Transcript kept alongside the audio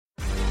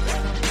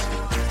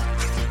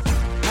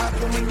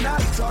can we not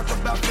talk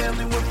about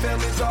family when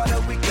family's all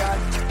that we got?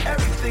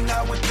 Everything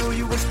I went through,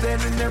 you were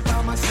standing there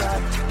by my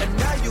side. And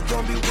now you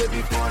gon' be with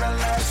me for the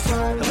last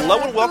time. Hello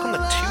and welcome to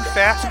Too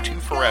Fast, Too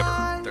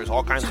Forever. There's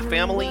all kinds of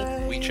family.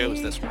 We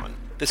chose this one.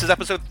 This is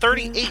episode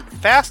 38,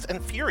 Fast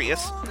and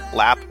Furious,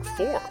 Lap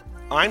 4.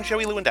 I'm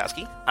Joey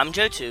Lewandowski. I'm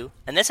Joe too,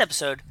 and this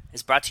episode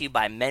is brought to you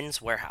by Men's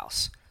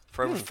Wearhouse.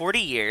 For over 40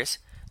 years,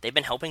 they've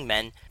been helping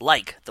men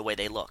like the way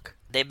they look.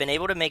 They've been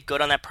able to make good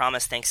on that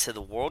promise thanks to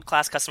the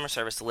world-class customer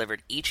service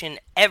delivered each and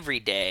every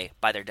day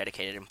by their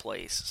dedicated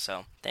employees.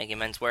 So, thank you,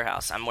 Men's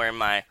Wearhouse. I'm wearing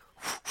my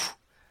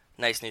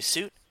nice new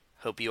suit.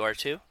 Hope you are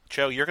too.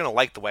 Joe, you're going to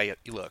like the way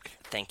you look.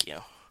 Thank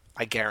you.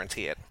 I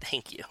guarantee it.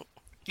 Thank you.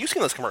 You've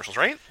seen those commercials,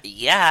 right?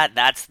 Yeah,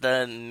 that's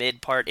the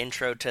mid-part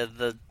intro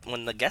to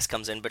when the guest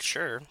comes in, but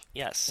sure,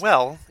 yes.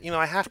 Well,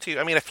 I have to.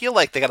 I feel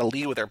like they got to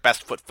lead with their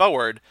best foot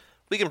forward.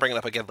 We can bring it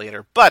up again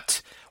later.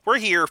 But we're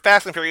here,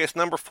 Fast and Furious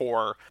number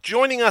 4.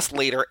 Joining us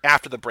later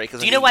after the break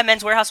is... Do you know why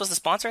Men's Wearhouse was the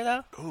sponsor,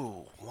 though?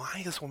 Ooh,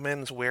 why is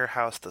Men's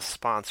Wearhouse the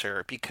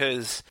sponsor?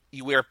 Because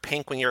you wear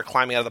pink when you're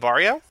climbing out of the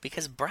barrio?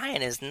 Because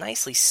Brian is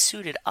nicely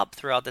suited up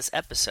throughout this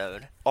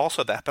episode.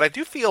 Also that, but I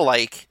do feel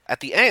like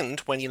at the end,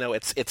 when,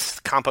 it's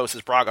Campos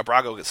is Braga,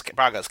 Braga is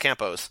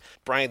Campos,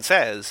 Brian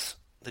says,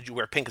 did you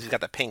wear pink? Because he's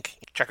got that pink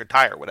checkered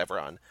tie or whatever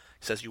on.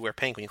 He says you wear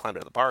pink when you climbed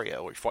out of the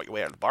barrio, or you fought your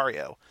way out of the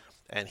barrio.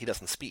 And he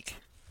doesn't speak.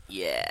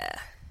 Yeah.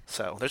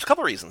 So there's a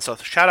couple reasons. So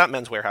shout out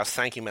Men's Wearhouse.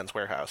 Thank you, Men's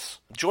Wearhouse.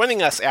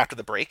 Joining us after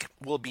the break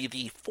will be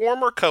the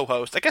former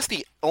co-host, I guess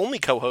the only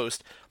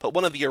co-host, but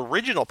one of the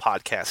original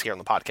podcasts here on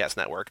the podcast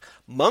network,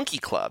 Monkey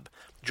Club.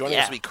 Joining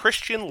us will be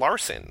Christian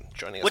Larson.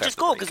 Which is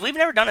cool, because we've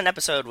never done an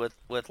episode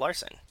with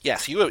Larson.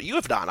 Yes, you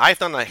have done. I've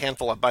done a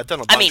handful of, I've done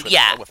a bunch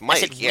with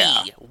Mike. I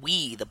said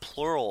we, the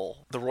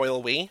plural. The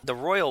royal we? The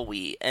royal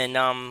we. And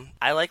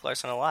I like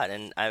Larson a lot,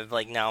 and I've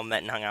now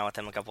met and hung out with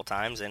him a couple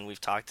times, and we've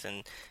talked,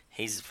 and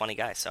he's a funny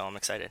guy, so I'm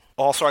excited.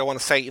 Also, I want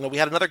to say, we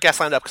had another guest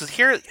lined up, because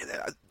here,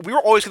 we were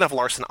always going to have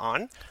Larson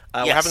on.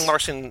 Yes. We're having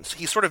Larson,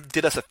 he sort of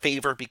did us a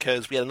favor,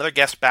 because we had another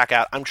guest back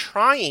out. I'm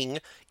trying,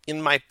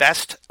 in my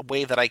best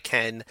way that I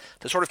can,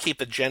 to sort of keep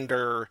the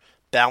gender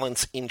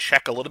balance in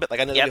check a little bit. Like,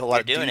 I know we have a lot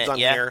of dudes on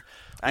here.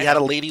 We had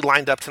a lady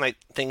lined up tonight.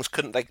 Things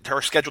couldn't,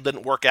 her schedule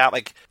didn't work out.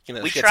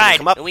 We she tried. Had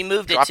come up, we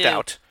moved dropped it, too.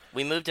 out.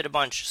 We moved it a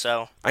bunch,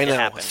 so I know. It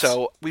happens.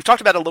 So we've talked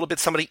about it a little bit.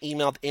 Somebody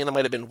emailed in. It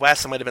might have been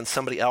Wes. It might have been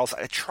somebody else.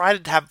 I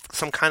tried to have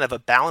some kind of a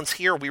balance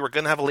here. We were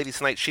going to have a lady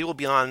tonight. She will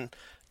be on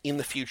in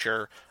the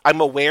future.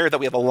 I'm aware that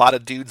we have a lot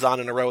of dudes on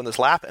in a row in this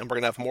lap, and we're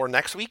going to have more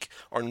next week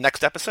or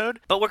next episode.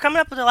 But we're coming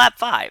up to lap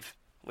 5.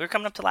 We're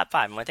coming up to lap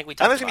 5, and I think we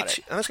talked about it.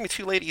 And there's going to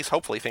be 2 ladies,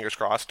 hopefully, fingers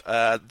crossed,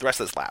 the rest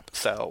of this lap.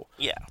 So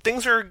yeah,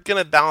 things are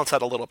going to balance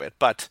out a little bit,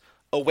 but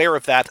aware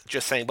of that,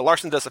 just saying. But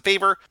Larson does a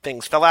favor.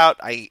 Things fell out.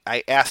 I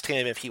asked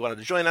him if he wanted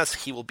to join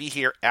us. He will be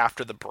here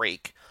after the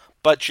break.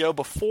 But, Joe,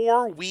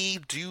 before we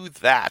do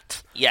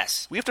that,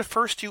 yes, we have to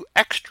first do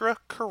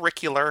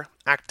extracurricular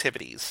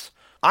activities.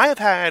 I have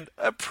had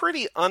a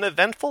pretty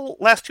uneventful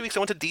last 2 weeks.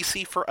 I went to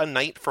D.C. for a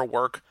night for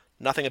work.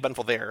 Nothing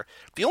eventful there.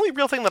 The only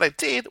real thing that I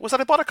did was that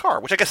I bought a car,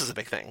 which I guess is a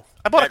big thing.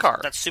 I bought a car.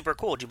 That's super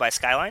cool. Did you buy a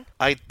Skyline?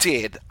 I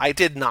did. I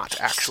did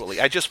not,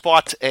 actually. I just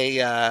bought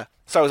a...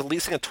 So I was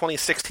leasing a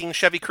 2016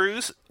 Chevy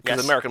Cruze,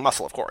 because American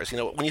Muscle, of course.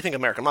 When you think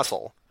American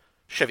Muscle,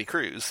 Chevy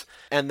Cruze.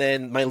 And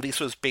then my lease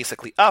was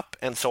basically up,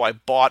 and so I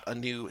bought a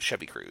new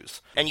Chevy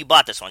Cruze. And you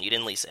bought this one. You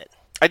didn't lease it.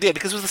 I did,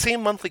 because it was the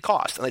same monthly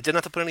cost, and I didn't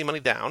have to put any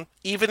money down.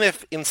 Even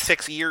if in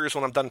 6 years,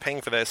 when I'm done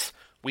paying for this,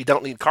 we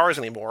don't need cars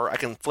anymore, I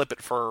can flip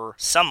it for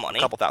some money.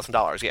 A couple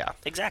 $1,000s, yeah.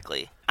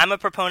 Exactly. I'm a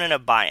proponent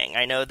of buying.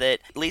 I know that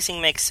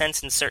leasing makes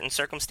sense in certain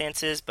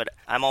circumstances, but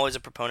I'm always a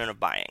proponent of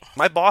buying.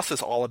 My boss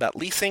is all about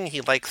leasing.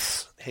 He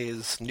likes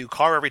his new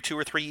car every 2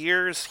 or 3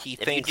 years. He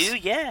thinks... If you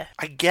do, yeah.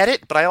 I get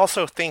it, but I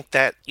also think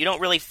that... You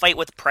don't really fight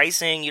with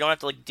pricing. You don't have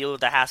to deal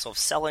with the hassle of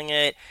selling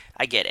it.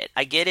 I get it.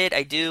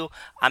 I do.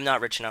 I'm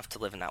not rich enough to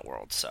live in that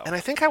world, so... And I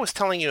think I was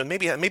telling you, and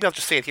maybe I'll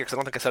just say it here because I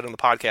don't think I said it on the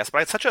podcast, but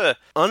I had such a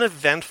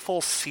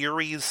uneventful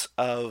series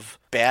of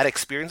bad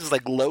experiences,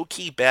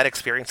 low-key bad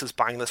experiences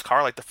buying this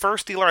car. The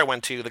first dealer I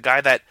went to, the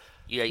guy that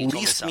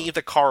leased me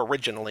the car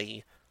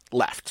originally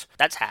left.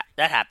 That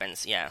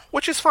happens, yeah.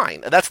 Which is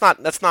fine. That's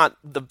not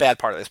the bad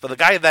part of this. But the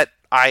guy that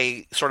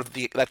I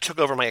that took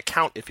over my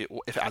account, if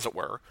as it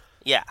were.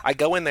 Yeah. I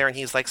go in there and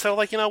he's like, so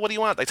what do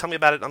you want? They tell me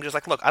about it. And I'm just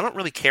like, look, I don't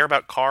really care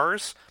about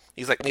cars.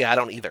 He's like, yeah, I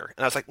don't either.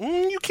 And I was like,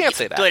 you can't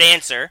say that. Good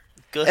answer.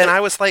 Good. And I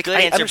was like, good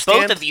I answer.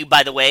 Understand. Both of you,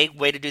 by the way.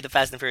 Way to do the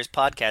Fast and Furious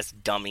podcast,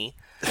 dummy.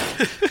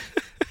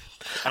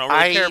 I don't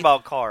really care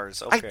about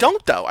cars. Okay. I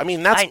don't, though.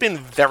 That's been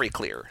very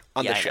clear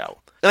on the show.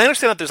 And I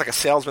understand that there's a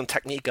salesman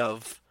technique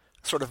of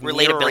sort of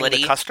mirroring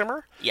the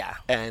customer. Yeah.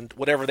 And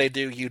whatever they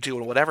do, you do,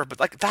 and whatever. But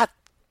that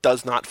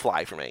does not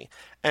fly for me.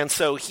 And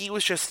so he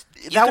was just...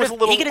 that was a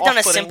little He could have done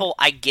a simple,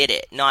 I get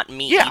it, not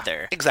me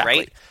either. Exactly.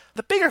 Right?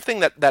 The bigger thing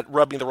that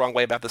rubbed me the wrong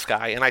way about this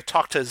guy, and I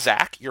talked to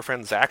Zach, your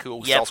friend Zach,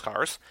 who sells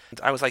cars.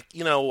 I was like,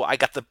 I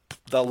got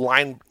the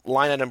line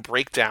item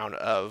breakdown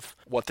of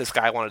what this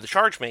guy wanted to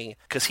charge me,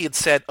 because he had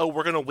said,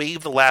 we're going to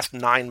waive the last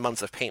 9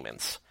 months of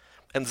payments.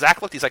 And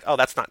Zach looked, he's like, oh,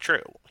 that's not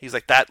true. He's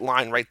like, that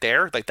line right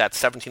there, like that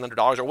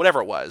 $1,700 or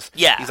whatever it was.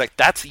 Yeah. He's like,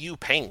 that's you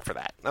paying for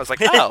that. And I was like,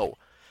 oh.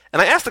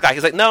 And I asked the guy,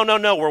 he's like, no,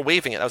 we're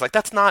waiving it. I was like,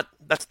 that's not.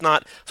 So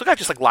the guy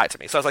just like lied to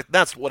me. So I was like,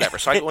 that's whatever.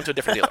 So I went to a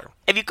different dealer.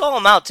 If you call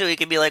him out too, he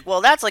could be like,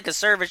 well, that's like a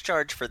service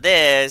charge for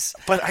this.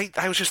 But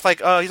I was just like,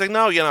 he's like,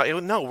 no,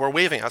 no, we're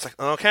waiving it. I was like,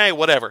 okay,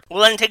 whatever.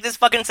 Well, then take this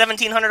fucking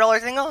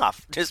 $1,700 thing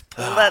off. Just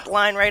pull that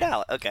line right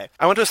out. Okay.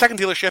 I went to a second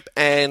dealership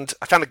and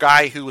I found a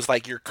guy who was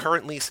like, your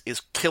current lease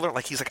is killer.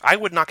 Like, he's like, I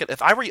would not get,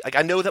 if I were, like,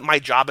 I know that my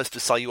job is to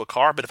sell you a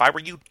car, but if I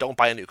were you, don't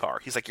buy a new car.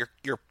 He's like,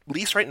 your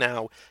lease right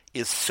now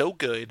is so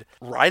good.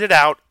 Ride it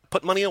out.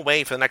 Put money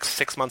away for the next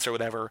 6 months or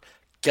whatever,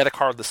 get a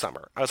car this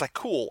summer. I was like,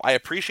 cool, I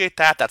appreciate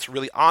that. That's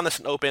really honest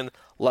and open.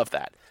 Love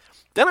that.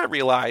 Then I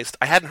realized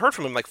I hadn't heard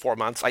from him in like 4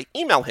 months. I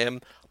email him,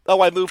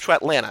 I moved to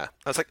Atlanta.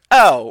 I was like,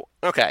 oh,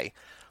 okay.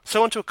 So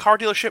I went to a car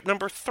dealership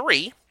number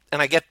 3,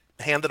 and I get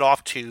handed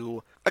off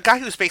to a guy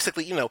who's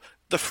basically,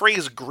 the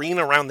phrase green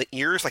around the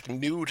ears, like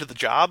new to the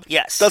job.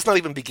 Yes. Does not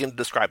even begin to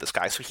describe this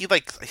guy. So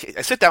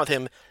I sit down with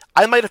him.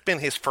 I might have been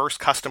his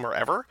first customer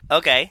ever.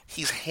 Okay.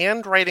 He's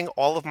handwriting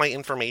all of my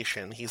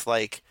information. He's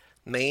like,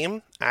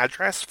 name,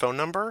 address, phone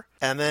number.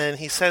 And then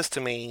he says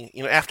to me,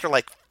 after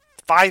like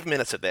 5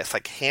 minutes of this,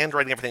 like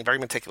handwriting everything very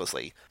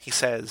meticulously, he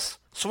says,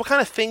 so what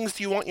kind of things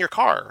do you want in your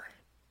car?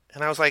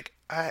 And I was like,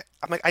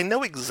 I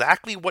know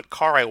exactly what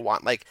car I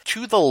want. Like,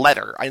 to the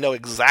letter, I know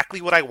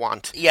exactly what I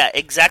want. Yeah,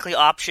 exactly,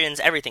 options,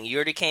 everything. You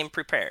already came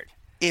prepared.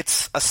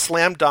 It's a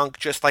slam dunk,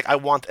 just like I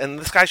want. And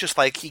this guy's just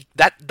like, he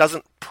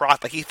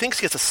thinks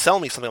he has to sell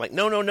me something. Like,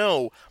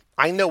 no,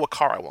 I know what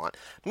car I want.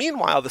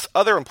 Meanwhile, this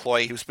other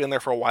employee who's been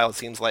there for a while, it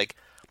seems like,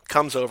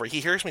 comes over.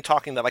 He hears me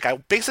talking that, like, I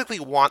basically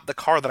want the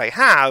car that I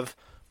have,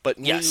 but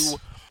new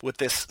with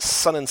this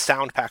sun and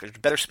sound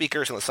package, better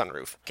speakers and the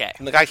sunroof. Okay.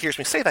 And the guy hears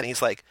me say that, and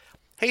he's like,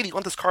 hey, do you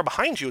want this car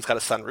behind you? It's got a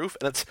sunroof,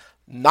 and it's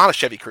not a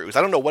Chevy Cruze.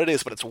 I don't know what it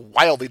is, but it's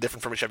wildly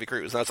different from a Chevy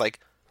Cruze. And I was like,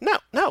 no,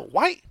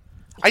 why?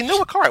 I know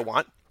what car I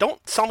want.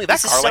 Don't sell me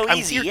that car. So like,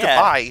 easy, I'm here to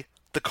buy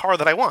the car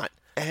that I want.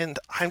 And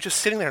I'm just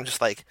sitting there and just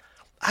like,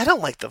 I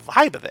don't like the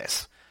vibe of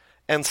this.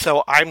 And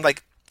so I'm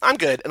like, I'm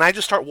good. And I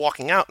just start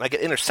walking out, and I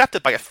get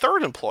intercepted by a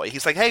third employee.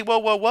 He's like, hey, whoa,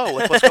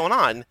 like, what's going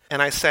on?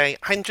 And I say,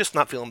 I'm just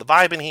not feeling the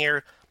vibe in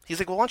here. He's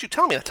like, well, why don't you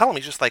tell me? And I tell him,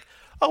 he's just like,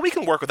 oh, we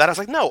can work with that. I was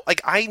like, no,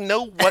 like, I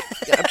know what,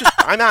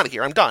 I'm out of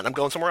here. I'm done. I'm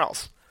going somewhere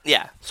else.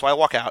 Yeah. So I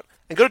walk out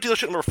and go to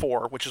dealership number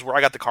 4, which is where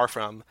I got the car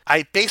from.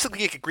 I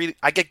basically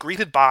get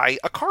greeted by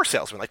a car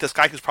salesman, like this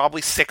guy who's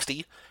probably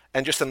 60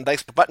 and just a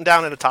nice button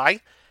down and a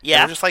tie. Yeah.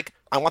 And I'm just like,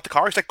 I want the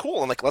car. He's like,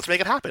 cool. I'm like, let's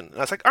make it happen. And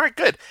I was like, all right,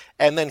 good.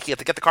 And then he had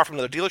to get the car from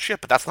another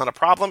dealership, but that's not a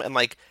problem. And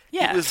like,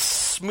 It was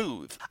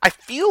smooth. I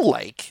feel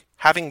like,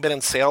 having been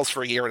in sales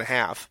for a year and a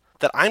half,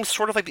 that I'm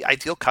sort of like the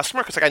ideal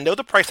customer, because like, I know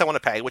the price I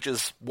want to pay, which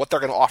is what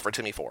they're going to offer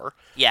to me for.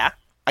 Yeah.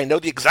 I know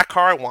the exact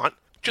car I want.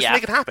 Just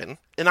make it happen,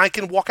 and I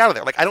can walk out of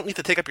there. Like, I don't need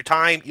to take up your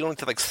time. You don't need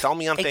to, like, sell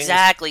me on things.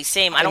 Exactly,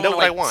 same. I don't know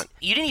what I want.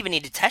 You didn't even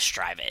need to test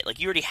drive it. Like,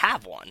 you already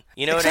have one.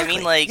 You know what I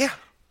mean? Like,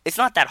 it's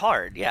not that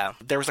hard, yeah.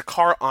 There was a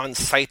car on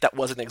site that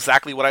wasn't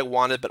exactly what I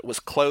wanted, but it was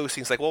close.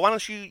 He's like, well, why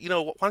don't you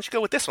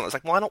go with this one? I was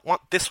like, well, I don't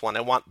want this one.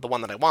 I want the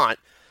one that I want.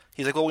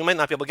 He's like, well, we might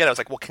not be able to get it. I was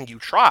like, well, can you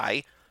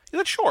try? He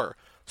said, sure.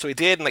 So he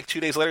did, and like 2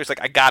 days later, he's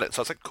like, I got it.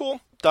 So I was like,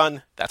 cool,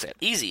 done, that's it.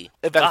 Easy.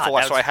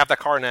 Eventful. So I have that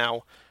car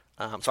now.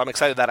 So I'm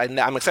excited that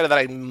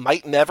I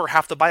might never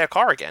have to buy a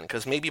car again,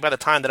 because maybe by the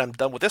time that I'm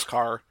done with this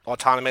car,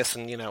 autonomous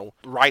and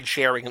ride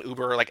sharing and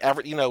Uber, like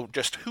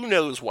just who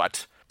knows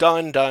what,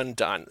 done.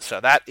 So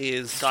that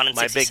is done in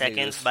my 60 big seconds.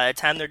 news. By the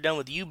time they're done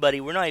with you,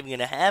 buddy, we're not even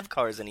gonna have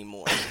cars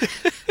anymore.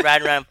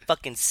 Riding around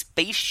fucking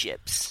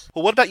spaceships.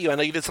 Well, what about you? I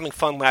know you did something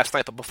fun last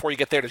night, but before you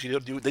get there, did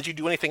you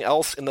do anything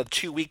else in the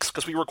 2 weeks?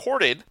 Because we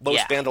recorded Los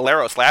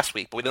Bandoleros last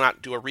week, but we did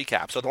not do a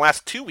recap. So the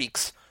last 2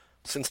 weeks.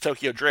 Since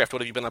Tokyo Drift,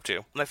 what have you been up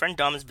to? My friend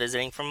Dom is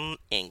visiting from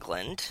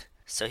England,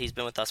 so he's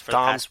been with us for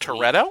Dom the past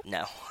Toretto? week.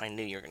 No, I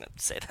knew you were going to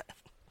say that.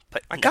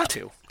 But I got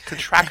to.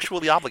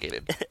 Contractually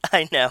obligated.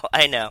 I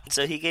know.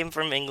 So he came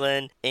from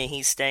England, and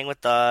he's staying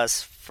with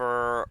us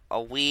for a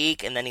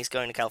week, and then he's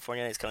going to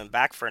California, and he's coming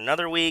back for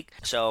another week.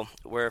 So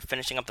we're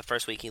finishing up the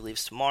first week. He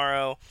leaves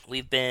tomorrow.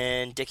 We've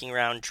been dicking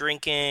around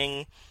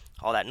drinking,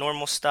 all that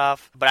normal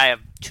stuff. But I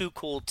have 2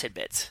 cool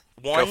tidbits.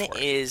 One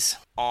is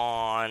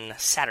on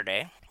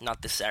Saturday,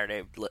 not this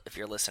Saturday if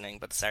you're listening,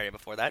 but the Saturday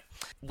before that.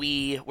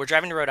 We were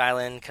driving to Rhode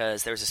Island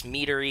because there was this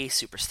meadery,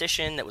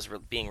 Superstition, that was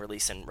being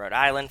released in Rhode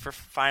Island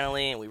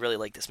finally, and we really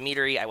liked this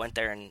meadery. I went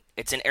there, and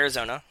it's in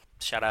Arizona.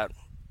 Shout out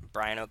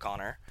Brian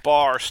O'Connor.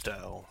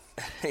 Barstow.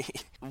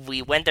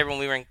 We went there when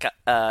we were in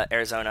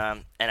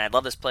Arizona, and I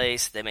love this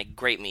place. They make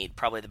great mead,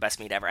 probably the best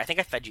mead ever. I think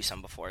I fed you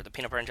some before, the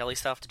peanut butter and jelly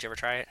stuff. Did you ever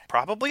try it?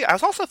 Probably. I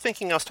was also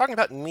thinking, I was talking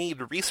about mead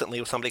recently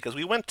with somebody, because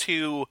we went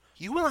to,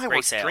 you and I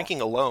were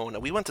drinking alone,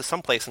 and we went to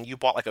some place, and you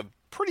bought like a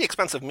pretty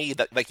expensive mead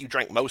that like you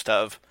drank most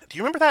of. Do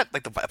you remember that?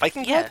 Like the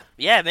Viking Blood?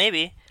 Yeah,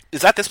 maybe.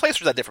 Is that this place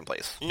or is that a different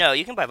place? No,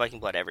 you can buy Viking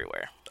Blood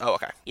everywhere. Oh,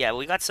 okay. Yeah,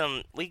 we got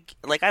some.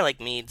 I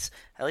like meads.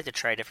 I like to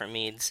try different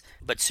meads,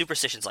 but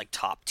Superstition's like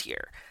top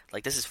tier.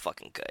 Like, this is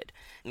fucking good.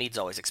 Mead's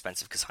always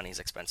expensive because honey's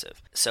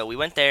expensive. So we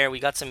went there, we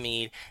got some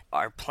mead.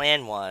 Our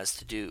plan was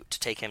to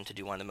take him to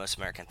do one of the most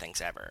American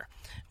things ever,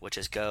 which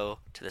is go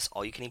to this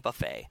all-you-can-eat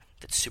buffet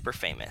that's super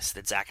famous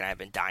that Zach and I have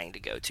been dying to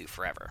go to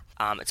forever.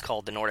 It's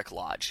called the Nordic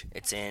Lodge.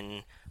 It's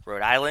in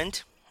Rhode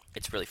Island.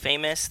 It's really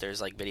famous.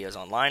 There's like videos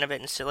online of it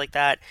and shit like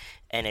that.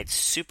 And it's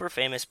super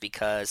famous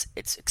because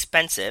it's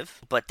expensive,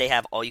 but they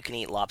have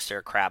all-you-can-eat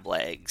lobster, crab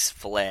legs,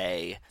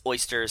 filet,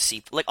 oysters,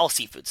 like all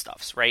seafood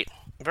stuffs, right?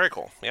 Very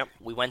cool. Yep.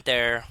 We went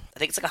there. I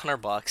think it's like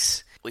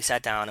 $100. We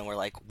sat down and we're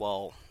like,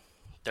 well,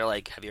 they're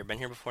like, have you ever been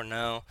here before?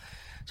 No.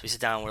 So we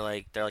sit down.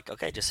 They're like,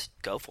 okay, just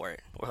go for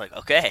it. We're like,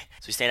 okay.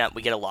 So we stand up.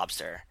 We get a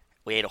lobster.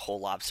 We ate a whole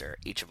lobster,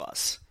 each of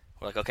us.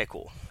 We're like, okay,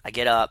 cool. I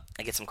get up.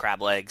 I get some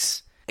crab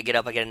legs. I get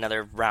up, I get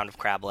another round of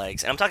crab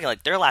legs. And I'm talking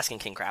like, they're Alaskan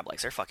king crab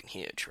legs. They're fucking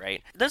huge,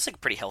 right? That's like a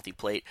pretty healthy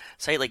plate.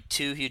 So I ate like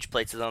 2 huge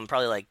plates of them,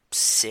 probably like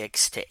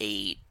 6 to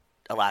 8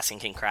 Alaskan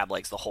king crab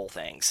legs, the whole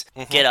things.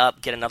 Mm-hmm. Get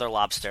up, get another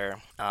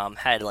lobster.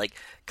 Had like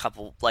a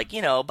couple, like,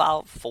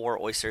 about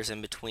 4 oysters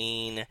in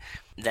between.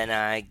 Then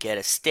I get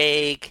a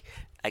steak.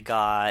 I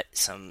got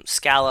some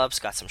scallops,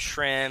 got some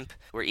shrimp.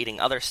 We're eating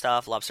other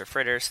stuff, lobster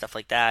fritters, stuff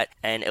like that.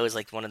 And it was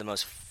like one of the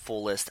most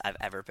fullest I've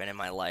ever been in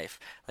my life.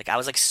 Like, I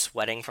was like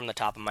sweating from the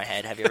top of my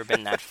head. Have you ever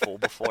been that full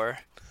before?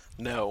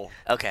 No.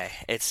 Okay,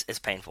 it's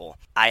painful.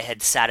 I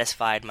had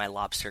satisfied my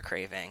lobster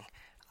craving.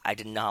 I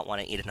did not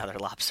want to eat another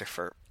lobster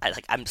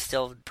I'm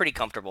still pretty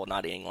comfortable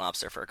not eating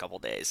lobster for a couple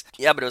days.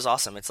 Yeah, but it was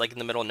awesome. It's like in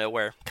the middle of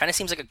nowhere. Kind of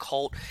seems like a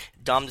cult.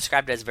 Dom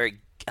described it as very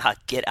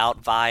Get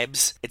Out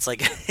vibes. It's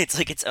like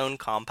its own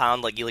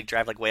compound. Like, you like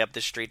drive like way up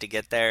the street to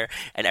get there,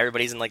 and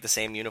everybody's in like the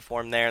same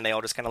uniform there, and they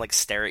all just kind of like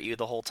stare at you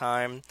the whole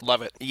time.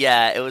 Love it.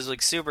 Yeah, it was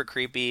like super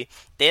creepy.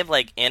 They have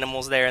like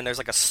animals there, and there's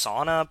like a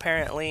sauna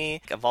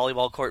apparently, like a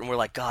volleyball court, and we're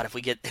like, God,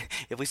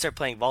 if we start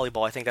playing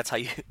volleyball, I think that's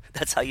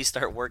how you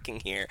start working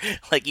here.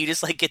 Like, you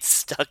just like get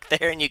stuck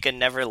there and you can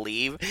never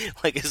leave.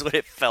 Like, is what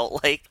it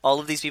felt like.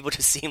 All of these people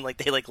just seemed like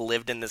they like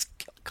lived in this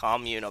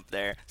commune up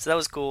there. So that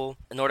was cool.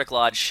 The Nordic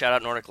Lodge, shout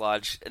out Nordic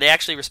Lodge. They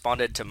actually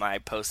responded to my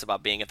post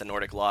about being at the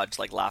Nordic Lodge,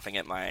 like laughing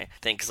at my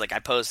thing, because like I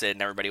posted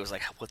and everybody was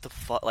like, what the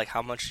fuck, like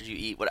how much did you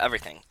eat,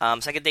 everything.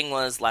 Second thing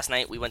was, last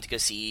night we went to go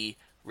see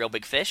Real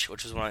Big Fish,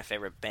 which was one of my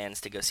favorite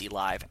bands to go see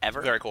live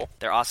ever. Very cool.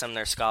 They're awesome.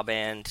 They're a ska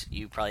band.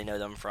 You probably know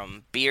them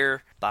from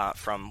Beer,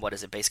 from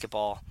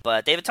Basketball.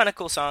 But they have a ton of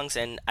cool songs,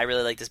 and I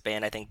really like this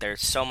band. I think they're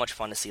so much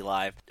fun to see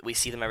live. We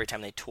see them every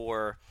time they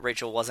tour.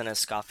 Rachel wasn't a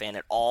ska fan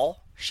at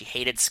all. She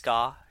hated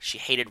ska. She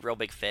hated Real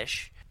Big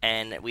Fish.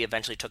 And we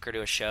eventually took her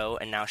to a show,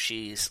 and now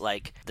she's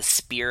like the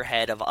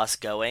spearhead of us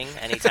going.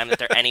 Anytime that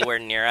they're anywhere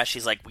near us,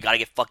 she's like, we gotta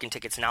get fucking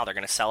tickets now. They're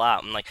gonna sell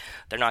out. I'm like,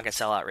 they're not gonna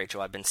sell out, Rachel.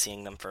 I've been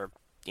seeing them for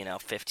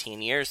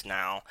 15 years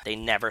now. They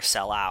never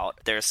sell out.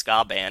 They're a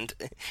ska band,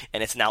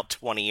 and it's now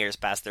 20 years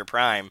past their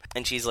prime.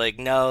 And she's like,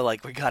 no,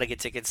 like, we gotta get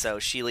tickets. So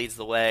she leads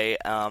the way,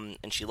 and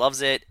she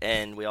loves it,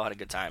 and we all had a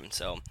good time.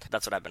 So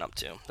that's what I've been up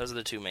to. Those are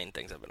the 2 main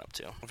things I've been up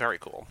to. Very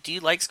cool. Do you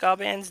like ska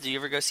bands? Do you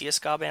ever go see a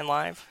ska band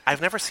live? I've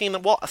never seen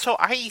them. Well, so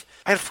I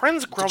had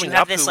friends growing up. Did you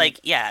have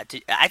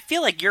this, I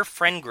feel like your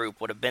friend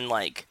group would have been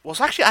like... Well,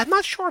 so actually, I'm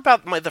not sure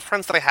about the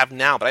friends that I have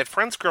now, but I had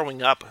friends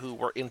growing up who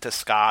were into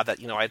ska that,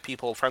 I had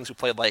friends who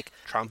played like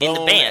trombone in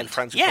the band. And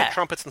friends who played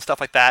trumpets and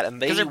stuff like that,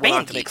 and they went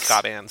on to make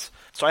ska bands.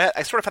 So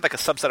I sort of had like a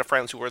subset of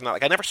friends who were not,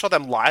 like, I never saw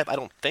them live, I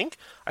don't think.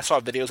 I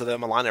saw videos of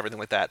them online and everything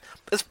like that.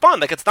 It's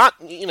fun. Like, it's not,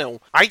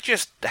 I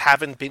just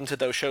haven't been to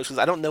those shows because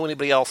I don't know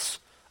anybody else,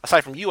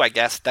 aside from you, I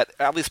guess, that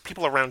at least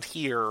people around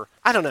here,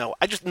 I don't know.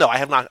 I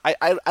have not.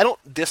 I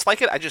don't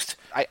dislike it. I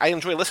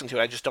enjoy listening to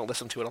it. I just don't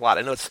listen to it a lot.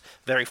 I know it's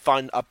very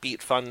fun,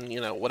 upbeat, fun,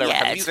 whatever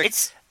kind of music.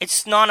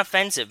 It's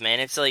non-offensive, man.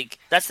 It's like,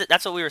 that's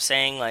what we were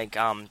saying, like,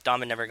 Dom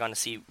had never gone to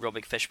see Real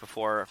Big Fish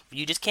before.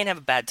 You just can't have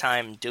a bad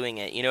time doing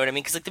it, you know what I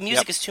mean? Because, like, the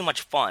music is too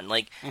much fun.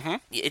 Like,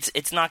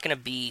 it's not going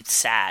to be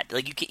sad.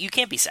 Like, you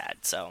can't be sad,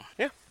 so.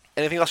 Yeah.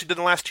 Anything else you did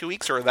in the last 2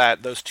 weeks, or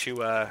those two?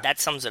 That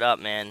sums it up,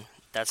 man.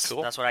 That's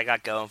cool. That's what I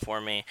got going for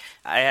me.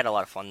 I had a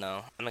lot of fun,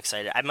 though. I'm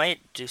excited. I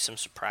might do some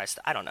surprise.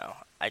 I don't know.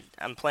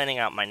 I'm planning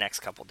out my next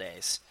couple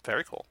days.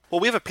 Very cool. Well,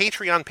 we have a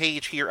Patreon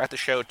page here at the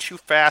show,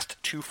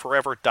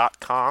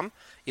 toofast2forever.com.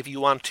 If you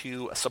want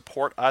to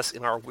support us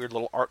in our weird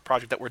little art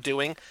project that we're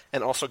doing,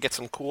 and also get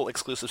some cool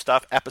exclusive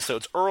stuff,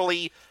 episodes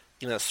early,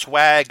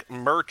 swag,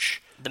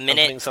 merch, the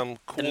minute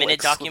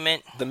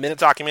document,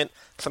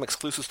 some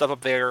exclusive stuff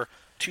up there.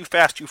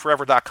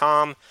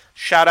 toofast2forever.com.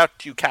 Shout out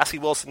to Cassie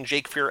Wilson,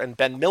 Jake Fear, and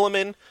Ben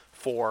Milliman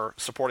for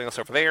supporting us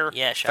over there.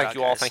 Yeah, shout out,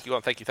 thank you all.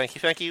 Thank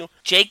you.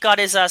 Jake got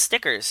his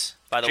stickers,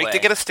 by the way. Jake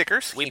did get his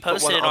stickers. We he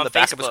posted put one it on the Facebook.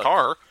 Back of his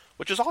car,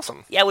 which is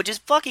awesome. Yeah, which is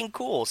fucking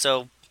cool.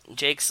 So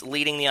Jake's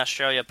leading the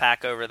Australia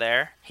pack over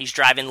there. He's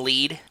driving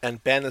lead.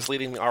 And Ben is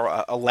leading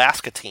our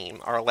Alaska team,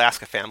 our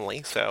Alaska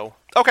family. So,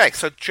 okay,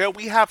 so Joe,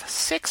 we have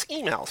 6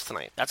 emails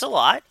tonight. That's a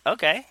lot.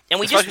 Okay.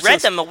 And we just read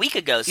them a week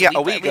ago. So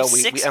a week ago,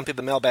 we emptied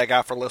the mailbag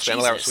out for Los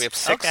Angeles. So we have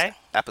 6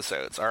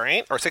 episodes, all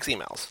right? Or 6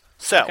 emails.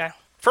 So,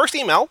 First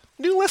email,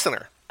 new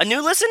listener. A new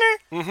listener?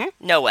 Mm-hmm.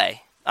 No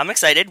way. I'm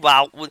excited.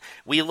 Wow,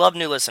 we love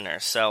new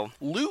listeners. So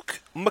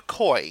Luke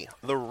McCoy,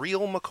 the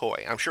real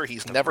McCoy. I'm sure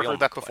he's never heard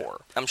that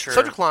before. I'm sure.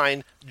 Subject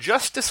line: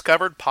 just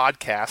discovered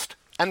podcast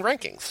and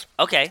rankings.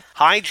 Okay.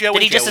 Hi, Joe.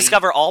 Did he and just Joey.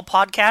 discover all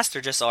podcasts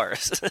or just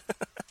ours?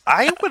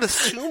 I would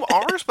assume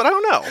ours, but I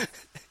don't know.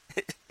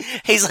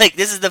 He's like,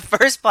 this is the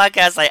first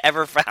podcast I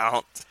ever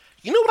found.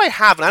 You know what I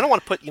have, and I don't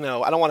want to put,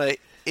 I don't want to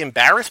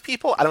embarrass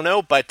people. I don't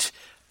know, but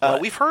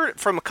we've heard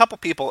from a couple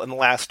people in the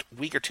last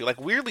week or two, like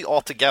weirdly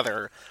all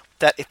together,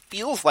 that it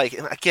feels like,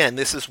 and again,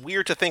 this is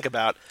weird to think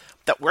about,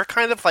 that we're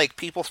kind of like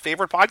people's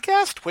favorite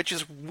podcast, which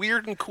is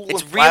weird and cool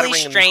and flattering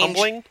really strange. And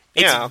humbling.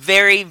 It's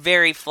very,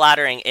 very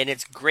flattering, and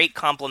it's a great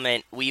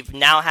compliment. We've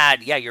now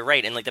had, you're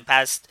right, in like the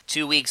past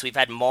 2 weeks, we've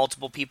had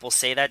multiple people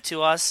say that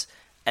to us,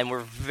 and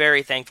we're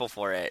very thankful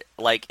for it.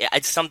 Like,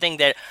 it's something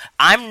that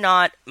I'm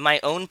not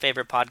my own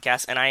favorite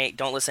podcast, and I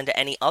don't listen to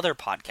any other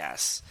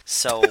podcasts.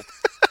 So,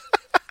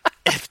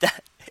 if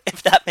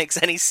that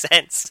makes any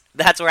sense,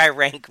 that's where I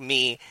rank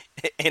me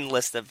in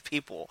list of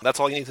people. That's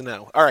all you need to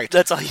know. All right.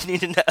 That's all you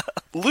need to know.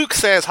 Luke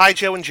says, hi,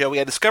 Joe and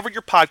Joey. I discovered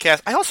your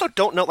podcast. I also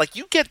don't know, like,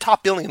 you get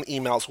top billing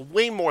emails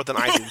way more than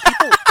I do.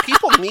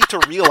 People need to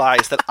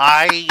realize that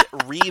I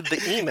read the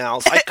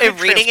emails. I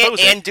could reading it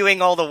and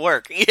doing all the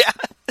work. Yeah.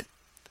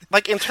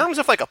 Like, in terms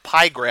of, like, a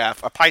pie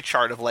graph, a pie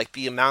chart of, like,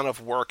 the amount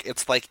of work,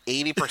 it's, like,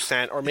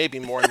 80% or maybe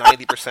more,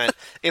 90%.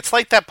 It's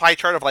like that pie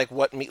chart of, like,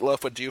 what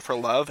Meatloaf would do for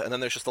love, and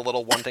then there's just a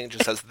little one thing that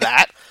just says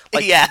that.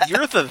 Like,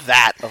 you're the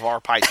that of our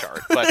pie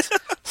chart, but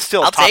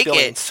still top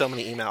billing in so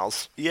many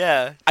emails.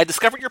 Yeah. I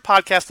discovered your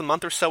podcast a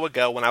month or so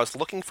ago when I was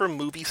looking for a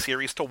movie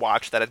series to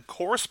watch that had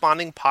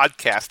corresponding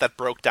podcasts that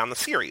broke down the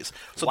series.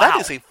 So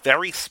that is a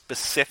very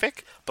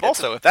specific, but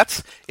also, if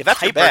that's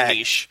your bag,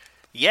 niche.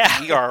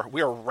 Yeah.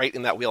 We are right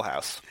in that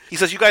wheelhouse. He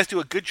says, you guys do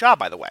a good job,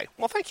 by the way.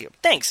 Well, thank you.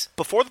 Thanks.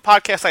 Before the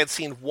podcast, I had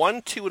seen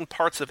 1, 2, and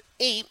parts of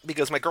 8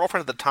 because my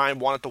girlfriend at the time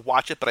wanted to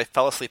watch it, but I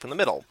fell asleep in the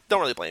middle.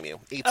 Don't really blame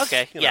you. 8's,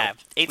 okay, yeah.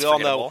 8's we all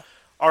know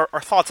our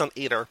thoughts on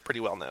 8 are pretty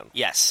well known.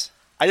 Yes.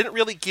 I didn't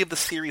really give the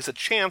series a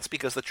chance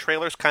because the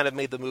trailers kind of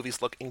made the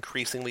movies look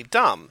increasingly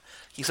dumb.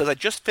 He says, I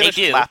just finished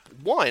lap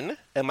 1,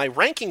 and my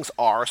rankings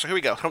are... So here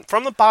we go,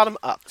 from the bottom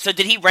up. So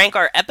did he rank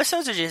our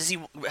episodes, or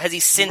has he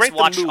since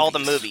watched all the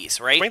movies,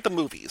 right? Rank the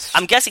movies.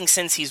 I'm guessing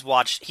since he's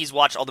watched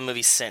all the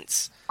movies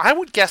since. I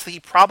would guess that he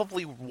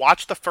probably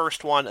watched the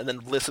first one and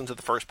then listened to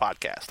the first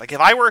podcast. Like, if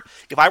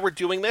I were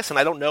doing this, and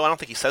I don't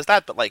think he says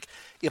that, but, like,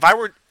 if I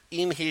were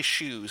in his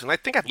shoes, and I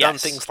think I've done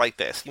things like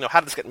this. How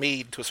did this get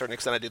made? To a certain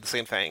extent, I do the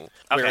same thing.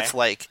 Where it's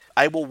like,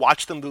 I will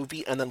watch the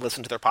movie and then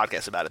listen to their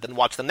podcast about it. Then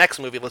watch the next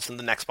movie, listen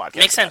to the next podcast.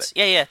 Makes sense.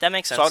 Yeah, that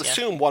makes sense. So I'd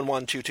assume 1,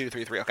 1, 2, 2,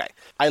 3, 3. Okay.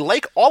 I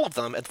like all of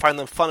them and find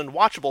them fun and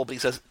watchable, but he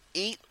says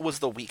 8 was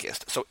the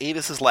weakest. So 8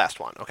 is his last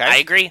one, okay? I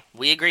agree.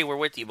 We agree. We're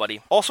with you,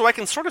 buddy. Also, I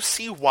can sort of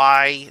see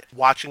why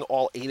watching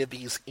all 8 of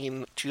these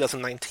in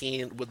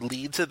 2019 would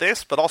lead to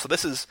this, but also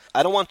this is,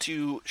 I don't want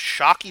to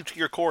shock you to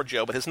your core,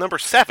 Joe, but his number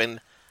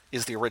 7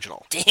 is the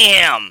original.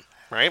 Damn.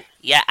 Right?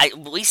 Yeah,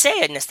 we say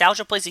it.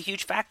 Nostalgia plays a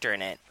huge factor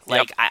in it.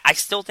 Like, yep. I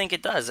still think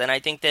it does, and I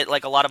think that,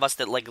 like, a lot of us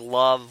that, like,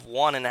 love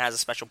 1 and it has a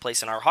special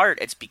place in our heart,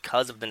 it's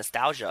because of the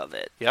nostalgia of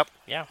it. Yep.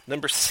 Yeah.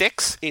 Number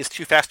 6 is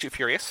Too Fast, Too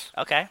Furious.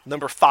 Okay.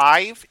 Number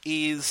 5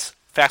 is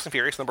Fast and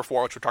Furious. Number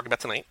 4, which we're talking about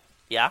tonight.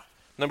 Yeah.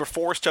 Number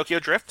 4 is Tokyo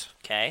Drift.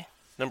 Okay.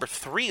 Number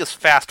 3 is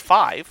Fast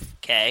 5.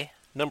 Okay.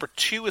 Number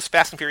 2 is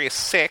Fast and Furious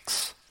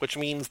 6. Which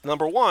means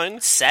number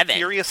 1, 7.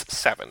 Furious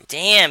 7.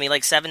 Damn, he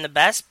likes 7 the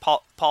best.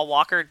 Paul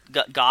Walker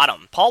got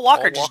him. Paul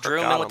Walker just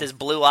drew him in with his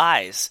blue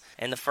eyes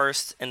in the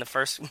first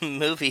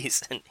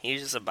movies, and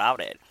he's just about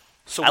it.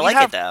 So I like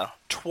it though.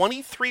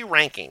 23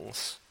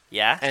 rankings.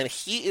 Yeah. And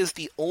he is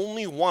the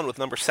only one with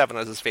number 7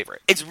 as his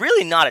favorite. It's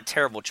really not a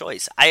terrible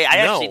choice. I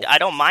actually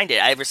don't mind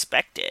it. I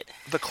respect it.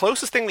 The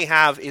closest thing we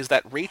have is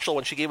that Rachel,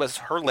 when she gave us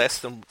her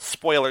list, and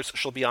spoilers,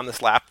 she'll be on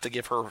this lap to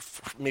give her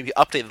maybe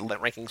updated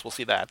rankings. We'll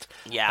see that.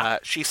 Yeah.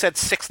 She said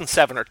 6 and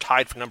 7 are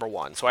tied for number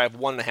 1, so I have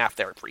 1.5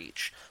 there for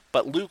each.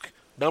 But Luke,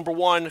 number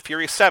 1,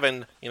 Furious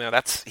 7,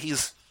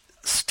 he's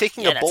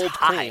taking a bold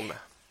claim.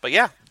 But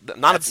yeah,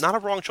 not a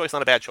wrong choice,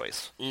 not a bad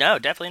choice. No,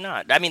 definitely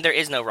not. I mean, there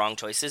is no wrong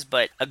choices,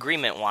 but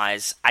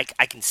agreement-wise, I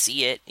can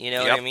see it. You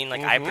know what I mean?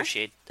 Like, I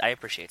appreciate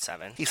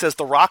 7. He says,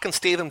 The Rock and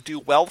Statham do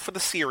well for the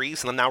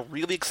series, and I'm now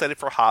really excited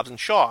for Hobbs and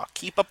Shaw.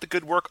 Keep up the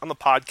good work on the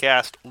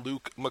podcast,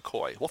 Luke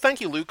McCoy. Well,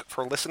 thank you, Luke,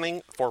 for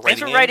listening, for writing in.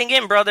 Thanks for writing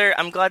in, brother.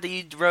 I'm glad that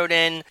you wrote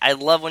in. I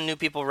love when new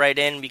people write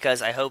in,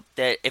 because I hope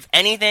that, if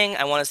anything,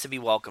 I want us to be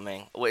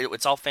welcoming.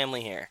 It's all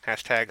family here.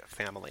 Hashtag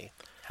family.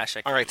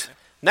 Hashtag all right.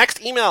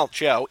 Next email,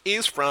 Joe,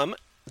 is from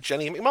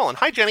Jenny McMullen.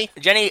 Hi, Jenny.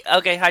 Jenny,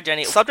 okay, hi,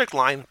 Jenny. Subject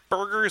line,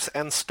 burgers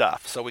and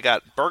stuff. So we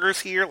got burgers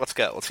here. Let's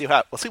go. Let's see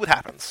what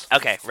happens.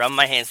 Okay, rub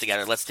my hands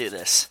together. Let's do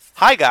this.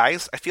 Hi,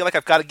 guys. I feel like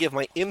I've got to give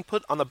my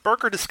input on the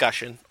burger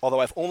discussion, although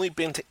I've only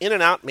been to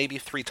In-N-Out maybe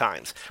 3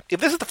 times. If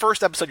this is the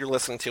first episode you're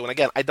listening to, and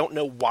again, I don't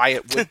know why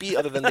it would be,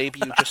 other than maybe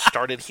you just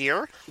started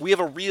here, we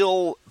have a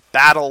real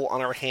battle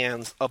on our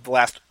hands of the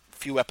last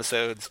few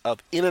episodes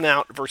of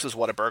In-N-Out versus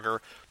Whataburger,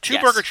 two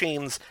Yes. burger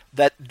chains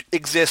that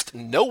exist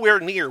nowhere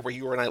near where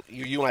you and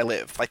I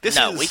live. Like this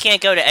No, we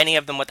can't go to any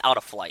of them without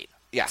a flight.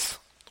 Yes,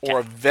 or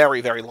a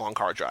very, very long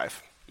car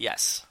drive.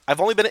 Yes. I've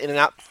only been to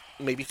In-N-Out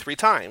maybe 3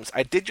 times.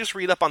 I did just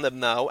read up on them,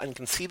 though, and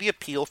can see the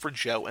appeal for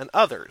Joe and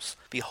others.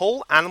 The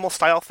whole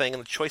animal-style thing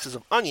and the choices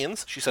of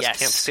onions, she says Yes.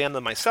 can't stand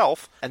them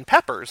myself, and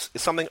peppers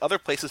is something other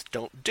places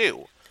don't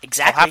do.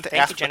 Exactly. I'll have to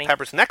Thank ask you, for Jenny.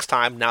 peppers next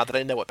time now that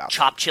I know about them.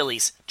 Chopped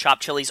chilies.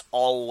 Chopped chilies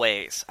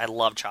always. I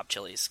love chopped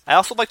chilies. I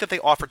also like that they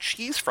offer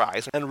cheese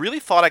fries, and really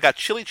thought I got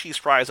chili cheese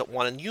fries at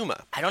one in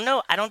Yuma. I don't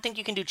know. I don't think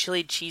you can do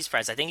chili cheese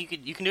fries. I think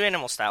you can do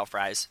animal-style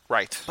fries.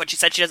 Right. But she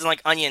said she doesn't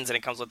like onions, and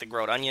it comes with the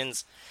grilled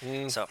onions.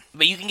 So,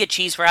 but you can get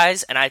cheese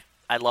fries, and I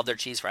love their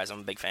cheese fries.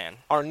 I'm a big fan.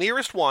 Our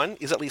nearest one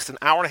is at least an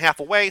hour and a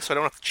half away, so I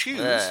don't have to choose.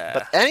 Ugh.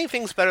 But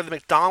anything's better than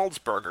McDonald's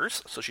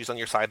burgers, so she's on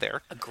your side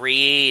there.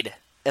 Agreed.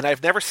 And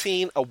I've never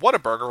seen a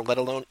Whataburger, let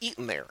alone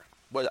eaten there.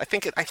 Well, I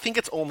think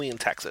it's only in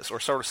Texas, or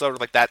sort of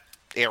like that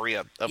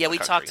area of the Yeah, we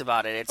country. talked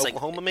about it. It's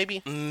Oklahoma,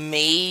 maybe?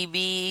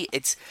 maybe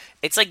it's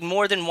like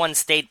more than one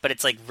state, but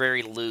it's like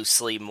very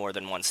loosely more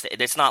than one state.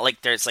 It's not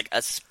like there's like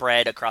a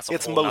spread across a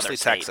It's whole mostly other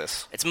state.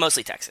 Texas. It's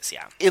mostly Texas,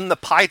 yeah. In the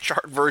pie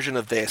chart version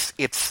of this,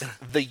 it's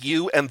the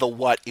you and the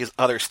what is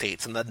other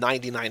states, and the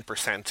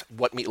 99%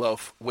 what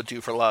Meatloaf would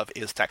do for love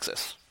is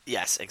Texas.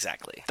 Yes,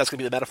 exactly. That's going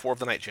to be the metaphor of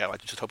the night, Joe. I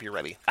just hope you're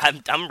ready.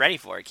 I'm ready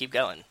for it. Keep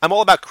going. I'm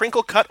all about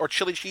crinkle cut or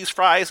chili cheese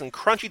fries and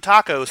crunchy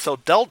tacos,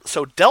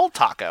 so Del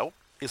Taco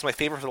is my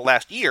favorite for the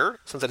last year,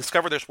 since I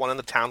discovered there's one in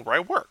the town where I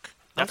work.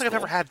 I don't think I've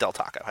ever had Del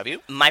Taco. Have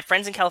you? My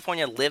friends in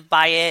California live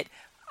by it.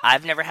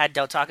 I've never had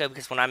Del Taco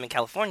because when I'm in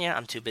California,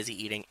 I'm too busy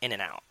eating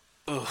In-N-Out.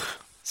 Ugh.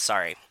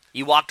 Sorry.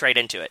 You walked right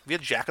into it. Have you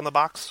had Jack in the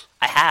Box?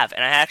 I have,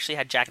 and I actually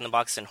had Jack in the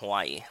Box in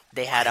Hawaii.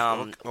 They had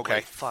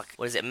Okay.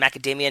 what is it?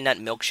 Macadamia nut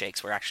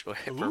milkshakes were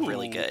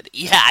really Ooh. good.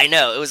 Yeah, I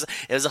know. It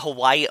was a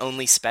Hawaii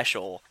only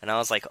special, and I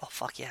was like, oh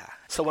fuck yeah.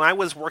 So when I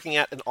was working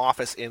at an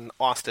office in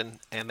Austin,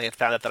 and they had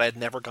found out that I had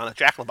never gone to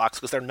Jack in the Box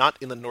because they're not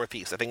in the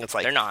Northeast. I think it's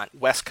like They're not.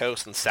 West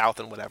Coast and South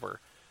and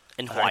whatever.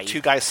 In Hawaii. 2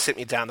 guys sit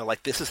me down. They're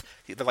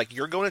like,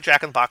 you're going to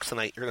Jack in the Box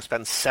tonight. You're going to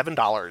spend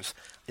 $7.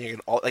 And you're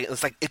gonna,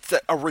 it's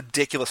a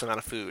ridiculous amount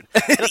of food.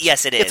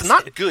 Yes, it is. It's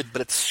not good,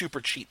 but it's super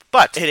cheap.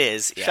 But It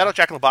is. Yeah. shout out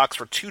Jack in the Box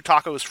for 2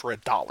 tacos for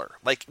 $1.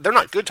 Like, they're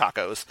not good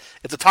tacos.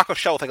 It's a taco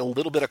shell with like a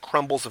little bit of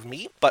crumbles of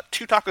meat, but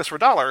 2 tacos for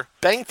 $1,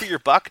 bang for your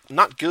buck.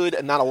 Not good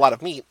and not a lot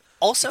of meat.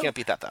 Also, You can't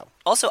beat that though.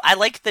 Also, I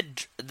like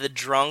the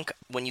drunk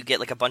when you get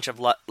like a bunch of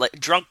like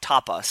drunk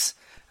tapas.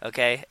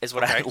 Okay, is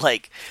what I Okay.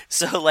 like.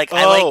 So like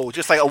I like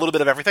just like a little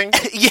bit of everything.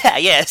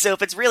 yeah. So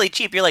if it's really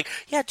cheap, you're like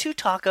 2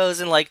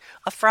 tacos and like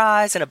a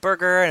fries and a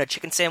burger and a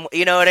chicken sandwich.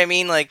 You know what I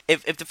mean? Like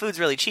if the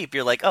food's really cheap,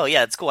 you're like, oh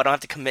yeah, it's cool. I don't have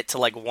to commit to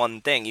like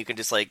one thing. You can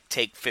just like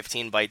take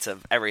 15 bites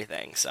of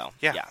everything. So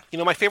Yeah. You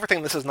know, my favorite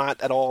thing, this is not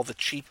at all the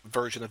cheap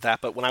version of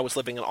that, but when I was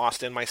living in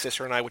Austin, my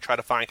sister and I would try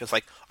to find, because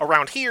like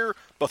around here,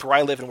 both where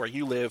I live and where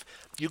you live,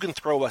 you can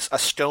throw a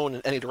stone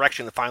in any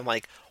direction and find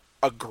like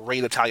a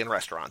great Italian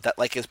restaurant that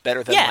like is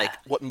better than like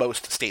what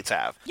most states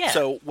have. Yeah.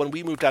 So when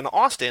we moved down to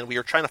Austin, we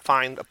were trying to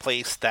find a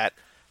place that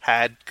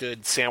had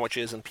good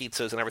sandwiches and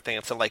pizzas and everything.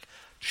 And so like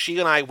she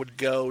and I would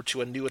go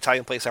to a new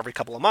Italian place every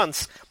couple of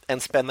months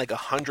and spend like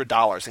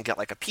 $100 and get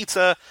like a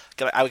pizza.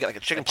 I would get like a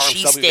chicken parm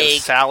sub. We would get a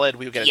salad.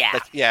 We would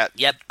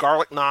get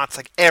garlic knots,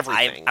 like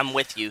everything. I'm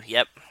with you.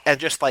 Yep. And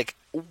just like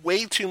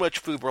way too much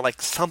food. We're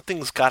like,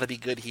 something's got to be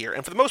good here.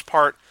 And for the most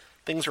part,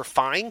 things are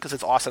fine because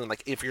it's awesome. And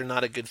like, if you're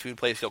not a good food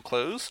place, you'll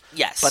close.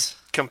 Yes. But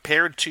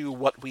compared to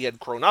what we had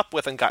grown up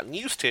with and gotten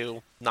used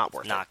to, not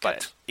worth it. Not good.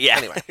 But Yeah.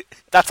 Anyway,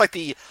 that's like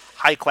the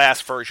high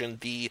class version,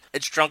 the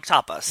It's drunk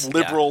tapas.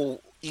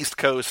 liberal East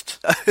Coast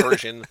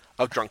version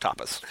of drunk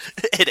tapas.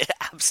 It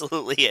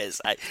absolutely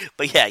is.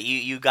 But yeah,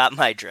 you got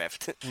my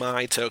drift.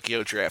 My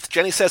Tokyo Drift.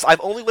 Jenny says,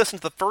 I've only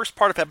listened to the first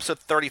part of episode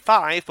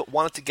 35, but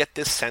wanted to get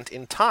this sent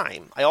in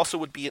time. I also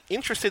would be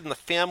interested in the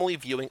family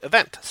viewing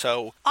event.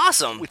 So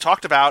Awesome. we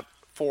talked about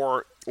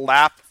for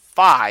lap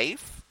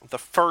 5, the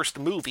first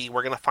movie,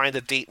 we're going to find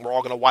a date and we're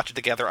all going to watch it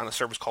together on a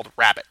service called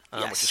Rabbit,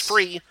 which is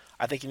free.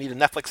 I think you need a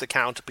Netflix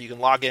account, but you can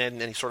log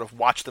in and you sort of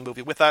watch the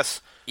movie with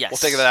us. Yes. We'll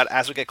figure that out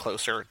as we get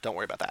closer. Don't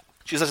worry about that.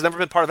 She says, I've never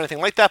been part of anything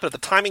like that, but if the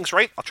timing's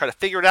right, I'll try to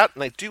figure it out,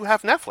 and I do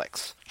have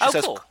Netflix. She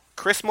says, cool.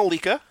 Chris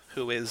Malika,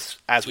 who is,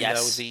 as we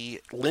know,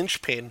 the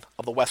linchpin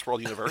of the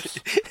Westworld universe.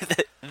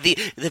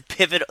 the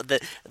pivot, the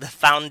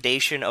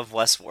foundation of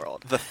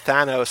Westworld. The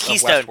Thanos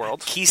Keystone, of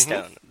Westworld.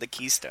 Keystone, the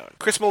Keystone.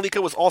 Chris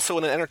Malika was also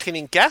an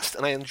entertaining guest,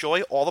 and I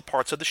enjoy all the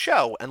parts of the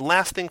show. And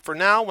last thing for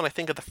now, when I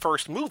think of the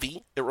first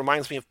movie, it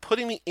reminds me of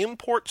putting the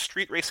import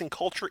street racing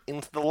culture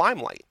into the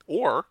limelight.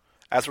 Or,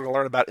 as we're going to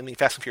learn about in the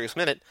Fast and Furious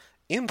Minute,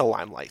 in the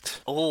limelight.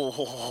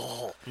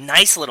 Oh,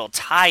 nice little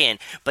tie-in.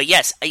 But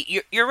yes,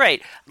 you're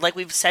right. Like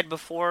we've said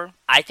before,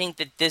 I think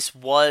that this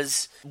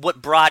was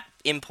what brought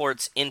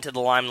imports into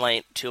the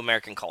limelight to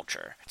American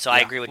culture. So I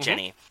agree with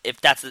Jenny. If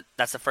that's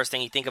the first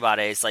thing you think about,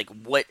 it is like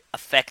what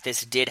effect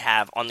this did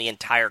have on the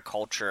entire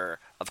culture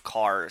of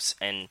cars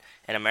in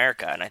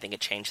America, and I think it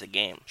changed the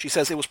game. She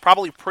says it was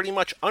probably pretty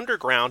much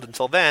underground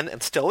until then,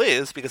 and still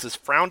is, because it's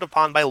frowned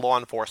upon by law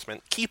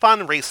enforcement. Keep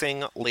on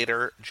racing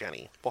later,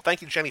 Jenny. Well,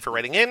 thank you, Jenny, for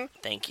writing in.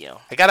 Thanь you.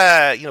 We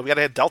gotta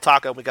hit Del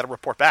Taco, we gotta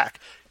report back.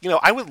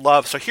 I would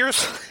love, so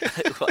here's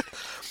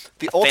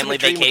the ultimate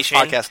dream vacation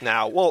of this podcast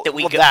now. Well,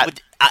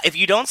 if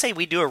you don't say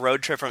we do a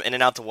road trip from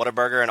In-N-Out to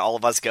Whataburger and all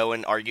of us go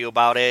and argue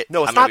about it,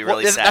 no, it's I'm not. Be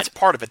really sad. That's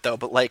part of it, though.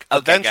 But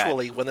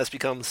eventually, when this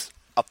becomes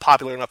a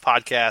popular enough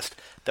podcast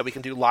that we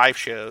can do live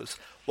shows,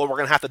 what we're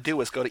gonna have to do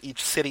is go to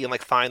each city and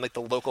find the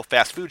local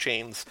fast food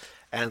chains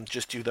and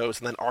just do those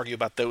and then argue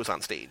about those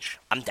on stage.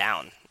 I'm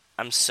down.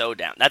 I'm so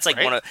down. That's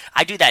right?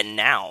 I do that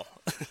now.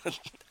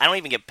 I don't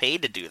even get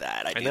paid to do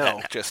that. I do know. That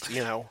now. Just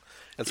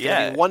it's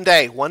gonna be one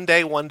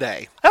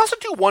day. I also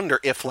do wonder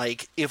if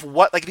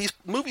these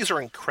movies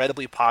are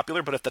incredibly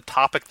popular, but if the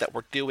topic that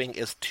we're doing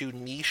is too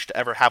niche to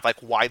ever have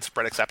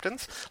widespread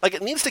acceptance.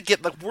 It needs to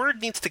get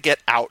word needs to get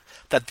out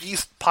that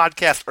these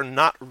podcasts are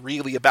not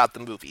really about the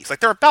movies.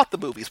 They're about the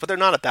movies, but they're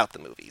not about the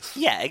movies.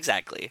 Yeah,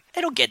 exactly.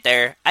 It'll get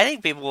there. I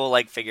think people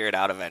will figure it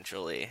out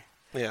eventually.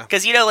 Yeah.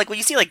 Because, when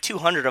you see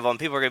 200 of them,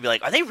 people are going to be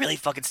like, are they really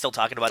fucking still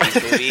talking about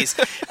these movies?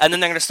 And then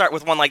they're going to start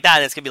with one like that,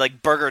 and it's going to be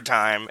Burger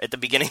Time at the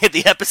beginning of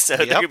the episode.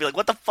 Yep. They're going to be like,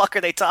 what the fuck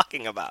are they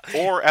talking about?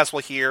 Or, as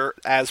we'll hear,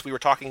 as we were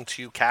talking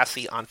to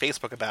Cassie on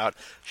Facebook about,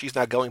 she's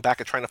now going back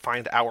and trying to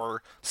find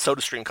our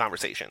SodaStream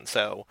conversation.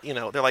 So,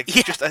 they're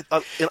just an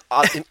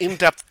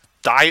in-depth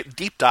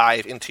deep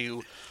dive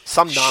into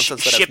some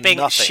nonsense that has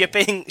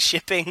nothing.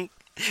 Shipping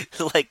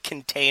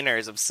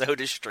containers of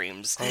soda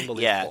streams.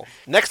 Unbelievable. Yeah.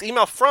 Next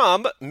email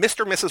from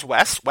Mr. and Mrs.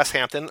 Wes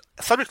Hampton.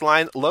 Subject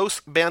line, Los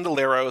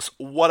Bandoleros.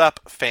 What up,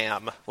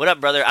 fam? What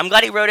up, brother? I'm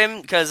glad he wrote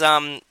him because,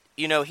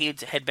 he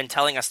had been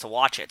telling us to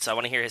watch it, so I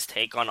want to hear his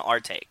take on our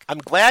take. I'm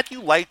glad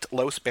you liked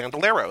Los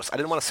Bandoleros. I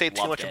didn't want to say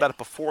too much about it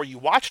before you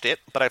watched it,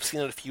 but I've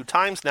seen it a few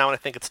times now, and I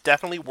think it's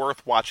definitely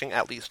worth watching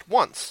at least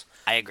once.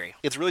 I agree.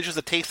 It's really just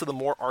a taste of the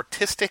more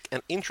artistic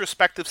and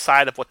introspective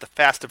side of what the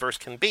Fastiverse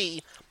can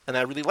be, and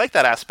I really like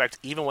that aspect,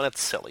 even when it's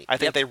silly. I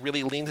think they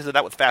really leaned into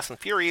that with Fast and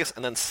Furious,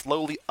 and then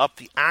slowly upped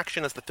the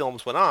action as the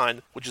films went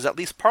on, which is at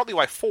least partly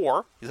why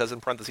 4, he says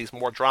in parentheses,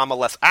 more drama,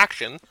 less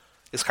action,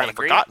 is kind of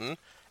forgotten.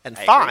 And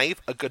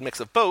 5, a good mix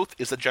of both,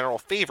 is the general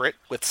favorite,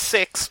 with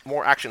 6,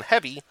 more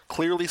action-heavy,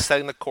 clearly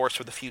setting the course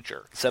for the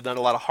future. 7 had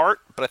a lot of heart,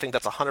 but I think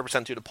that's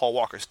 100% due to Paul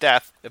Walker's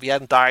death. If he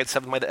hadn't died,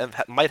 7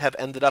 might have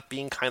ended up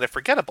being kind of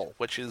forgettable,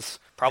 which is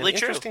probably an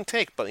interesting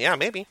take, but yeah,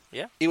 maybe.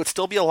 Yeah. It would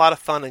still be a lot of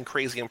fun and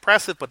crazy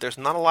impressive, but there's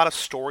not a lot of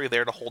story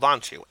there to hold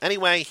on to.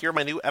 Anyway, here are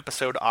my new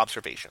episode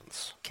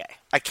observations. Okay.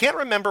 I can't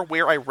remember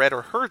where I read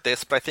or heard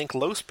this, but I think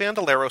Los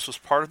Bandoleros was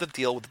part of the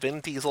deal with Vin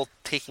Diesel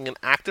taking an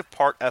active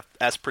part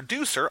as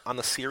producer on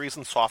the series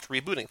and soft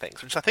rebooting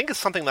things, which I think is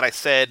something that I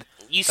said,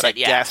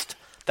 guessed,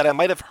 that I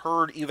might have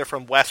heard either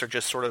from Wes or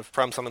just sort of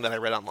from something that I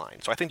read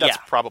online. So I think that's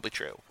probably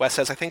true. Wes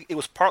says, I think it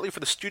was partly for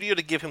the studio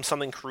to give him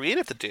something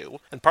creative to do,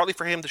 and partly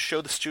for him to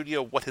show the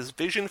studio what his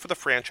vision for the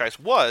franchise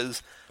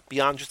was,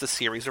 beyond just a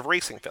series of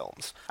racing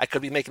films. I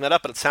could be making that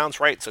up, but it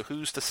sounds right, so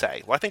who's to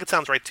say? Well, I think it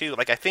sounds right, too.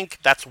 I think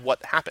that's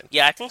what happened.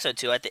 Yeah, I think so,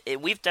 too.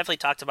 We've definitely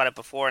talked about it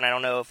before, and I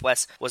don't know if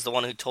Wes was the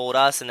one who told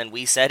us, and then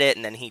we said it,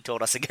 and then he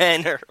told us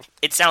again.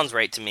 It sounds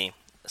right to me,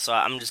 so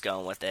I'm just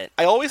going with it.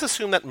 I always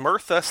assume that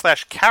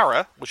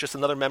Mirtha/Kara was just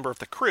another member of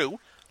the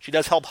crew. She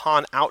does help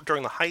Han out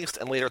during the heist,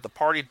 and later at the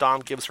party, Dom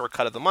gives her a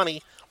cut of the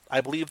money. I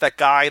believe that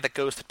guy that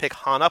goes to pick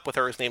Han up with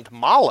her is named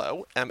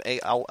Malo,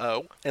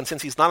 M-A-L-O, and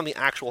since he's not on the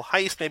actual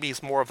heist, maybe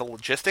he's more of the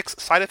logistics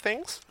side of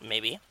things.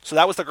 Maybe. So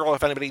that was the girl,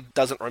 if anybody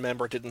doesn't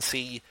remember, didn't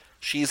see,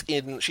 she's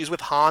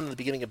with Han in the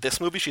beginning of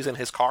this movie, she's in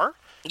his car.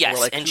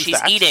 Yes, and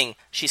she's eating,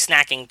 she's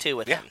snacking too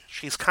with him.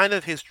 She's kind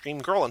of his dream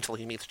girl until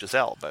he meets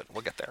Giselle, but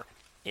we'll get there.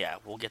 Yeah,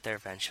 we'll get there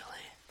eventually.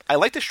 I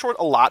like this short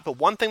a lot, but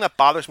one thing that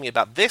bothers me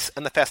about this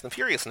and the Fast and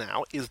Furious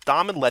now is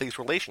Dom and Letty's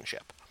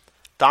relationship.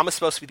 Dom is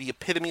supposed to be the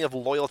epitome of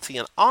loyalty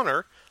and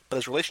honor, but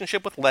his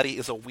relationship with Letty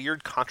is a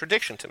weird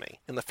contradiction to me.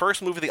 In the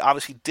first movie, they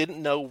obviously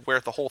didn't know where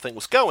the whole thing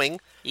was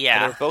going. Yeah.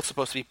 And they were both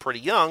supposed to be pretty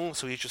young,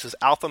 so he's just his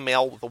alpha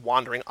male with a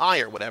wandering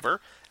eye or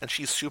whatever, and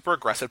she's super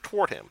aggressive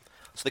toward him.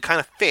 So they kind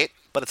of fit,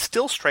 but it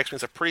still strikes me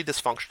as a pretty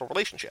dysfunctional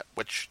relationship,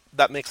 which,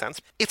 that makes sense.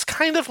 It's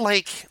kind of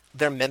like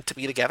they're meant to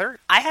be together.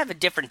 I have a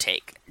different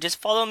take. Just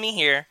follow me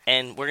here,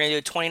 and we're going to do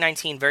a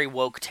 2019 very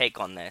woke take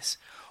on this.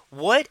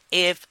 What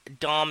if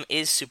Dom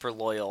is super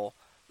loyal,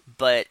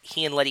 but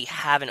he and Letty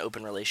have an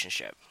open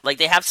relationship?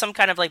 They have some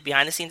kind of,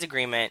 behind-the-scenes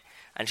agreement,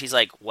 and she's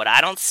like, what I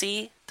don't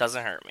see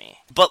doesn't hurt me.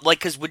 But,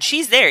 because when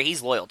she's there,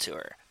 he's loyal to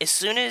her. As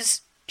soon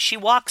as she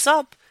walks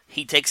up,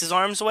 he takes his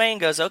arms away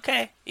and goes,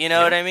 okay. You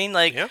know what I mean?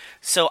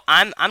 So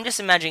I'm just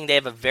imagining they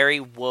have a very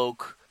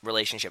woke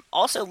relationship.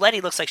 Also,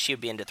 Letty looks like she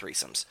would be into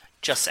threesomes.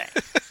 Just saying.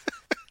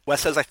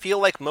 Wes says, I feel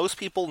like most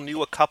people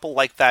knew a couple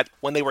like that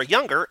when they were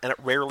younger, and it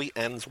rarely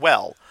ends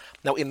well.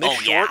 Now, in this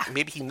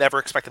maybe he never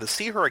expected to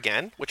see her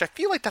again, which I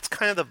feel like that's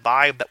kind of the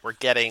vibe that we're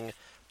getting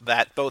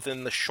that both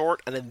in the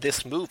short and in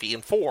this movie,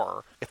 in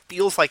 4, it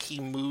feels like he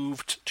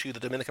moved to the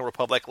Dominican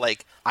Republic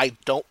like, I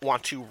don't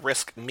want to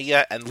risk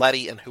Mia and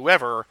Letty and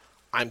whoever,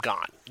 I'm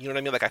gone. You know what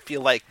I mean? Like, I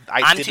feel like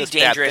I'm did too this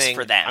dangerous bad thing,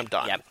 for them. I'm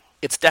done. Yep.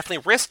 It's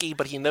definitely risky,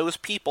 but he knows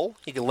people.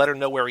 He can let her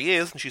know where he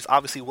is, and she's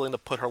obviously willing to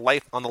put her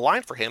life on the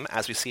line for him,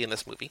 as we see in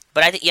this movie.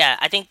 But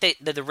I think that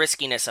the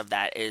riskiness of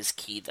that is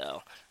key,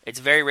 though. It's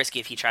very risky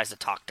if he tries to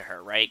talk to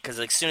her, right? Because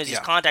as soon as he's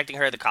contacting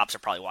her, the cops are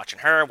probably watching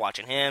her,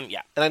 watching him,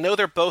 And I know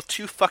they're both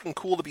too fucking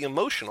cool to be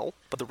emotional,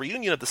 but the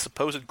reunion of the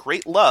supposed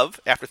great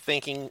love, after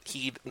thinking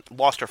he'd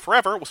lost her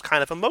forever, was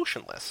kind of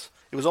emotionless.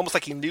 It was almost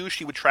like he knew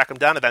she would track him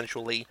down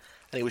eventually,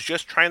 and he was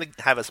just trying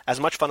to have as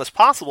much fun as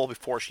possible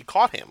before she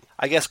caught him.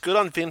 I guess good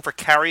on Vin for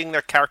carrying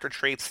their character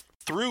traits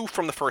through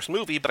from the first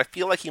movie, but I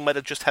feel like he might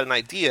have just had an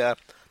idea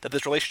that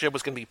this relationship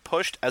was going to be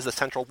pushed as the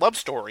central love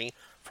story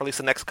for at least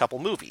the next couple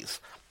movies.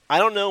 I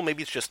don't know,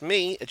 maybe it's just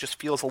me, it just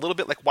feels a little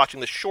bit like watching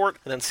the short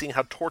and then seeing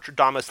how tortured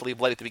Dom is to leave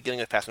Letty at the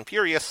beginning of Fast and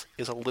Furious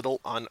is a little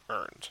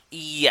unearned.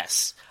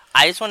 Yes.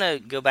 I just want to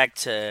go back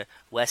to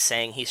Wes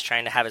saying he's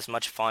trying to have as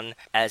much fun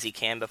as he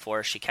can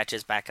before she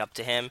catches back up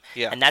to him.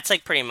 Yeah. And that's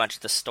like pretty much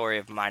the story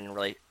of mine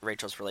and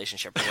Rachel's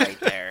relationship right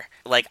there.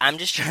 Like, I'm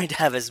just trying to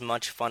have as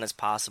much fun as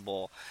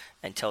possible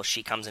until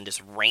she comes and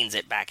just reins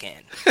it back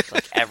in.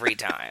 Like, every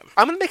time.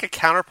 I'm going to make a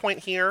counterpoint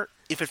here.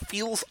 If it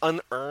feels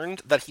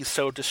unearned that he's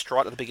so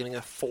distraught at the beginning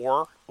of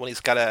 4 when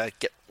he's got to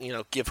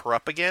give her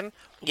up again.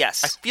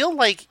 Yes. I feel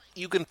like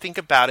you can think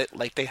about it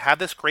like they have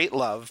this great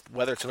love,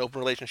 whether it's an open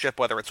relationship,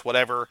 whether it's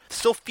whatever. It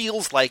still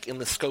feels like in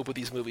the scope of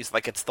these movies,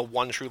 like it's the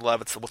one true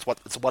love. It's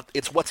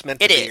what's meant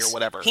to be or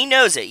whatever. He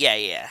knows it.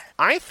 Yeah.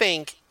 I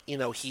think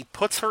he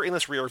puts her in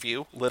this rear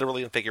view,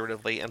 literally and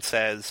figuratively, and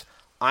says,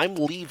 "I'm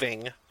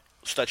leaving."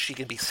 So that she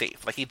can be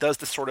safe. Like, he does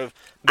this sort of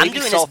maybe I'm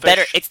doing selfish... this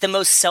better. It's the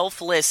most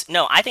selfless...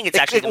 No, I think it's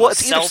actually the most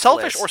selfless. It's either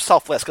selfish or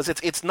selfless, because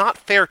it's not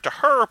fair to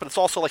her, but it's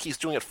also like he's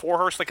doing it for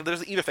her. So, like,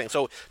 there's either thing.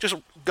 So, just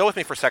go with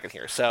me for a second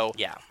here. So,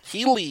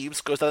 he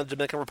leaves, goes down to the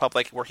Dominican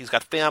Republic, where he's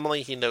got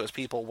family, he knows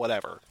people,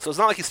 whatever. So, it's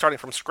not like he's starting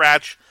from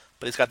scratch,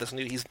 but he's got this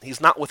new...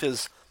 He's not with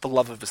the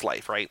love of his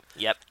life, right?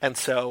 Yep. And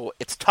so,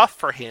 it's tough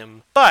for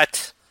him,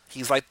 but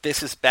he's like,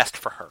 this is best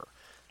for her.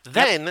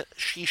 Then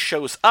she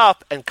shows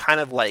up and kind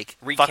of like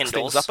fucks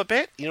things up a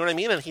bit. You know what I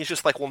mean? And he's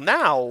just like, well,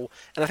 now...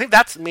 And I think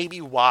that's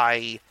maybe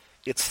why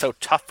it's so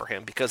tough for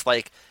him. Because,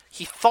 like,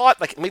 he thought,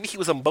 like, maybe he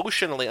was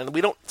emotionally... And we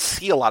don't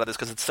see a lot of this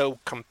because it's so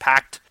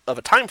compact of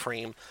a time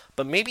frame.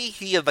 But maybe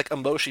he had, like,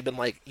 emotionally been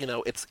like,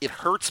 it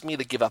hurts me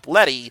to give up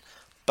Letty.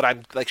 But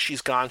I'm, like,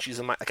 she's gone. She's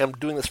in my... Like, I'm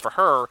doing this for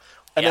her.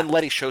 And then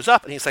Letty shows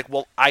up and he's like,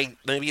 well,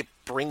 maybe it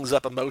brings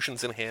up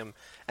emotions in him.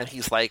 And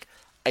he's like...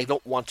 I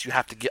don't want to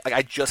have to get... Like,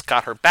 I just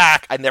got her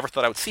back. I never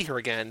thought I would see her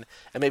again.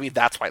 And maybe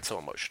that's why it's so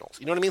emotional.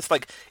 You know what I mean? It's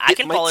like,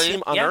 it might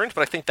seem unearned,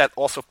 but I think that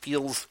also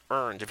feels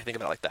earned if you think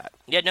about it like that.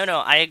 Yeah, no,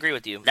 I agree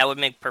with you. That would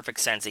make perfect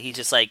sense. That he's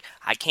just like,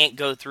 I can't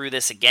go through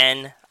this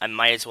again. I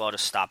might as well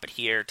just stop it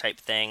here type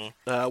thing.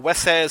 Wes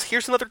says,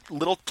 here's another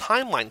little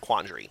timeline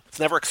quandary. It's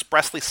never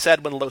expressly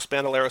said when Los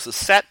Bandoleros is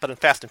set, but in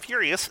Fast and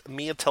Furious,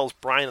 Mia tells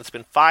Brian it's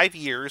been 5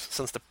 years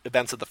since the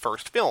events of the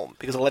first film.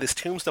 Because of Letty's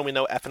tombstone, we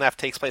know F&F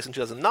takes place in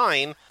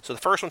 2009, so the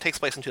first one takes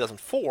place in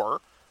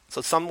 2004,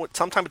 so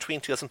sometime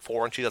between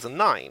 2004 and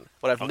 2009.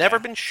 What I've never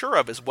been sure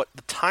of is what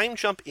the time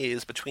jump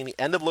is between the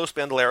end of Los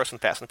Bandoleros and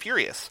Fast and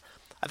Furious.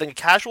 I think a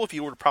casual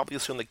viewer would probably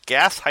assume the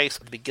gas heist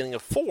at the beginning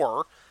of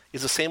 4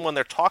 is the same one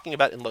they're talking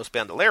about in Los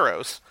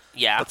Bandoleros.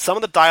 Yeah. But some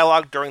of the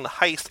dialogue during the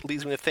heist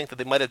leads me to think that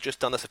they might have just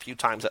done this a few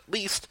times at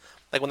least,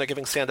 like when they're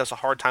giving Santos a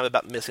hard time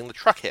about missing the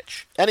truck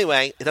hitch.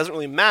 Anyway, it doesn't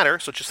really matter,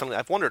 so it's just something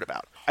I've wondered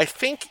about. I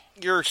think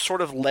you're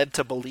sort of led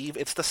to believe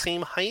it's the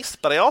same heist,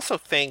 but I also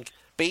think,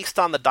 based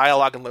on the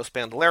dialogue in Los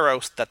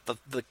Bandoleros, that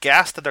the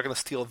gas that they're going to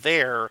steal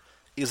there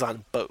is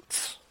on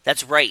boats.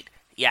 That's right.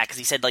 Yeah, because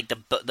he said, like,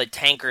 the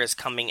tanker is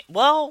coming...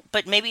 Well,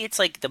 but maybe it's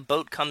like the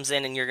boat comes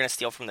in and you're going to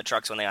steal from the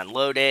trucks when they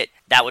unload it.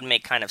 That would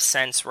make kind of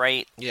sense,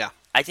 right? Yeah.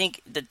 I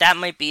think that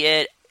might be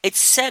it. It's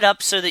set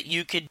up so that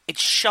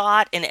it's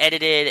shot and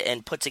edited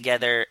and put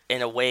together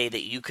in a way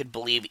that you could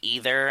believe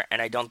either,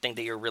 and I don't think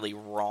that you're really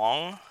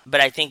wrong. But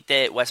I think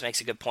that Wes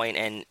makes a good point,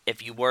 and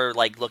if you were,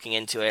 like, looking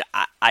into it,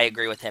 I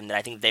agree with him that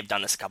I think they've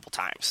done this a couple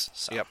times.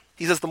 So. Yep.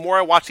 He says, the more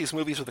I watch these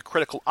movies with a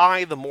critical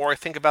eye, the more I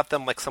think about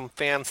them like some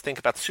fans think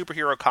about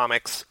superhero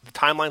comics. The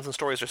timelines and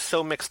stories are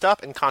so mixed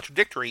up and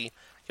contradictory, you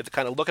have to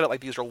kind of look at it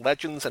like these are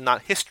legends and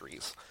not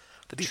histories.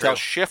 The details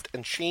shift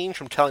and change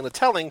from telling to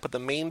telling, but the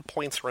main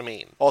points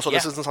remain. Also,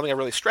 this isn't something I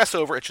really stress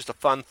over. It's just a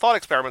fun thought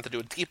experiment to do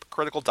a deep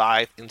critical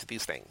dive into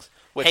these things.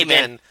 Which,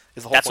 again,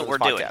 is the whole point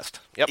of this podcast.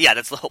 Yep. Yeah,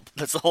 that's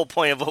the whole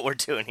point of what we're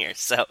doing here.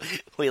 So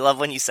we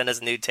love when you send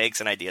us new takes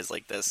and ideas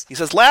like this. He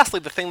says, lastly,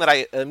 the thing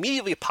that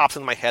immediately pops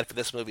in my head for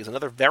this movie is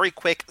another very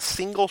quick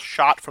single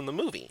shot from the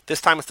movie.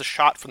 This time it's the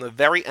shot from the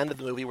very end of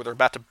the movie where they're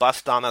about to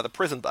bust Dom out of the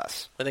prison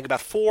bus. When I think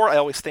about 4, I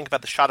always think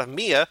about the shot of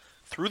Mia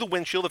through the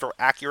windshield of her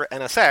Acura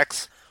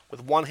NSX,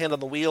 with one hand on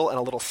the wheel and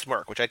a little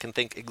smirk, which I can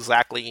think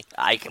exactly.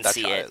 I can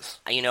see it. Is.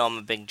 You know, I'm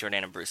a big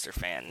Jordana Brewster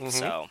fan,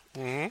 so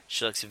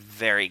she looks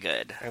very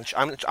good. And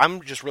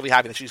I'm just really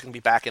happy that she's going to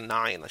be back in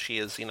 9. She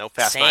is,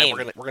 Fast Same.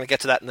 9. We're gonna get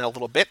to that in a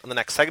little bit in the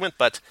next segment,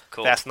 but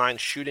cool. Fast 9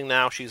 shooting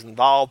now. She's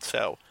involved,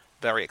 so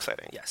very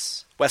exciting.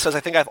 Yes. Wes says,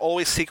 I think I've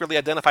always secretly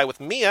identified with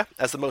Mia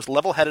as the most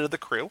level-headed of the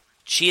crew.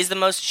 She is the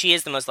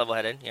most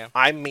level-headed, yeah.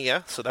 I'm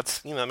Mia, so that's,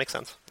 that makes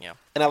sense. Yeah.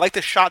 And I like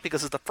this shot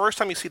because it's the first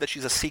time you see that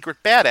she's a secret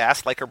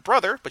badass like her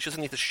brother, but she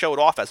doesn't need to show it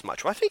off as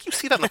much. Well, I think you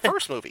see that in the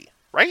first movie,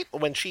 right?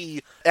 When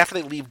after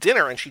they leave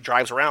dinner and she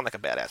drives around like a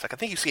badass. Like, I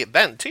think you see it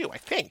then, too, I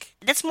think.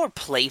 That's more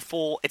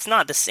playful. It's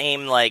not the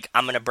same, like,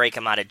 I'm going to break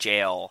him out of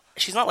jail.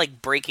 She's not,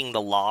 like, breaking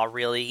the law,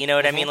 really. You know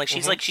what I mean? Like,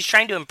 she's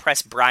trying to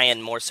impress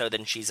Brian more so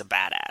than she's a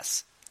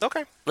badass.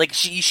 Okay. Like,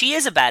 she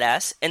is a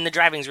badass, and the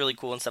driving's really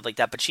cool and stuff like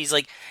that, but she's,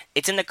 like,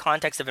 it's in the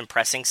context of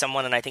impressing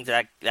someone, and I think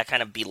that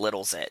kind of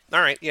belittles it. All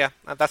right, yeah,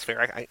 that's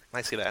fair.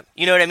 I see that.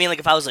 You know what I mean? Like,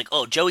 if I was like,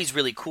 oh, Joey's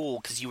really cool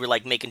because you were,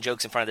 like, making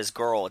jokes in front of this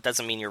girl, it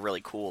doesn't mean you're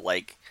really cool,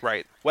 like...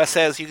 Right. Wes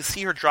says, you can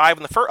see her drive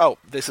in the first... Oh,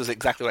 this is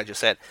exactly what I just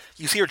said.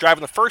 You see her drive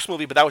in the first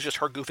movie, but that was just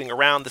her goofing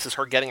around. This is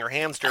her getting her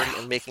hands dirty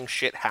and making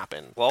shit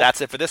happen. Well, that's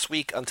it for this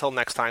week. Until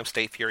next time,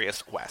 stay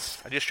furious,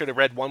 Wes. I just should have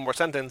read one more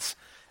sentence...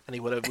 And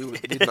we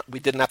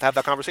didn't have to have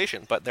that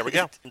conversation, but there we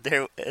go.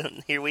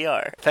 Here we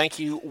are. Thank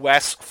you,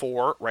 Wes,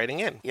 for writing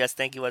in. Yes,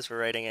 thank you, Wes, for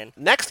writing in.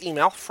 Next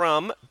email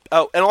from...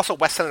 Oh, and also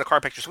Wes sent in a car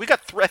picture. So we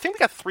got I think we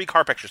got 3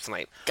 car pictures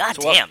tonight. God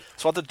damn.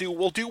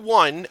 We'll do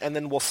one, and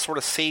then we'll sort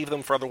of save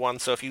them for other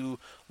ones. So if you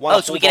want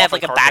to... so we can have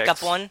like a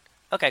backup one?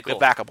 Okay, cool. We have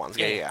backup ones,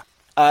 yeah.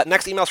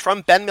 Next email is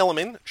from Ben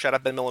Milliman. Shout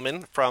out Ben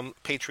Milliman from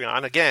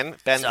Patreon. Again,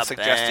 Ben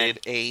suggested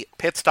a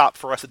pit stop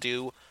for us to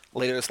do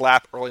later this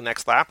lap, early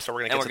next lap. So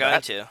we're going to get to that.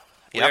 And we're going to.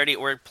 Yep.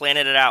 We're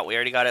planning it out. We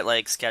already got it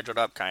like scheduled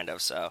up, kind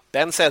of. So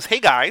Ben says,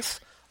 "Hey guys,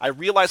 I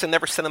realize I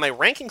never sent in my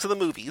rankings of the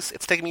movies.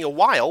 It's taken me a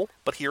while,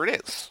 but here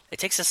it is." It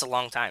takes us a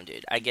long time,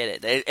 dude. I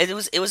get it. It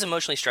was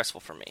emotionally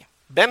stressful for me.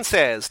 Ben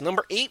says,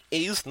 number 8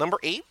 is number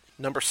 8.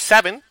 Number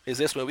 7 is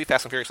this movie,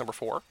 Fast and Furious number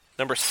 4.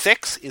 Number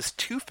 6 is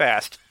Too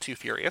Fast, Too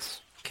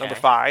Furious. Okay. Number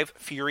 5,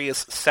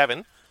 Furious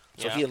 7.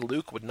 So he and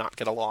Luke would not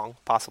get along,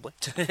 possibly.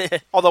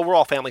 Although we're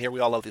all family here,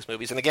 we all love these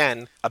movies. And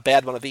again, a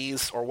bad one of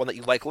these or one that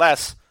you like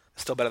less.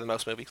 Still better than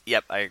most movies.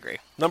 Yep, I agree.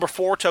 Number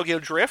 4, Tokyo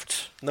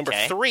Drift. Number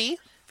 3,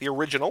 the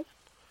original.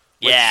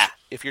 Which,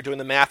 if you're doing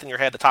the math in your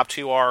head, the top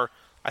 2 are,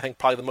 I think,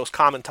 probably the most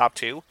common top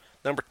 2.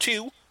 Number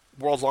 2,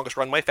 World's Longest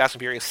Runway, Fast and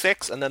Furious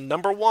 6. And then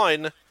number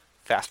 1,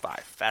 Fast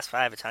 5. Fast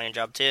 5, Italian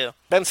Job 2.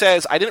 Ben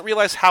says, I didn't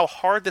realize how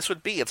hard this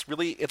would be. It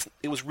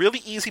was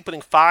really easy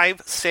putting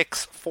 5,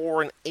 6,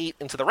 4, and 8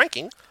 into the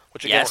ranking,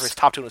 which again were his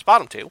top 2 and his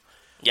bottom 2. Yep.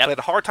 But I had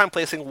a hard time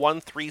placing 1,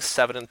 3,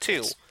 7, and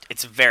 2.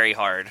 It's very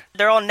hard.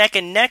 They're all neck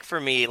and neck for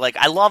me. Like,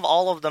 I love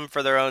all of them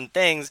for their own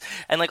things.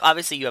 And, like,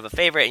 obviously you have a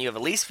favorite and you have a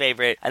least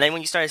favorite. And then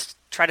when you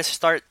try to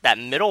start that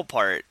middle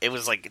part, it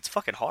was like, it's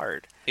fucking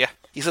hard. Yeah.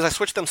 He says, I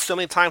switched them so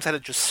many times I had to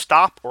just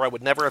stop or I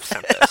would never have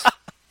sent this.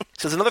 He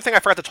says, another thing I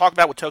forgot to talk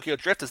about with Tokyo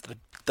Drift is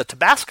the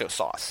Tabasco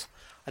sauce.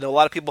 I know a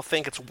lot of people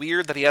think it's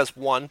weird that he has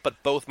one,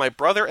 but both my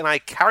brother and I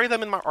carry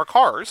them in our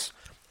cars.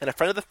 And a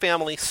friend of the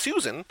family,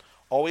 Susan,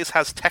 always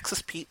has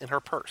Texas Pete in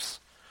her purse.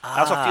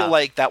 I also feel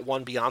like that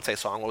one Beyonce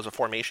song, what was it,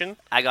 Formation?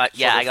 I got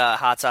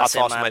hot sauce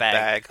in my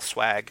bag.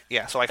 Swag.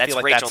 Yeah, so I feel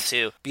like Rachel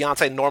too.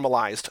 Beyonce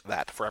normalized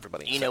that for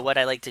everybody. You know what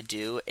I like to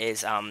do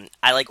is,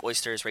 I like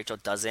oysters, Rachel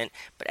doesn't,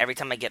 but every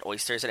time I get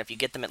oysters, and if you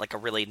get them at like a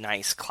really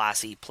nice,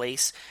 classy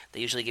place, they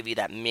usually give you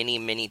that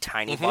mini,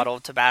 tiny bottle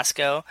of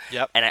Tabasco.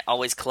 Yep. And I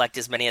always collect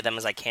as many of them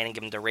as I can and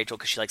give them to Rachel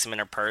because she likes them in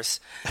her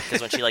purse.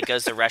 Because when she like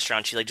goes to a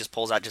restaurant, she like just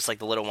pulls out just like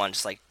the little one,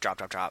 just like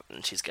drop,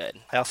 and she's good.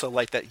 I also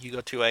like that you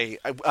go to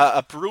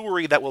a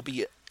brewery that will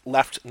be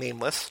left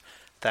nameless,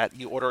 that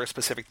you order a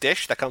specific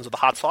dish that comes with the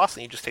hot sauce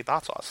and you just take the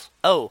hot sauce.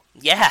 Oh,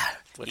 yeah.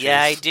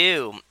 I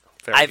do.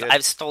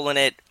 I've stolen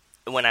it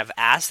when I've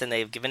asked and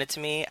they've given it to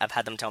me. I've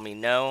had them tell me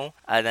no,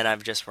 and then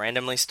I've just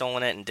randomly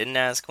stolen it and didn't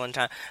ask one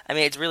time. I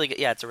mean, it's really good.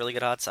 Yeah, it's a really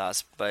good hot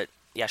sauce. But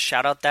yeah,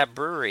 shout out that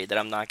brewery that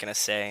I'm not going to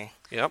say.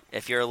 Yep.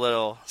 If you're a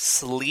little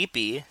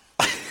sleepy.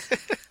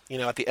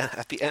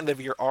 At the end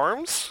of your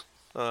arms.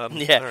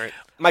 Yeah. All right.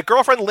 My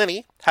girlfriend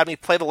Linny had me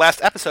play the last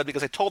episode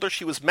because I told her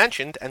she was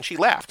mentioned and she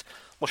laughed.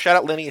 Well, shout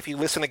out Linny if you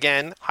listen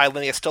again. Hi,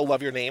 Linny. I still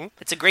love your name.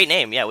 It's a great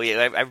name. Yeah,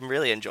 I'm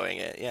really enjoying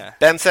it. Yeah.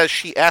 Ben says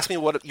she asked me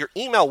what your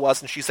email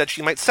was, and she said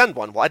she might send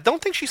one. Well, I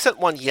don't think she sent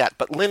one yet,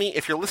 but Linny,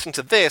 if you're listening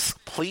to this,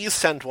 please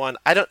send one.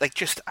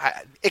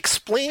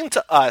 Explain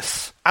to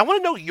us. I want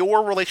to know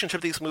your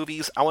relationship to these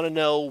movies. I want to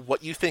know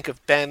what you think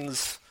of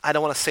Ben's, I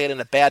don't want to say it in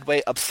a bad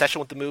way, obsession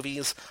with the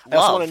movies. I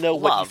also want to know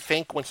what you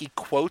think when he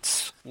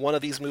quotes one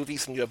of these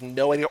movies and you have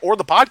no idea, or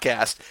the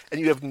podcast, and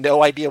you have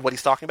no idea what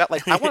he's talking about.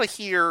 Like, I want to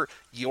hear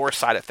your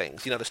side of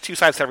things. There's two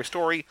sides to every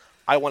story.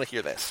 I want to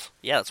hear this.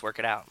 Yeah, let's work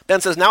it out.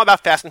 Ben says, now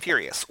about Fast and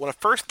Furious. When it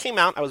first came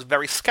out, I was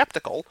very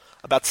skeptical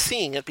about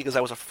seeing it because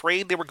I was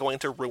afraid they were going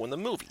to ruin the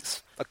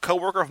movies. A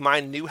coworker of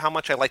mine knew how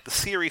much I liked the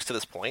series to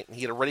this point, and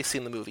he had already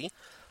seen the movie.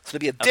 So to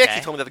be a dick,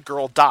 he told me that the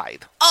girl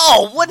died.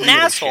 Oh, what an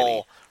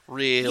asshole.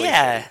 Really?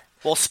 Yeah. Shitty.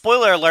 Well,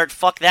 spoiler alert,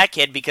 fuck that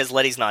kid because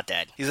Letty's not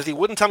dead. He says he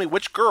wouldn't tell me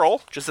which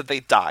girl, just that they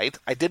died.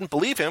 I didn't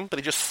believe him, but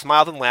he just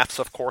smiled and laughed,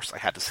 so of course I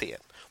had to see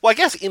it. Well, I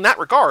guess in that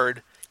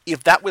regard,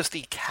 if that was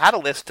the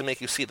catalyst to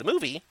make you see the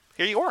movie,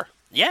 here you are.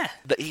 Yeah.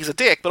 He's a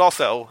dick, but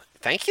also,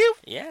 thank you?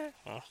 Yeah.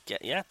 Well,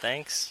 yeah,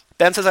 thanks.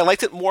 Ben says, I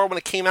liked it more when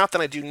it came out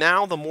than I do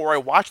now. The more I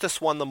watch this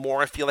one, the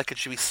more I feel like it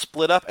should be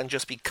split up and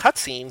just be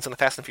cutscenes in a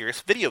Fast and Furious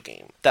video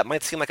game. That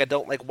might seem like I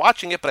don't like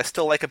watching it, but I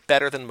still like it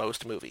better than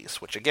most movies,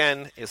 which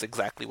again is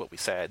exactly what we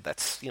said.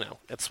 That's,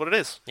 it's what it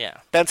is. Yeah.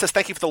 Ben says,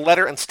 thank you for the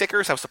letter and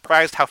stickers. I was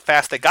surprised how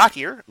fast they got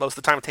here. Most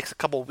of the time it takes a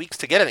couple of weeks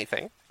to get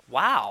anything.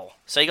 Wow.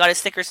 So you got his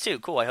stickers too.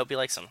 Cool. I hope he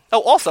likes them.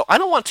 Oh, also, I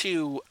don't want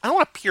to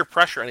peer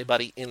pressure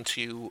anybody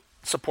into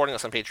supporting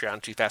us on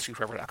Patreon to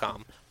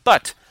fastfoodforever.com,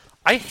 but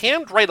I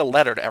handwrite a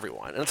letter to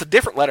everyone, and it's a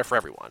different letter for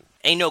everyone.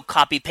 Ain't no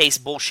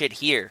copy-paste bullshit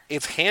here.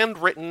 It's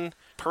handwritten,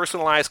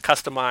 personalized,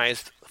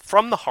 customized,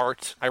 from the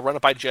heart. I run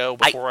it by Joe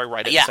before I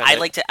write it. Yeah, I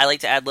like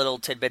to add little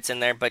tidbits in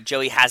there, but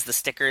Joey has the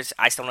stickers.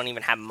 I still don't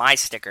even have my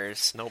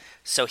stickers. Nope.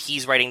 So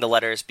he's writing the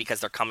letters because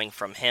they're coming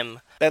from him.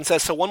 Ben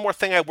says, so one more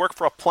thing, I work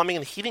for a plumbing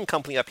and heating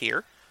company up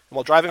here. And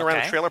while driving around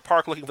a trailer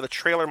park looking for the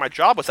trailer my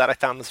job was at, I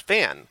found this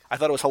van. I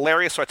thought it was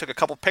hilarious, so I took a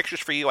couple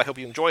pictures for you. I hope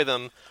you enjoy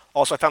them.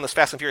 Also, I found this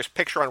Fast and Furious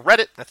picture on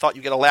Reddit. I thought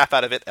you'd get a laugh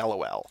out of it,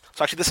 LOL.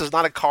 So actually, this is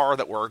not a car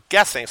that we're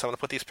guessing, so I'm going to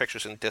put these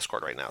pictures in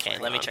Discord right now. Okay,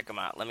 let me check them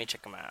out.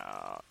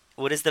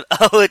 What is the...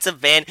 Oh, it's a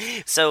van.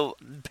 So,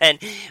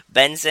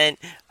 Ben sent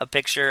a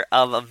picture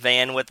of a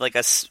van with, like,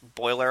 a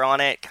spoiler on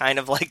it, kind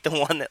of like the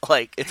one that,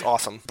 like... It's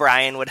awesome.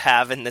 Brian would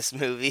have in this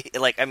movie.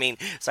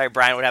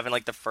 Brian would have in,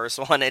 like, the first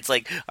one. It's,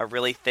 like, a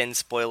really thin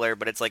spoiler,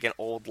 but it's, like, an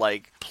old,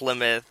 like,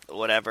 Plymouth,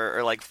 whatever,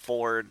 or, like,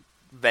 Ford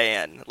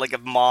van. Like a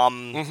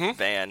mom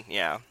van,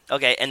 yeah.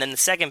 Okay, and then the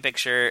second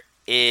picture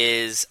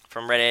is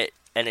from Reddit,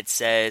 and it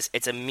says...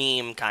 It's a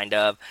meme, kind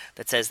of,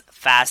 that says,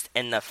 Fast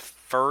and the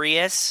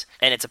Furious,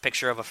 and it's a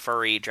picture of a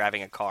furry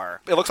driving a car.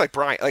 It looks like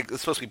Brian. Like,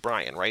 it's supposed to be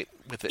Brian, right?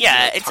 With it,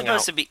 yeah, it's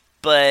supposed to be.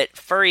 But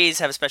furries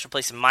have a special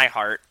place in my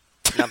heart,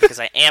 not because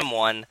I am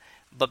one,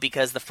 but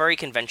because the furry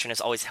convention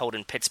is always held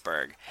in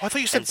Pittsburgh. Oh, I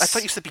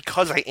thought you said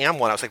because I am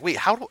one. I was like, wait,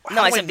 how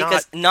I said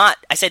because not.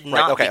 I said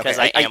not right, because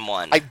I am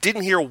one. I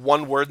didn't hear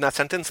one word in that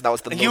sentence, and that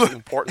was the most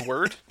important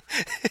word.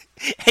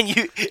 And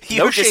you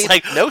no were shade, just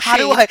like, no how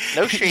shade, do I?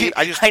 No shade.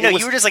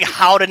 You were just like,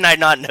 how did I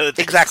not know this?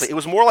 Exactly. It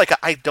was more like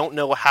I don't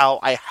know how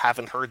I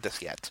haven't heard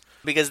this yet.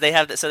 Because they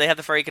have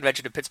the furry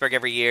convention in Pittsburgh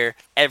every year.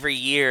 Every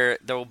year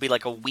there will be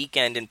like a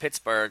weekend in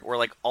Pittsburgh where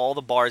like all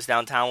the bars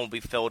downtown will be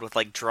filled with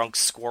like drunk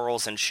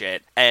squirrels and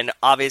shit. And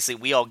obviously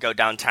we all go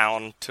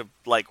downtown to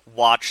like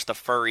watch the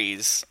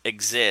furries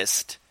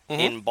exist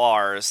in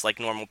bars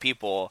like normal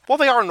people. Well,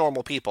 they are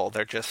normal people.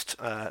 They're just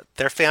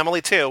they're family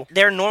too.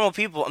 They're normal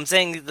people. I'm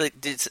saying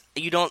that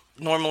you don't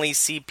normally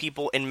see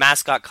people in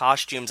mascot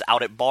costumes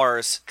out at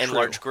bars in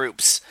large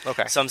groups.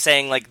 Okay. So I'm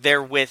saying like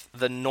they're with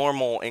the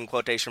normal, in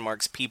quotation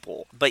marks,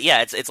 people. But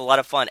yeah, it's a lot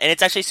of fun, and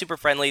it's actually super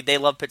friendly. They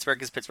love Pittsburgh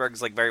because Pittsburgh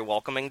is like very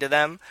welcoming to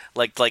them.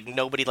 Like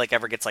nobody like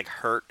ever gets like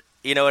hurt.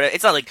 You know,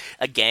 it's not like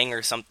a gang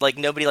or something. Like,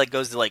 nobody, like,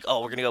 goes to, like,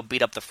 oh, we're going to go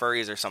beat up the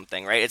furries or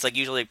something, right? It's, like,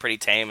 usually pretty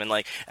tame, and,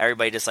 like,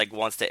 everybody just, like,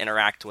 wants to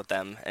interact with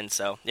them. And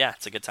so, yeah,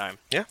 it's a good time.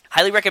 Yeah.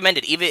 Highly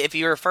recommended. Even if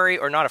you're a furry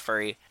or not a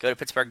furry, go to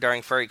Pittsburgh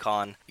during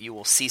FurryCon. You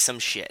will see some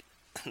shit.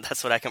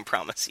 That's what I can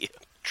promise you.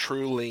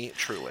 Truly,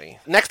 truly.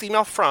 Next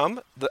email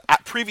from the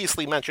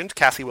previously mentioned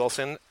Cassie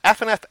Wilson,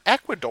 FNF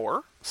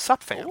Ecuador,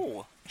 sup fam.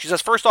 Ooh. She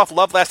says, first off,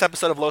 love last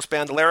episode of Los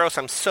Bandoleros.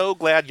 I'm so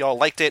glad y'all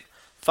liked it.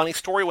 Funny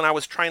story, when I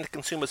was trying to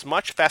consume as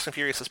much Fast and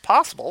Furious as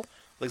possible,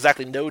 with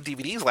exactly no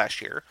DVDs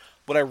last year,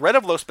 what I read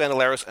of Los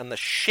Bandoleros and the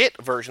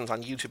shit versions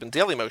on YouTube and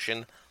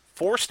Dailymotion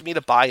forced me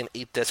to buy an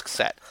 8-disc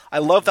set. I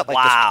love that, like,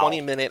 this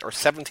 20-minute or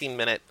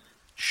 17-minute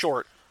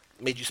short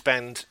made you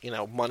spend,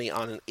 money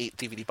on an 8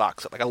 DVD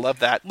box set. Like, I love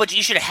that. But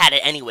you should have had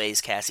it anyways,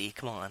 Cassie.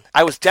 Come on.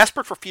 I was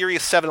desperate for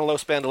Furious 7 and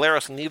Los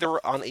Bandoleros,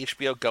 neither on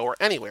HBO Go or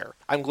anywhere.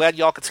 I'm glad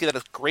y'all could see that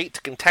it's great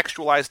to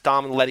contextualize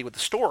Dom and Letty with the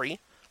story.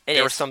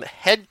 There were some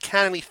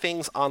headcanon-y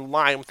things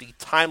online with the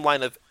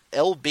timeline of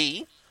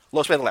LB,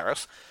 Los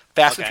Bandoleros,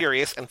 Fast and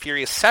Furious, and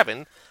Furious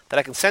 7 that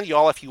I can send you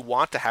all if you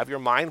want to have your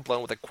mind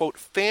blown with a, quote,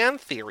 fan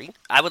theory.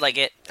 I would like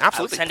it.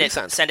 Absolutely.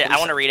 Send it. I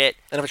want to read it.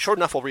 And if it's short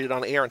enough, we'll read it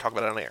on air and talk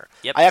about it on air.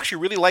 Yep. I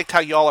actually really liked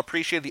how y'all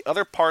appreciated the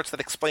other parts that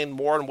explained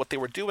more on what they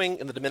were doing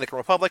in the Dominican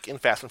Republic in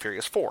Fast and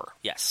Furious 4.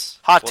 Yes.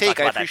 Hot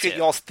take, I appreciate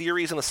y'all's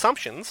theories and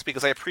assumptions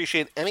because I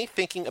appreciate any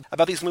thinking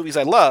about these movies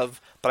I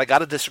love, but I got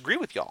to disagree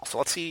with y'all. So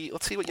let's see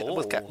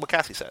what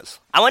Cassie says.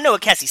 I want to know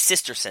what Cassie's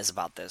sister says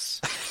about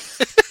this.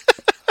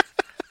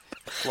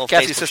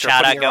 Cassie's sister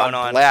putting her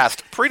on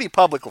blast pretty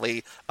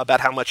publicly about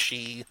how much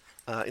she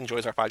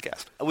enjoys our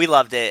podcast. We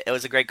loved it. It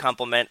was a great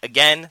compliment.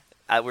 Again,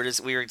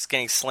 we were just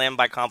getting slammed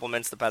by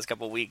compliments the past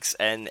couple of weeks,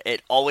 and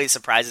it always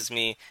surprises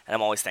me, and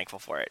I'm always thankful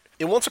for it.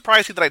 It won't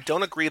surprise you that I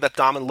don't agree that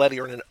Dom and Letty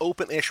are in an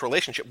open-ish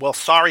relationship. Well,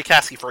 sorry,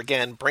 Cassie, for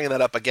again bringing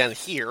that up again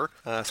here.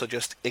 So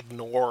just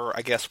ignore,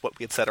 I guess, what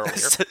we had said earlier.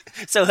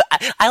 so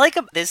I like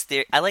this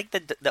theory. I like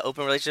the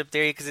open relationship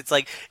theory because it's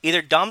like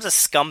either Dom's a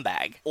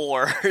scumbag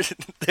or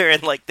they're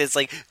in like this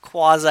like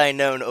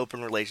quasi-known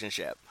open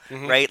relationship,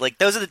 right? Like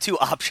those are the two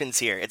options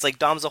here. It's like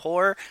Dom's a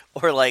whore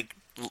or like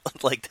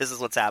this is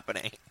what's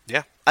happening.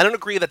 Yeah, I don't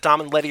agree that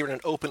Dom and Letty are in an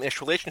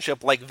open-ish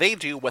relationship like they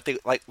do what they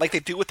like they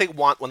do what they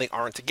want when they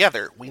aren't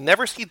together. We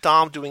never see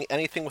Dom doing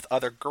anything with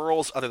other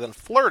girls other than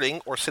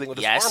flirting or sitting with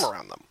his arm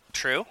around them.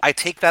 True. I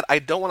take that I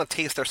don't want to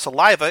taste their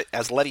saliva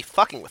as Letty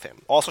fucking with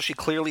him. Also, she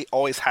clearly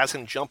always has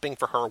him jumping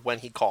for her when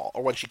she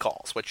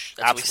calls, which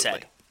that's absolutely. What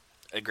we said.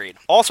 Agreed.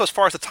 Also, as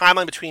far as the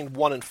timeline between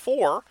 1 and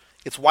 4,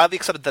 it's widely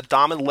accepted that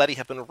Dom and Letty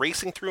have been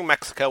racing through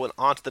Mexico and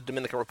onto the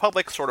Dominican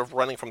Republic, sort of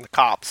running from the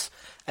cops.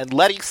 And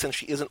Letty, since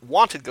she isn't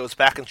wanted, goes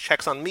back and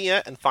checks on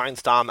Mia and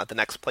finds Dom at the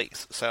next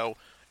place. So,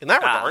 in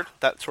that regard,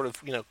 that sort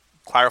of,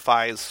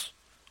 clarifies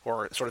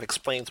or sort of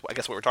explains, I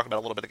guess, what we were talking about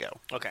a little bit ago.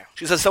 Okay.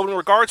 She says, so in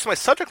regards to my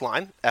subject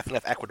line,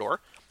 F&F Ecuador,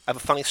 I have a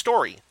funny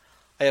story.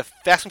 I have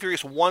Fast and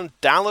Furious 1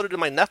 downloaded in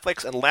my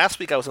Netflix, and last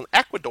week I was in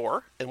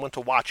Ecuador and went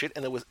to watch it,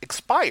 and it was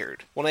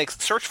expired. When I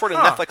searched for it in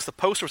Netflix, the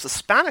poster was the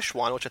Spanish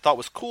one, which I thought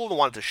was cool and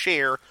wanted to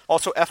share.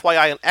 Also,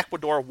 FYI, in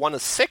Ecuador, 1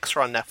 of 6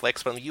 are on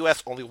Netflix, but in the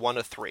U.S., only 1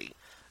 of 3.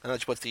 And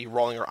that's what's the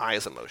rolling her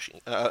eyes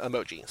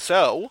emoji.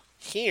 So,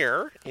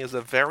 here is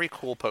a very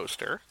cool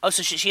poster. Oh,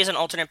 so she has an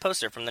alternate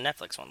poster from the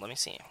Netflix one. Let me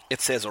see.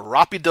 It says,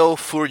 Rapido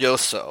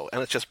Furioso,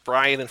 and it's just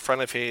Brian in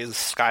front of his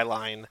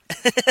skyline.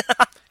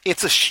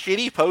 It's a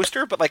shitty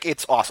poster, but,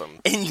 it's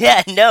awesome. And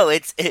yeah, no,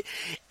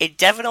 it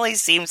definitely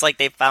seems like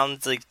they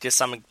found, just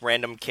some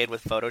random kid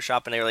with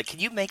Photoshop, and they were like, can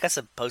you make us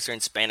a poster in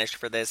Spanish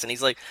for this? And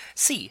he's like,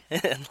 sí.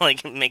 And,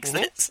 it makes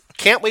sense.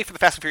 Can't wait for the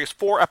Fast and Furious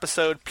 4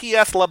 episode.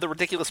 P.S. Love the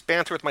ridiculous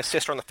banter with my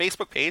sister on the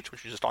Facebook page,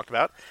 which we just talked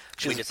about.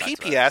 She says,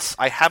 P.P.S.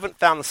 I haven't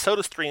found the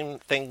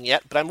SodaStream thing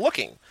yet, but I'm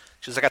looking.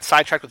 She says, I got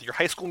sidetracked with your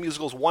High School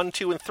Musicals 1,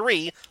 2, and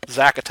 3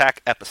 Zack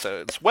Attack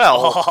episodes.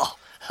 Well...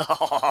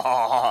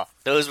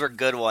 Those were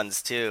good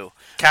ones, too.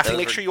 Cassie,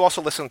 make sure you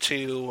also listen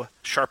to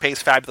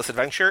Sharpay's Fabulous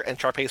Adventure and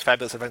Sharpay's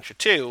Fabulous Adventure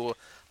 2,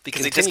 the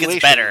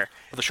continuation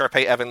of the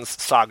Sharpay Evans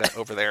saga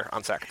over there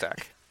on Zack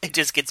Attack. It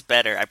just gets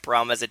better. I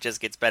promise it just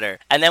gets better.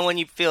 And then when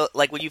you feel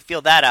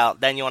that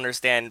out, then you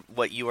understand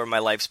what You Are My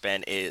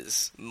Lifespan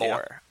is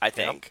more, I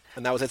think. Yep.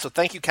 And that was it. So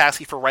thank you,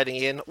 Cassie, for writing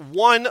in.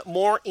 One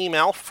more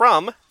email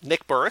from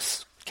Nick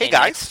Burris. Hey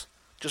guys. Nick.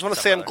 Just want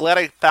to say I'm glad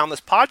I found this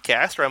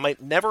podcast, or I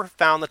might never have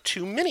found the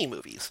 2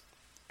 mini-movies,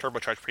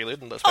 Turbocharged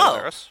Prelude and Los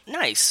Bandoleros.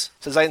 Nice.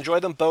 Says I enjoy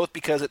them both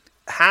because it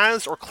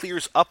has or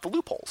clears up the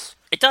loopholes.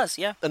 It does,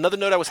 yeah. Another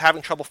note, I was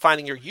having trouble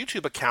finding your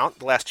YouTube account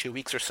the last 2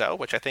 weeks or so,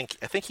 which I think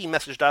he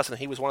messaged us, and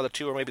he was one of the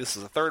 2, or maybe this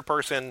is a third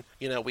person.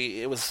 We've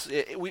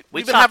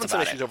been having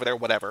some issues over there,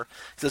 whatever.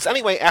 He says,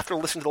 anyway, after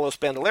listening to the Los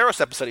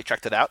Bandoleros episode, he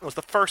checked it out, and it was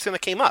the first thing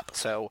that came up.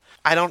 So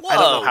I don't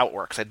know how it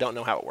works. I don't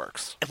know how it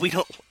works.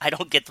 I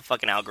don't get the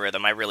fucking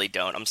algorithm. I really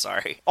don't. I'm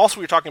sorry. Also,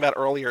 we were talking about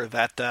earlier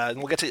that, and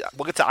we'll get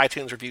to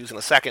iTunes reviews in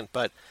a second,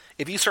 but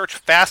if you search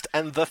Fast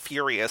and the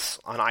Furious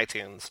on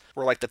iTunes,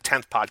 we're like the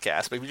 10th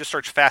podcast. But if you just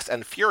search Fast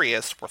and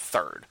Furious, we're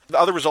 3rd. The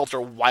other results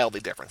are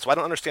wildly different. So I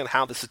don't understand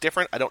how this is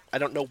different. I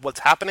don't know what's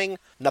happening.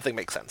 Nothing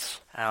makes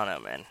sense. I don't know,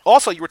 man.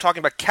 Also, you were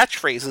talking about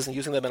catchphrases and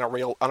using them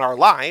on our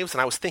lives,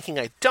 and I was thinking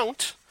I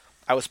don't.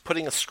 I was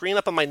putting a screen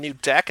up on my new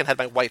deck and had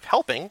my wife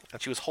helping,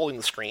 and she was holding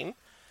the screen.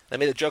 I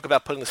made a joke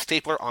about putting the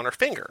stapler on her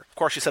finger. Of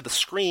course, she said the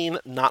screen,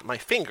 not my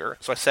finger.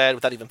 So I said,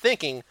 without even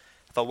thinking,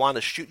 if I wanted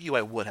to shoot you,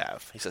 I would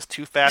have. He says,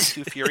 too fast,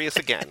 too furious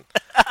again.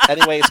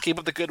 Anyways, keep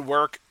up the good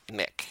work,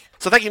 Nick.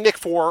 So thank you, Nick,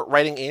 for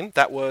writing in.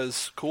 That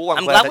was cool.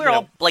 I'm glad we're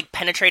all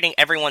penetrating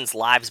everyone's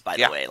lives, by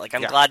the way.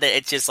 I'm glad that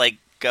it's just it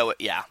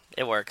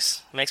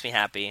works. It makes me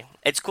happy.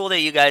 It's cool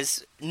that you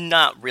guys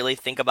not really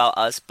think about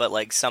us,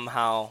 but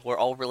somehow we're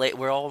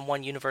all in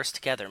one universe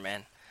together,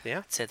 man.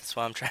 Yeah. That's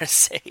what I'm trying to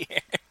say here.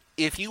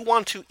 If you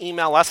want to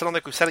email us, I don't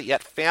think we've said it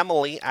yet,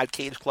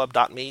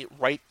 family@cageclub.me.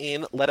 Write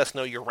in, let us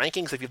know your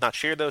rankings if you've not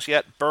shared those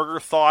yet. Burger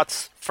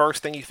thoughts,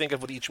 first thing you think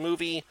of with each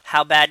movie.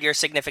 How bad your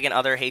significant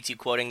other hates you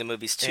quoting the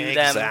movies to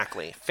them.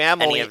 Exactly.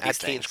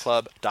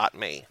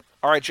 Family@cageclub.me.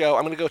 All right, Joe,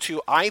 I'm going to go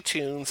to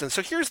iTunes. And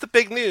so here's the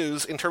big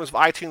news in terms of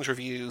iTunes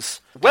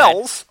reviews.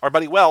 Wells, our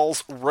buddy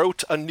Wells,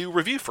 wrote a new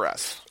review for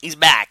us. He's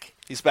back.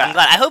 I'm glad.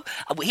 I hope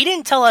he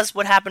didn't tell us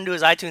what happened to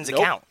his iTunes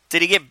account.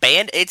 Did he get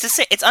banned?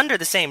 It's under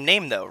the same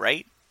name, though,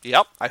 right?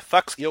 Yep, I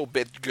fucks yo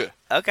bitch.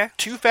 Okay.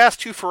 Too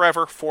Fast, Too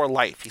Forever, for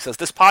life. He says,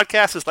 this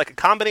podcast is like a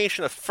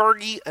combination of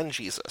Fergie and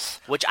Jesus.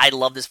 Which I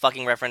love this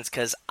fucking reference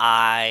because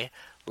I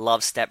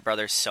love Step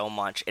Brothers so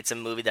much. It's a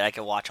movie that I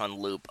can watch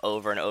on loop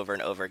over and over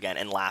and over again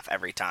and laugh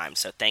every time.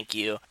 So thank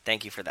you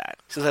for that.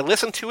 He says, I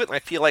listen to it and I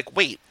feel like,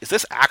 wait, is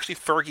this actually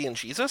Fergie and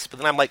Jesus? But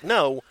then I'm like,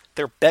 no,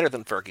 they're better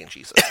than Fergie and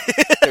Jesus.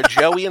 They're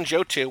Joey and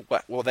Joe too.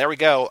 Well, there we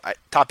go.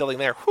 Top billing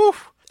there. Whew.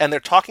 and they're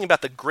talking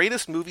about the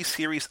greatest movie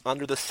series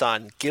under the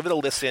sun. Give it a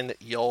listen.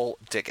 You'll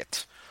dig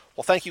it.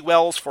 Well, thank you,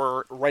 Wells,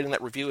 for writing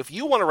that review. If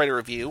you want to write a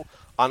review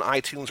on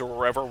iTunes or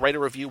wherever, write a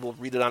review. We'll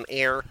read it on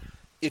air.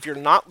 If you're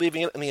not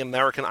leaving it in the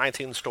American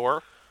iTunes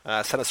store,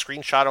 send a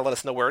screenshot or let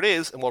us know where it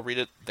is, and we'll read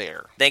it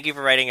there. Thank you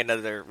for writing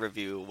another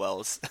review,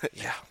 Wells.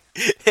 Yeah.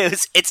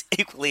 It's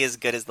equally as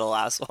good as the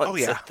last one. Oh,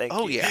 yeah. So thank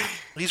you. Yeah.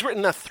 He's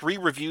written 3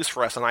 reviews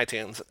for us on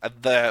iTunes.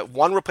 The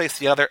one replaced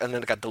the other, and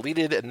then it got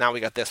deleted, and now we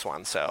got this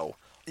one. So,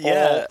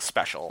 all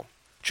special.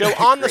 Joe,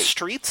 on the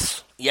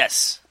streets.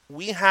 Yes.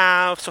 We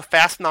have,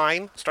 Fast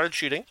 9 started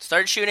shooting.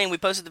 We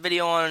posted the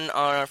video on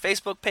our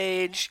Facebook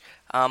page.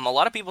 A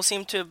lot of people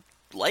seem to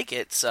like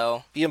it,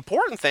 so... The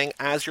important thing,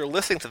 as you're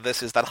listening to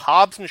this, is that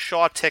Hobbs &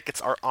 Shaw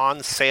tickets are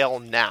on sale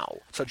now.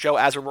 So, Joe,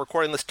 as we're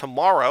recording this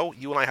tomorrow,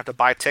 you and I have to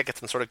buy tickets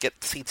and sort of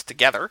get seats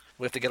together.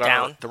 We have to get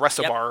the rest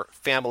of our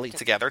family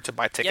together to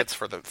buy tickets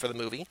for the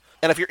movie.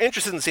 And if you're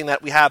interested in seeing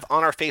that, we have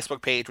on our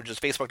Facebook page, which is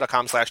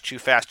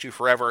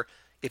facebook.com/TooFastTooForever.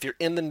 If you're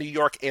in the New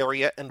York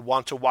area and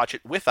want to watch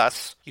it with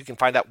us, you can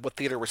find out what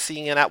theater we're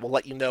seeing it at. We'll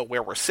let you know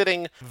where we're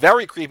sitting.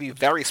 Very creepy,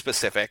 very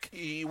specific.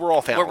 We're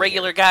all family. We're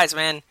regular guys,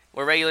 man.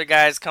 We're regular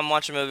guys. Come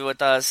watch a movie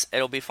with us.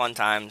 It'll be fun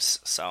times.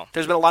 So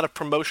there's been a lot of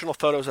promotional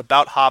photos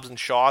about Hobbs &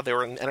 Shaw. They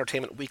were in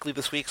Entertainment Weekly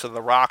this week, so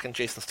The Rock and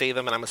Jason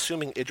Statham, and I'm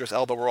assuming Idris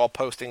Elba were all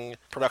posting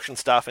production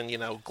stuff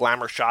and,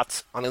 glamour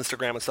shots on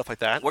Instagram and stuff like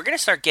that. We're going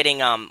to start getting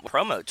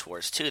promo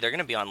tours, too. They're going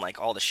to be on,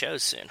 all the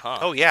shows soon, huh?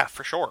 Oh, yeah,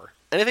 for sure.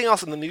 Anything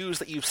else in the news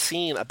that you've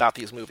seen about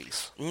these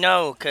movies?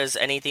 No, because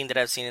anything that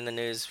I've seen in the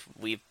news,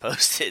 we've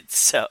posted,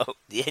 so,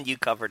 and you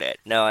covered it.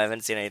 No, I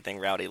haven't seen anything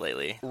rowdy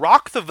lately.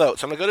 Rock the vote.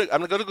 So I'm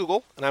gonna go to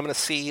Google, and I'm gonna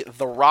see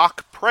The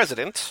Rock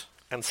president,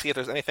 and see if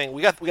there's anything.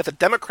 We got the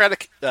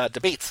Democratic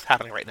debates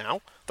happening right now.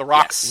 The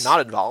Rock's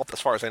not involved,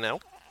 as far as I know.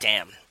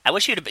 Damn. I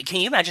wish can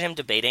you imagine him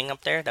debating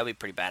up there? That'd be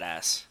pretty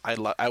badass. I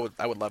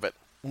would love it.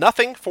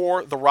 Nothing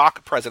for The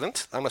Rock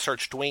president. I'm gonna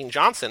search Dwayne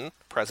Johnson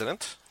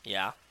president.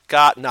 Yeah.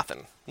 Got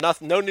nothing.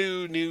 No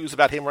new news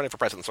about him running for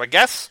president. So I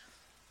guess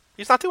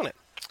he's not doing it.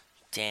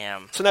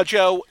 Damn. So now,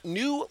 Joe,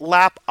 new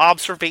lap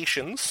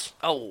observations.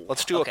 Oh,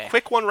 let's do a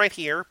quick one right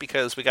here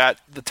because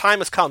the time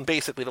has come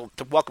basically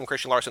to welcome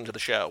Christian Larson to the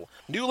show.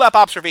 New lap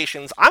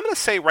observations. I'm going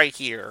to say right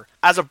here,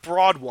 as a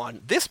broad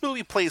one, this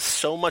movie plays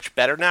so much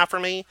better now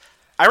for me.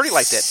 I already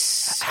liked it.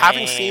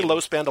 Having seen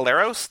Los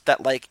Bandoleros,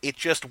 that it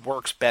just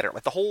works better.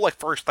 The whole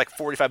first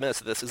 45 minutes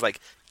of this is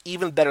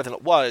even better than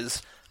it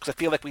was because I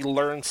feel like we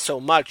learned so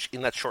much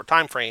in that short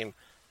time frame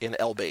in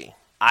LB.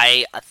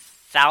 I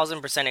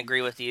 1,000%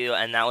 agree with you,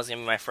 and that was going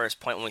to be my first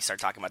point when we start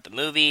talking about the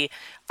movie.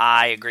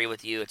 I agree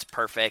with you. It's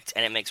perfect,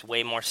 and it makes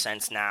way more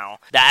sense now.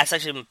 That's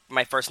actually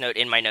my first note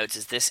in my notes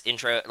is this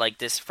intro,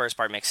 this first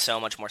part makes so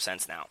much more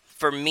sense now.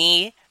 For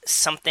me,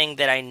 something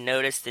that I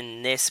noticed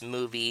in this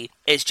movie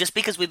is just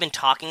because we've been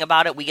talking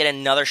about it, we get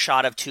another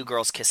shot of 2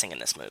 girls kissing in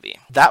this movie.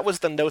 That was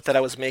the note that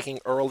I was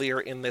making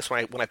earlier in this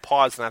when I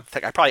paused, and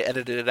I probably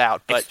edited it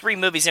out. But it's 3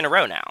 movies in a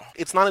row now.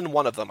 It's not in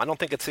one of them. I don't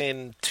think it's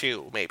in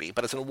 2, maybe,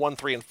 but it's in 1,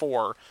 3, and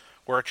 4.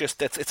 Where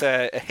it's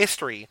a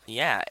history.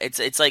 Yeah,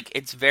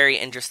 it's very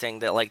interesting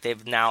that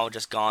they've now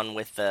just gone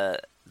with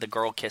the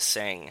girl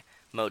kissing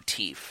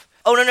motif.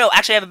 Oh no,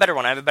 actually I have a better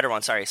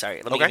one. Sorry.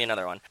 Let me give you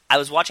another one. I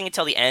was watching it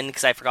till the end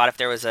because I forgot if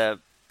there was a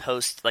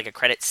post a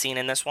credit scene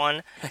in this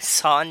one. I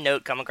saw a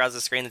note come across the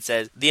screen that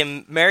says the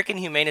American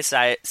Humane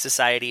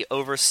Society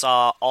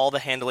oversaw all the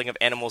handling of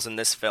animals in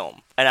this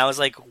film, and I was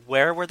like,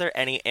 where were there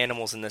any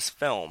animals in this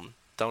film?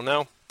 Don't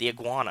know. The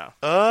iguana.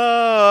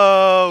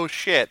 Oh,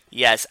 shit.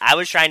 Yes, I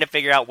was trying to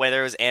figure out whether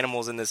there was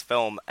animals in this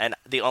film, and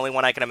the only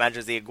one I can imagine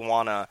is the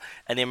iguana.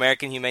 And the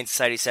American Humane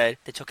Society said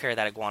they took care of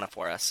that iguana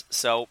for us.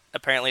 So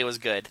apparently it was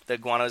good. The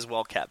iguana is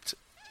well kept.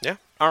 Yeah.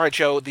 All right,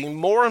 Joe. The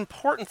more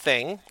important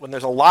thing, when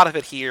there's a lot of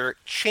it here,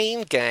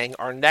 Chain Gang,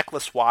 our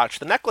necklace watch.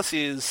 The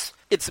necklace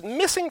it's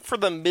missing for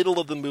the middle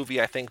of the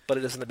movie, I think, but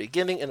it is in the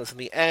beginning and it's in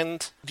the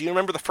end. Do you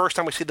remember the first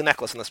time we see the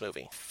necklace in this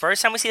movie?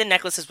 First time we see the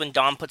necklace is when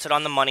Dom puts it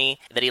on the money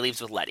that he leaves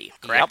with Letty,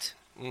 correct?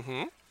 Yep.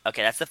 Mm-hmm.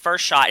 Okay, that's the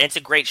first shot, and it's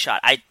a great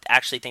shot. I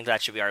actually think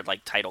that should be our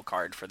title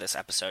card for this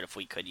episode if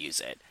we could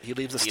use it. He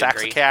leaves the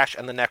stacks of cash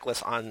and the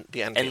necklace on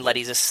the end and table.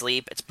 Letty's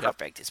asleep. It's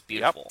perfect. Yep. It's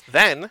beautiful. Yep.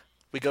 Then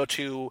we go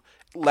to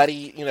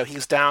Letty.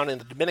 He's down in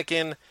the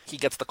Dominican. He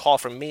gets the call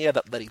from Mia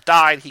that Letty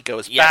died. He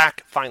goes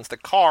back, finds the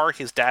car,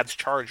 his dad's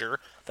Charger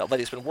that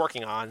Letty's been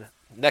working on,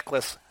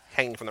 necklace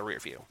hanging from the rear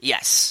view.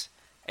 Yes,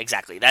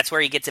 exactly. That's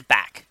where he gets it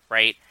back,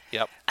 right?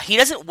 Yep. He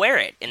doesn't wear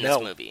it in this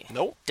movie.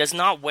 Nope. Does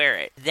not wear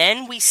it.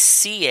 Then we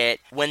see it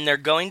when they're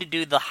going to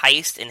do the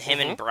heist and him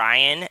and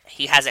Brian,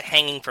 he has it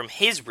hanging from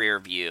his rear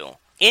view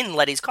in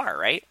Letty's car,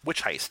 right?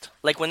 Which heist?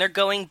 When they're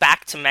going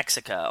back to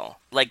Mexico.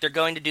 They're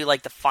going to do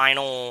the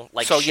final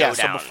showdown.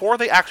 So before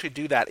they actually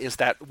do that, is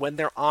that when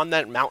they're on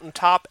that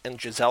mountaintop and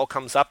Giselle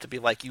comes up to be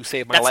like, you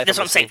saved my life. That's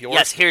what I'm saying.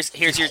 Yes, here's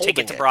your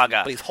ticket to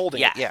Braga. But he's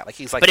holding it. Yeah,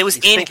 he's But it was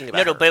thinking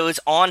about her. But it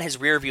was on his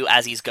rear view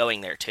as he's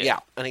going there too. Yeah,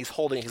 and he's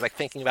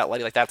thinking about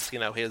Letty, that's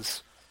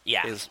his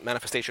His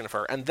manifestation of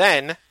her. And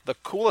then, the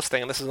coolest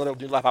thing, and this is another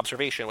New Lab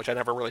observation, which I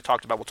never really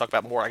talked about, we'll talk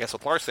about more, I guess,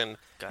 with Larson,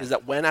 is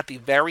that when at the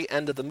very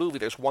end of the movie,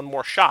 there's one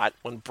more shot,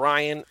 when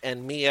Brian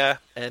and Mia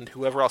and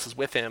whoever else is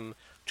with him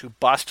to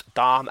bust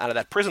Dom out of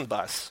that prison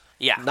bus.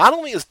 Yeah. Not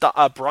only is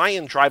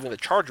Brian driving the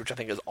Charger, which I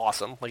think is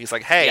awesome, like he's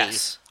like, hey,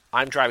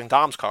 I'm driving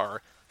Dom's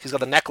car, he's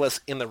got the necklace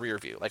in the rear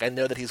view. Like, I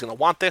know that he's going to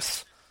want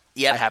this.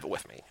 I have it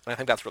with me. And I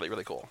think that's really,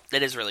 really cool.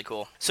 It is really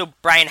cool. So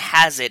Brian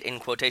has it in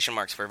quotation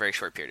marks for a very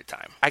short period of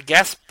time. I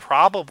guess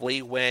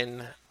probably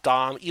when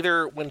Dom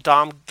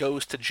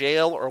goes to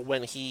jail or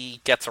when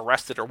he gets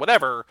arrested or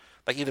whatever,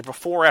 like either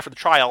before or after the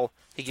trial,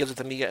 he gives it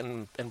to Mia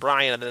and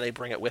Brian, and then they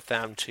bring it with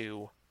them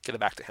to get it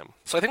back to him.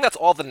 So I think that's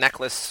all the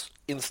necklace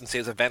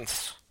instances,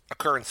 events,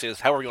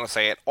 occurrences, however you want to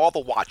say it, all the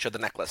watch of the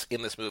necklace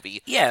in this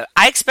movie. Yeah,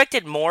 I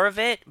expected more of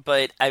it,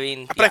 but I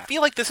mean... But I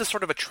feel like this is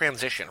sort of a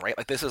transition, right?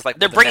 Like this is like...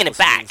 They're bringing it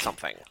back.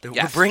 Something.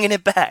 We're bringing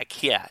it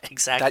back, yeah,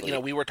 exactly.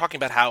 That, we were talking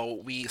about how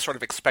we sort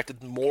of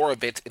expected more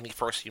of it in the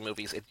first few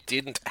movies. It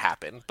didn't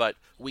happen, but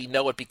we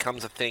know it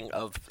becomes a thing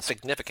of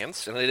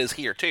significance, and it is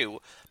here too,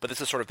 but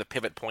this is sort of the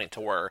pivot point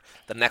to where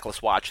the necklace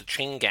watch, the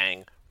chain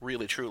gang,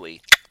 really,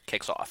 truly...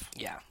 kicks off.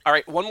 Yeah. All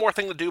right, one more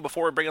thing to do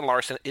before we bring in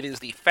Larson. It is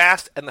the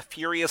Fast and the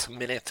Furious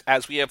Minute.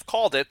 As we have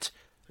called it,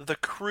 the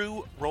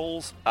crew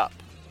rolls up.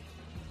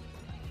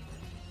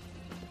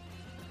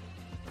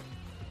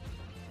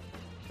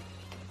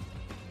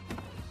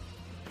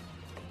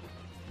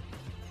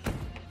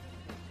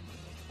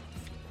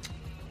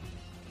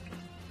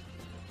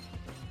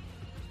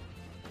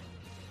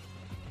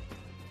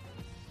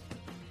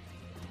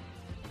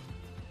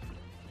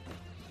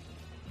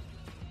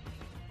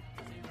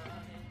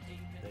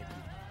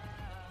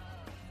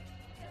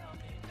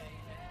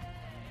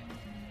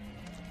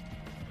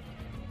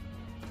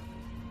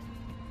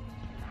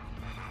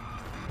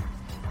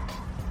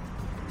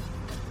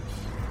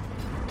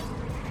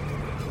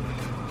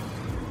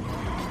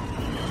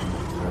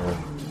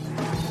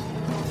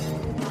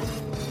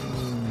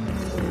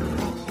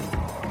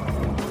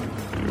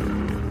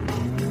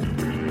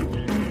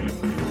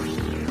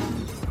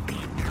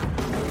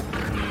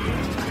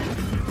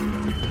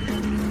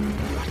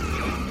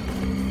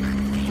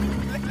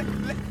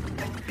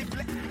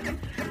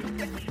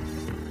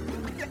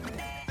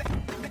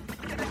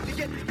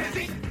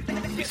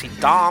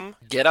 Dom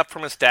get up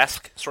from his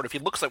desk, sort of, he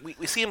looks like,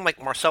 we see him like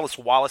Marcellus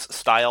Wallace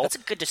style. That's a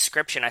good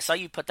description. I saw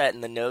you put that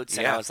in the notes,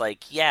 and I was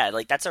like,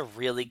 like, that's a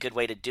really good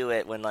way to do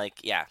it when,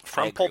 like,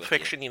 From Pulp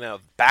Fiction,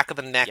 back of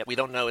the neck, we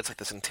don't know, it's like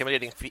this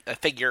intimidating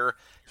figure.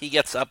 He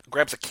gets up,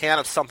 grabs a can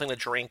of something to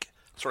drink,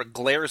 sort of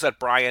glares at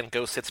Brian,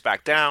 goes, sits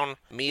back down.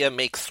 Mia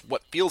makes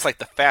what feels like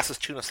the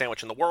fastest tuna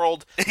sandwich in the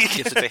world,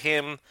 gives it to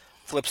him,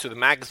 flips through the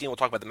magazine. We'll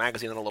talk about the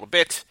magazine in a little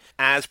bit.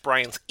 As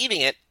Brian's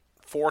eating it,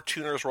 4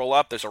 tuners roll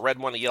up. There's a red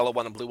one, a yellow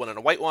one, a blue one, and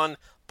a white one.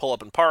 Pull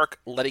up and park.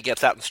 Letty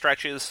gets out and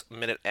stretches.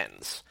 Minute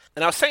ends.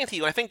 And I was saying to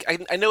you,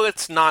 I know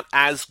it's not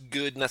as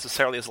good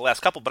necessarily as the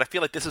last couple, but I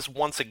feel like this is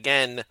once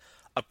again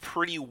a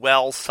pretty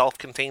well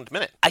self-contained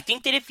minute. I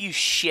think that if you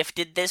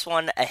shifted this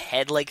one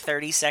ahead like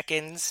 30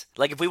 seconds,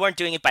 like if we weren't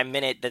doing it by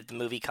minute that the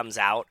movie comes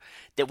out,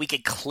 that we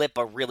could clip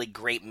a really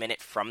great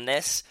minute from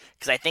this.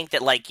 Because I think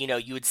that, like,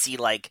 you would see,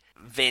 like,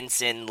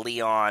 Vince and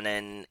Leon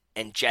and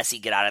Jesse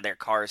get out of their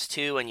cars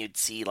too, and you'd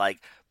see,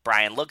 like,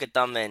 Brian look at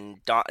them,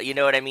 and Don, you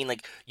know what I mean?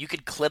 Like, you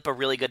could clip a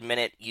really good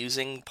minute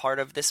using part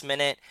of this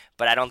minute,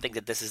 but I don't think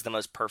that this is the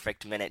most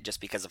perfect minute just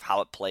because of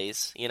how it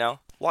plays,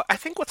 Well, I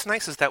think what's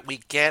nice is that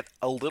we get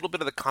a little bit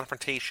of the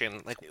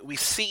confrontation. Like, we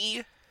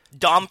see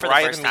Dom for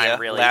Brian the first and Mia time,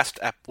 really.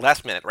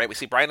 Last minute, right? We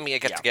see Brian and Mia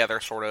get together,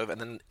 sort of, and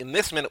then in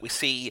this minute we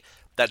see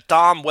that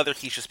Dom, whether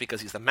he's just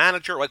because he's the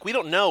manager, like, we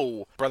don't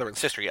know brother and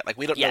sister yet. Like,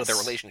 we don't know their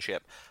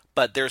relationship.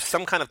 But there's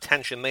some kind of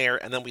tension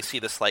there, and then we see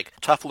this, like,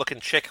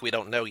 tough-looking chick we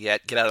don't know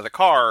yet get out of the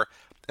car,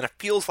 and it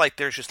feels like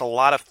there's just a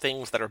lot of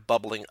things that are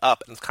bubbling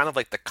up, and it's kind of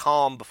like the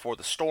calm before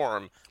the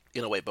storm,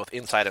 in a way, both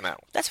inside and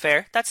out. That's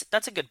fair. That's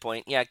a good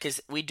point, yeah,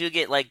 because we do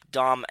get, like,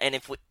 Dom, and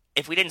if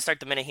we didn't start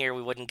the minute here,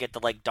 we wouldn't get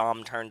the, like,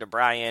 Dom turn to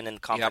Brian and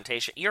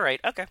confrontation. Yep. You're right.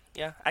 Okay.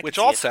 Yeah. Which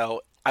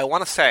also, I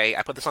want to say,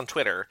 I put this on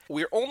Twitter,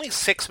 we're only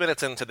 6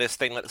 minutes into this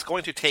thing that it's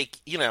going to take,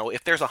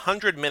 if there's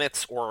 100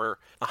 minutes or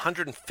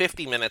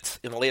 150 minutes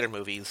in the later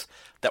movies,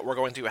 that we're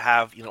going to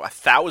have,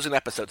 1,000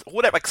 episodes,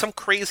 whatever, like some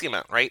crazy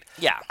amount, right?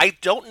 Yeah. I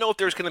don't know if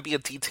there's going to be a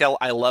detail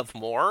I love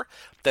more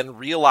than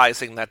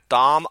realizing that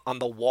Dom on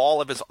the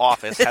wall of his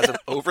office has an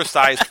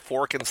oversized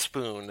fork and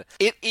spoon.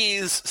 It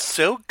is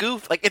so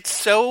goofy. Like,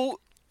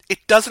 it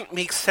doesn't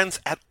make sense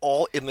at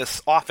all in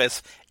this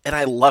office, and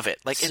I love it.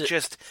 Like,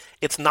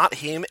 it's not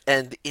him,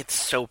 and it's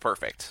so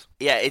perfect.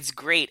 Yeah, it's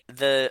great.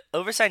 The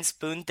oversized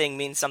spoon thing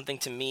means something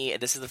to me.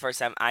 This is the first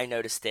time I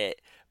noticed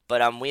it,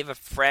 But we have a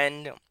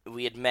friend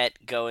we had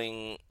met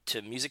going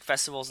to music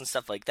festivals and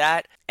stuff like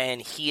that,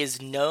 and he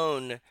is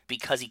known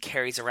because he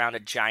carries around a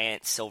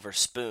giant silver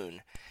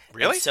spoon.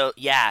 Really?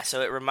 And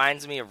so it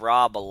reminds me of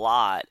Rob a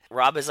lot.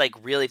 Rob is like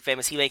really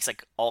famous. He makes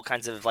like all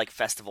kinds of like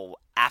festival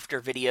after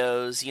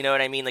videos, you know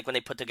what I mean? Like when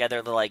they put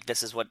together the like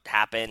this is what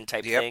happened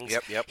type things.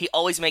 Yep. He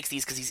always makes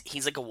these because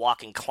he's like a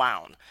walking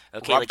clown.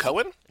 Okay, Rob like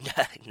Cohen?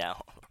 No.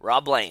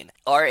 Rob Lane.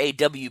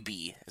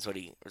 RAWB is what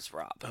he was.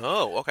 Rob.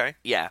 Oh, okay.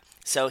 Yeah.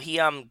 So he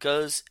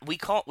goes. We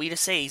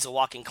just say he's a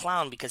walking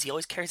clown because he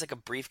always carries like a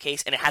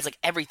briefcase and it has like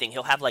everything.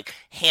 He'll have like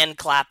hand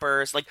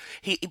clappers. Like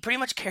he pretty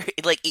much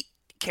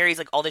carries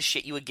like all this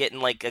shit you would get in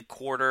like a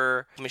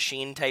quarter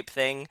machine type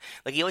thing.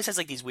 Like he always has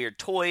like these weird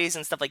toys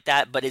and stuff like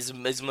that, but his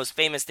most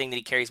famous thing that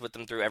he carries with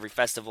him through every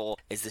festival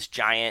is this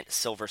giant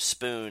silver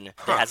spoon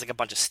that has like a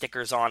bunch of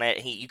stickers on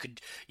it. You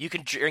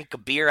could drink a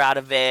beer out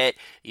of it,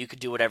 you could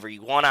do whatever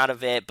you want out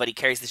of it, but he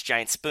carries this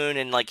giant spoon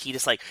and like he'll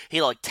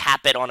like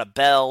tap it on a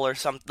bell or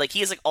something. Like he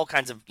has like all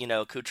kinds of,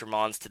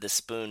 accoutrements to this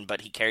spoon, but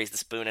he carries the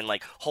spoon and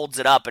like holds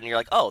it up and you're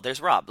like, "Oh, there's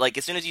Rob." Like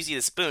as soon as you see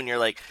the spoon, you're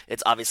like,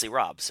 "It's obviously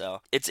Rob."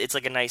 So it's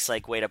like a nice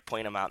like way to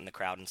point him out in the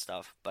crowd and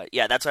stuff. But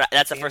yeah, that's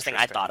the first thing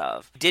I thought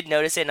of. Did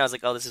notice it and I was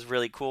like, oh, this is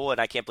really cool and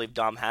I can't believe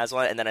Dom has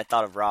one. And then I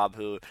thought of Rob,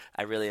 who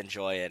I really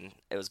enjoy, and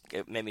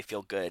it made me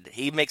feel good.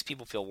 He makes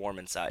people feel warm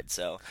inside,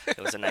 so it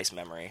was a nice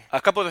memory. A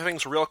couple other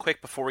things real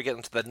quick before we get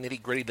into the nitty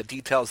gritty, the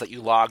details that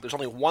you logged. There's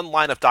only one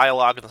line of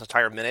dialogue in this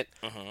entire minute.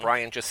 Mm-hmm.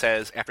 Brian just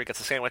says after he gets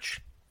a sandwich,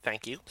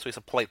 "Thank you." So he's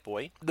a polite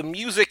boy. The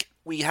music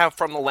we have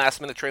from the last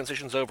minute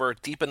transitions over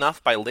Deep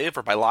Enough by Liv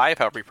or by Live,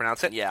 however you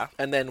pronounce it. Yeah.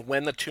 And then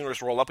when the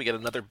tuners roll up, we get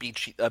another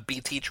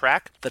BT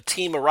track. The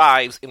team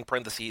arrives, in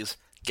parentheses,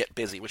 get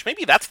busy, which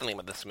maybe that's the name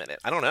of this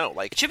minute. I don't know.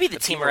 Like it should be the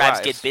team arrives,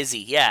 get busy.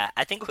 Yeah,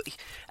 I think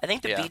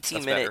the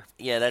BT minute. Better.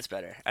 Yeah, that's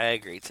better. I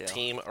agree too.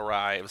 Team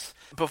arrives.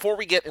 Before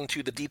we get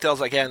into the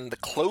details again, the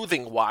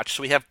clothing watch.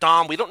 So we have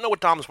Dom. We don't know what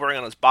Dom's wearing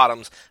on his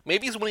bottoms.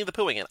 Maybe he's Winnie the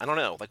Poohing it. I don't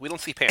know. Like we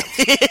don't see pants.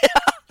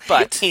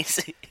 But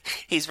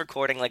he's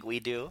recording like we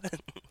do.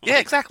 Yeah,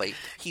 exactly.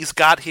 He's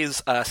got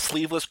his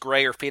sleeveless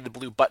gray or faded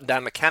blue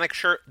button-down mechanic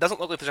shirt. Doesn't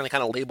look like there's any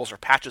kind of labels or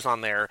patches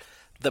on there.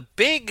 The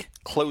big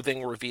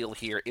clothing reveal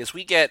here is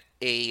we get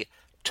a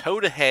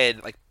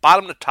toe-to-head, like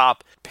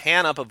bottom-to-top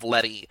pan-up of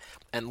Letty.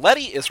 And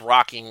Letty is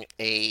rocking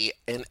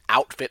an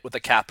outfit with a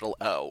capital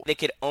O. They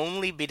could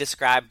only be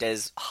described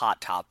as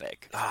Hot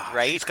Topic,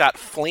 right? She's got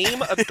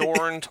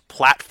flame-adorned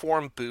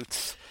platform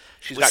boots.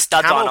 She's with got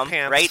studs on them,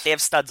 pants. right? They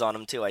have studs on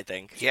them too, I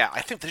think. Yeah,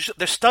 I think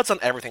there's studs on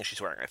everything she's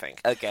wearing, I think.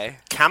 Okay.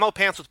 Camo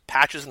pants with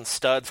patches and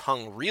studs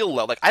hung real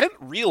low. Like, I didn't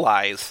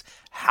realize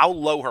how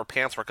low her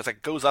pants were because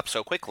it goes up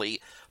so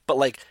quickly. But,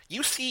 like,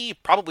 you see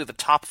probably the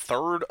top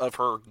third of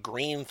her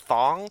green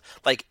thong.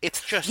 Like,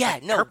 it's just...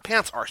 her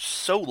pants are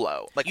so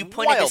low. Like, you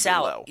pointed this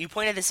out. Low. You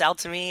pointed this out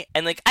to me,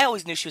 and, like, I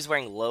always knew she was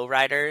wearing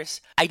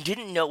lowriders. I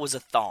didn't know it was a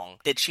thong.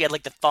 That she had,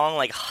 like, the thong,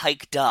 like,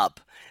 hiked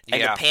up.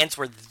 And the pants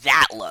were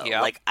that low.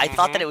 Yep. Like, I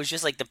thought that it was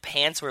just, like, the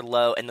pants were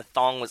low and the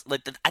thong was,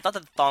 like, I thought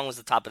that the thong was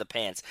the top of the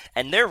pants.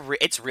 And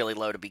it's really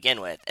low to begin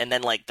with. And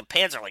then, like, the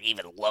pants are, like,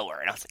 even lower.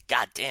 And I was like,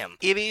 God damn.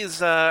 It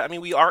is, I mean,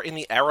 we are in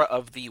the era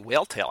of the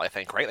whale tail, I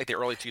think, right? Like, the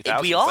early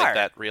 2000s. We are. Like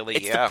that, really,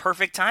 it's the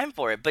perfect time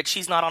for it. But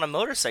she's not on a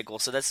motorcycle,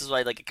 so this is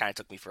why, like, it kind of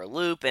took me for a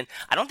loop. And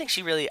I don't think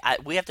she really,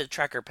 we have to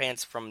track her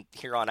pants from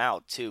here on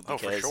out, too. Because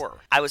for sure.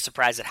 I was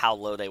surprised at how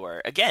low they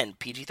were. Again,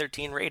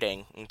 PG-13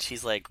 rating. And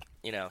she's, like,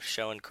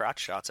 showing crotch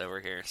shots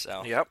over here,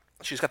 so. Yep.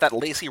 She's got that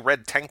lacy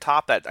red tank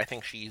top that I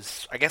think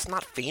she's, I guess,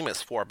 not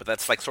famous for, but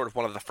that's, like, sort of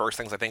one of the first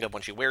things I think of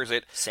when she wears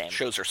it. Same.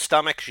 Shows her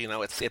stomach.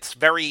 It's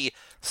very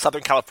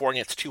Southern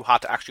California. It's too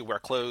hot to actually wear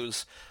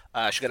clothes.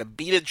 She's got a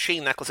beaded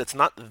chain necklace. It's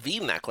not the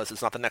necklace.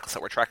 It's not the necklace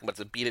that we're tracking, but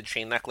it's a beaded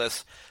chain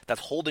necklace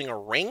that's holding a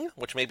ring,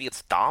 which maybe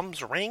it's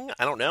Dom's ring.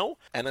 I don't know.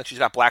 And then she's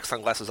got black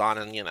sunglasses on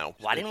and,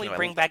 Why didn't we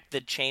bring back the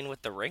chain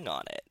with the ring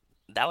on it?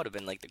 That would have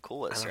been, like, the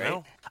coolest, right?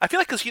 Know. I feel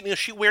like because,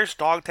 she wears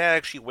dog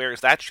tags, she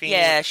wears that chain.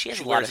 Yeah, she has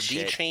a lot of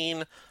shit.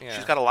 D-chain. Yeah.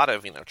 She's got a lot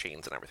of,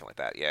 chains and everything like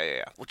that.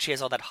 Yeah. Well, she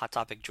has all that Hot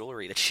Topic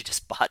jewelry that she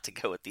just bought to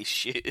go with these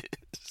shoes.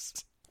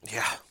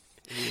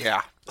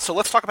 Yeah. So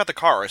let's talk about the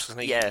cars.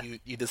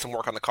 You did some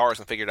work on the cars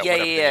and figured out what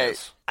everything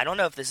is. I don't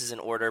know if this is in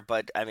order,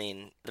 but, I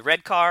mean, the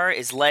red car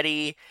is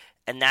Letty,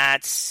 and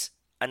that's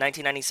a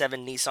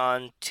 1997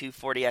 Nissan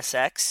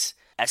 240SX.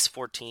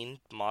 S14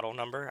 model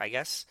number, I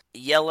guess.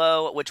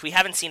 Yellow, which we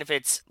haven't seen if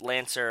it's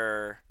Lance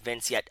or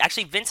Vince yet.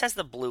 Actually, Vince has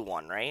the blue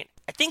one, right?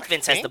 I think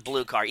Vince has the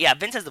blue car. Yeah,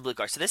 Vince has the blue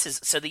car.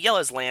 So the yellow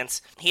is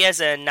Lance. He has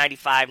a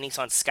 95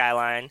 Nissan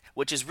Skyline,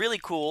 which is really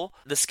cool.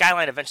 The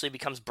Skyline eventually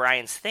becomes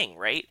Brian's thing,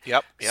 right?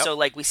 Yep. So,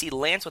 like, we see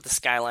Lance with the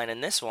Skyline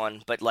in this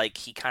one, but, like,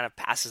 he kind of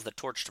passes the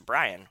torch to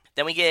Brian.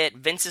 Then we get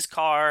Vince's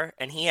car,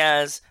 and he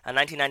has a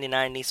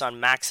 1999 Nissan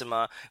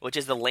Maxima, which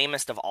is the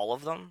lamest of all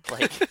of them.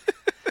 Like...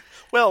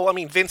 Well, I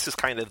mean, Vince is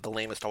kind of the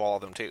lamest of all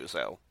of them, too,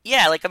 so...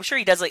 Yeah, like, I'm sure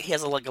he does, like, he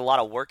has, like, a lot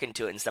of work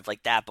into it and stuff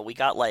like that, but we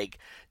got, like,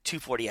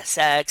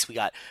 240SX, we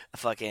got a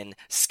fucking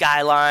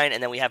Skyline,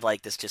 and then we have,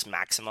 like, this just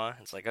Maxima.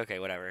 It's like, okay,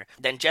 whatever.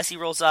 Then Jesse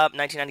rolls up,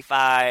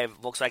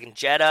 1995 Volkswagen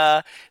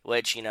Jetta,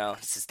 which, you know,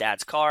 it's his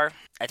dad's car.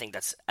 I think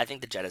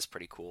the Jetta's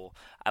pretty cool.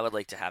 I would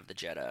like to have the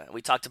Jetta.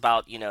 We talked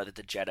about, you know, that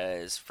the Jetta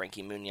is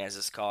Frankie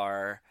Muniz's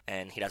car,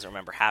 and he doesn't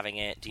remember having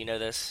it. Do you know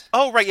this?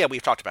 Oh, right, yeah,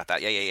 we've talked about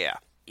that. Yeah.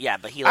 Yeah,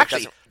 but he like,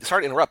 actually,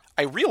 sorry to interrupt.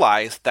 I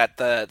realized that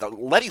the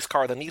Letty's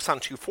car, the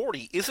Nissan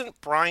 240,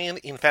 isn't Brian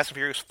in Fast and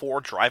Furious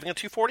 4 driving a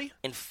 240?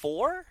 In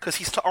 4?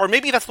 Because or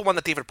maybe that's the one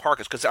that David Park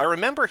is. Because I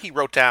remember he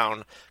wrote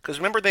down. Because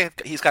remember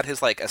he's got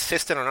his like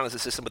assistant, or not his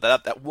assistant,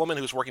 but that woman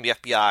who's working the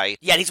FBI.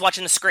 Yeah, and he's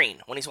watching the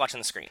screen. When he's watching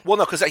the screen. Well,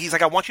 no, because he's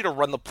like, I want you to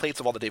run the plates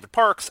of all the David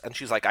Parks, and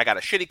she's like, I got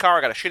a shitty car,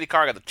 I got the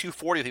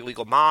 240 with the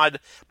illegal mod,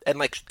 and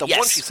like the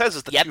one she says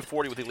is the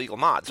 240 with the illegal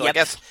mod. So I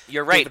guess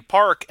you're right. David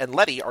Park and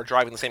Letty are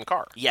driving the same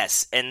car.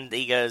 Yes, and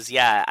he goes,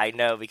 yeah, I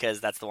know, because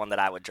that's the one that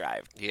I would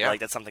drive. Yeah. Like,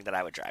 that's something that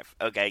I would drive.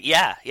 Okay,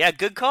 yeah,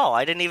 good call.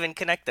 I didn't even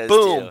connect those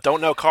Boom! Two. Don't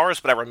know cars,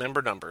 but I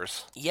remember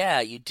numbers. Yeah,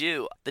 you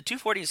do. The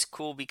 240 is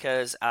cool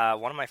because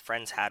one of my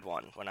friends had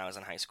one when I was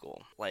in high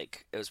school.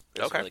 Like, it was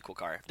a really cool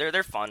car.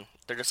 They're fun.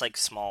 They're just, like,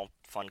 small,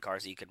 fun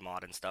cars that you could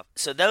mod and stuff.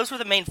 So those were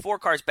the main 4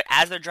 cars, but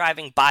as they're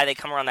driving by, they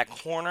come around that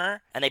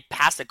corner, and they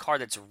pass a car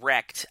that's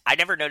wrecked. I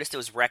never noticed it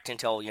was wrecked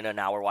until, you know,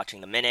 now we're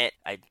watching the minute.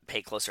 I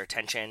pay closer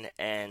attention,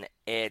 and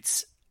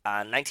it's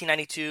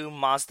 1992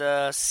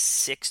 Mazda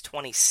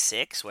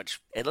 626, which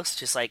it looks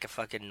just like a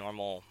fucking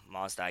normal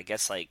Mazda. I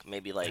guess like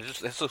maybe like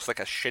this looks like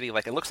a shitty,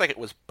 like it looks like it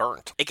was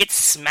burnt. It gets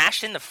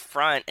smashed in the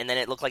front, and then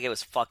it looked like it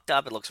was fucked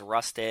up. It looks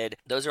rusted.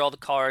 Those are all the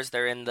cars.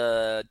 They're in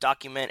the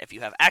document. If you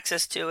have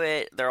access to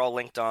it, they're all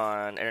linked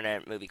on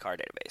Internet Movie Car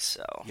Database.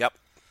 So yep.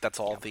 That's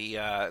all the...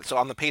 so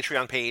on the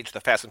Patreon page, the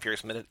Fast and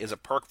Furious Minute is a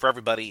perk for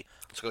everybody.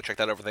 So go check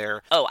that over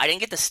there. Oh, I didn't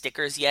get the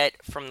stickers yet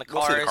from the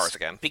cars. We'll see the cars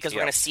again. Because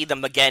we're going to see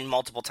them again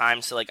multiple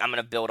times. So, like, I'm going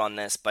to build on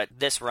this. But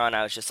this run,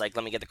 I was just like,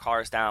 let me get the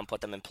cars down,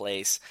 put them in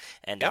place,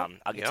 and I'll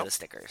get to the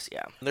stickers.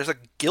 Yeah. There's a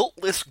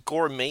guiltless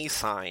gourmet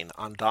sign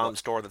on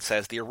Dom's door that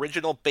says the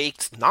original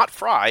baked, not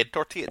fried,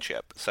 tortilla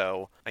chip.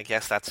 So I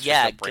guess that's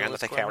just a brand that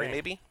they carry,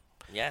 maybe?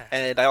 Yeah.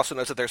 And I also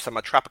noticed that there's some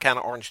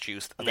Tropicana orange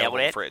juice available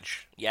in the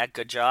fridge. Yeah,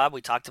 good job.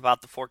 We talked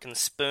about the fork and the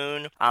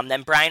spoon.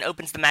 Then Brian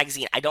opens the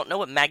magazine. I don't know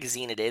what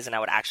magazine it is, and I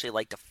would actually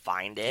like to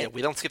find it. Yeah,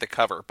 we don't see the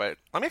cover, but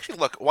let me actually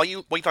look. While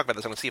you talk about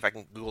this, I'm going to see if I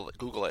can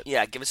Google it.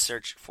 Yeah, give a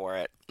search for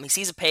it. He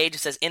sees a page. It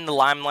says, In the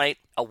Limelight,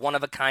 a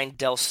one-of-a-kind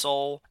Del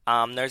Sol.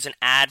 There's an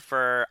ad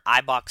for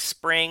iBox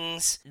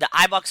Springs. The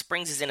iBox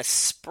Springs is in a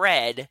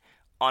spread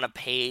on a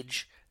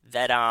page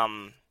that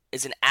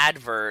is an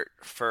advert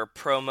for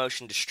Pro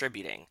Motion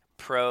Distributing.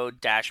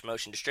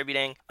 Pro-Motion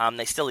Distributing.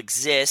 They still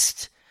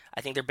exist.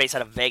 I think they're based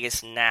out of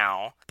Vegas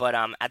now. But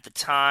at the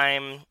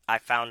time, I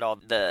found all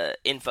the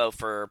info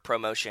for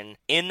ProMotion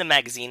in the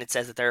magazine. It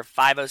says that they're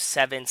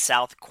 507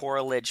 South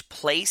Coral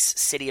Place,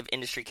 City of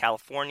Industry,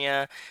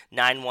 California,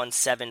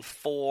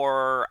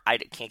 9174. I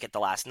can't get the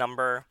last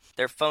number.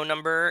 Their phone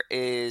number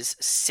is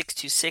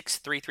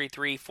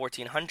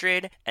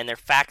 626-333-1400. And their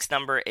fax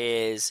number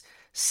is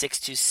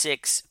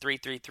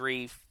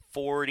 626-333-4011.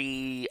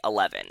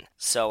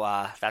 So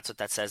that's what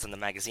that says in the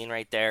magazine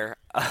right there.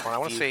 I'm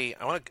going to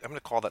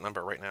call that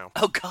number right now.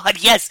 Oh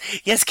God, yes,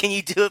 can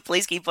you do it,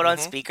 please? Can you put on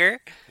speaker?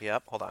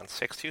 Yep, hold on.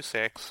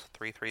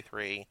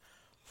 626-333-1400.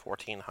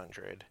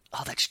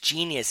 Oh, that's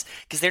genius,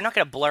 because they're not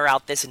going to blur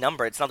out this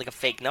number. It's not like a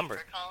fake number.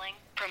 For calling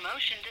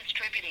Promotion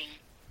Distributing.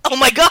 Oh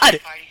my God!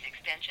 Party's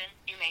extension,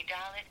 you may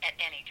dial it at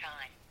any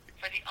time.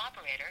 For the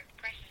operator,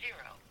 press 0.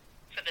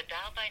 For the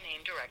dial by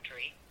name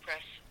directory,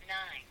 press 9.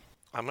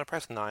 I'm going to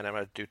press 9. I'm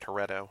going to do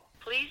Toretto.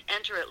 Please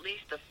enter at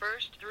least the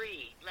first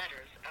 3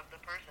 letters of the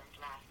person's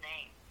last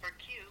name. For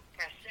Q,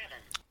 press 7.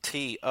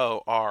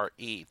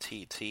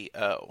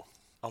 Toretto.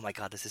 Oh my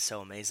God, this is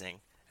so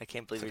amazing. I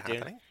can't believe you're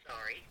doing it.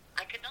 Sorry,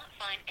 I could not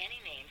find any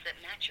names that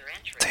match your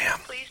entry. Damn.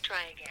 Please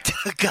try again.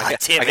 God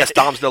damn it. I guess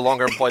Dom's no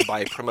longer employed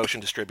by Promotion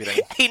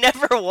Distributing. He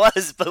never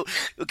was, but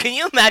can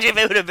you imagine if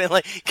it would have been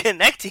like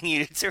connecting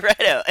you to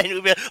Toretto and it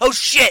would be like, oh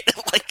shit!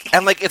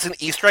 And it's an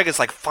Easter egg. It's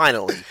like,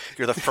 finally,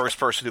 you're the first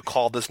person who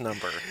called this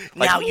number.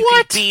 Like, now you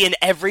can be in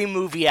every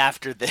movie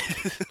after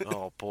this.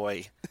 Oh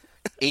boy.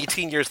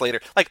 18 years later.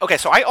 Okay,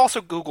 so I also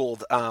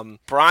Googled a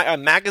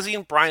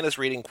magazine Brian is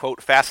reading,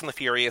 quote, Fast and the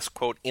Furious,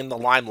 quote, in the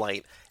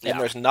Limelight, and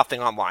there's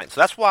nothing online.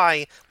 So that's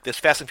why this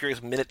Fast and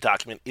Furious Minute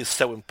document is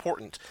so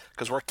important,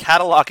 because we're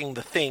cataloging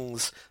the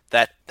things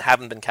that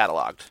haven't been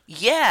cataloged.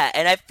 Yeah,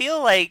 and I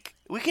feel like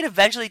we can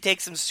eventually take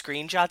some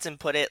screenshots and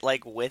put it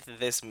with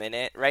this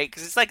minute, right?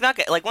 Because it's not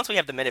once we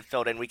have the minute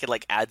filled in, we could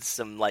add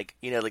some the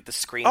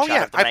screenshot. Oh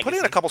yeah, of the I magazine. put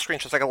in a couple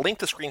screenshots. I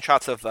linked to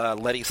screenshots of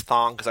Letty's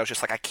thong because I was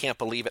just I can't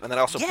believe it, and then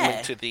I also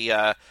linked to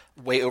the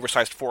way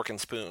oversized fork and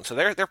spoon. So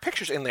there are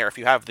pictures in there if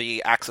you have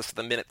the access to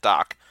the minute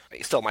doc.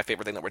 It's still my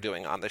favorite thing that we're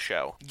doing on this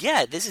show.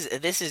 Yeah, this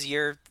is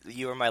You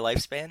Are My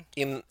Lifespan.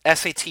 In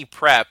SAT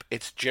prep,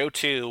 it's Joe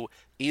 2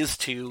 is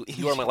to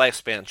You Are My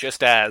Lifespan,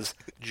 just as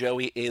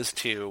Joey is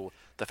to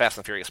the Fast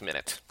and Furious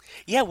Minute.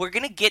 Yeah, we're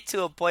going to get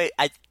to a point...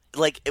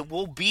 it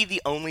will be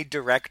the only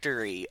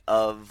directory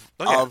of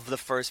the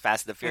first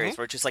Fast and the Furious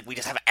where it's just we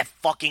just have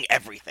fucking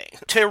everything.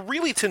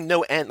 To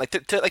no end.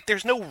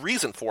 There's no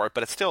reason for it,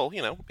 but it's still,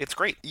 it's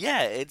great.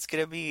 Yeah, it's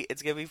gonna be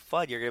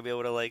fun. You're gonna be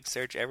able to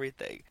search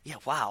everything. Yeah,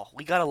 wow,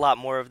 we got a lot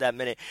more of that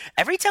minute.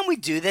 Every time we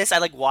do this, I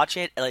watch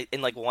it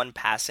in one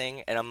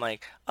passing, and I'm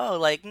like,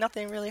 oh,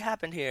 nothing really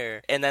happened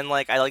here. And then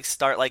I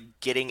start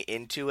getting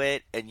into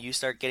it, and you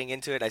start getting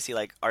into it. And I see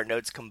our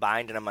notes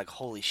combined, and I'm like,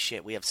 holy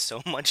shit, we have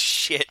so much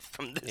shit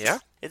from this. Yeah.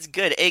 It's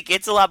good. It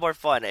gets a lot more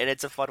fun, and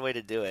it's a fun way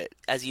to do it.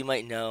 As you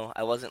might know,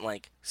 I wasn't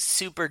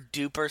super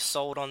duper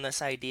sold on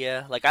this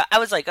idea. I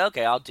was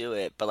okay, I'll do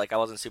it, but I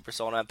wasn't super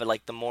sold on it.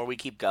 But the more we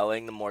keep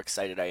going, the more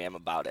excited I am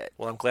about it.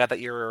 Well, I'm glad that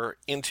you're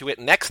into it.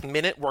 Next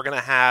minute, we're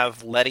gonna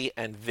have Letty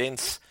and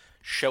Vince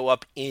show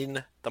up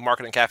in the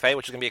Marketing Cafe,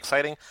 which is gonna be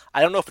exciting.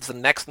 I don't know if it's the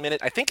next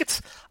minute. I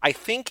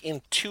think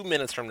in 2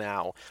 minutes from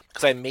now,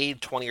 because I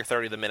made 20 or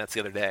 30 of the minutes the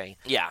other day.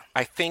 Yeah.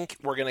 I think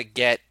we're gonna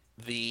get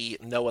the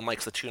no one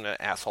likes the tuna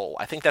asshole.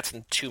 I think that's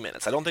in 2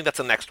 minutes. I don't think that's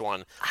the next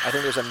one. I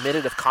think there's a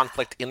minute of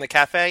conflict in the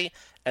cafe,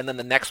 and then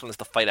the next one is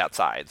the fight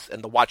outside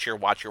and the watch your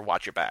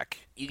back.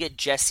 You get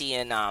Jesse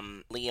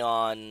and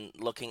Leon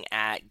looking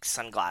at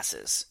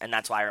sunglasses, and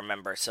that's why I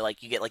remember. So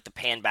you get the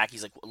pan back.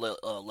 He's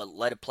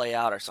let it play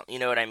out or something. You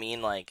know what I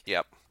mean?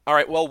 Yep. All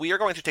right, well, we are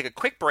going to take a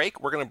quick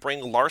break. We're going to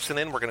bring Larson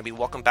in. We're going to be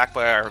welcomed back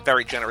by our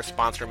very generous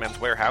sponsor, Men's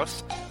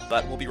Wearhouse.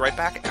 But we'll be right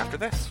back after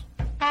this.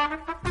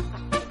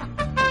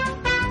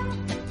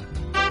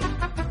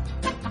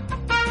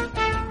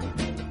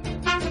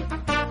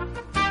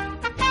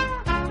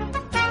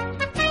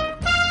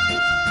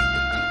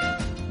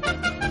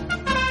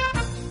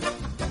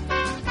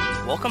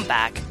 Welcome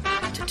back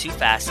to Too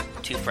Fast,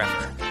 Too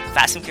Forever,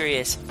 Fast and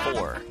Furious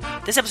 4.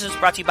 This episode is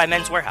brought to you by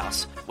Men's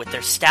Wearhouse. With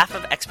their staff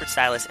of expert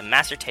stylists and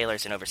master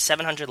tailors in over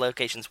 700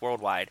 locations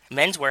worldwide,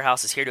 Men's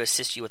Wearhouse is here to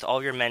assist you with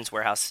all your men's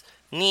warehouse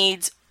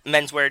needs,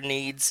 menswear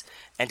needs,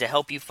 and to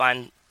help you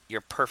find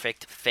your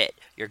perfect fit.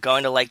 You're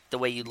going to like the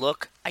way you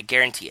look, I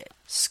guarantee it.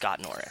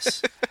 Scott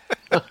Norris.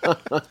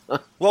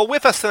 Well,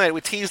 with us tonight,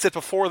 we teased it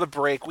before the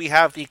break, we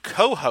have the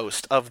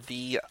co-host of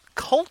the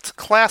cult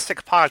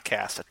classic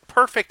podcast, a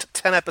perfect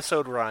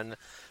 10-episode run.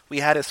 We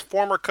had his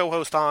former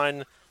co-host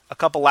on a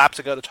couple laps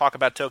ago to talk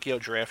about Tokyo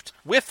Drift.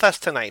 With us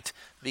tonight,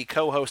 the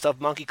co-host of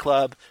Monkey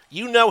Club.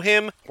 You know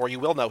him, or you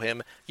will know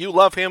him. You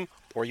love him,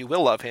 or you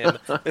will love him.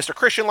 Mr.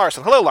 Christian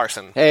Larson. Hello,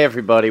 Larson. Hey,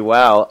 everybody.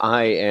 Wow,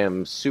 I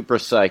am super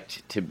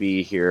psyched to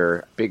be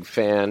here. Big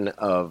fan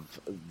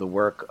of the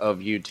work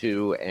of you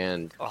two,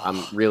 and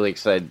I'm really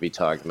excited to be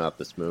talking about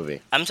this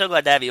movie. I'm so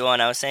glad to have you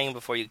on. I was saying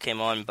before you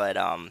came on, but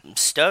I'm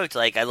stoked.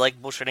 I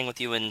like bullshitting with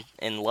you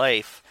in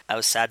life. I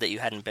was sad that you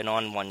hadn't been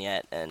on one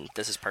yet, and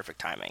this is perfect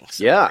timing.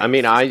 So yeah, I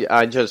mean,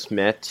 I just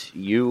met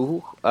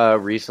you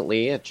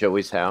recently at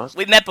Joey's house.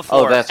 We met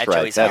before. Oh, that's at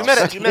right. Joey's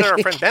house. You met at our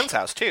friend Ben's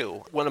house,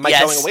 too. One of my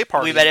going away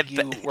parties. We met at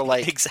you were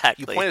like,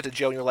 exactly. You pointed to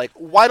Joe and you're like,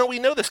 why don't we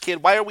know this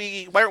kid? Why aren't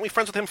we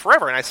friends with him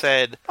forever? And I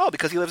said, oh,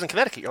 because he lives in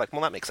Connecticut. You're like,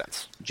 well, that makes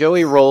sense.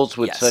 Joey rolls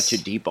with such a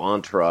deep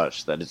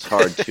entourage that it's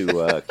hard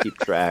to keep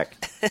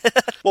track.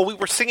 Well, we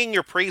were singing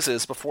your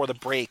praises before the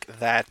break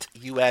that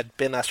you had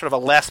been a sort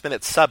of a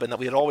last-minute sub and that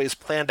we had always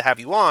planned to have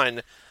you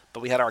on,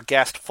 but we had our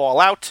guest fall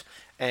out,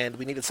 and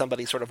we needed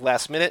somebody sort of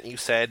last minute, and you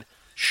said,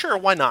 sure,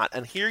 why not?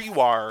 And here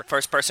you are.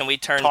 First person we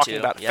turned talking to.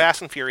 About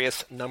Fast and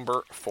Furious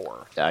number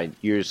 4. I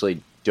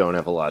usually don't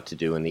have a lot to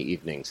do in the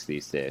evenings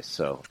these days,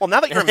 so... Well, now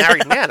that you're a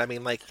married man, I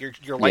mean,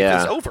 your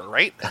life is over,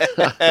 right?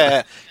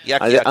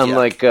 I'm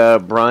like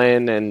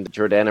Brian and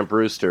Jordana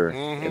Brewster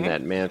in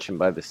that mansion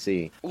by the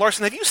sea.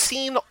 Larson, have you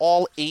seen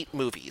all 8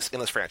 movies in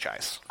this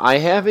franchise? I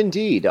have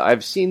indeed.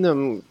 I've seen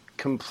them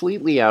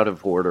completely out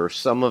of order,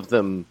 some of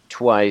them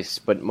twice,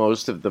 but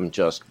most of them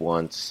just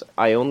once.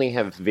 I only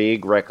have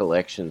vague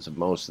recollections of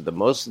most of them.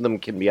 Most of them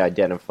can be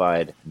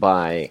identified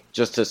by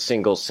just a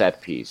single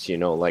set piece, I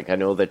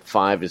know that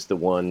 5 is the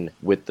one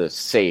with the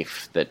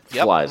safe that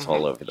flies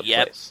all over the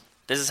place.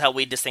 This is how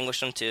we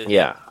distinguish them, too.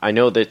 Yeah, I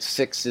know that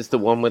 6 is the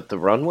one with the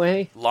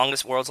runway.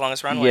 World's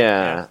longest runway.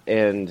 Yeah.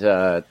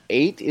 And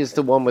 8 is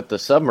the one with the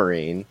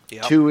submarine.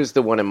 2 is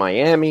the one in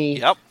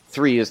Miami.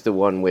 3 is the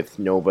one with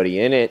nobody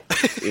in it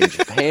in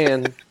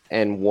Japan,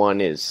 and 1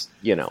 is,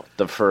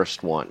 the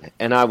first one.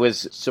 And I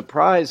was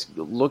surprised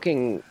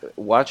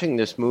watching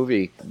this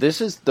movie. This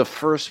is the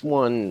first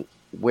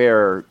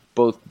where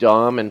both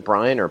Dom and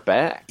Brian are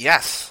back.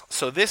 Yes.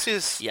 So this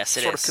is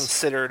sort of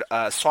considered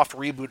a soft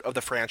reboot of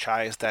the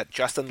franchise that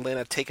Justin Lin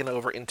had taken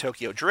over in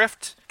Tokyo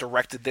Drift,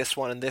 directed this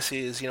one, and this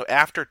is,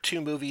 after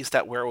 2 movies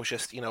where it was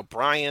just,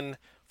 Brian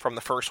from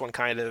the first one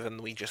kind of,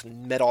 and we just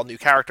met all new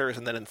characters,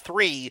 and then in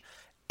 3...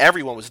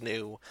 everyone was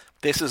new.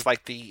 This is the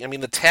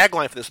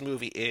tagline for this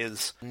movie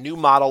is new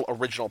model,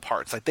 original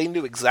parts. They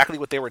knew exactly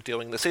what they were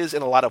doing. This is,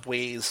 in a lot of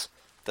ways,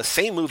 the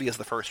same movie as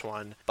the first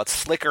one, but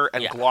slicker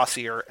and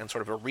glossier and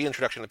sort of a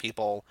reintroduction to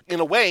people, in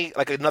a way,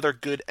 like another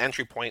good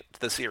entry point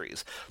to the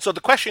series. So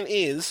the question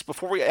is,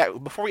 before we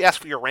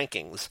ask for your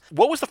rankings,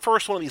 what was the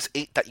first one of these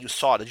 8 that you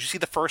saw? Did you see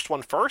the first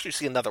one first, or did you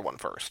see another one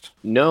first?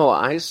 No,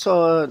 I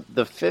saw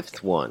the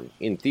 5th one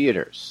in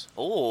theaters.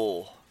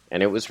 Oh.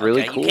 And it was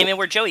really cool. You came in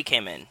where Joey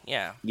came in,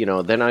 yeah.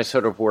 Then I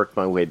sort of worked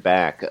my way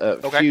back.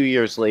 A few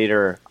years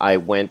later, I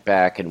went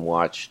back and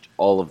watched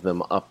all of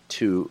them up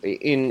to,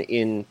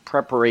 in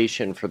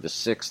preparation for the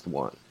 6th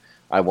one,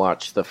 I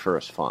watched the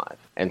first 5.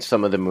 And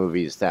some of the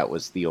movies, that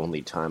was the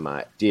only time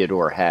I did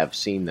or have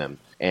seen them.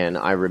 And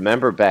I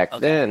remember back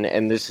then,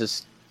 and this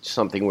is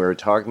something we were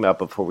talking about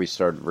before we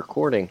started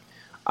recording,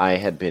 I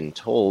had been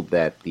told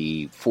that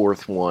the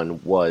 4th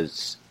one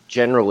was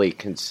generally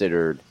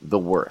considered the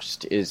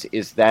worst.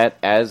 Is that,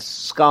 as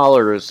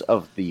scholars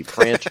of the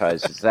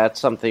franchise, is that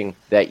something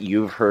that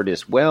you've heard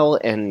as well?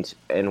 And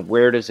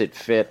where does it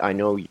fit? I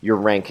know your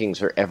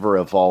rankings are ever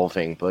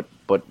evolving, but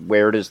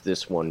where does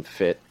this one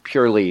fit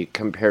purely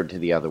compared to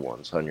the other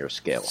ones on your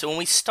scale? So when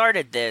we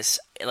started this,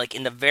 like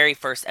in the very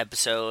first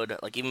episode,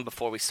 like even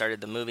before we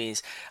started the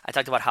movies, I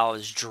talked about how I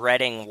was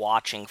dreading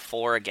watching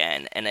 4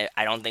 again, and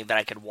I don't think that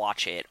I could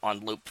watch it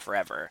on loop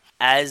forever.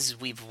 As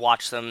we've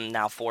watched them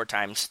now 4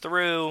 times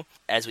through,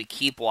 as we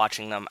keep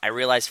watching them, I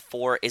realize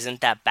 4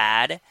 isn't that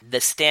bad. The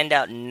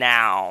standout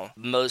now,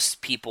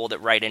 most people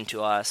that write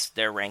into us,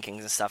 their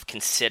rankings and stuff,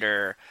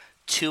 consider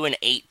 2 and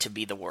 8 to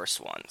be the worst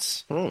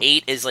ones.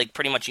 8 is like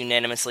pretty much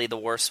unanimously the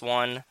worst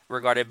one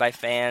regarded by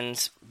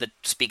fans that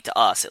speak to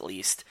us, at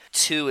least.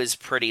 2 is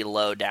pretty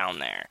low down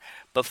there.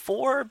 But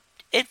 4,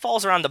 it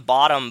falls around the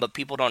bottom, but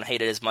people don't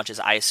hate it as much as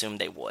I assumed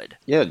they would.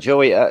 Yeah,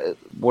 Joey,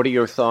 what are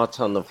your thoughts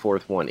on the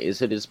 4th one?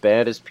 Is it as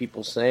bad as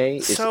people say?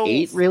 Is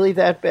 8 really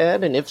that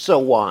bad? And if so,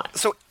 why?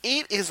 So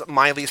 8 is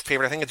my least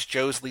favorite. I think it's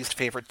Joe's least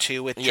favorite,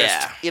 too. It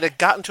had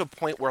gotten to a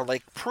point where,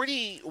 like,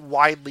 pretty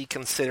widely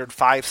considered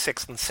 5,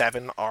 6, and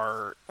 7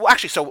 are... Well,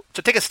 actually, so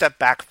to take a step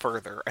back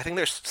further, I think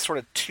there's sort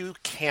of 2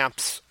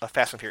 camps of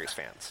Fast and Furious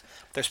fans.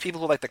 There's people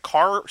who like the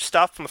car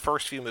stuff from the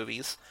first few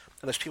movies,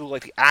 and there's people who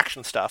like the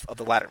action stuff of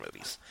the latter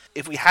movies.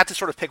 If we had to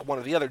sort of pick one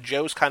or the other,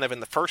 Joe's kind of in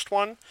the first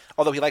one,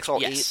 although he likes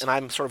all 8, and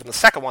I'm sort of in the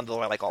second one,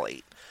 though I like all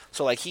 8.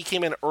 So, like, he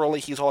came in early,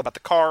 he's all about the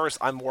cars,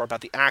 I'm more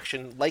about the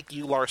action. Like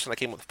you, Larson, I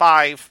came with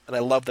 5, and I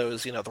love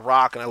those, The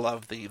Rock, and I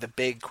love the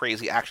big,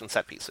 crazy action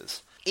set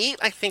pieces. 8,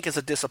 I think, is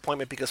a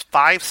disappointment because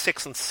 5,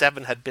 6, and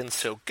 7 had been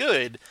so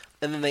good,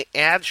 and then they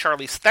add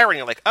Charlize Theron, and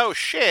you're like, oh,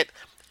 shit,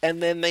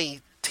 and then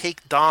they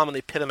take Dom and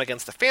they pit him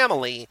against the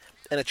family,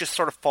 and it just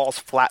sort of falls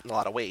flat in a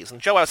lot of ways.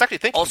 And Joe, I was actually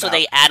thinking also,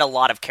 they add a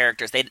lot of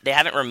characters. They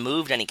haven't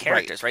removed any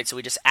characters, right? So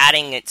we're just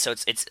adding it, so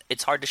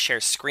it's hard to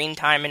share screen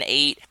time in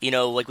 8.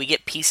 Like we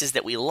get pieces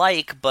that we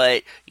like,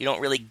 but you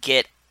don't really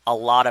get a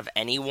lot of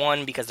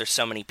anyone because there's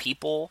so many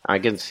people. I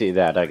can see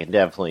that. I can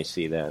definitely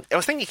see that. I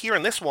was thinking here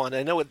in this one,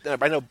 I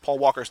know Paul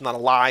Walker's not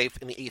alive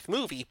in the 8th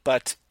movie,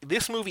 but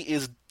this movie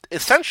is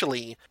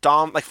essentially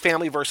Dom, like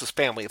family versus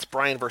family. It's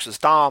Brian versus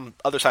Dom,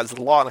 other sides of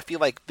the law, and I feel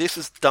like this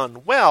is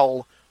done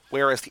well,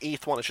 whereas the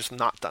 8th one is just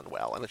not done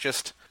well. And it's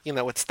just,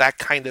 it's that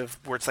kind of,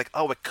 where it's like,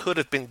 oh, it could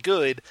have been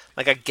good.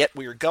 Like, I get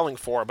what you're going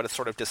for, but it's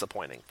sort of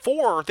disappointing.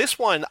 4, this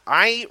one,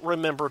 I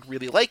remembered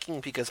really liking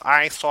because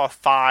I saw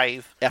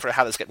 5 after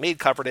How This Get Made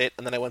covered it,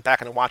 and then I went back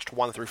and watched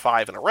 1 through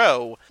 5 in a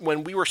row.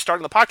 When we were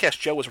starting the podcast,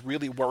 Joe was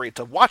really worried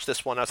to watch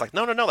this one. I was like,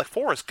 no, like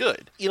 4 is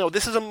good.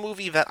 This is a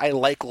movie that I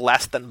like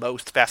less than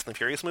most Fast and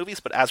Furious movies,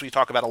 but as we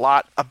talk about a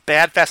lot, a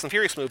bad Fast and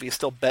Furious movie is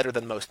still better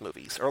than most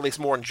movies, or at least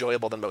more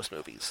enjoyable than most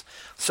movies.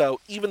 So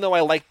even though I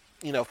like,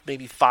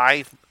 maybe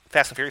 5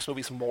 Fast and Furious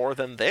movies more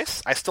than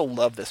this, I still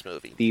love this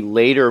movie. The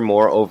later,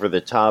 more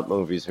over-the-top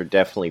movies are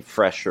definitely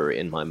fresher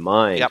in my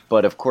mind. Yep.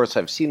 But, of course,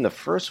 I've seen the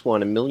first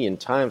one a million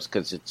times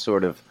because it's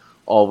sort of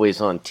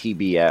always on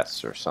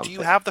TBS or something. Do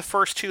you have the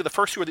first 2? The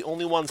first 2 are the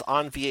only ones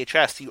on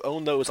VHS. Do you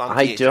own those on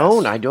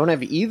VHS? I don't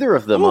have either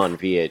of them on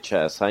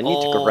VHS. I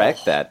need to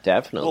correct that,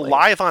 definitely. Well,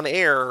 live on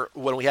air,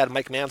 when we had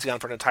Mike Manzi on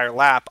for an entire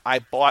lap, I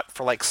bought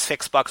for like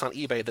 $6 on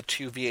eBay the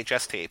 2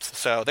 VHS tapes.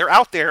 So they're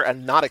out there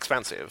and not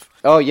expensive.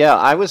 Oh, yeah.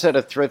 I was at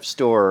a thrift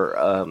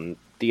store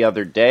the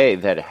other day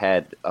that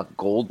had a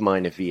gold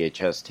mine of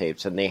VHS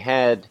tapes, and they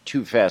had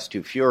Too Fast,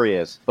 Too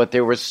Furious, but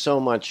there was so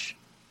much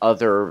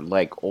other,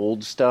 like,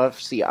 old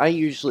stuff. See, I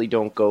usually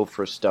don't go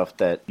for stuff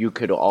that you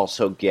could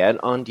also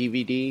get on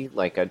DVD.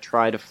 Like, I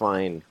try to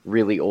find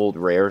really old,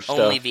 rare stuff.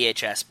 Only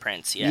VHS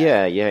prints,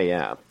 yeah.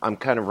 Yeah. I'm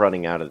kind of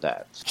running out of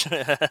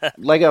that.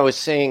 Like I was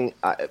saying,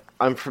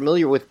 I'm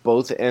familiar with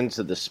both ends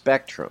of the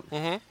spectrum.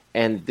 Mm-hmm.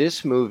 And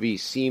this movie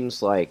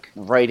seems like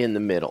right in the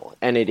middle.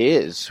 And it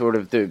is sort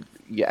of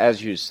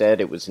as you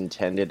said, it was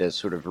intended as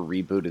sort of a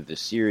reboot of the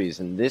series.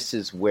 And this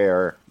is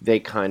where they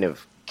kind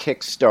of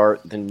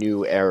kickstart the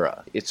new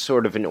era. It's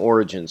sort of an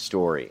origin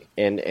story.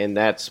 And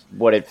that's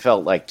what it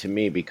felt like to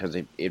me, because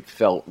it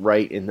felt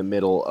right in the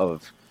middle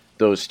of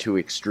those 2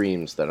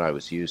 extremes that I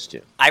was used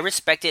to. I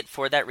respect it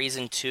for that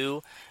reason,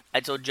 too. I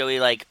told Joey,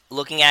 like,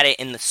 looking at it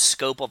in the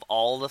scope of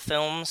all the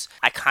films,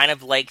 I kind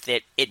of like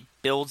that it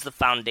builds the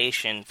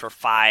foundation for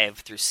 5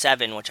 through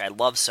 7, which I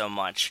love so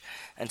much.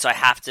 And so I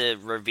have to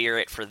revere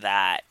it for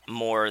that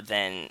more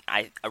than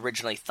I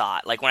originally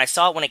thought. Like, when I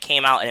saw it when it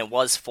came out and it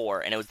was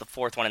 4, and it was the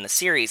 4th one in the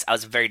series, I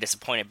was very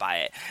disappointed by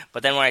it.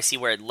 But then when I see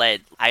where it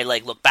led, I,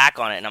 like, look back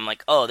on it, and I'm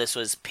like, oh, this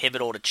was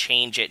pivotal to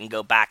change it and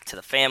go back to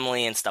the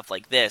family and stuff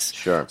like this.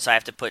 Sure. So I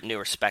have to put new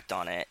respect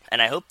on it. And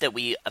I hope that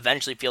we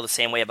eventually feel the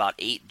same way about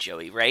 8,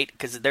 Joey, right?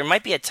 Because there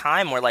might be a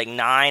time where, like,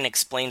 9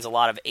 explains a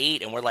lot of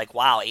 8, and we're like,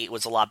 wow, 8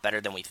 was a lot better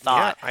than we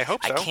thought. Yeah, I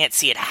hope so. I can't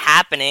see it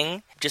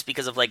happening just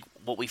because of, like,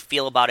 what we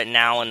feel about it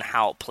now and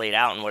how it played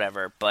out and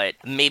whatever, but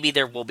maybe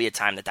there will be a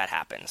time that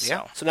happens.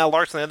 Yeah. So now,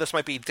 Larson, I know this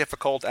might be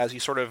difficult as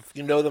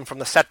you know them from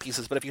the set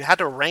pieces, but if you had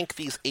to rank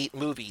these 8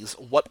 movies,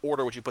 what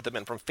order would you put them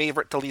in, from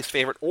favorite to least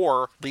favorite,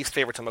 or least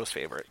favorite to most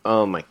favorite?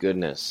 Oh my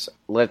goodness.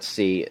 Let's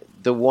see.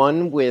 The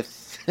one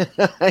with,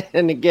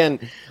 and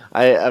again,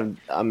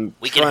 I'm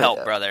we can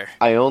help, brother.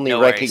 I only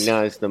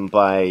recognize them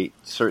by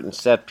certain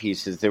set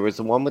pieces. There was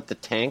the one with the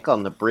tank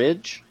on the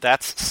bridge.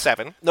 That's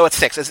 7. No, it's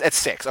 6. It's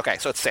 6. Okay,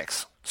 so it's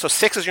 6. So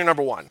 6 is your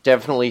number 1.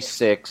 Definitely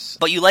 6.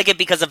 But you like it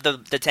because of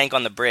the tank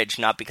on the bridge,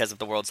 not because of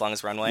the world's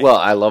longest runway? Well,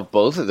 I love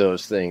both of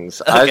those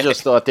things. Okay. I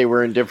just thought they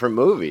were in different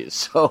movies.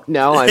 So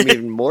now I'm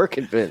even more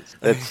convinced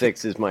that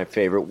 6 is my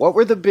favorite. What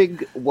were the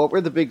big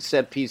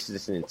set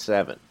pieces in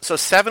 7? So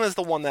 7 is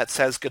the one that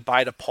says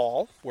goodbye to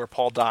Paul, where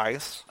Paul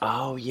dies.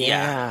 Oh,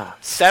 yeah.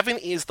 7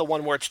 is the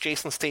one where it's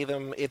Jason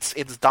Statham. It's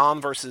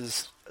Dom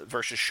versus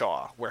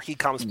Shaw, where he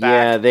comes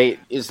back. Yeah,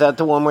 is that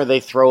the one where they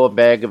throw a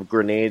bag of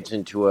grenades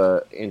into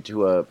a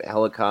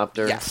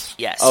helicopter? Yes.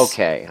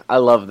 Okay, I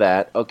love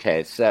that.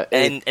 Okay, so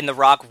and The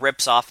Rock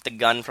rips off the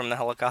gun from the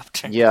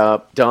helicopter. Yeah,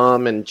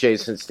 Dom and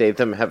Jason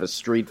Statham have a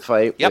street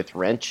fight with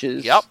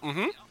wrenches. Yep.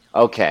 Mm-hmm.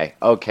 Okay.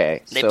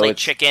 They play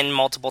chicken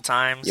multiple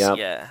times. Yep.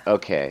 Yeah.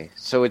 Okay,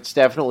 so it's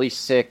definitely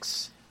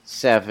 6,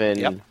 7.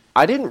 Yep.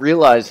 I didn't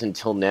realize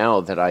until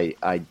now that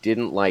I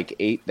didn't like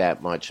 8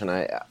 that much, and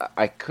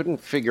I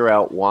couldn't figure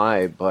out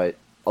why, but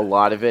a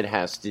lot of it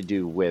has to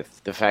do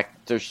with the fact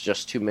that there's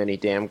just too many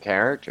damn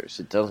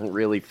characters. It doesn't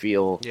really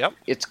feel... Yep.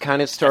 It's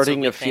kind of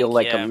starting to feel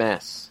like a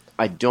mess.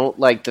 I don't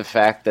like the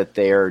fact that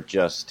they're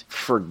just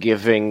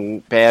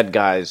forgiving bad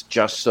guys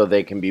just so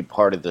they can be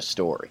part of the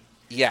story.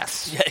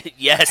 Yes.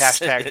 Yes.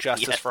 Hashtag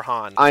justice for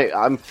Han.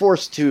 I'm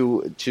forced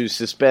to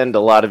suspend a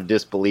lot of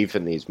disbelief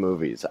in these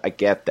movies. I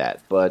get that,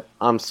 but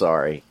I'm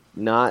sorry.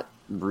 Not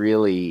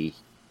really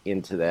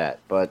into that,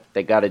 but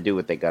they got to do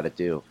what they got to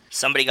do.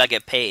 Somebody got to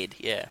get paid,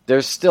 yeah.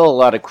 There's still a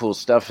lot of cool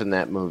stuff in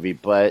that movie,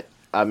 but,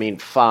 I mean,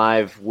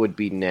 5 would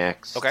be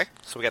next. Okay,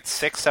 so we got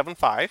 6, 7,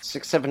 5.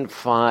 6, 7,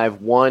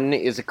 5. 1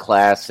 is a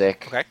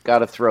classic. Okay. Got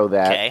to throw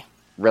that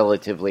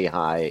relatively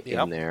high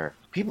in there.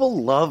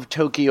 People love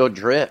Tokyo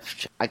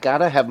Drift. I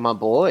gotta have my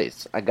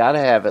boys. I gotta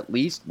have at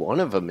least one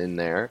of them in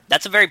there.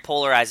 That's a very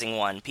polarizing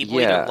one. People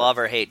either love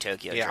or hate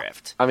Tokyo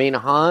Drift. I mean,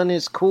 Han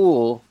is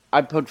cool.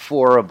 I'd put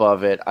 4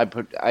 above it.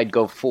 I'd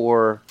go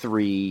 4,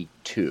 3,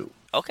 2.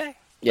 Okay.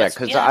 Yeah,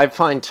 because I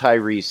find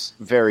Tyrese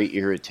very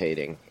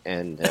irritating,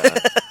 and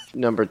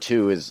number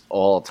 2 is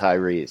all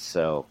Tyrese.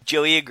 So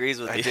Joey agrees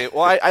with me.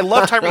 Well, I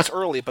love Tyrese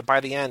early, but by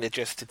the end, it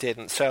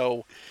didn't.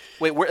 So.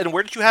 Wait,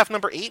 where did you have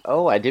number 8?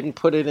 Oh, I didn't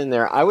put it in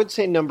there. I would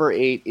say number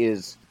 8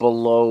 is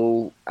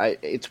below.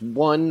 It's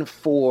 1,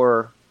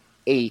 4,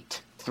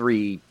 8,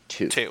 3,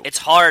 2. It's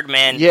hard,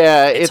 man.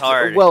 Yeah, it's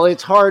hard. Well,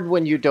 it's hard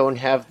when you don't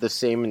have the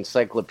same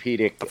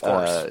encyclopedic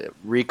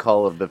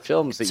recall of the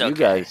films that you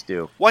guys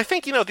do. Well, I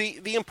think,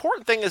 the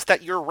important thing is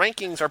that your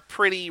rankings are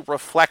pretty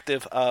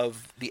reflective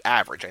of the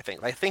average, I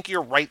think. I think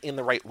you're right in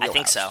the right wheelhouse. I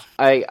think so.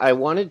 I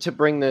wanted to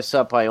bring this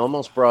up. I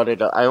almost brought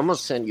it up. I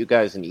almost sent you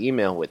guys an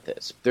email with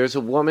this. There's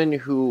a woman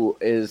who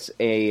is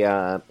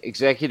a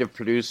executive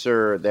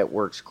producer that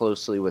works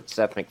closely with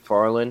Seth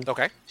MacFarlane.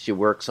 Okay. She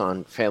works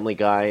on Family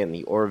Guy and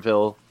The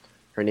Orville.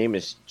 Her name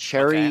is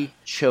Cherry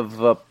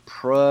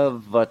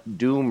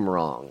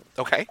Chivapravadumrong.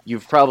 Okay.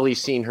 You've probably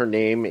seen her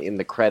name in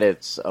the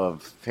credits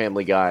of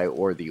Family Guy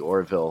or The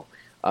Orville,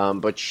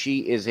 but she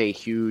is a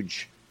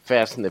huge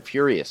Fast and the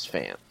Furious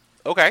fan.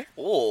 Okay.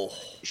 Oh.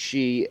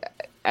 Stewie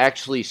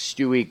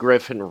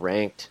Griffin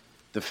ranked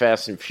the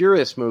Fast and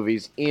Furious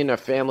movies in a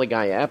Family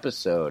Guy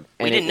episode.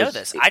 We didn't know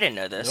this. I didn't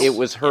know this. It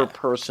was her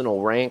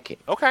personal ranking.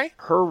 Okay.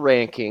 Her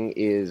ranking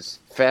is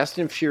Fast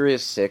and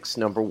Furious 6,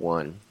 number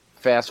 1.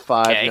 Fast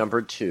 5,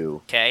 number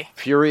 2. Okay.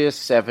 Furious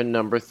 7,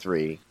 number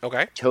 3.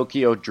 Okay.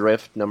 Tokyo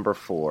Drift, number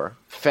 4.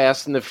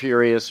 Fast and the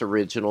Furious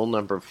Original,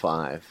 number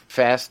 5.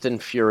 Fast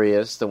and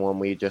Furious, the one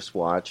we just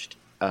watched,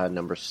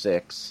 number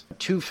 6.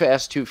 Too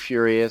Fast, Too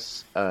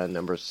Furious,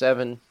 number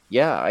 7.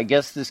 Yeah, I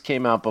guess this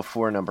came out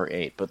before number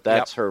 8, but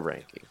that's her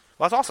ranking.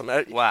 Well, that's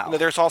awesome. Wow.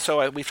 There's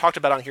also, we've talked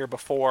about on here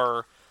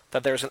before,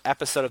 that there's an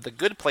episode of The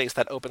Good Place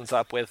that opens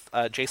up with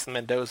Jason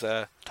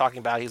Mendoza talking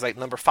about, he's like,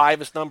 number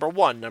 5 is number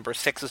 1, number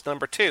 6 is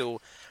number 2,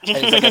 and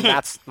he's like, and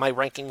that's my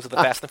rankings of the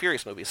Fast and the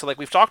Furious movies. So,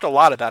 we've talked a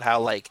lot about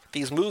how,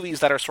 these movies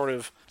that are sort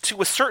of,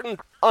 to a certain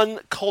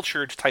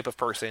uncultured type of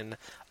person,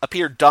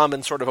 appear dumb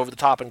and sort of over the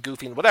top and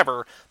goofy and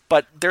whatever,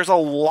 but there's a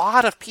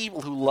lot of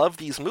people who love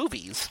these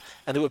movies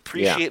and who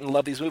appreciate and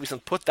love these movies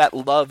and put that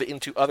love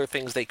into other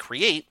things they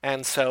create.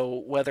 And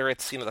so whether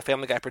it's, the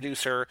Family Guy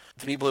producer,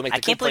 the people who make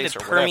The Good Place or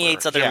whatever. I can't believe it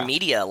permeates other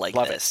media like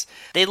this.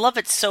 They love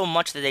it so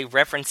much that they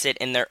reference it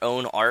in their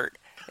own art.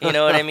 You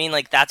know what I mean?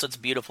 Like, that's what's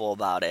beautiful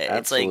about it.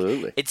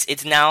 Absolutely. It's like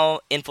it's now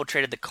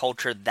infiltrated the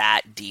culture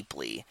that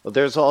deeply. Well,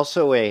 there's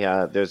also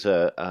a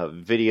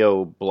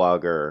video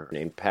blogger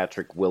named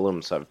Patrick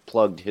Willems. I've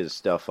plugged his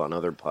stuff on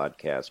other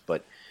podcasts,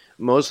 but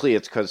mostly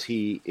it's because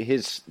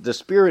the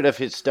spirit of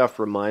his stuff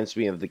reminds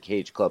me of the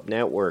Cage Club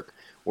Network,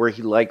 where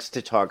he likes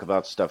to talk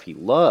about stuff he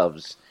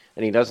loves,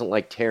 and he doesn't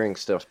like tearing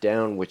stuff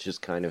down, which is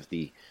kind of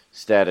the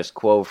status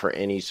quo for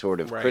any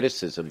sort of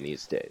criticism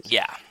these days.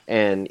 Yeah.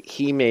 And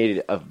he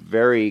made a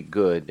very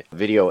good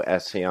video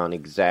essay on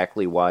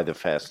exactly why the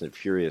Fast and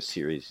Furious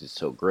series is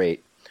so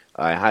great.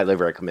 I highly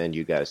recommend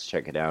you guys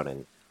check it out,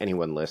 and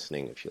anyone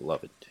listening, if you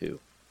love it too.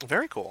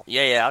 Very cool.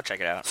 Yeah, I'll check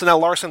it out. So now,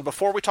 Larson,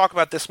 before we talk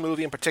about this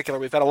movie in particular,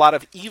 we've got a lot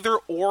of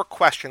either-or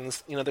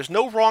questions. There's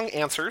no wrong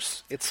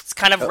answers. It's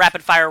kind of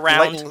rapid-fire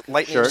round.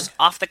 Lightning sure. Just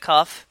off the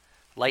cuff.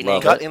 Lightning,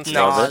 gut instincts.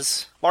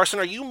 Nos. Larson,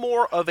 are you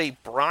more of a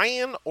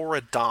Brian or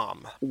a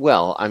Dom?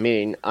 Well, I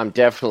mean, I'm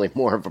definitely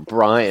more of a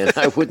Brian.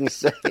 I wouldn't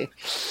say.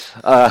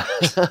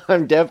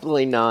 I'm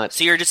definitely not.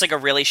 So you're just like a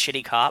really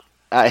shitty cop?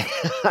 I mean,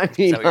 is that what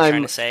you're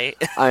trying to say?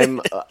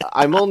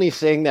 I'm only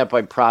saying that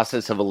by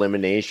process of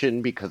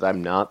elimination because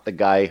I'm not the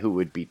guy who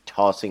would be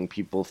tossing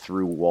people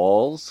through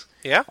walls.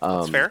 Yeah,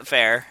 that's fair.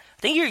 Fair.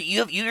 I think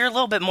you're a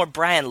little bit more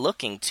Brian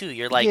looking too.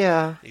 You're like, you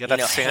got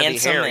that sandy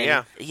hair,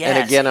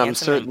 and again, I'm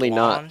certainly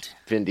not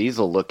Vin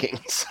Diesel looking,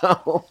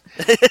 so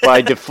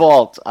by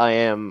default, I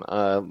am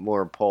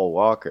more Paul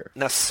Walker.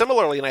 Now,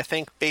 similarly, and I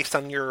think based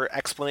on your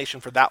explanation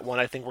for that one,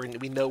 I think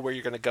we know where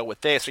you're going to go with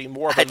this. Are you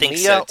more of a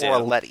Mia or a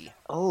Letty?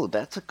 Oh,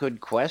 that's a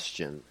good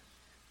question.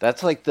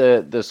 That's like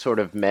the sort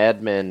of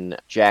Mad Men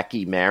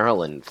Jackie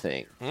Marilyn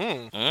thing,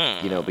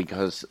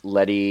 because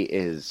Letty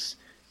is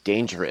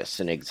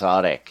dangerous and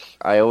exotic.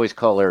 I always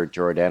call her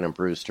Jordana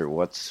Brewster.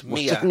 What's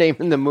her name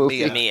in the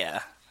movie?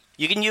 Mia.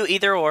 You can use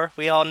either or.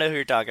 We all know who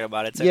you're talking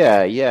about. It's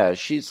okay. Yeah.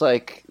 She's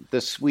like the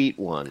sweet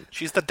one.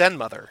 She's the den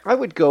mother. I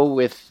would go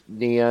with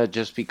Nia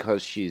just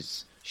because she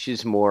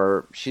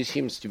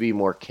seems to be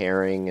more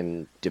caring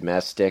and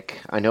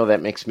domestic. I know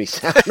that makes me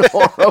sound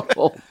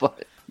horrible,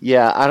 but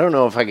yeah, I don't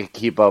know if I could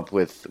keep up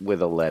with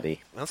a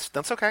Letty.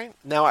 That's okay.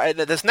 Now,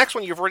 this next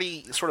one, you've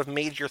already sort of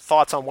made your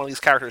thoughts on one of these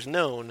characters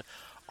known.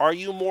 Are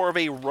you more of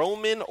a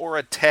Roman or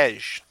a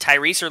Tej?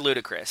 Tyrese or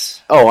Ludacris?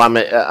 Oh, I'm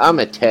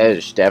a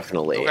Tej,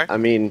 definitely. Okay. I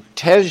mean,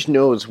 Tej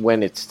knows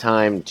when it's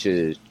time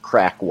to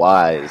crack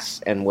wise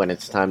and when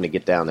it's time to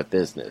get down to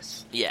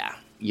business. Yeah.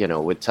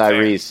 With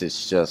Tyrese,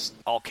 it's just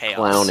all chaos,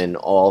 clowning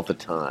all the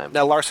time.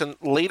 Now, Larson,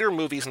 later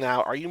movies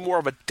now, are you more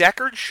of a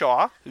Deckard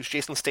Shaw, who's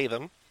Jason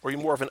Statham, or are you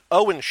more of an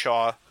Owen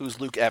Shaw,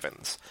 who's Luke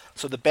Evans?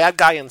 So the bad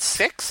guy in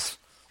 6...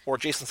 or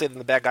Jason Statham,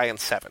 the bad guy in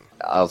 7?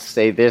 I'll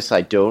say this,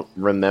 I don't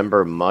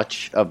remember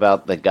much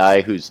about the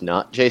guy who's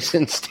not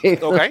Jason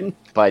Statham. Okay.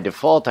 By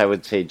default, I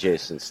would say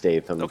Jason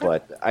Statham,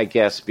 but I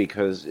guess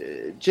because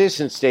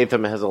Jason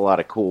Statham has a lot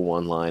of cool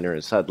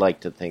one-liners, I'd like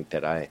to think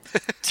that I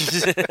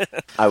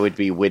would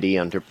be witty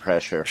under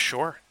pressure.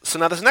 Sure. So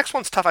now this next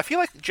one's tough. I feel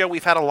like, Joe,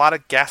 we've had a lot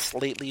of guests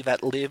lately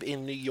that live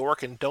in New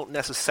York and don't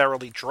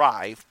necessarily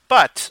drive.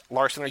 But,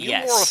 Larson, are you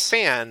more a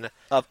fan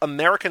of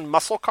American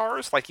muscle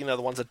cars, like, the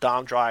ones that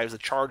Dom drives, the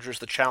Chargers,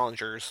 the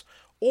Challengers,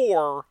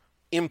 or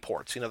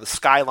imports, the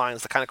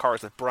Skylines, the kind of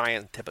cars that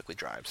Brian typically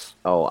drives?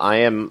 Oh,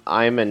 I'm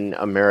an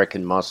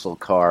American muscle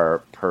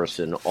car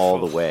person all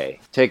the way.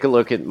 Take a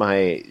look at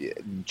my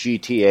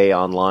GTA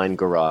Online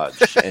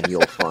garage, and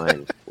you'll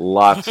find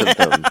lots of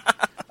them.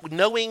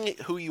 Knowing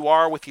who you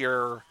are with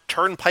your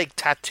Turnpike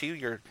tattoo,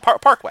 your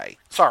Parkway.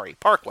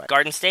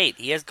 Garden State.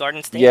 He has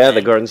Garden State. Yeah,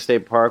 the Garden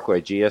State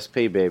Parkway,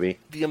 GSP, baby.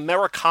 The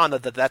Americana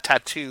that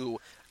tattoo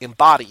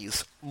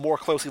embodies more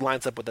closely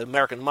lines up with the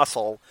American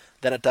muscle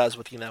than it does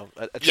with, a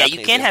Japanese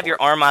you can't have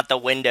your arm out the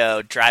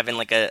window driving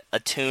like a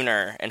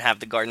tuner and have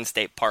the Garden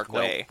State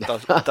Parkway. No,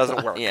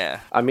 doesn't work. Yeah.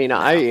 I mean,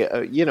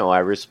 I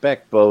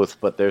respect both,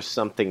 but there's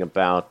something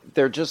about,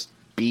 they're just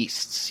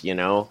beasts,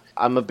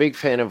 I'm a big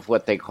fan of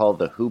what they call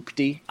the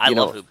hoopty. I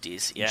love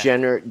hoopties,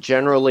 yeah.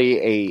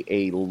 Generally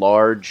a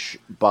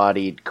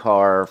large-bodied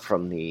car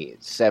from the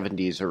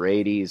 70s or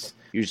 80s,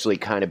 usually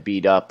kind of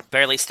beat up.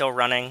 Barely still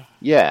running.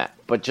 Yeah,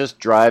 but just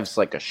drives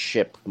like a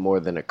ship more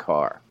than a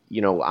car.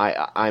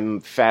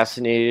 I'm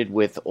fascinated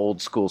with old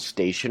school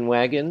station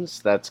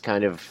wagons. That's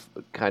kind of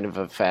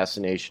a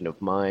fascination of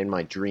mine.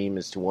 My dream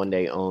is to one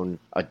day own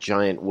a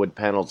giant wood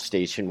paneled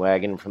station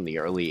wagon from the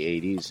early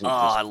 80s. And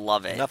I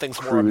love it.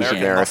 Nothing's more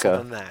American muscle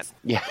than that.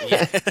 Yeah.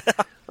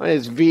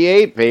 It's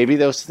V8, baby.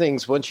 Those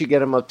things, once you get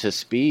them up to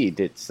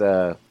speed, it's,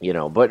 but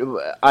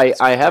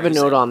I have a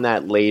note on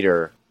that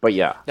later. But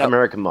yeah, now,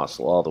 American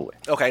muscle all the way.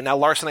 Okay, now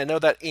Larson, I know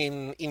that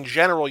in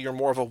general you're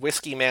more of a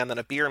whiskey man than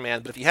a beer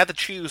man, but if you had to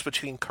choose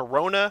between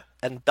Corona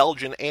and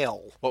Belgian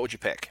Ale, what would you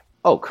pick?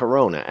 Oh,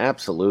 Corona,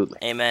 absolutely.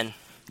 Amen.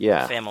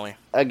 Yeah. Family.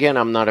 Again,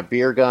 I'm not a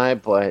beer guy,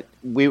 but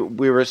we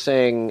were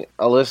saying,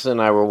 Alyssa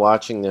and I were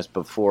watching this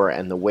before,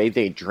 and the way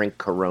they drink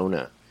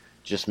Corona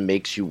just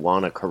makes you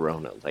want a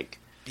Corona. Like,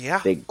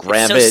 they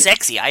grab it's so it.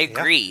 Sexy, I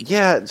agree.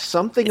 Yeah,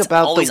 something it's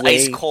about always the way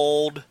ice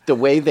cold. The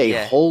way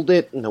they hold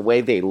it and the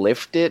way they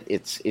lift it,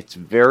 it's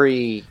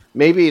very...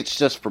 Maybe it's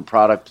just for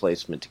product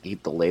placement to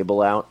keep the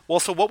label out.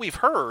 Well, so what we've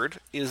heard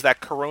is that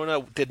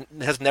Corona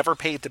has never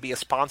paid to be a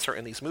sponsor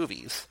in these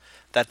movies.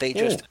 That they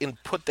just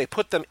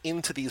put them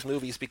into these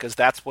movies because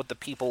that's what the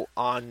people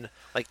on,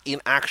 like,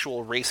 in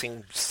actual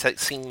racing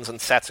scenes and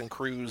sets and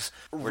crews,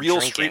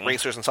 real street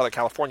racers in Southern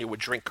California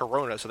would drink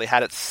Corona. So they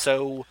had it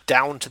so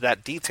down to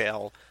that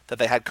detail that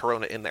they had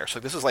Corona in there. So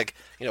this is like,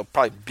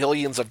 probably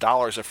billions of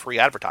dollars of free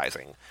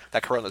advertising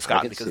that Corona's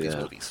gotten because of these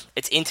movies.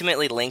 It's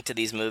intimately linked to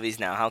these movies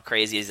now. How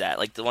crazy is that?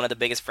 Like, one of the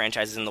biggest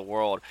franchises in the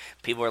world,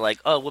 people are like,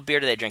 oh, what beer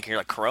do they drink? And you're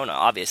like, Corona,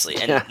 obviously.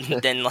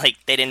 And then, like,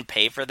 they didn't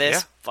pay for this?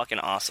 Yeah. Fucking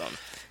awesome.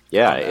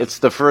 Yeah, it's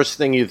the first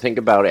thing you think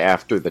about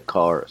after the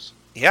cars.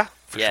 Yeah,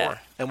 for sure.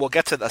 And we'll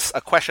get to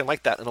a question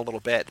like that in a little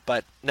bit.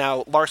 But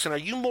now, Larson, are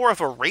you more of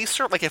a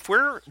racer? Like, if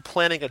we're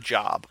planning a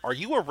job, are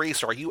you a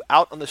racer? Are you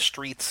out on the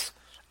streets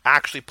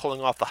actually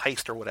pulling off the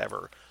heist or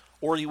whatever?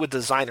 Or are you a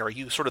designer? Are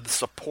you sort of the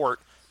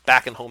support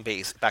back in home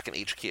base, back in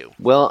HQ?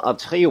 Well, I'll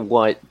tell you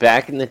what.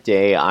 Back in the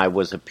day, I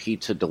was a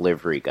pizza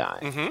delivery guy.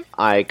 Mm-hmm.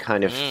 I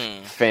kind of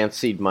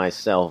fancied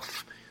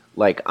myself...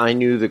 Like, I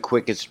knew the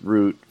quickest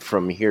route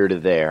from here to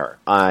there.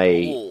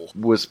 I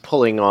was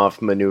pulling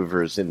off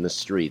maneuvers in the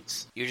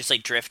streets. You're just,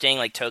 like, drifting,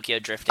 like Tokyo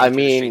drifting through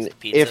the streets of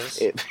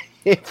pizzas?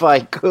 If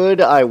I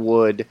could, I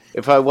would.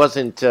 If I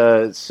wasn't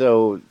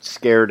so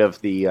scared of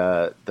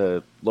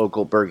the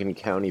local Bergen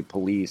County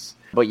police.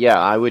 But yeah,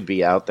 I would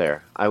be out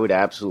there. I would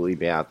absolutely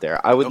be out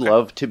there. I would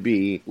love to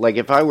be... Like,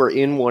 if I were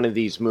in one of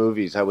these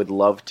movies, I would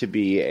love to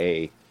be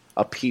a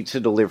pizza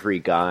delivery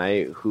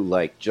guy who,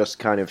 like, just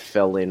kind of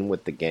fell in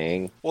with the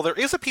gang. Well, there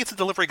is a pizza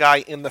delivery guy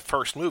in the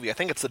first movie. I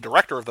think it's the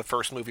director of the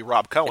first movie,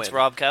 Rob Cohen. It's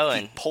Rob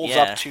Cohen. He pulls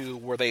up to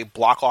where they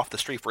block off the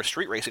street for a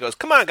street race. He goes,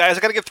 come on, guys, I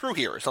gotta get through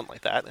here, or something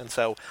like that. And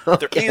so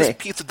there is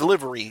pizza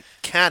delivery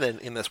canon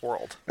in this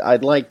world.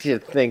 I'd like to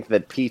think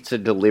that pizza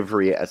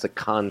delivery as a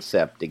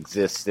concept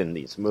exists in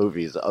these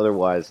movies.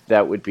 Otherwise,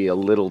 that would be a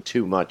little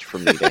too much for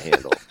me to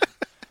handle.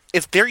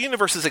 If their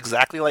universe is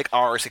exactly like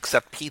ours,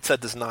 except pizza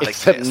does not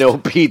exist. Except no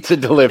pizza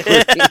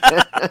delivery.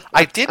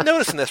 I did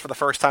notice in this for the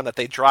first time that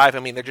they drive. I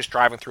mean, they're just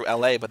driving through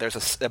L.A., but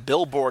there's a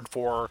billboard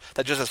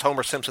that just has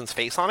Homer Simpson's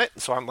face on it.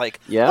 So I'm like,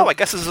 oh, I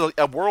guess this is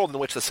a world in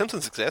which the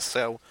Simpsons exist.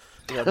 So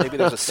maybe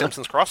there's a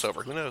Simpsons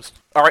crossover. Who knows?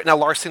 All right, now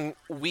Larson,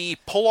 we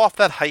pull off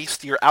that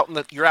heist. You're out in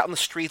the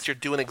streets. You're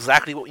doing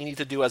exactly what you need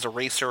to do as a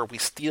racer. We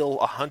steal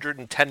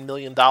 $110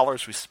 million.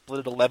 We split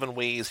it 11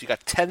 ways. You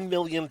got $10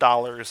 million.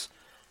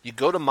 You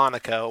go to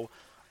Monaco.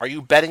 Are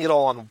you betting it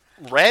all on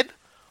red,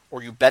 or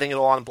are you betting it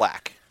all on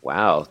black?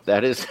 Wow,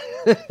 that is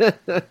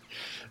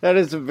that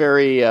is a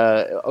very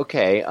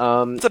okay.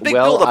 It's a big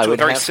build-up to a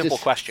very simple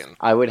question.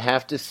 I would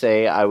have to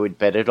say I would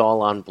bet it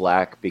all on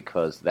black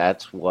because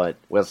that's what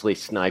Wesley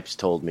Snipes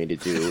told me to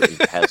do in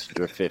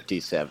Passenger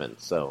 57.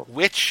 So,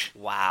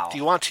 do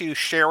you want to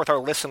share with our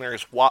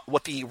listeners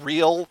what the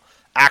real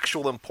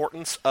actual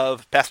importance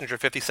of Passenger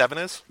 57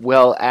 is?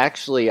 Well,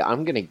 actually,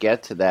 I'm going to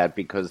get to that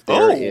because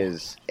there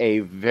is a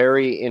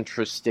very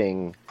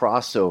interesting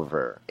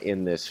crossover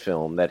in this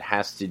film that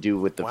has to do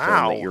with the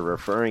film that you're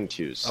referring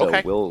to. So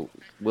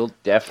we'll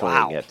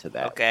definitely get to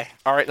that. Okay.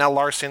 All right, now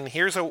Larson,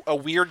 here's a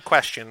weird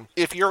question.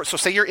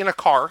 Say you're in a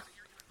car,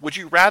 would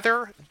you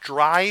rather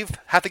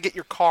have to get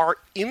your car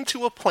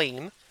into a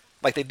plane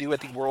like they do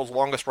at the world's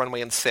longest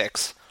runway in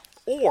 6,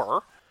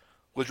 or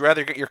would you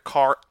rather get your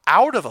car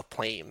out of a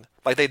plane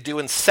like they do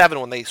in 7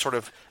 when they sort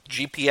of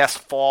GPS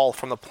fall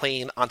from the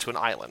plane onto an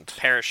island?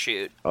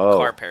 Parachute.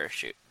 Car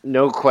parachute.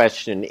 No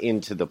question,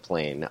 into the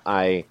plane.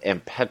 I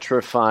am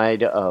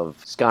petrified of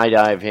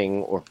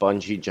skydiving or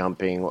bungee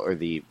jumping or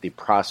the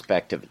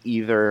prospect of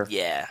either.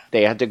 Yeah.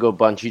 They had to go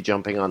bungee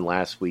jumping on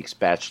last week's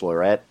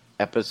Bachelorette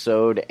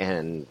episode,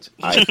 and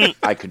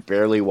I could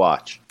barely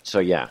watch. So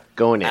yeah,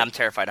 going in. I'm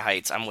terrified of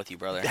heights. I'm with you,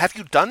 brother. Have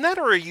you done that,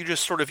 or are you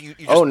just sort of you're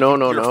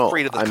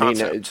afraid of the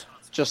concept? I mean, it's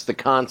just the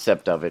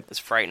concept of it. It's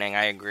frightening.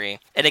 I agree,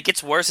 and it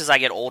gets worse as I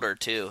get older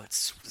too.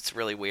 It's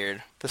really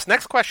weird. This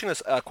next question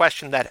is a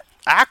question that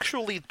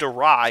actually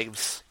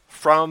derives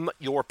from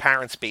your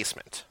parents'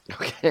 basement.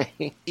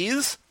 Okay.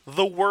 Is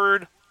the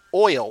word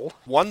oil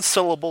 1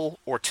 syllable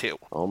or 2?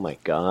 Oh my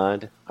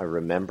God! I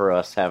remember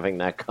us having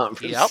that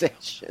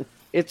conversation. Yep.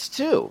 It's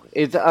 2.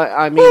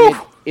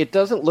 It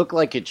doesn't look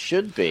like it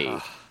should be,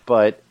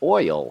 but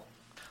oil.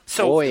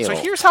 So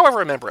here's how I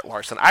remember it,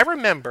 Larson. I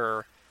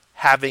remember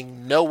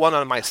having no one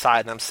on my side,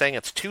 and I'm saying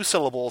it's 2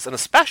 syllables, and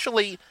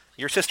especially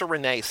your sister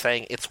Renee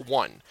saying it's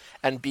 1,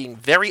 and being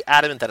very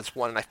adamant that it's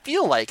 1. And I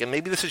feel like, and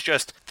maybe this is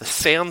just the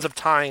sands of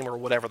time or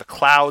whatever, the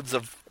clouds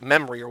of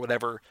memory or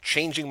whatever,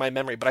 changing my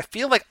memory, but I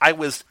feel like I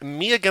was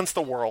me against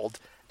the world,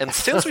 and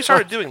since we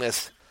started doing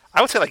this,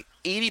 I would say like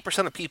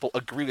 80% of people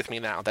agree with me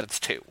now that it's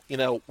 2. You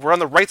know, we're on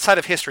the right side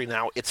of history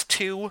now. It's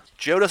 2.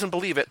 Joe doesn't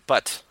believe it,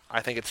 but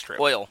I think it's true.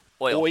 Oil.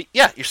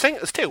 Yeah, you're saying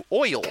it's 2.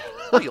 Oil.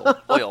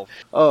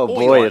 Oh,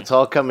 boy, it's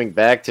all coming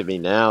back to me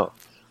now.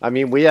 I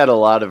mean, we had a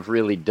lot of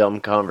really dumb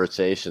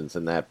conversations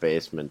in that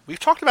basement. We've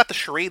talked about the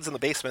charades in the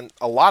basement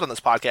a lot on this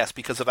podcast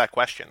because of that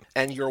question.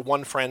 And your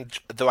one friend,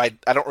 though I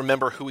don't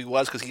remember who he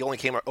was because he only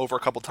came over a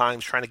couple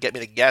times trying to get me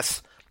to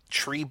guess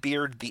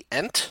Treebeard the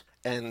Ent.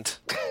 And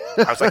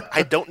I was like,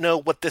 I don't know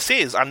what this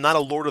is. I'm not a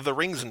Lord of the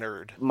Rings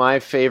nerd. My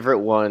favorite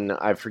one,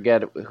 I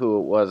forget who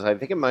it was. I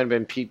think it might have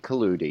been Pete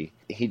Colludi.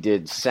 He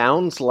did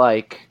sounds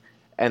like,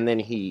 and then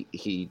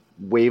he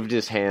waved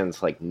his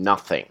hands like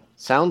nothing.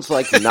 Sounds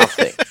like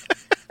nothing.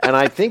 And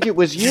I think it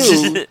was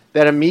you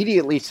that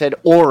immediately said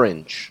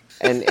orange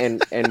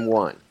and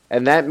won.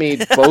 And that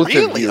made both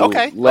of you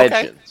legends.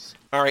 Okay.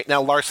 All right,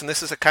 now, Larson,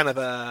 this is a kind of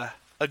a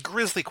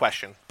grisly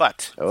question,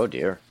 but... Oh,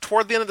 dear.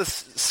 Toward the end of the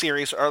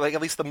series, or like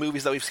at least the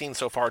movies that we've seen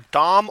so far,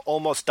 Dom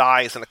almost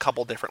dies in a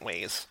couple different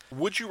ways.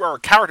 Or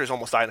characters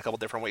almost die in a couple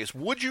different ways.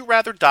 Would you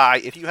rather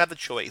die, if you had the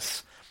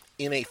choice,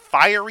 in a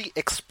fiery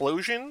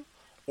explosion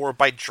or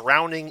by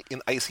drowning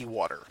in icy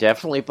water?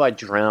 Definitely by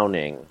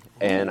drowning.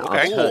 And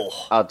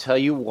I'll tell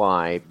you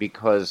why.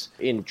 Because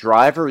in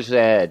driver's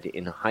ed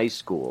in high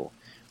school,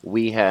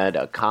 we had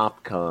a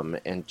cop come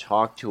and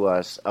talk to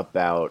us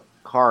about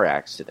car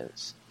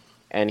accidents.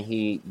 And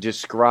he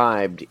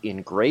described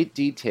in great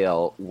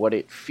detail what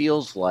it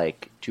feels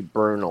like to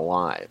burn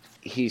alive.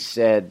 He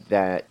said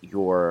that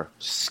your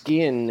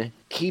skin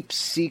keeps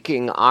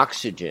seeking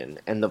oxygen,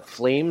 and the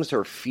flames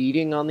are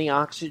feeding on the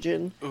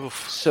oxygen.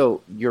 Oof.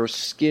 So your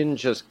skin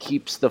just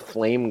keeps the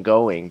flame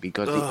going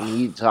because it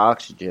needs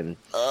oxygen.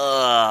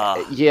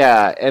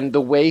 Yeah, and the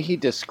way he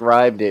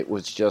described it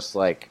was just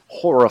like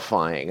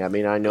horrifying. I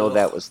mean, I know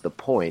that was the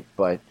point,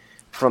 but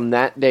from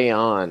that day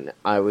on,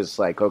 I was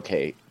like,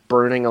 okay,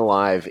 burning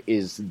alive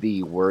is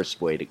the worst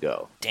way to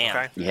go. Damn.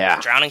 Okay.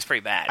 Yeah. Drowning's pretty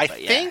bad. I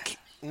think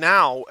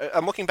now,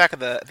 I'm looking back at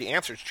the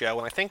answers, Joe,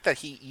 and I think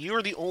that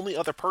you're the only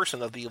other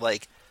person of the,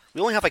 like, we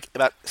only have like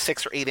about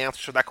 6 or 8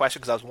 answers to that question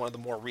because that was one of the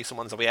more recent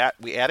ones that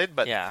we added,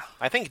 but yeah.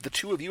 I think the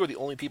two of you are the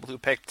only people who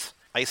picked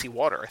icy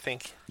water, I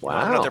think.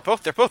 Wow. They're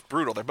both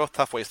brutal. They're both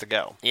tough ways to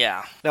go.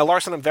 Yeah. Now,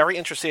 Larson, I'm very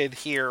interested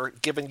here,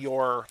 given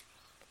your,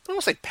 I don't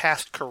want to say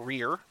past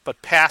career,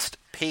 but past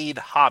paid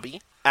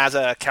hobby as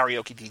a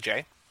karaoke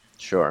DJ.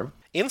 Sure.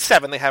 In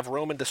 7, they have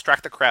Roman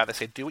distract the crowd. They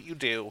say, do what you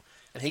do.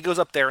 And he goes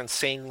up there and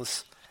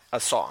sings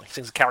a song. He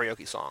sings a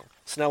karaoke song.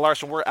 So now,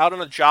 Larson, we're out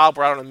on a job.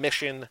 We're out on a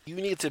mission. You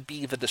need to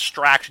be the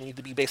distraction. You need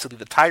to be basically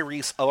the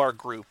Tyrese of our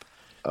group.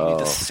 You need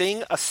to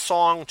sing a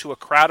song to a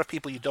crowd of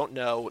people you don't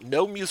know.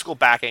 No musical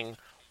backing.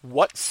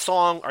 What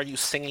song are you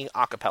singing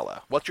a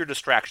cappella? What's your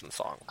distraction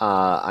song?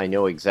 I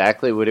know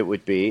exactly what it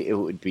would be. It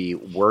would be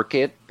Work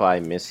It by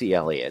Missy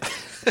Elliott.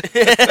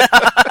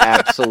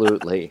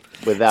 Absolutely.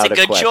 Without a question. It's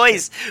a good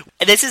choice.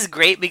 And this is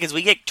great because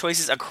we get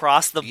choices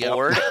across the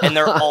board, and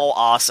they're all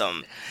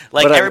awesome.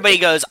 Like, everybody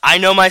goes, I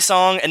know my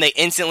song, and they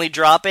instantly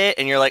drop it,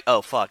 and you're like,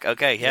 oh, fuck,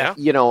 okay, yeah.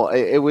 You know,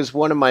 it was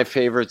one of my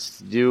favorites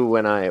to do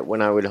when I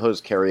would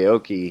host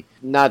karaoke,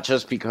 not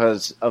just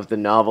because of the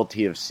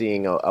novelty of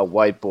seeing a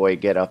white boy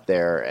get up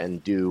there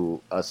and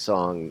do a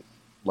song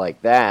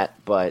like that,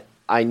 but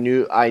I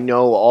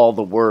know all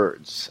the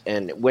words,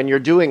 and when you're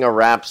doing a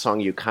rap song,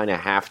 you kind of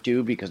have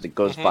to because it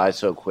goes by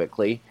so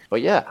quickly.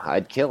 But yeah,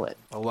 I'd kill it.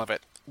 I love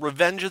it.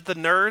 Revenge of the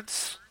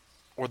Nerds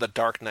or The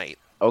Dark Knight?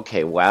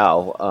 Okay,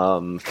 wow.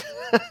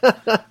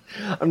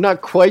 I'm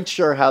not quite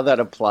sure how that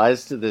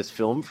applies to this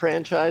film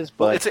franchise,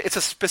 but well, it's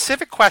a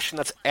specific question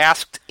that's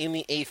asked in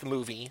the 8th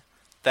movie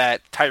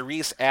that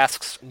Tyrese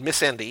asks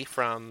Miss Indy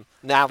from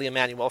Natalie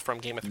Emmanuel from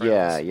Game of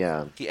Thrones.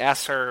 Yeah. He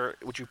asks her,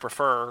 would you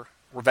prefer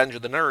Revenge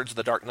of the Nerds,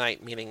 The Dark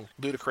Knight, meaning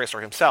Ludacris or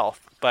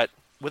himself? But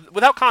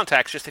without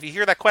context, just if you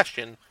hear that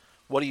question,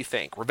 what do you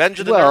think? Revenge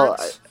of the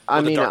Nerds?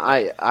 I mean,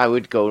 I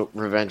would go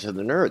Revenge of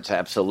the Nerds,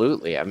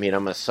 absolutely. I mean,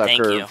 I'm a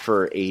sucker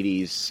for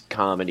 80s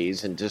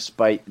comedies, and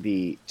despite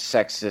the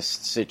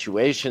sexist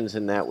situations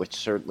in that, which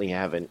certainly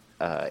haven't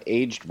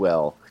aged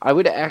well, I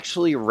would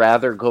actually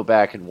rather go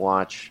back and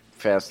watch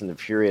Fast and the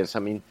Furious. I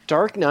mean,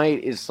 Dark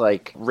Knight is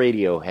like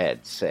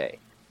Radiohead, say.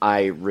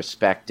 I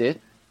respect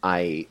it.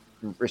 I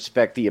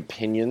respect the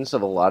opinions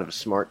of a lot of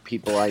smart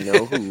people I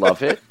know who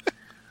love it.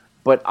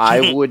 But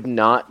I would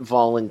not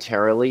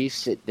voluntarily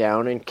sit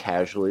down and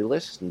casually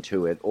listen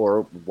to it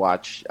or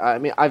watch. I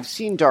mean, I've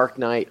seen Dark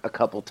Knight a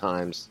couple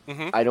times.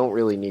 I don't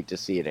really need to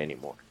see it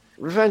anymore.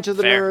 Revenge of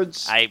the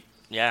Nerds.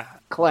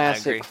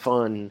 Classic,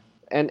 fun.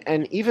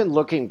 And even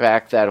looking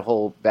back, that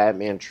whole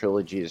Batman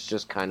trilogy is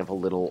just kind of a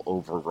little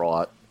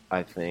overwrought,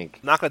 I think.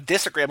 I'm not going to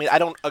disagree. I mean, I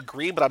don't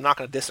agree, but I'm not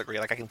going to disagree.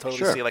 Like, I can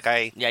totally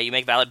see, Yeah, you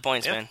make valid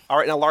points, man. All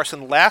right, now,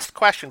 Larson, last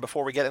question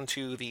before we get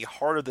into the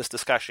heart of this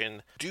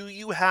discussion. Do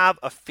you have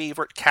a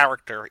favorite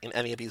character in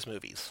any of these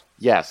movies?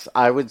 Yes,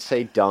 I would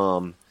say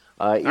Dom.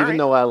 Even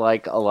though I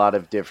like a lot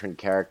of different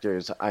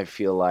characters, I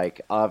feel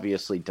like,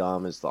 obviously,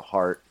 Dom is the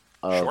heart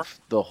of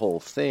the whole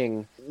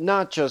thing.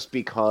 Not just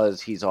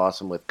because he's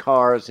awesome with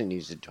cars and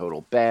he's a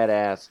total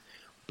badass,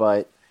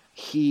 but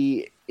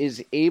he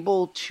is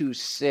able to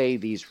say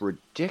these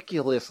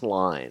ridiculous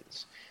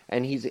lines,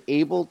 and he's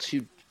able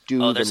to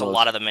do Oh, there's a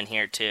lot of them in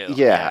here, too.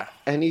 Yeah,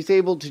 and he's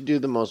able to do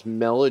the most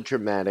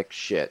melodramatic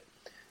shit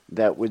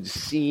that would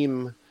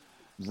seem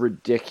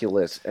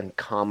ridiculous and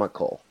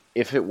comical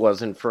if it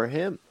wasn't for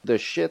him. The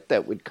shit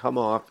that would come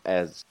off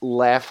as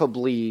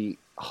laughably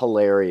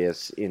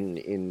hilarious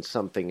in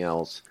something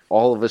else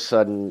all of a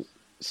sudden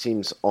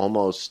seems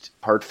almost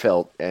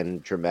heartfelt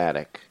and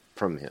dramatic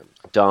from him.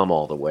 Dom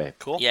all the way.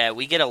 Cool. Yeah,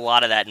 we get a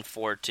lot of that in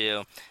 4,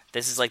 too.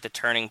 This is like the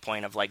turning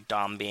point of like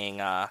Dom being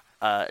a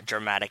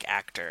dramatic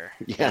actor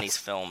in these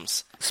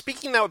films.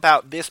 Speaking now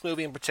about this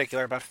movie in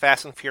particular, about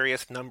Fast and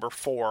Furious number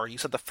 4, you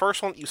said the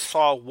first one that you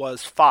saw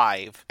was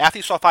 5. After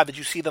you saw 5, did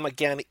you see them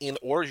again in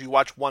order? Did you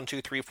watch 1,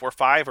 2, 3, 4,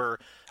 5? Or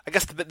I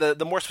guess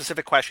the more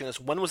specific question is,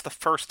 when was the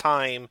first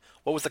time,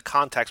 what was the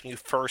context when you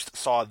first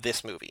saw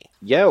this movie?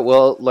 Yeah,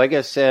 well, like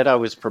I said, I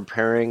was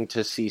preparing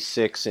to see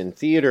 6 in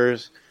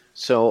theaters,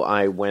 so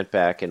I went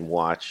back and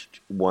watched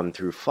 1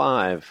 through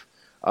 5.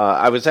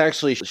 I was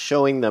actually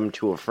showing them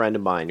to a friend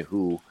of mine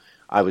who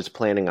I was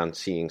planning on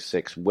seeing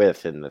 6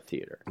 with in the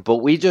theater. But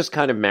we just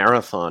kind of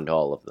marathoned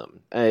all of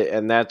them.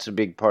 And that's a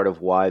big part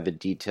of why the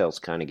details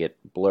kind of get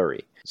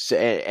blurry. So,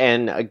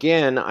 and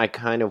again, I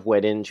kind of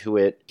went into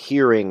it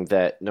hearing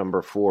that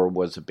number 4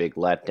 was a big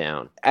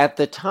letdown. At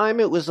the time,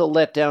 it was a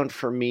letdown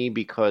for me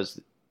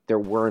because there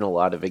weren't a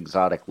lot of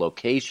exotic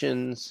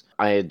locations.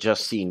 I had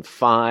just seen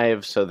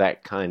 5, so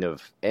that kind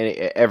of,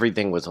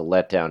 everything was a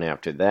letdown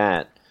after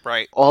that.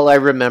 Right. All I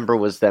remember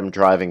was them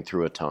driving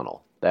through a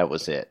tunnel. That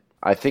was it.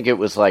 I think it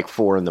was like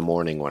 4 a.m.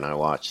 when I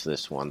watched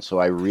this one. So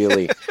I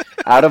really,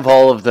 out of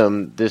all of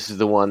them, this is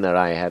the one that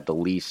I had the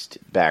least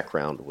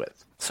background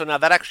with. So now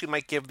that actually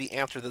might give the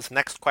answer to this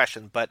next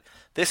question, but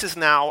this is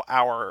now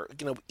our,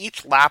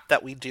 each lap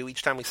that we do,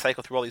 each time we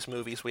cycle through all these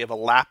movies, we have a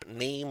lap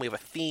name, we have a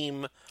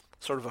theme,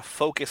 sort of a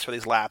focus for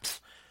these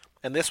laps.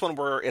 And this one,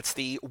 it's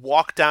the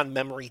walk down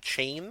memory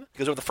chain.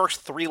 Because over the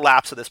first 3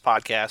 laps of this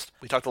podcast,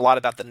 we talked a lot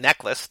about the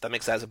necklace that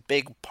has a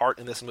big part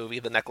in this movie.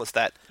 The necklace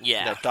that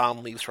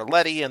Dom leaves for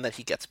Letty and that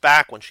he gets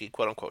back when she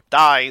quote unquote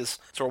dies.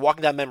 So we're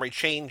walking down memory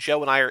chain.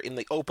 Joe and I are in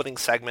the opening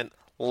segment,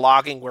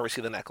 logging where we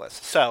see the necklace.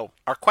 So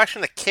our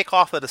question to kick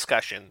off the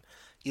discussion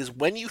is,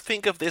 when you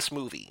think of this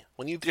movie,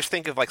 when you just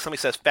think of, like somebody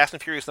says, Fast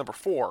and Furious number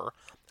 4,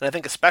 and I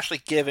think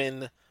especially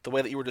given the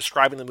way that you were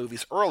describing the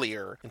movies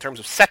earlier in terms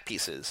of set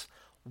pieces,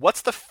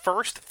 what's the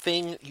first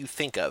thing you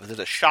think of? Is it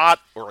a shot,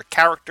 or a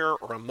character,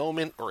 or a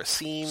moment, or a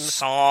scene?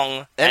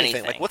 Song,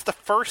 anything. Like, what's the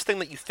first thing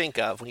that you think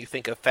of when you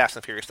think of Fast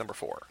and Furious number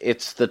 4?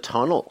 It's the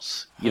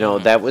tunnels.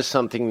 That was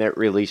something that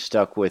really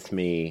stuck with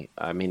me.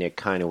 I mean, it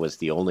kind of was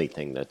the only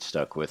thing that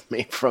stuck with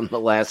me from the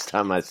last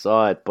time I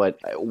saw it. But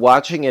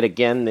watching it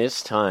again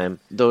this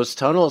time, those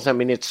tunnels, I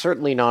mean, it's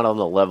certainly not on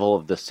the level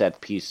of the set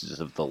pieces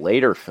of the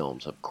later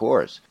films, of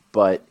course.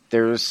 But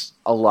there's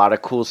a lot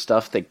of cool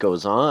stuff that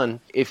goes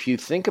on. If you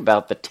think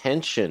about the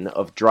tension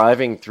of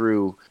driving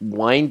through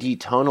windy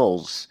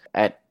tunnels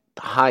at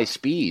high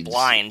speeds.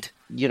 Blind.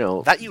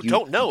 That you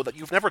don't know, that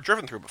you've never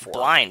driven through before.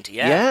 Blind,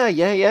 yeah.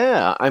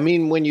 Yeah. I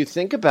mean, when you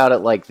think about it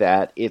like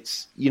that,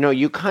 it's,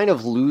 you kind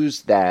of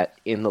lose that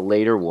in the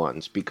later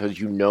ones because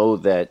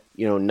that,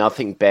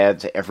 nothing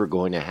bad's ever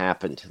going to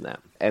happen to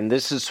them. And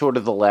this is sort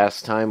of the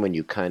last time when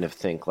you kind of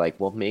think like,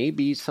 well,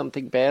 maybe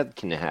something bad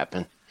can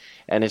happen.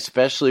 And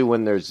especially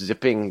when they're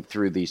zipping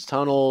through these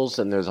tunnels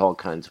and there's all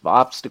kinds of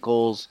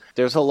obstacles,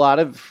 there's a lot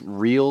of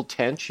real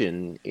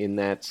tension in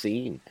that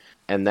scene.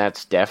 And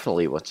that's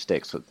definitely what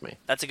sticks with me.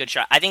 That's a good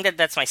shot. I think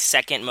that's my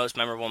second most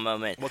memorable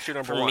moment. What's your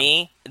number 1? For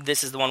me,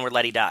 this is the one where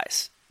Letty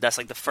dies. That's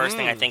like the first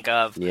thing I think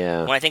of.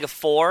 Yeah. When I think of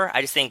 4,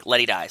 I just think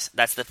Letty dies.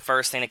 That's the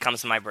first thing that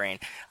comes to my brain.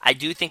 I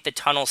do think the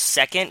tunnel's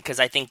second because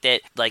I think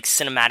that, like,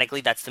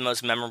 cinematically, that's the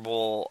most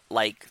memorable,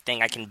 like,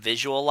 thing I can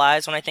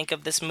visualize when I think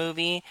of this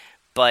movie.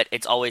 But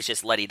it's always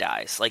just Letty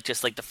dies.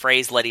 Just the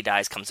phrase Letty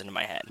dies comes into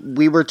my head.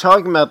 We were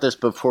talking about this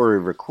before we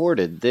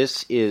recorded.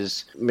 This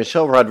is,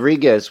 Michelle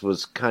Rodriguez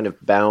was kind of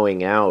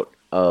bowing out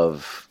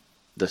of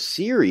the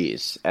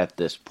series at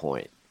this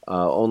point,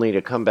 only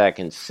to come back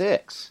in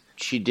 6.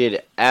 She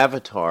did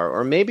Avatar,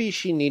 or maybe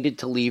she needed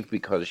to leave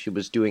because she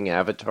was doing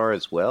Avatar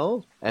as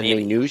well, and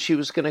They knew she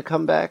was going to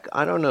come back.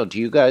 I don't know. Do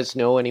you guys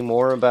know any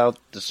more about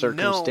the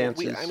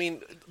circumstances? No,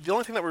 the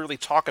only thing that we really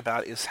talk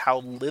about is how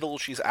little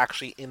she's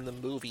actually in the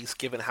movies,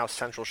 given how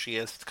central she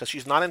is. Because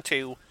she's not in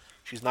 2,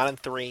 she's not in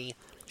 3,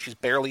 she's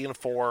barely in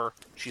 4,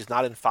 she's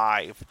not in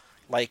 5.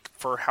 Like,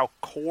 for how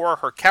core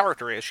her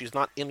character is, she's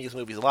not in these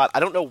movies a lot. I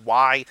don't know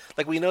why.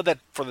 Like, we know that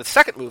for the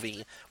second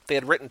movie, they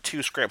had written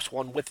 2 scripts,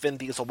 one with Vin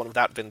Diesel, one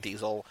without Vin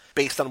Diesel,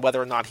 based on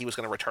whether or not he was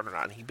going to return or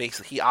not.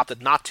 He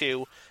opted not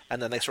to,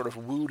 and then they sort of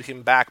wooed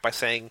him back by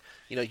saying,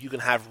 you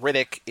can have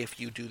Riddick if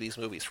you do these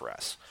movies for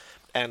us.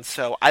 And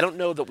so I don't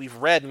know that we've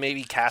read,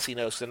 maybe Cassie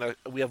knows, and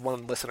we have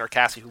one listener,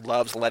 Cassie, who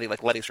loves Letty,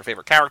 like Letty's her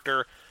favorite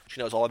character. She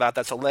knows all about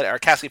that. So,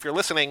 Cassie, if you're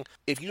listening,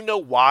 if you know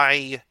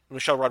why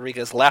Michelle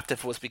Rodriguez left,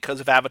 if it was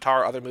because of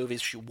Avatar, other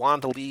movies, she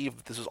wanted to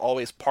leave, this was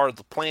always part of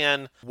the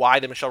plan, why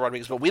did Michelle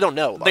Rodriguez... But we don't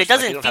know. But it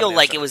doesn't feel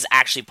like it was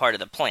actually part of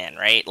the plan,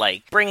 right?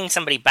 Like, bringing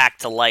somebody back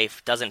to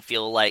life doesn't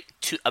feel like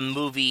a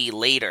movie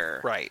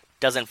later. Right.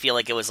 Doesn't feel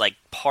like it was, like,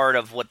 part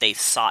of what they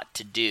sought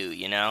to do,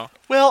 you know?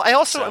 Well,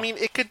 I mean,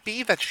 it could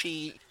be that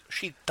she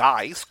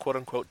dies, quote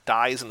unquote,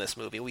 dies in this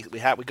movie. We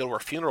go to her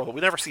funeral, but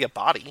we never see a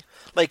body.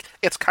 Like,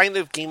 it's kind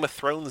of Game of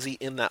Thronesy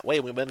in that way.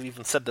 We might have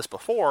even said this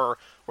before,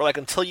 where like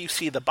until you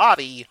see the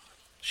body,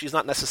 she's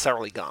not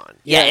necessarily gone.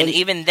 Yeah, and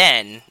even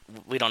then,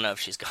 we don't know if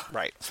she's gone.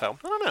 Right. So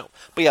I don't know.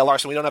 But yeah,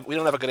 Larson, we don't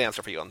have a good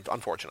answer for you,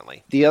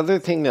 unfortunately. The other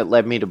thing that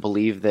led me to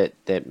believe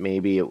that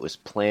maybe it was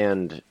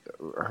planned,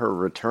 her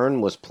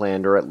return was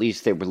planned, or at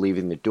least they were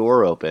leaving the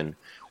door open,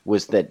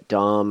 was that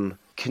Dom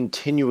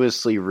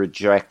continuously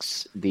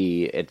rejects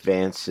the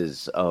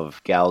advances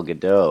of Gal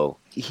Gadot.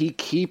 He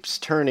keeps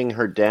turning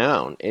her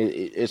down,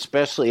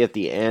 especially at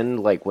the end,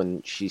 like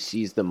when she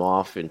sees them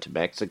off into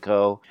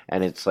Mexico,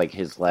 and it's like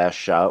his last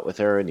shot with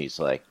her, and he's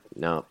like,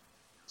 no,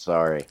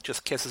 sorry.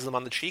 Just kisses him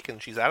on the cheek,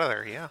 and she's out of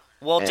there, yeah.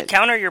 Well, to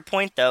counter your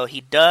point, though, he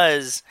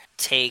does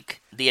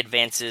take the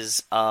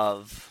advances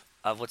of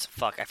I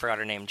forgot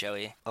her name,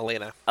 Joey.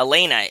 Elena.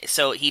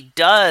 So he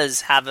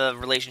does have a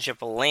relationship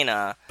with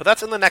Elena. But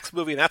that's in the next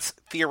movie, and that's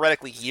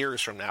theoretically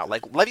years from now.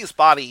 Like, Letty's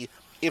body,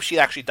 if she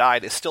actually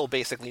died, is still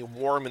basically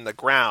warm in the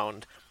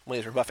ground when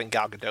he's rebuffing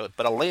Gal Gadot.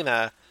 But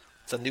Elena,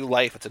 it's a new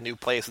life, it's a new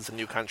place, it's a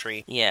new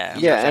country. Yeah.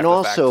 Yeah, and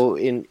also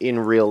in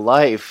real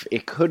life,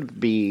 it could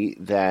be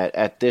that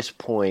at this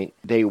point,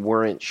 they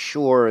weren't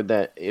sure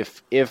that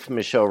if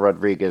Michelle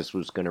Rodriguez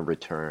was going to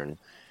return,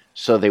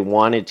 so they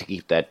wanted to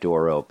keep that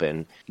door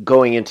open.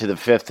 Going into the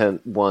fifth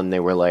one, they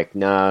were like,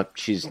 nah,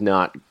 she's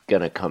not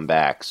going to come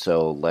back,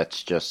 so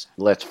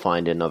let's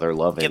find another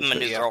love interest. Give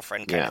him a new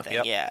girlfriend kind of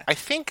thing, yeah.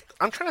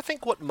 I'm trying to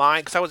think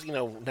because I was,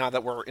 now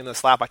that we're in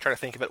this lab, I try to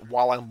think of it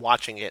while I'm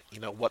watching it,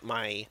 what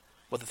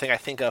the thing I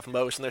think of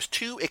most, and there's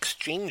two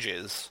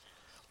exchanges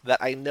that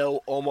I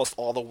know almost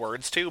all the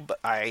words to, but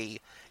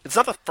it's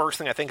not the first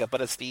thing I think of, but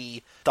it's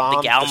the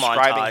Dom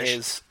describing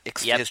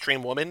his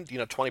dream woman,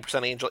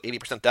 20% angel,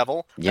 80%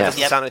 devil. Yes. That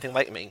doesn't sound anything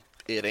like me.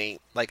 It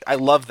ain't. Like, I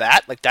love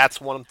that. Like,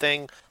 that's one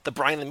thing. The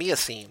Brian and Mia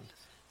scene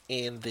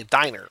in the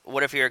diner.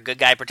 What if you're a good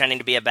guy pretending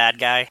to be a bad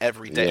guy?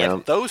 Every day. Yeah.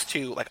 And those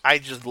two, I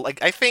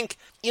think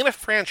in a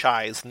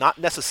franchise not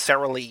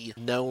necessarily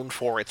known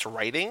for its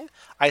writing,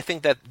 I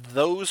think that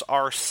those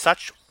are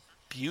such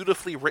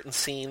beautifully written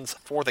scenes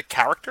for the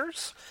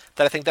characters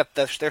that I think that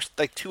there's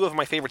like two of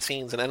my favorite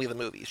scenes in any of the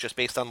movies, just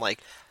based on like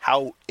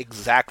how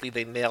exactly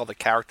they nail the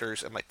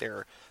characters and like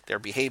their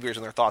behaviors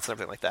and their thoughts and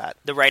everything like that.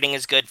 The writing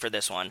is good for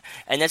this one,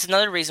 and that's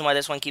another reason why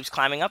this one keeps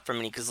climbing up for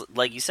me, because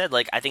like you said,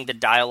 like I think the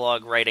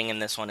dialogue writing in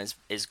this one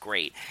is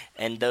great,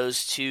 and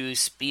those two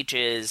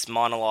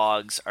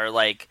monologues are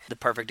like the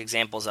perfect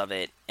examples of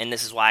it, and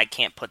this is why I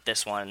can't put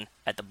this one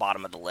at the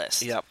bottom of the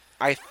list. Yep.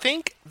 I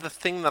think the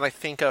thing that I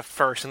think of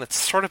first, and it's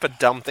sort of a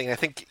dumb thing,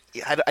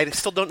 I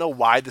still don't know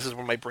why this is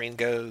where my brain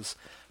goes,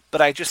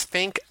 but I just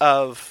think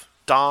of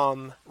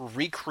Dom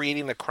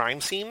recreating the crime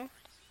scene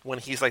when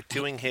he's like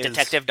doing his...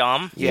 Detective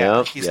Dom?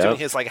 Yeah, he's doing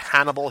his like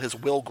Hannibal, his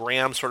Will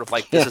Graham sort of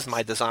like, this is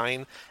my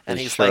design, and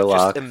he's Sherlock.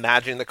 Like just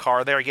imagining the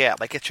car there. Yeah,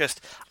 like it's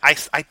just, I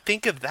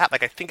think of that,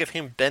 like I think of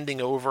him bending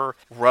over,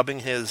 rubbing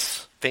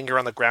his finger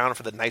on the ground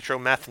for the nitro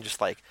meth, and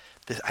just like,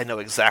 I know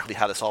exactly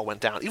how this all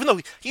went down. Even though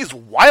he's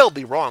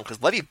wildly wrong,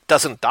 because Letty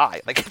doesn't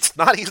die. Like,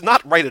 he's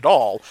not right at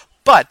all.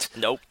 But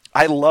nope.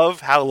 I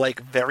love how,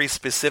 like, very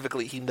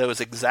specifically he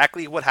knows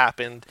exactly what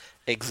happened,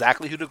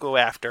 exactly who to go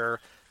after,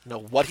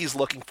 what he's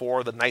looking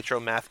for, the nitro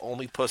meth,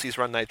 only pussies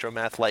run nitro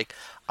meth. Like,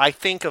 I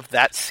think of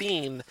that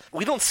scene.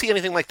 We don't see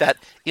anything like that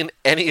in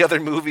any other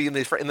movie in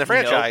the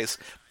franchise.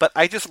 Nope. But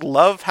I just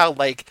love how,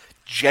 like,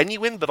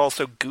 genuine but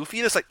also goofy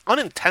it is. Like,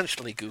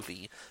 unintentionally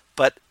goofy,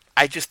 but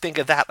I just think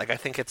of that. Like, I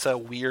think it's a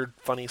weird,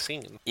 funny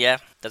scene. Yeah,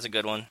 that's a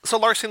good one. So,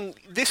 Larson,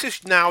 this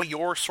is now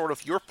your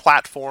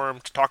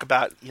platform to talk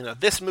about,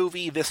 this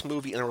movie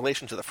in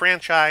relation to the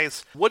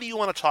franchise. What do you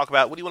want to talk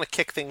about? What do you want to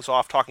kick things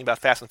off talking about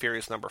Fast and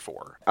Furious number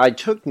 4? I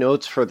took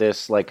notes for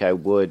this like I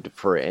would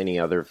for any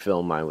other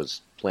film I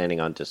was planning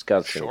on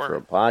discussing for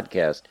a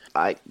podcast.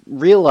 I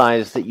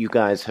realized that you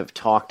guys have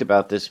talked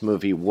about this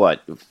movie,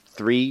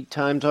 3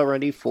 times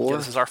already? 4? Yeah,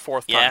 this is our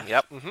 4th time.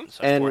 Yep. Mm-hmm.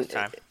 And 4th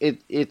time.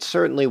 It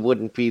certainly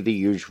wouldn't be the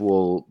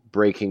usual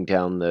breaking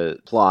down the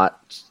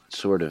plot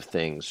sort of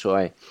thing.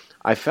 So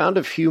I found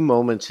a few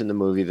moments in the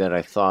movie that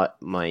I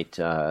thought might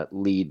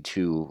lead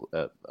to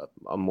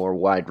a more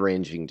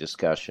wide-ranging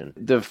discussion.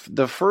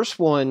 The first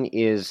one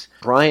is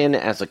Brian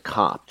as a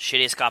cop.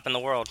 Shittiest cop in the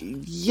world.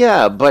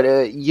 Yeah,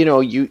 but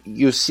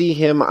you see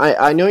him.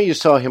 I know you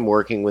saw him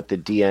working with the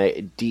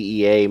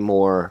DEA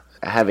more,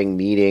 having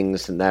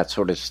meetings and that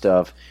sort of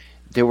stuff.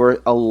 There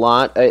were a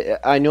lot.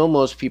 I know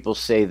most people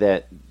say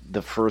that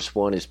the first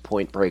one is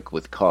Point Break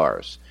with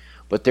cars,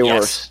 But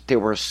there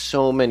were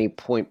so many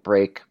Point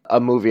Break, a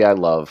movie I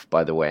love,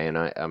 by the way, and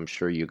I'm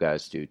sure you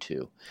guys do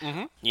too.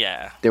 Mm-hmm.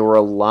 Yeah. There were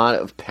a lot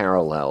of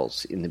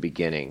parallels in the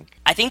beginning.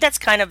 I think that's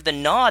kind of the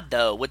nod,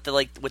 though, with the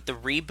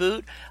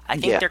reboot. I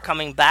think they're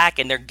coming back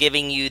and they're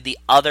giving you the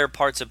other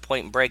parts of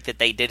Point Break that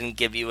they didn't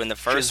give you in the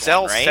first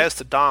one, right? Giselle says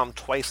to Dom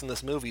twice in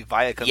this movie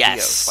via con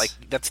Dios. Like,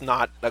 that's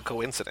not a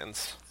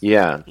coincidence.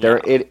 Yeah,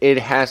 it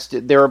has to.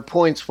 There are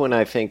points when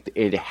I think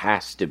it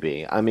has to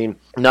be. I mean,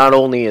 not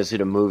only is it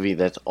a movie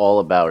that's all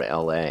about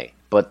L.A.,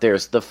 but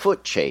there's the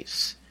foot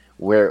chase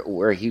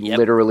where he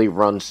literally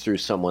runs through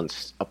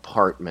someone's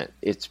apartment.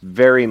 It's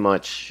very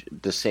much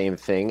the same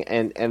thing,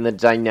 and the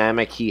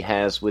dynamic he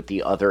has with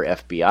the other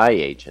FBI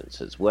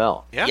agents as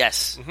well. Yeah.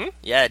 Yes. Mm-hmm.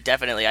 Yeah,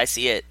 definitely. I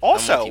see it.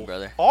 Also, I'm with you,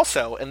 brother.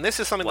 Also, and this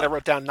is something that I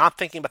wrote down, not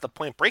thinking about the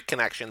Point Break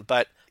connection,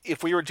 but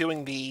if we were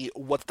doing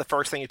what's the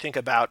first thing you think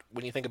about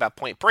when you think about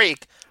Point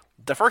Break,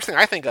 the first thing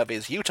I think of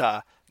is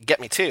Utah, Get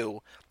Me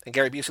Too, and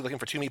Gary Busey looking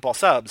for 2 meatball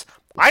subs.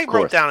 I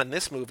wrote down in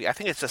this movie, I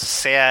think it's just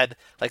sad,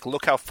 like,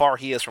 look how far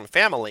he is from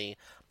family,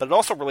 but it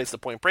also relates to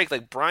Point Break.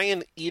 Like,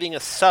 Brian eating a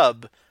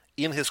sub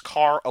in his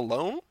car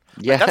alone.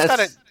 Yes. Like,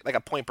 that's got a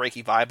Point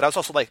Breaky vibe, but I was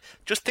also like,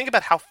 just think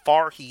about how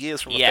far he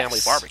is from a family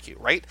barbecue,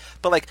 right?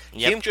 But, like,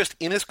 him just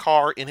in his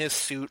car, in his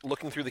suit,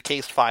 looking through the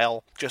case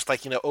file, just,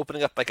 like,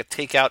 opening up, like, a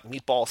takeout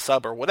meatball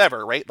sub or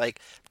whatever, right? Like,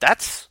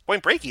 that's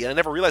Point Breaky, and I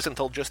never realized it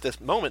until just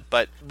this moment,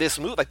 but this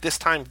movie, like, this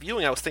time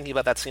viewing, I was thinking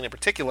about that scene in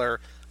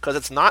particular, because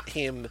it's not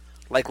him,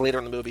 like, later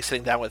in the movie,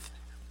 sitting down with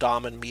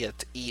Dom and Mia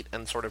to eat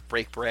and sort of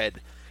break bread.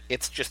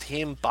 It's just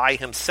him by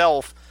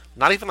himself,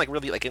 not even, like,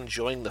 really, like,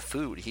 enjoying the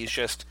food. He's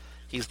just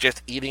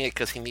eating it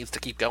because he needs to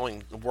keep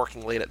going,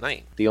 working late at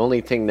night. The only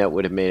thing that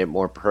would have made it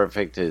more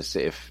perfect is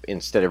if,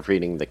 instead of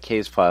reading the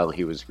case file,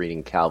 he was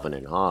reading Calvin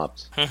and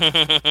Hobbes.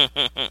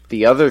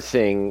 The other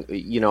thing,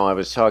 I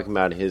was talking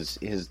about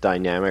his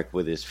dynamic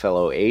with his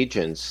fellow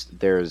agents.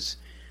 There's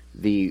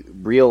the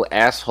real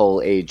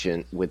asshole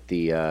agent with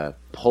the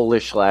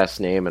Polish last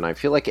name, and I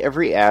feel like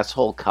every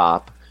asshole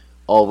cop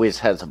always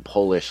has a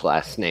Polish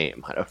last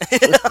name. I don't know.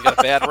 You got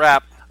a bad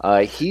rap.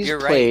 He's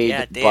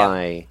played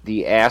by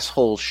the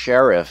asshole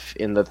sheriff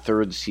in the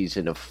 3rd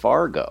season of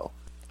Fargo.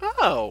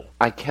 Oh.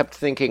 I kept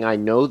thinking, I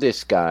know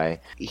this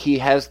guy. He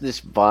has this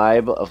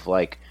vibe of,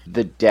 like,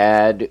 the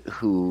dad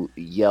who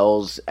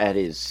yells at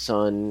his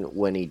son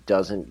when he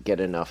doesn't get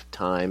enough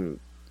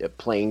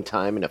playing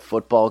time in a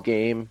football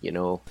game,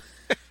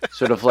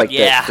 sort of like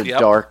the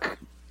dark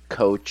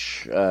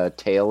coach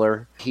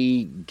Taylor.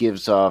 He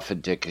gives off a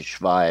dickish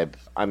vibe.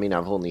 I mean,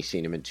 I've only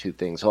seen him in 2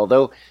 things,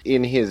 although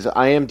in his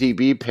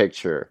IMDb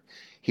picture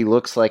he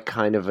looks like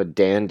kind of a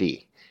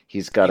dandy.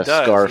 He's got a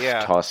scarf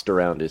tossed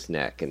around his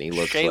neck, and he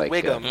looks Shea like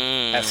Wiggum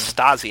as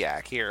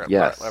Stasiak here.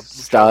 Yes,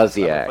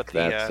 Stasiak.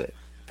 That's it.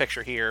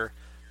 Picture here.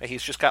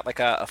 He's just got like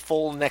a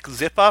full neck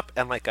zip up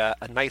and like a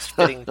nice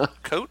fitting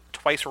coat,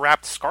 twice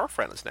wrapped scarf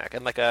around his neck,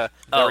 and like a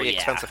very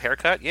expensive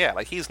haircut. Yeah,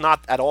 like he's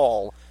not at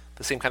all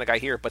the same kind of guy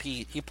here, but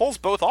he pulls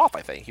both off,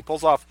 I think. He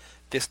pulls off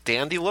this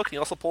dandy look, and he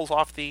also pulls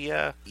off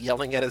the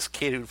yelling at his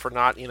kid for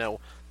not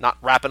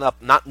wrapping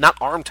up, not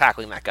arm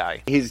tackling that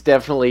guy. He's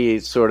definitely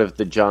sort of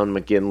the John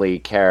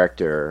McGinley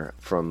character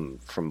from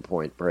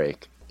Point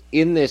Break.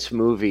 In this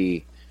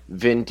movie,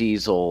 Vin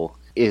Diesel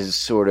is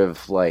sort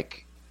of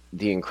like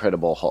the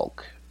Incredible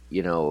Hulk.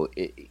 He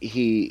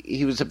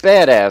was a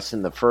badass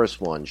in the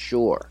first one,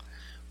 sure,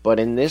 but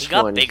in this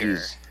one,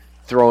 he's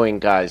throwing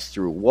guys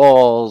through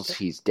walls,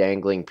 he's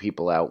dangling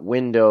people out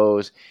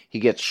windows, he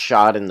gets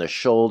shot in the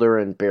shoulder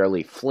and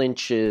barely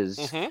flinches.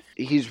 Mm-hmm.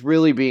 He's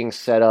really being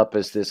set up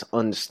as this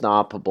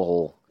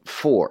unstoppable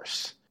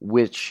force,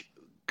 which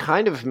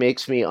kind of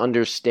makes me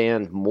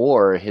understand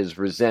more his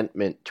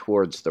resentment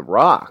towards The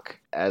Rock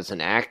as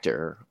an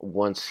actor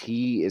once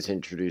he is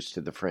introduced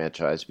to the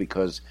franchise,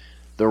 because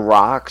The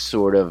Rock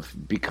sort of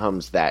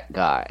becomes that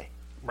guy.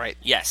 Right.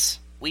 Yes.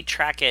 We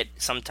track it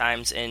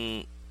sometimes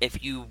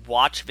if you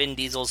watch Vin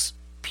Diesel's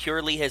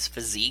purely his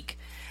physique,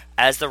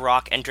 as The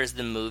Rock enters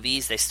the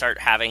movies, they start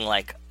having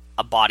like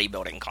a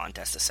bodybuilding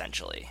contest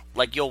essentially.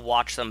 Like you'll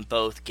watch them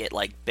both get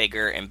like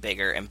bigger and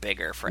bigger and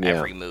bigger for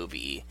every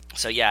movie.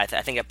 So yeah,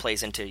 I think it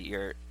plays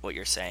into what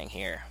you're saying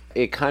here.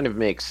 It kind of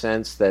makes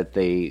sense that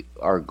they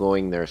are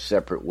going their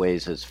separate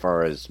ways as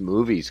far as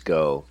movies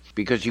go,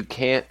 because you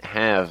can't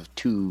have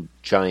 2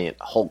 giant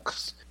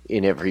hulks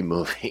in every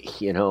movie,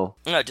 No,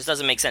 it just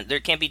doesn't make sense. There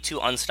can't be 2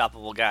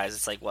 unstoppable guys.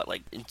 It's like,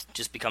 it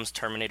just becomes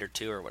Terminator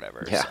 2 or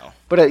whatever. Yeah. So.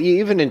 But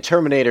even in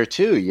Terminator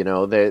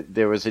 2,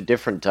 there was a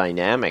different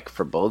dynamic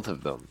for both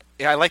of them.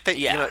 Yeah, I like that.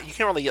 Yeah. You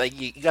can't really,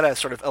 you gotta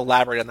sort of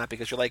elaborate on that,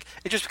 because you're like,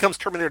 it just becomes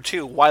Terminator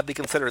 2, widely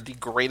considered the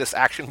greatest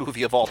action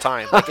movie of all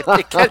time. Like,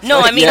 it can't, no,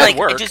 I mean,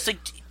 work. It just like...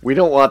 We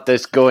don't want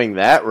this going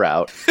that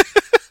route.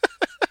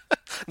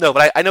 No,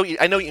 but I know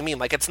what you mean.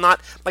 Like, it's not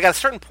like at a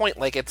certain point,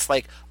 like it's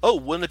like, oh,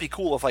 wouldn't it be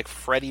cool if like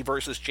Freddy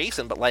versus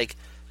Jason? But like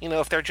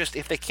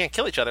if they can't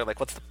kill each other,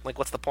 what's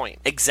the point?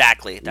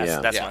 Exactly.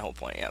 That's my whole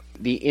point. Yep.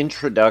 The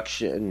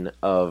introduction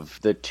of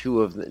the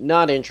two of them,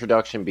 not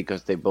introduction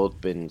because they've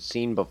both been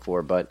seen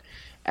before, but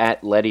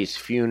at Letty's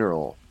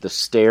funeral, the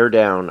stare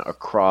down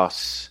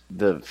across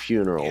the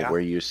funeral where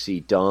you see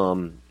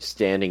Dom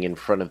standing in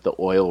front of the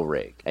oil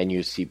rig and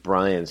you see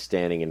Brian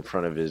standing in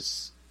front of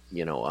his,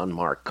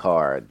 unmarked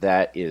car.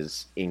 That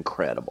is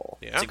incredible.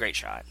 Yeah. It's a great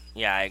shot.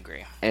 Yeah, I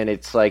agree. And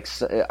it's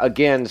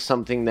again,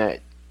 something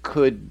that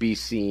could be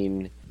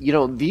seen.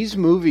 These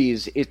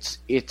movies, it's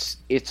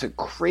a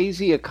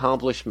crazy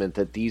accomplishment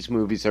that these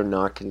movies are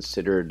not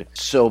considered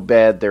so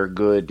bad they're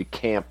good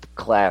camp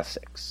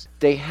classics.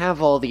 They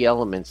have all the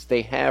elements.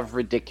 They have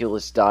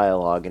ridiculous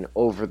dialogue and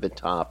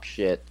over-the-top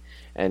shit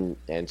and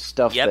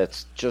stuff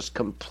that's just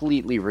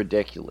completely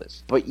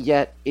ridiculous. But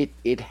yet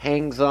it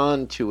hangs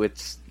on to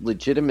its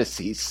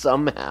legitimacy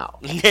somehow.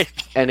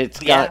 And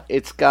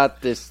it's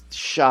got this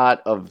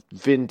shot of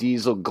Vin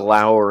Diesel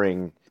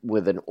glowering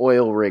with an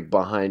oil rig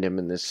behind him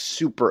in this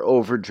super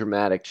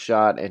over-dramatic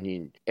shot,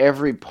 and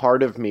every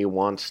part of me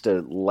wants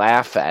to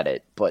laugh at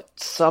it, but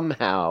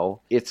somehow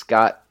it's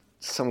got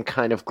some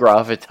kind of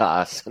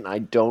gravitas, and I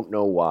don't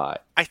know why.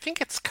 I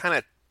think it's kind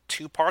of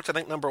two parts. I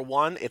think number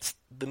one, it's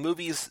the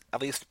movies,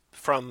 at least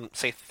from,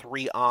 say,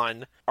 3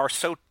 on, are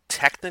so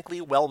technically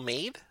well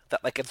made that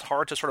it's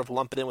hard to sort of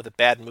lump it in with a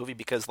bad movie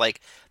because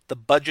the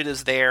budget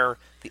is there,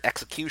 the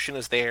execution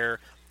is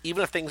there.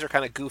 Even if things are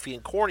kind of goofy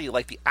and corny,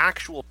 the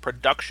actual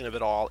production of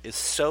it all is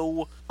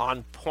so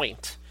on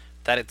point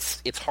that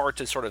it's hard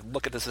to sort of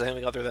look at this as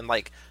anything other than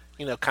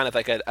kind of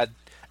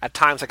at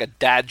times a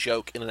dad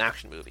joke in an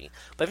action movie.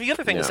 But the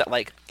other thing is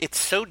that it's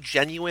so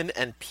genuine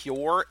and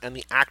pure, and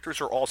the actors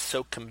are all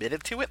so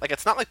committed to it.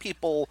 It's not like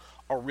people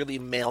are really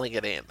mailing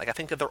it in. I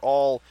think that they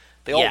all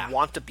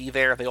want to be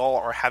there. They all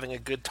are having a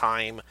good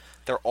time.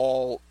 They're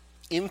all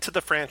into the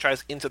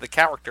franchise, into the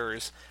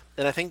characters.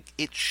 And I think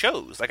it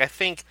shows. I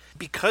think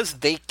because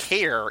they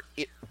care,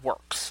 it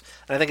works.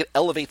 And I think it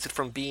elevates it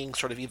from being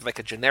sort of either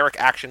a generic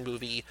action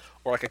movie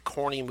or a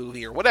corny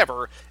movie or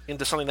whatever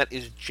into something that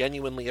is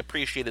genuinely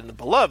appreciated and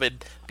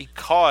beloved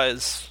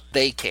because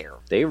they care.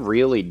 They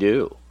really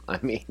do. I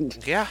mean,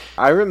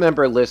 I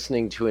remember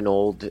listening to an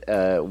old,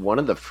 one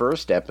of the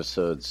first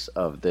episodes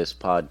of this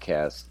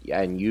podcast,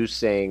 and you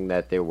saying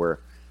that there were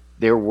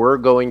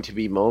going to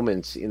be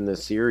moments in the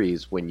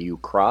series when you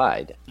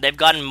cried. They've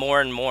gotten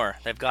more and more.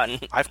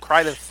 I've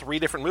cried in 3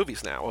 different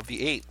movies now of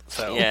the 8.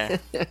 So yeah,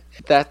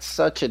 that's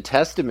such a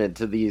testament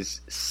to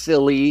these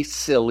silly,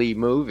 silly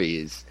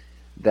movies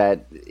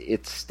that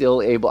it's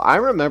still able. I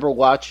remember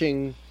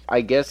watching. I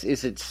guess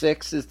is it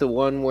 6 is the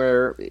one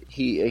where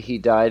he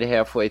died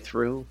halfway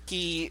through.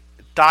 He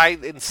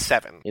died in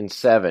 7. In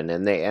 7,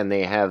 and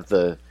they have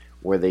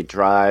where they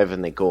drive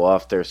and they go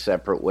off their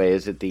separate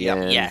ways at the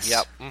end. Yes.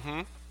 Yep.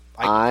 Mm-hmm.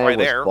 I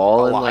was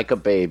bawling like a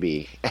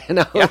baby, and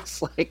I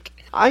was like,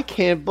 I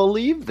can't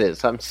believe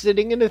this. I'm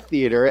sitting in a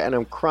theater, and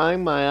I'm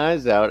crying my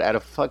eyes out at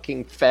a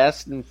fucking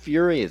Fast and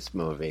Furious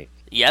movie.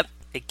 Yep.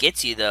 It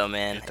gets you, though,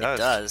 man. It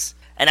does.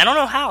 And I don't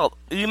know how.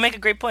 You make a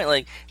great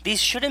point.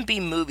 These shouldn't be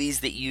movies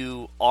that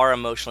you are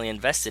emotionally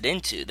invested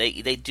into.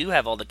 They do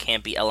have all the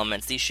campy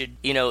elements. These should,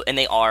 and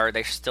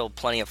they're still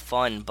plenty of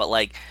fun. But,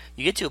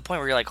 you get to a point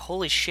where you're like,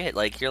 holy shit,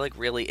 you're,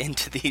 really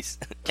into these.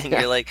 And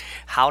you're like,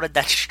 how did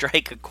that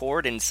strike a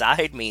chord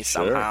inside me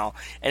somehow?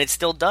 Sure. And it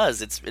still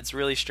does. It's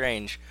really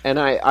strange. And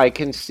I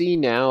can see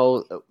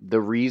now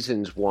the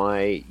reasons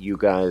why you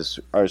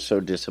guys are so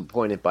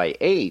disappointed by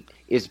 8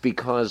 is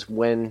because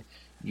when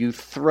you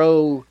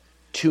throw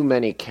too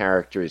many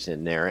characters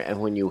in there,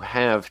 and when you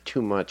have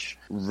too much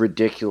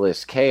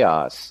ridiculous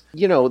chaos,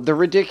 the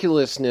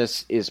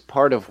ridiculousness is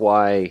part of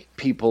why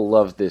people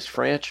love this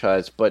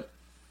franchise, but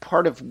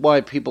part of why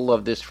people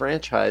love this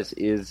franchise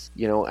is,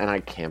 and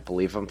I can't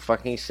believe I'm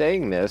fucking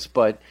saying this,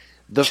 but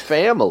the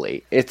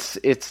family. It's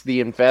the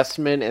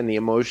investment and the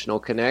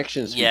emotional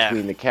connections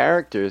between the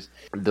characters.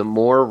 The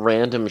more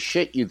random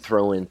shit you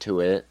throw into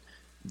it,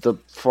 the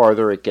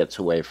farther it gets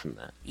away from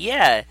that.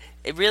 Yeah,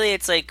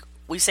 it's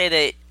we say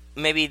that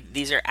maybe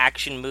these are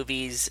action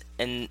movies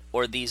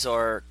or these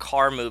are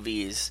car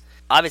movies.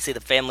 Obviously,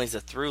 the family's a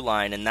through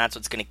line, and that's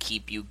what's going to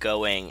keep you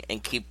going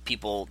and keep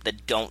people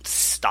that don't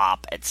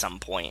stop at some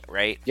point,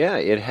 right? Yeah,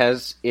 it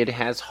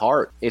has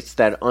heart. It's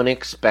that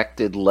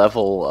unexpected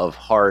level of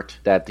heart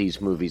that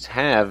these movies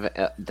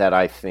have that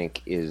I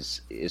think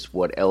is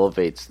what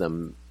elevates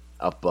them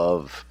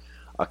above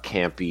a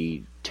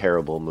campy,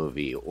 terrible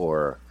movie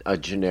or a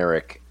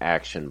generic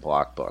action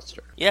blockbuster.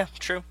 Yeah,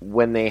 true.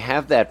 When they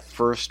have that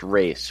first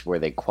race where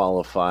they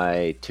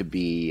qualify to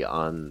be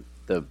on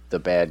the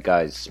bad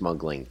guys'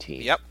 smuggling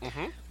team,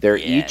 mm-hmm. They're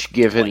each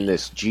given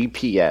this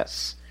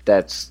GPS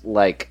that's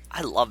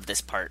I love this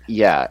part.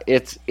 Yeah,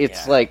 it's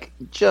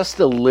just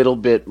a little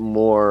bit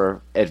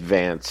more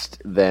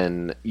advanced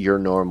than your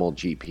normal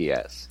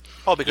GPS.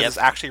 Oh, because it's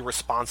actually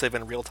responsive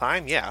in real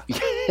time? Yeah.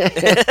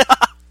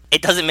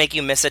 It doesn't make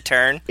you miss a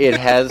turn. It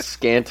has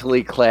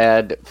scantily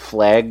clad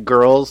flag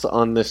girls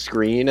on the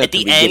screen at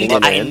the end.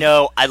 I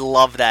know. I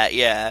love that,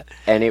 yeah.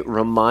 And it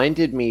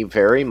reminded me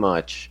very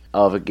much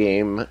of a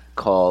game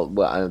called,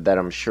 that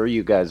I'm sure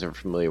you guys are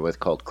familiar with,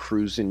 called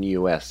Cruisin'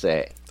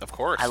 USA. Of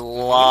course. I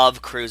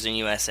love Cruisin'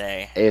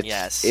 USA.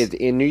 Yes.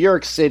 In New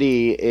York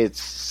City, it's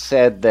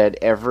said that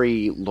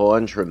every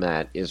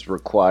laundromat is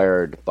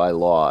required by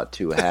law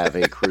to have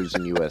a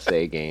Cruisin'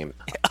 USA game.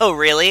 Oh,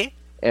 really?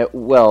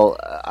 Well,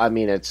 I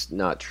mean, it's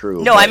not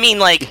true. No, I mean,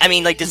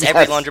 does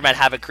every laundromat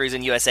have a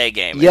Cruisin' USA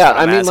game? Yeah,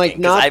 I mean, like,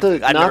 not the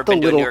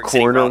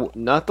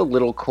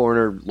little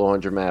corner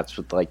laundromats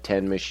with like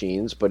 10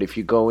 machines, but if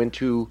you go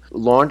into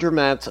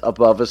laundromats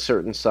above a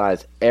certain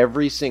size,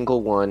 every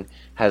single one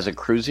has a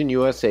Cruisin'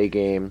 USA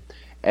game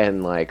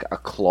and like a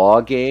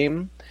claw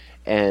game.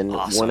 And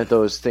one of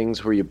those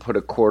things where you put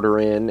a quarter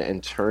in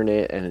and turn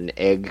it and an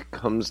egg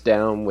comes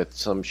down with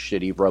some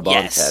shitty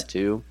rub-on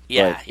tattoo.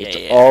 Yeah, but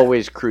it's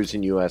always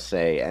Cruisin'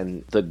 USA.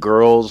 And the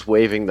girls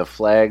waving the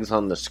flags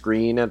on the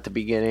screen at the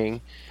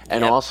beginning.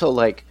 And also,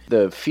 like,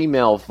 the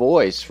female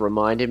voice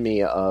reminded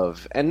me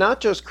of... And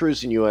not just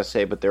Cruisin'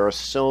 USA, but there are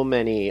so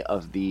many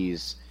of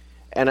these...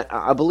 And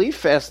I believe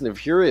Fast and the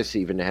Furious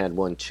even had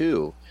one,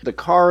 too. The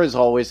car is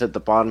always at the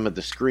bottom of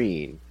the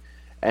screen.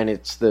 And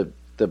it's the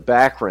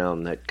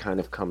background that kind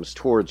of comes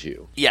towards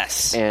you.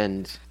 Yes.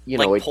 And, you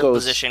know, it pole goes...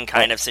 position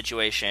kind of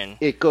situation.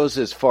 It goes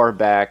as far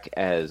back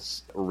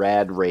as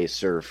Rad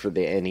Racer for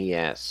the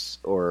NES,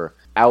 or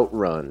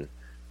Outrun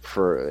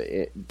for...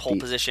 Pole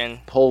position.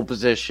 Pole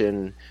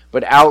position.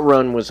 But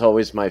Outrun was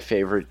always my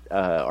favorite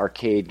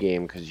arcade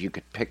game, because you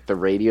could pick the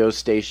radio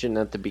station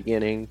at the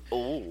beginning.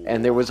 Ooh.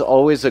 And there was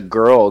always a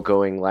girl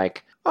going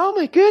like, oh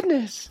my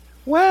goodness,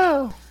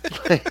 wow.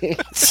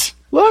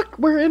 Look,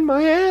 we're in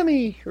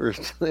Miami, or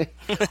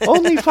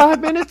only 5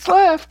 minutes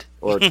left,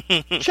 or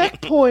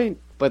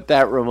checkpoint. But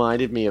that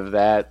reminded me of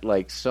that,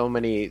 like so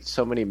many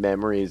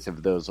memories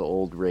of those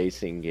old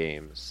racing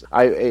games.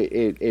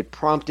 It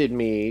prompted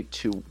me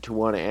to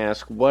want to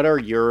ask, what are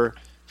your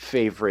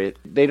favorite?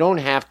 They don't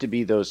have to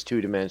be those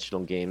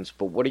two-dimensional games,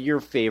 but what are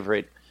your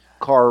favorite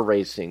car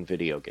racing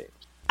video games?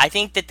 I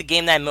think that the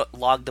game that I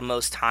logged the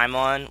most time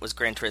on was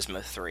Gran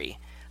Turismo 3.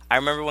 I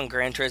remember when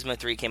Gran Turismo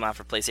 3 came out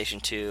for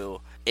PlayStation 2,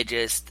 it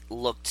just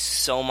looked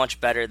so much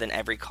better than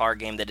every car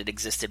game that had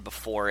existed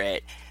before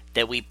it,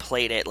 that we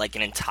played it like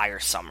an entire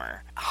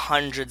summer.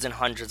 Hundreds and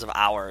hundreds of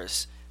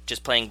hours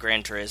just playing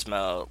Gran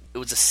Turismo. It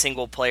was a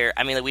single player.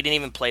 I mean, like, we didn't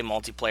even play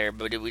multiplayer,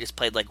 but we just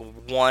played like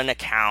one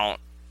account,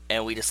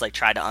 and we just like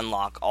tried to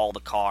unlock all the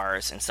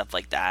cars and stuff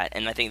like that.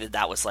 And I think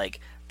that was like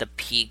the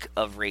peak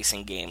of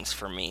racing games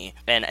for me,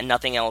 and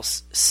nothing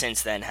else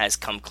since then has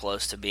come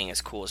close to being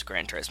as cool as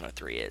Gran Turismo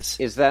 3 is.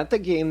 Is that the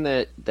game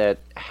that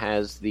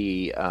has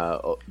the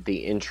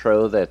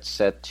intro that's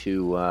set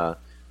to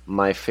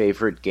My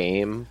Favorite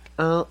Game?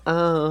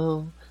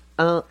 Oh.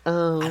 I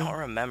don't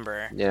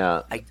remember.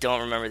 Yeah, I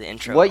don't remember the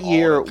intro. What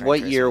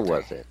year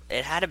was it?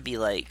 It had to be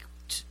like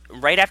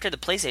right after the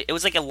PlayStation. It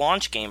was like a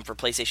launch game for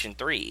PlayStation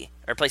 3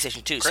 or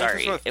PlayStation 2.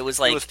 It was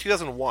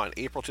 2001,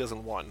 April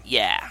 2001.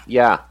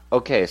 Yeah.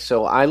 Okay,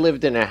 so I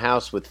lived in a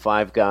house with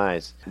 5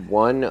 guys.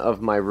 One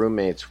of my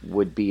roommates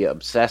would be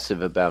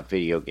obsessive about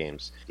video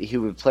games. He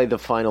would play the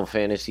Final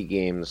Fantasy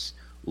games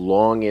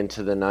long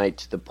into the night,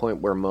 to the point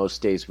where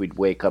most days we'd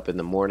wake up in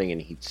the morning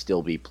and he'd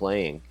still be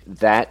playing.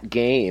 That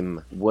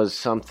game was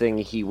something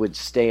he would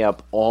stay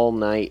up all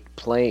night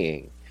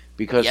playing.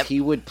 Because he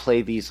would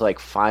play these like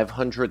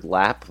 500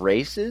 lap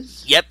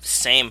races. Yep,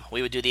 same.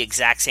 We would do the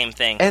exact same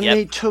thing. And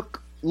they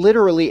took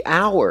literally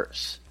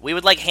hours. We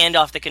would like hand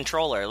off the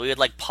controller. We would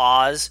like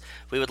pause.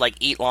 We would like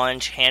eat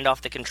lunch, hand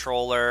off the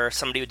controller.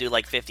 Somebody would do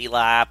like 50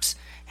 laps,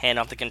 hand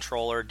off the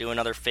controller, do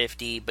another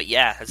 50. But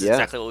that's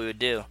exactly what we would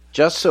do.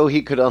 Just so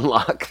he could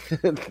unlock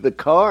the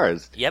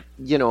cars. Yep.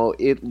 You know,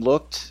 it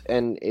looked,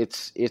 and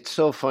it's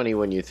so funny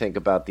when you think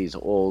about these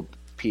old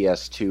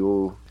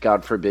PS2,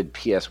 God forbid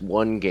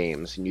PS1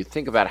 games, and you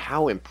think about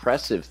how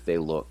impressive they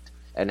looked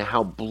and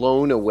how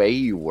blown away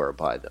you were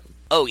by them.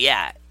 Oh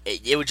yeah,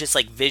 it was just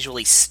like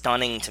visually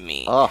stunning to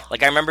me. Oh.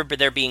 Like I remember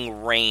there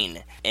being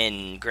rain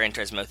in Gran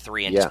Turismo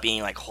 3 and just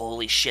being like,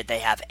 holy shit, they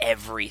have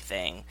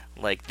everything.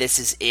 Like, this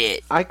is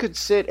it. I could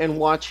sit and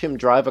watch him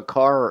drive a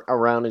car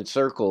around in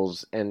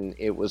circles, and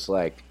it was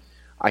like,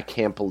 I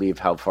can't believe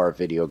how far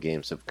video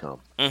games have come.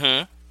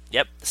 Mm-hmm.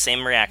 Yep,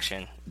 same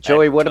reaction.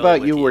 Joey, what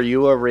about you? Were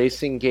you a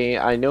racing game?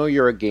 I know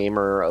you're a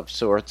gamer of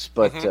sorts,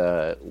 but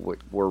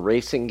were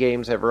racing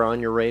games ever on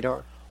your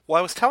radar? Well,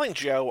 I was telling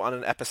Joe on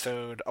an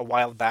episode a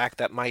while back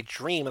that my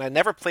dream, and I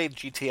never played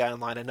GTA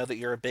Online, I know that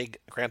you're a big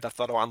Grand Theft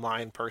Auto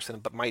Online person,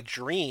 but my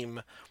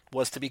dream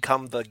was to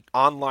become the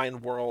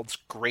online world's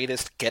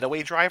greatest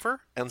getaway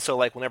driver. And so,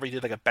 like, whenever you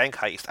did, like, a bank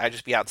heist, I'd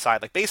just be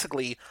outside. Like,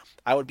 basically,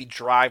 I would be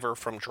driver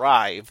from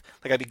Drive.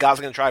 Like, I'd be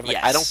Gosling and Drive. Like,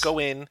 I don't go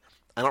in,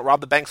 I don't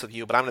rob the banks with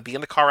you, but I'm going to be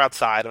in the car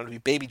outside. I'm going to be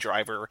baby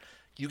driver.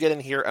 You get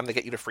in here, I'm going to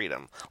get you to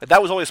freedom. Like,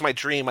 that was always my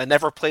dream. I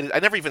never played it. I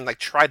never even, like,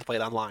 tried to play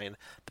it online,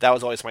 but that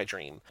was always my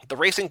dream. The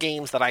racing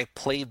games that I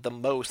played the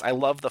most, I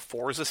love the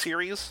Forza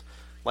series.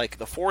 Like,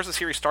 the Forza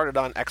series started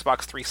on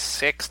Xbox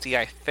 360,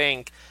 I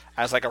think,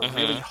 as like a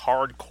really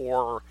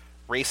hardcore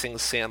racing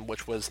sim,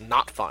 which was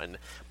not fun.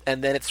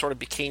 And then it sort of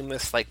became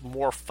this like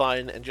more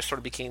fun and just sort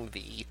of became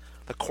the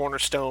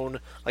cornerstone.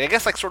 Like, I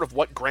guess like sort of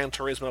what Gran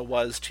Turismo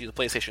was to the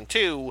PlayStation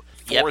 2,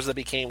 Forza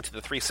became to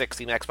the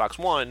 360 and Xbox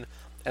One.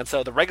 And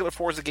so the regular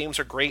Forza games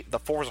are great. The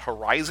Forza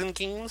Horizon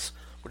games,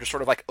 which are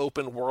sort of like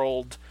open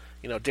world,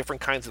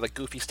 different kinds of like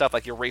goofy stuff,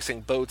 like you're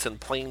racing boats and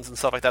planes and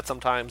stuff like that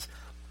sometimes.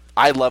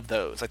 I love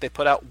those. Like, they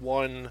put out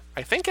one,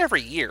 I think,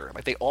 every year.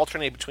 Like, they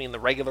alternate between the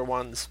regular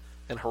ones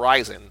and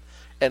Horizon.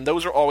 And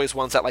those are always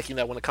ones that, like,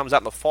 when it comes out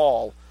in the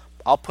fall,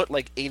 I'll put,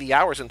 like, 80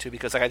 hours into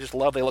because, like, I just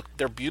love,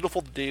 they're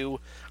beautiful to do.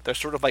 They're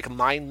sort of, like,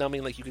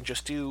 mind-numbing. Like, you can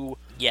just do,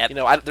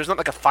 there's not,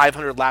 like, a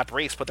 500-lap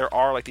race, but there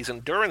are, like, these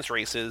endurance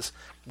races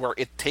where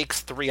it takes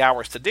 3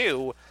 hours to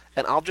do.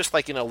 And I'll just,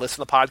 like,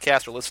 listen to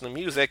podcasts or listen to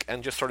music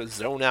and just sort of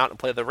zone out and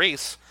play the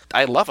race.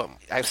 I love them.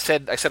 I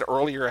said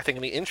earlier, I think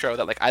in the intro,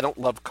 that, like, I don't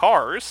love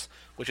cars,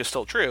 which is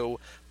still true,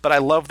 but I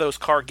love those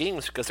car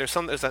games because there's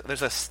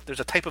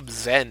a type of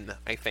zen,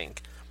 I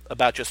think,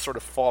 about just sort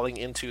of falling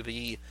into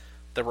the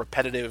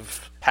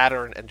repetitive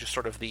pattern and just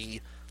sort of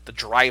the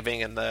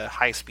driving and the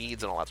high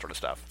speeds and all that sort of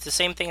stuff. It's the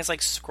same thing as,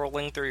 like,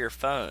 scrolling through your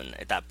phone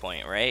at that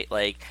point, right?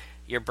 Like,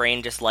 your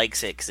brain just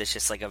likes it because it's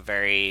just like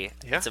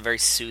it's a very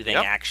soothing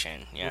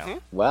action.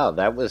 Wow,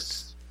 that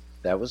was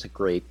a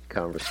great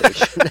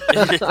conversation.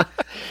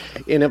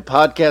 In a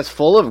podcast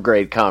full of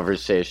great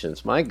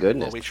conversations. My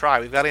goodness. Well, we try.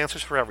 We've got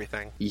answers for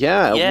everything.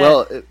 Yeah.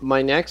 Well,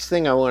 my next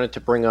thing I wanted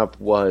to bring up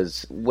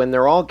was when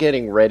they're all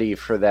getting ready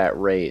for that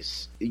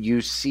race,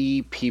 you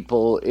see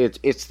people,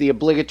 it's the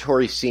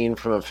obligatory scene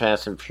from a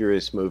Fast and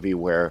Furious movie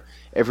where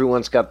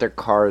everyone's got their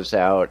cars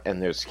out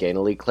and there's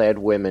scantily clad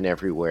women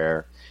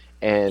everywhere.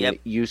 And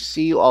you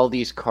see all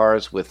these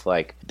cars with,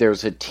 like,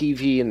 there's a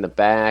TV in the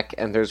back,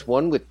 and there's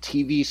one with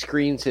TV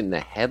screens in the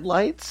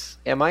headlights?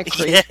 Am I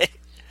crazy?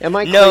 Am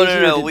I crazy No.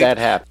 Or did that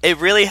happen? It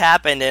really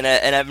happened, and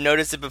I've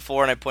noticed it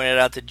before, and I pointed it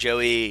out to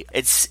Joey.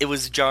 It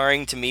was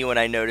jarring to me when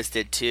I noticed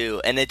it, too.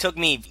 And it took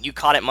me, you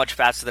caught it much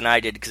faster than I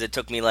did, because it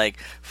took me,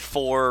 like,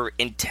 4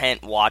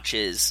 intent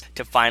watches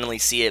to finally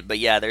see it. But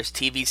yeah, there's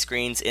TV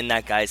screens in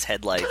that guy's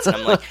headlights. And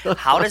I'm like,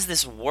 how does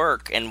this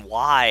work, and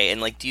why?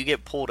 And, like, do you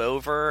get pulled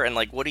over? And,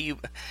 like, what do you...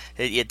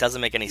 It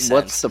doesn't make any sense.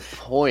 What's the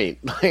point?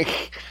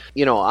 Like,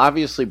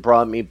 obviously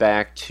brought me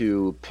back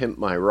to Pimp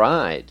My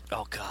Ride.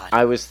 Oh, God.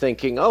 I was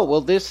thinking, oh, well,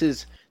 this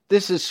is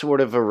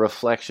sort of a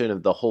reflection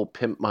of the whole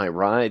Pimp My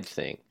Ride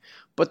thing.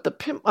 But the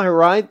Pimp My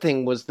Ride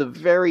thing was the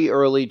very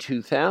early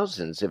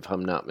 2000s, if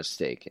I'm not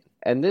mistaken.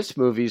 And this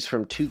movie's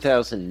from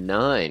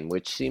 2009,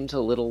 which seems a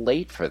little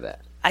late for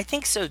that. I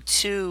think so,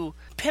 too.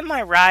 Pimp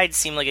My Ride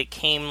seemed like it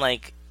came,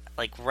 like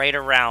right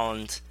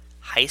around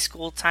high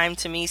school time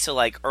to me, so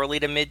like early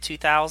to mid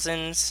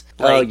 2000s.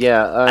 I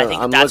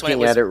think I'm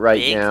looking at it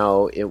right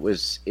now. It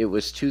was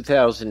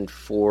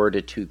 2004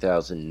 to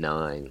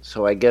 2009.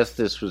 So I guess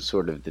this was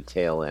sort of the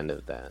tail end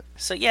of that.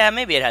 So yeah,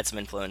 maybe it had some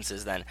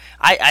influences then.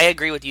 I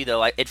agree with you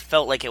though. It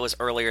felt like it was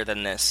earlier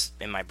than this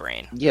in my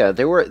brain. Yeah,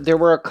 there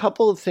were a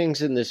couple of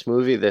things in this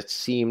movie that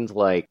seemed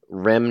like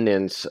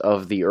remnants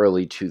of the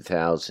early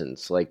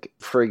 2000s. Like,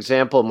 for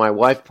example, my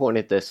wife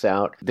pointed this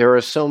out. There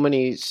are so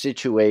many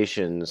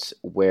situations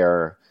where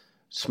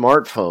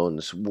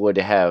smartphones would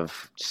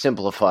have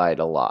simplified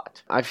a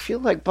lot. I feel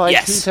like by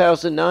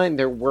 2009,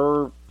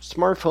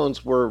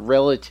 smartphones were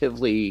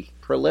relatively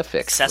prolific.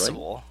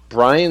 Accessible. Right?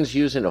 Brian's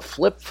using a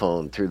flip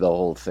phone through the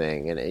whole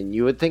thing, and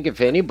you would think if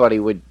anybody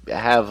would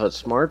have a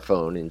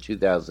smartphone in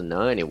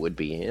 2009, it would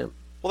be him.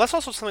 Well, that's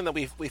also something that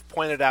we've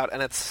pointed out,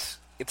 and it's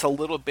a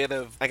little bit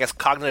of, I guess,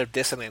 cognitive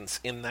dissonance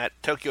in that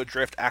Tokyo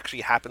Drift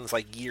actually happens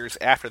like years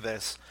after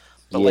this.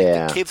 But like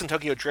the kids in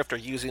Tokyo Drift are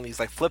using these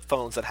like flip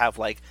phones that have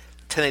like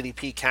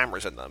 1080p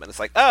cameras in them, and it's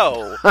like,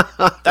 oh,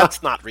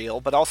 that's not real.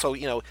 But also,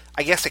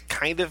 I guess it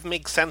kind of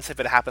makes sense if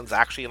it happens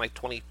actually in like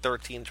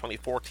 2013,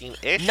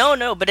 2014-ish.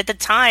 No, but at the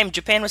time,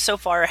 Japan was so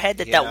far ahead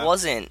that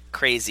wasn't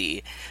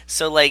crazy.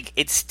 So, like,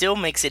 it still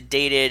makes it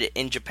dated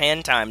in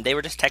Japan time. They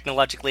were just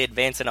technologically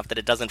advanced enough that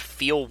it doesn't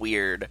feel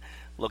weird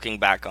looking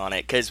back on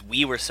it, because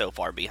we were so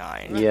far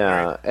behind.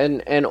 Yeah,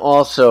 and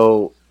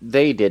also,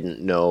 they didn't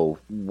know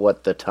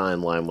what the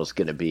timeline was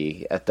going to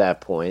be at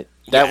that point.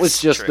 That was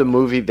just the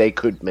movie they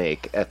could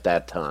make at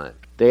that time.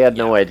 They had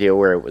no idea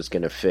where it was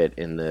going to fit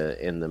in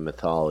the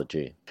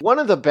mythology. One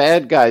of the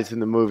bad guys in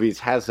the movies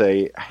has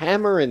a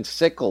hammer and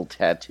sickle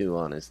tattoo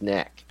on his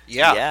neck.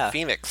 Yeah.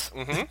 Phoenix.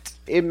 Mm-hmm.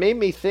 It made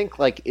me think,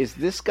 like, is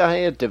this guy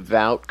a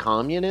devout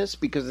communist?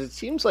 Because it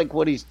seems like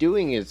what he's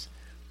doing is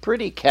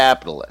pretty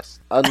capitalist.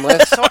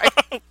 Unless...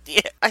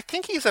 I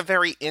think he's a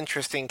very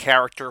interesting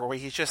character where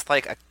he's just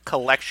like a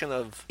collection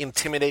of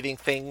intimidating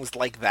things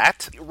like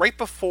that. Right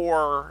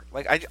before,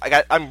 like,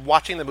 I'm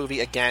watching the movie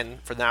again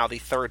for now the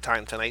third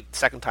time tonight,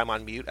 second time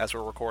on mute as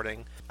we're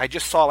recording. I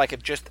just saw, like,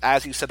 it just,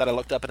 as you said that, I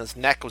looked up and his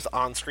neck was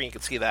on screen, you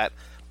could see that.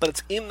 but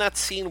it's in that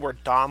scene where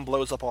Dom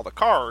blows up all the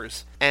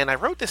cars. And I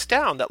wrote this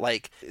down that,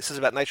 like, this is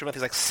about Nitro Meth.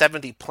 He's like,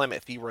 70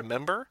 Plymouth, you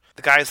remember?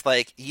 The guy's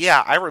like,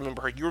 yeah, I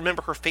remember her. You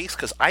remember her face?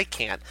 Because I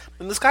can't.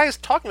 And this guy is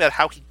talking about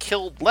how he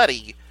killed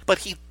Letty, but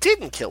he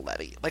didn't kill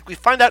Letty. Like, we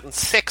find out in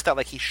 6 that,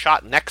 like, he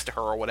shot next to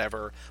her or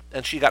whatever,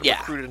 and she got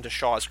recruited into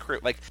Shaw's crew.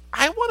 Like,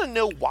 I want to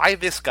know why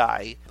this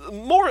guy... I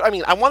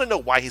want to know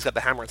why he's got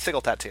the hammer and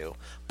sickle tattoo,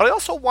 but I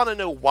also want to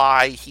know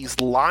why he's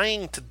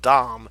lying to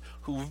Dom,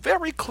 who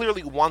very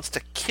clearly wants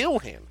to kill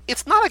him.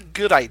 It's not a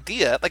good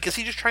idea. Like, is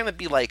he just trying to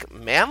be, like,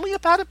 manly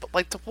about it? But,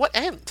 like, to what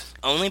end?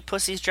 Only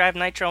pussies drive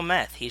Nitro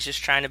Meth. He's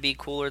just trying to be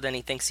cooler than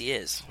he thinks he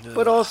is.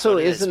 But also,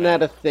 isn't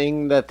that a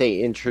thing that they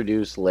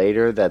introduce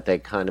later that they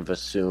kind of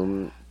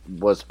assume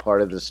was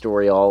part of the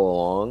story all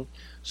along?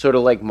 Sort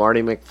of like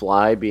Marty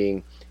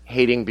McFly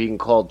hating being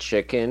called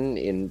chicken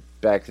in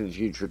Back to the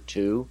Future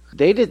 2.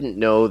 They didn't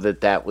know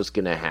that was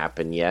going to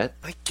happen yet.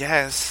 I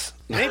guess.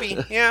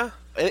 Maybe, yeah.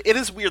 It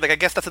is weird. Like, I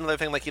guess that's another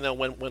thing, like, you know,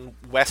 when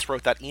Wes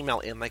wrote that email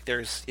in, like,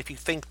 if you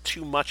think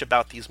too much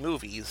about these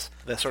movies,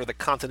 the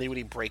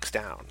continuity breaks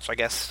down. So I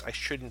guess I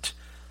shouldn't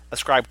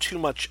ascribe too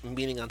much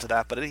meaning onto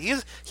that, but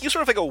he's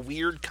sort of like a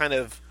weird kind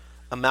of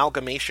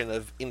amalgamation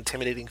of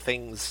intimidating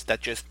things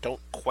that just don't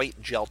quite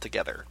gel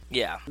together.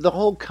 Yeah. The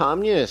whole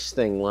communist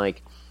thing,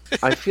 like,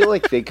 I feel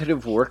like they could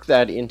have worked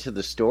that into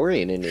the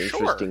story in an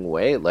interesting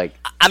way. Like,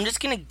 I'm just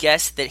gonna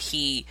guess that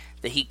he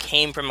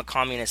came from a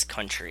communist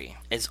country.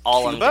 Is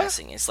all Cuba? I'm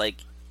guessing. It's like,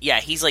 yeah,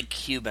 he's like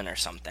Cuban or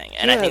something,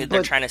 and I think that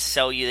they're trying to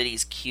sell you that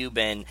he's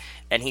Cuban,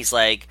 and he's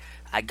like,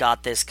 I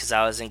got this because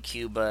I was in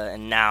Cuba,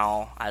 and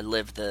now I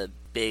live the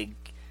big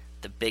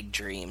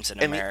dreams in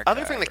America. And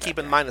the other thing to keep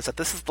in mind is that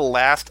this is the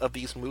last of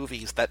these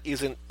movies that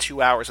isn't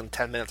 2 hours and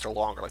 10 minutes or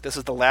longer. Like, this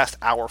is the last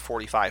hour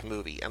 45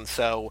 movie, and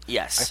so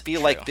yes, I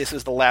feel like this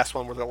is the last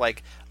one where they're,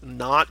 like,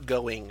 not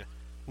going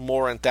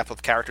more in depth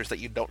with characters that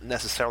you don't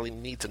necessarily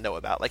need to know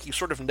about. Like, you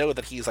sort of know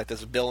that he's like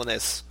this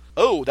villainous,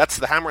 oh, that's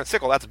the hammer and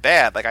sickle, that's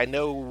bad. Like, I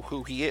know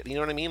who he is, you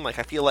know what I mean? Like,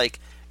 I feel like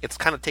it's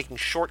kind of taking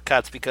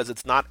shortcuts because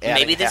it's not adding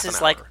maybe this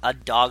is like a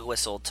dog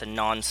whistle to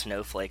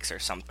non-snowflakes or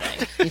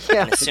something.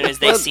 Yeah. And as soon as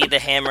they see the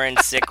hammer and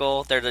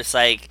sickle, they're just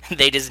like,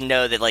 they just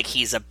know that, like,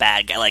 he's a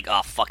bad guy, like,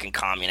 oh, fucking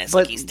communist,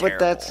 like, he's terrible.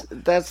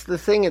 But that's the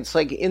thing. It's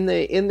like in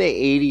the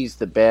 80s,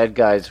 the bad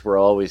guys were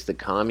always the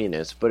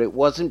communists, but it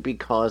wasn't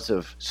because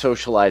of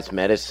socialized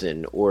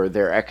medicine or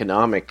their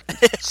economic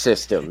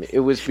system. It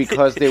was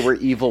because they were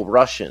evil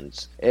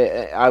Russians.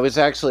 I was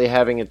actually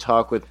having a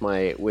talk with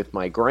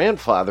my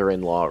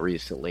grandfather-in-law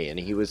recently, and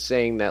he was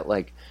saying that,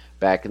 like,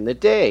 back in the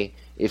day,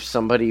 if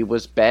somebody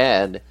was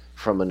bad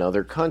from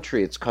another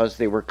country, it's because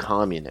they were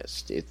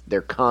communist.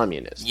 They're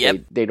communist. Yep.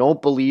 They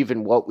don't believe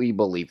in what we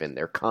believe in.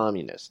 They're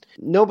communist.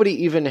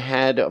 Nobody even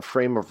had a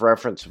frame of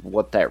reference of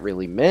what that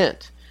really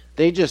meant.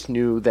 They just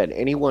knew that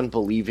anyone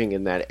believing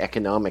in that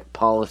economic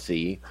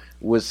policy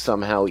was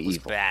somehow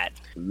evil. Bad.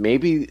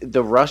 Maybe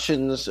the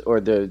Russians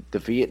or the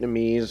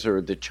Vietnamese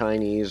or the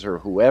Chinese or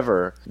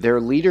whoever,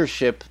 their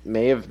leadership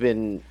may have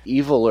been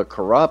evil or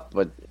corrupt,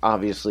 but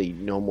obviously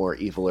no more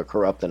evil or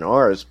corrupt than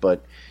ours,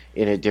 but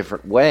in a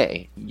different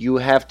way. You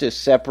have to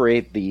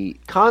separate the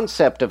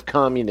concept of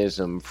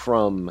communism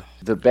from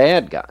the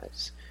bad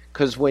guys.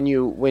 Because when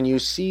you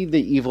see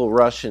the evil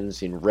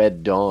Russians in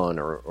Red Dawn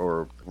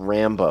or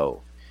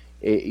Rambo,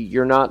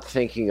 you're not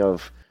thinking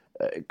of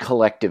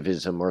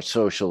collectivism or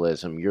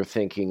socialism. You're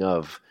thinking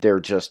of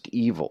they're just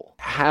evil.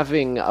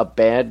 Having a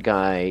bad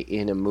guy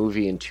in a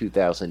movie in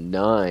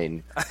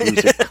 2009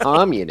 who's a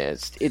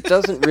communist, it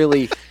doesn't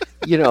really,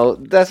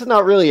 that's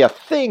not really a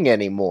thing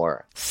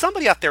anymore.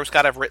 Somebody out there's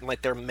got to have written,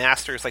 like, their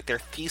master's, like, their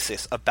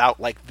thesis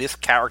about, like, this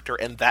character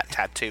and that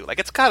tattoo. Like,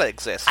 it's got to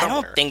exist somewhere.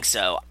 I don't think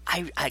so.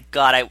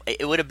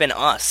 It would have been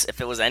us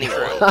if it was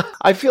anyone.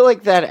 I feel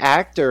like that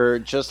actor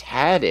just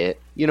had it.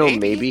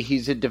 Maybe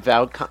he's a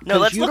devout... No,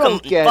 let's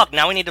look him... Fuck,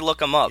 now we need to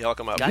look him up. Yeah, look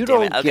him up. You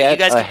don't get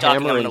a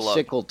hammer and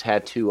sickle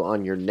tattoo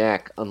on your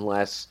neck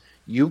unless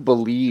you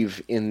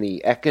believe in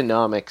the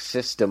economic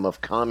system of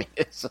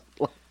communism.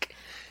 Like,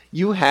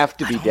 you have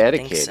to be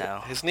dedicated.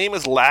 So. His name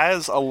is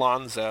Laz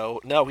Alonso.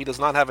 No, he does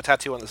not have a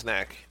tattoo on his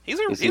neck. He's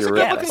a good-looking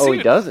dude. Oh,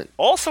 he doesn't?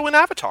 Also in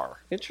Avatar.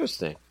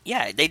 Interesting.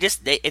 Yeah,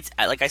 it's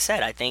like I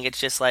said, I think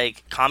it's just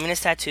like,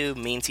 communist tattoo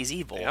means he's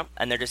evil. Yep.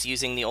 And they're just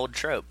using the old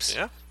tropes.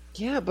 Yeah.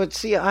 Yeah, but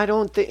see, I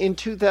don't think in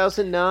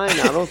 2009,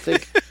 I don't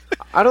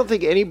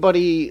think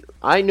anybody.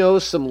 I know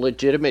some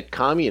legitimate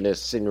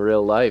communists in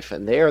real life,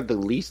 and they are the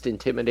least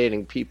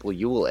intimidating people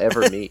you will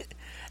ever meet.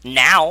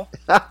 Now.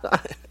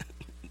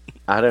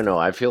 I don't know.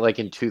 I feel like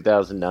in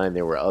 2009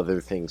 there were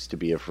other things to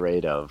be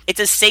afraid of. It's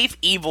a safe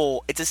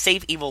evil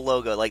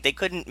logo. Like, they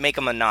couldn't make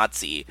him a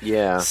Nazi.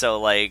 Yeah. So,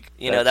 like,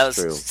 that was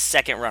true.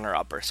 Second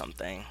runner-up or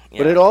something.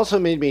 But it also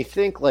made me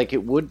think, like,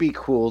 it would be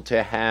cool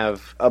to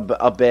have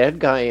a bad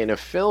guy in a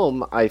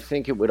film. I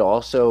think it would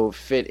also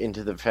fit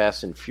into the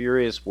Fast and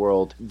Furious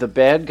world. The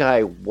bad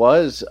guy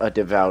was a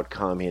devout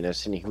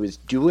communist, and he was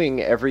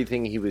doing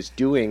everything he was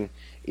doing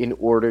in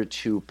order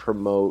to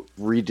promote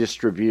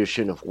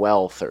redistribution of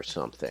wealth or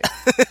something.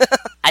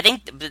 I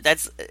think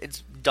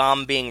it's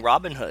Dom being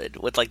Robin Hood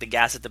with like the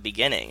gas at the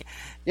beginning.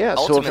 Yeah,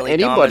 ultimately, so if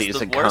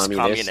anybody's a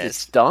communist,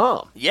 it's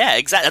Dom. Yeah,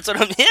 exactly.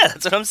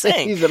 That's what I'm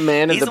saying. He's a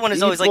man of the people. He's the one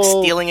who's always like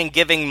stealing and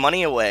giving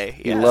money away.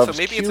 He loves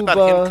so maybe Cuba. It's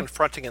about him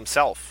confronting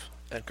himself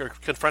and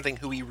confronting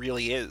who he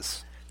really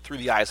is through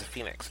the eyes of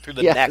Phoenix, through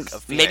the neck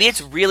of Phoenix. Maybe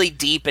it's really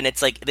deep, and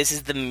it's like this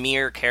is the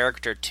mirror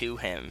character to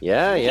him.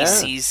 Yeah.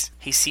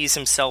 He sees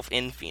himself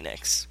in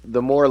Phoenix.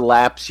 The more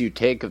laps you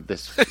take of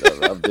this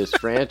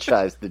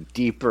franchise, the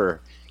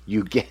deeper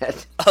you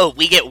get. Oh,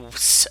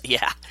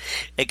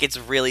 it gets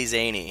really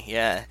zany.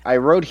 Yeah. I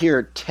wrote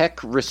here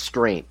tech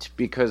restraint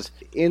because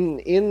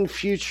in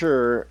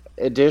future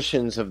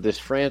editions of this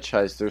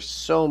franchise, there's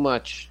so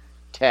much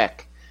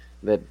tech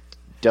that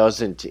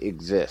doesn't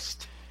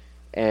exist.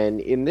 And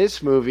in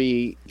this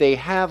movie, they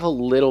have a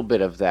little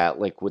bit of that,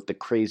 like with the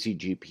crazy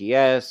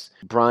GPS,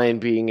 Brian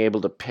being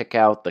able to pick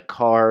out the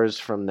cars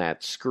from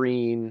that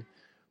screen.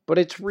 But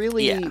it's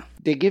really,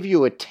 they give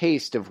you a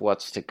taste of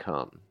what's to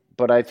come.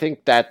 But I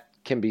think that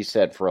can be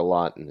said for a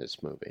lot in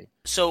this movie.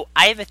 So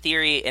I have a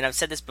theory, and I've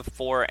said this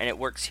before, and it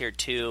works here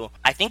too.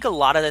 I think a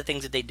lot of the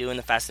things that they do in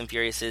the Fast and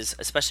Furiouses,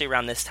 especially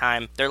around this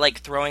time, they're like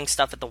throwing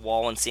stuff at the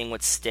wall and seeing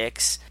what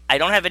sticks. I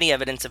don't have any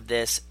evidence of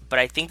this, but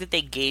I think that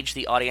they gauge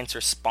the audience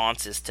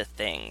responses to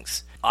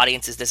things.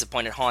 Audience is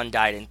disappointed Han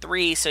died in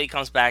 3, so he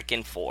comes back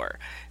in 4.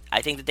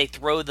 I think that they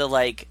throw the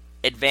like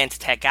advanced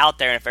tech out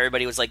there, and if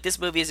everybody was like, this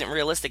movie isn't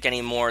realistic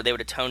anymore, they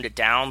would have toned it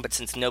down, but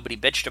since nobody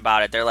bitched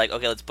about it, they're like,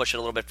 okay, let's push it a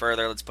little bit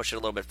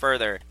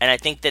further. And I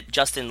think that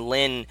Justin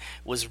Lin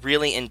was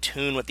really in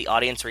tune with the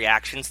audience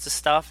reactions to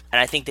stuff, and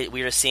I think that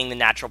we were seeing the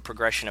natural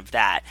progression of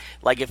that.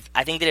 Like, if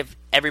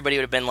everybody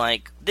would have been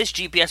like, this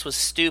GPS was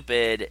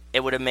stupid,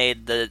 it would have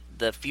made the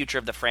future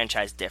of the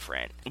franchise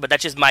different. But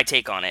that's just my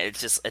take on it.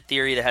 It's just a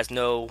theory that has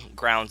no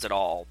grounds at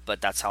all,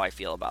 but that's how I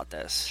feel about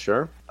this.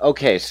 Sure.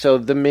 Okay, so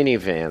the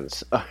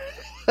minivans.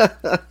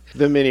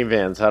 The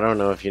minivans, I don't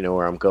know if you know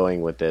where I'm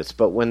going with this,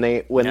 but when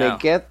they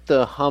get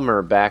the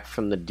Hummer back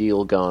from the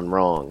deal gone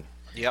wrong,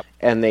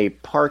 and they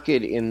park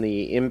it in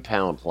the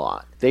impound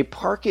lot, they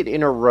park it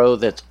in a row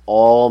that's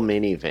all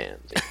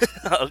minivans.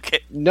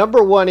 Okay.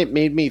 Number one, it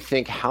made me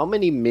think, how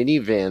many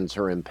minivans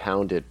are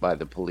impounded by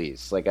the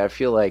police? Like, I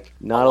feel like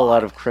not a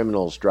lot of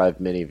criminals drive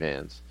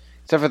minivans.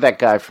 Except for that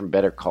guy from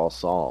Better Call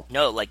Saul.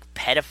 No, like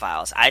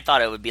pedophiles. I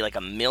thought it would be like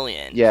 1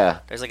 million. Yeah.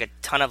 There's like a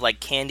ton of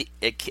like kitty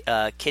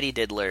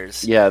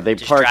diddlers. Yeah, they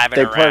parked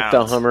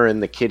the Hummer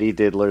in the kitty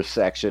diddler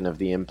section of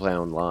the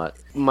impound lot.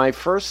 My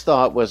first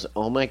thought was,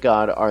 oh my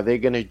god, are they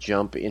going to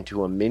jump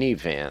into a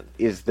minivan?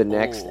 Is the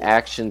next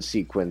action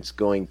sequence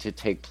going to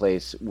take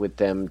place with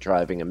them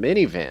driving a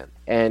minivan?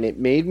 And it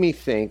made me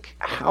think,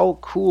 how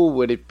cool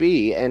would it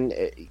be? And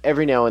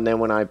every now and then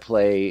when I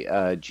play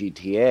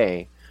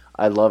GTA,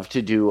 I love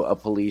to do a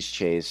police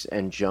chase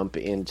and jump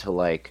into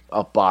like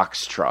a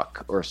box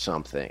truck or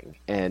something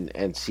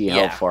and see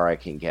how far I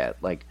can get.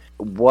 Like,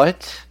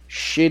 what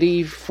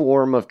shitty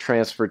form of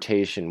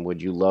transportation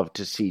would you love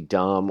to see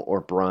Dom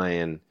or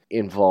Brian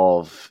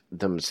involve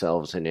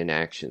themselves in an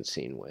action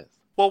scene with?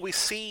 Well, we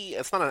see,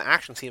 it's not an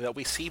action scene, but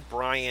we see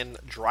Brian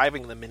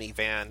driving the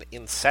minivan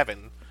in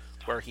 7,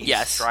 where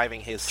he's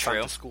driving his son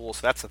to school,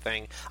 so that's the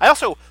thing. I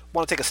also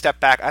want to take a step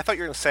back. I thought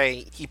you were going to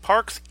say he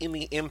parks in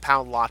the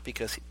impound lot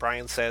because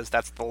Brian says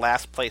that's the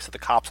last place that the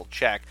cops will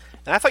check.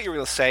 And I thought you were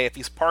going to say if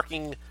he's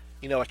parking,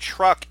 a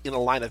truck in a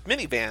line of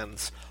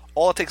minivans,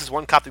 all it takes is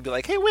one cop to be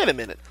like, hey, wait a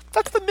minute,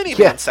 that's the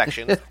minivan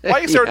section. Why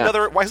is there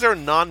why is there a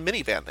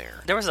non-minivan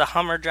there? There was a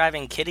Hummer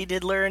driving kitty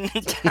diddler in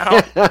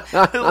town.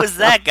 Who was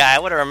that guy? I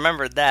would have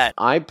remembered that.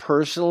 I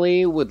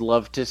personally would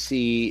love to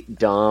see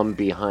Dom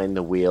behind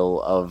the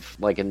wheel of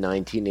like a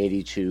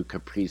 1982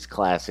 Caprice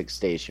Classic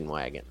station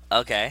wagon.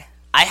 Okay.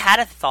 I had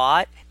a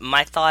thought.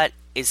 My thought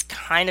is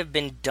kind of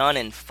been done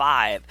in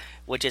 5,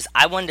 which is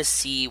I wanted to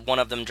see one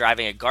of them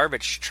driving a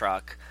garbage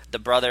truck. The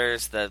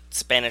brothers, the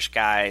Spanish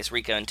guys,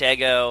 Rico and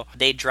Tego,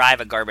 they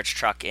drive a garbage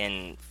truck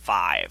in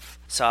 5.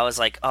 So I was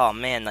like, oh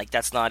man, like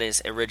that's not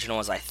as original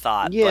as I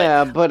thought.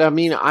 Yeah, but I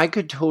mean, I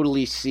could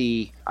totally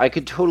see them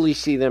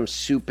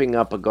souping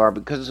up a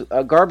garbage, because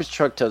a garbage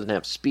truck doesn't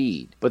have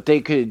speed, but they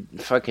could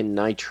fucking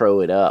nitro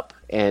it up,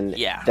 and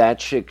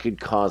that shit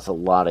could cause a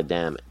lot of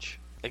damage.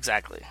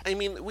 Exactly. I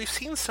mean, we've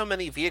seen so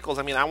many vehicles.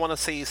 I mean, I want to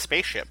see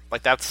spaceship.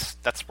 Like, that's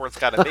where it's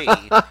got to be.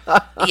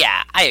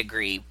 Yeah, I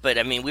agree. But,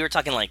 I mean, we were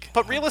talking, like...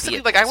 But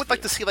realistically, like, I would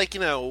like to see, like,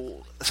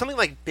 something,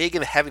 like, big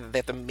and heavy that they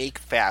have to make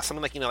fast.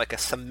 Something like, like a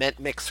cement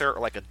mixer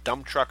or, like, a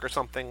dump truck or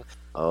something.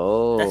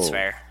 Oh. That's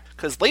fair.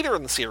 Because later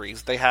in the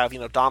series, they have,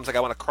 Dom's like, I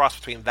want to cross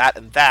between that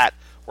and that,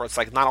 where it's,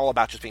 like, not all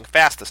about just being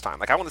fast this time.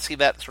 Like, I want to see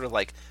that sort of,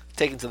 like,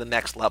 taken to the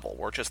next level,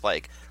 where it's just,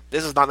 like,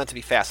 this is not meant to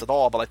be fast at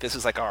all, but, like, this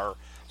is, like, our...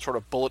 sort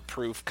of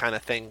bulletproof kind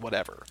of thing,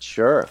 whatever.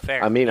 Sure.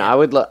 Fair. I mean, yeah.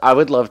 I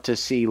would love to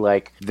see,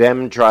 like,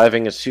 them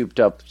driving a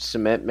souped-up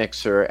cement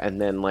mixer, and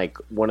then, like,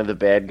 one of the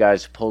bad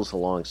guys pulls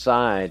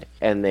alongside,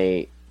 and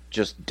they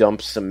just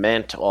dump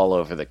cement all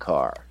over the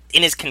car.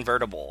 in his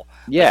convertible.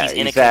 Yeah, he's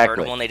in exactly. a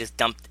convertible and they just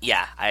dumped.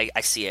 Yeah,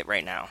 I see it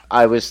right now.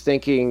 I was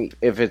thinking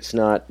if it's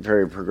not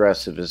very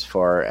progressive as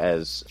far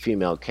as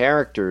female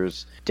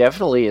characters,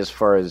 definitely as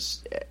far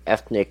as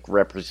ethnic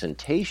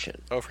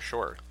representation. Oh, for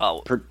sure.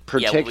 Oh,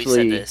 particularly we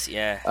said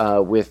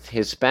this, with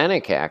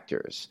Hispanic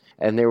actors.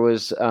 And there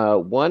was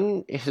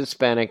one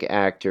Hispanic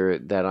actor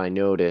that I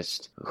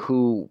noticed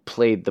who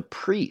played the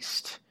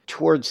priest.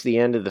 Towards the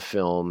end of the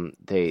film,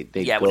 they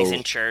go, when he's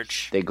in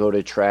church. They go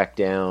to track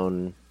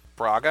down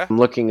Braga? I'm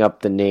looking up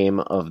the name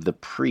of the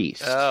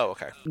priest. Oh,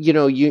 okay. You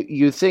know,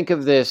 you think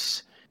of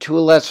this to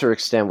a lesser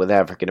extent with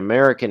African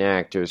American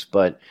actors,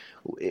 but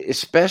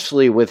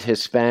especially with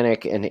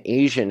Hispanic and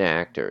Asian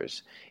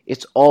actors,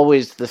 it's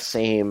always the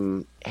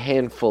same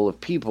handful of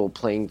people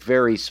playing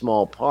very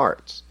small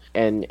parts.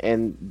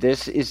 And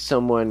this is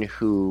someone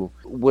who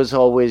was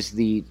always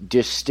the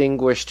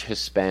distinguished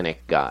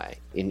Hispanic guy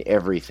in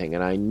everything,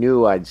 and I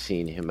knew I'd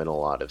seen him in a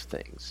lot of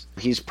things.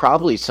 He's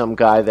probably some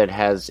guy that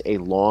has a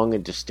long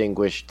and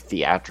distinguished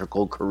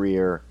theatrical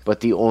career,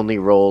 but the only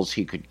roles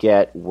he could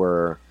get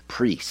were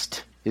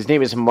priest. His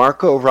name is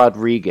Marco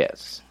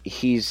Rodriguez.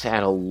 He's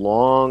had a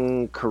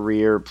long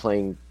career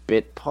playing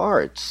bit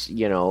parts,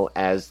 you know,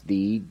 as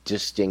the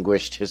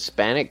distinguished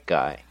Hispanic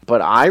guy.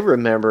 But I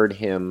remembered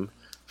him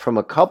from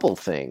a couple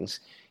things.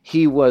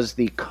 He was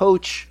the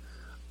coach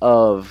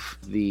of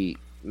the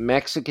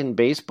Mexican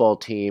baseball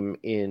team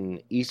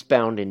in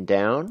Eastbound and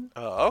Down.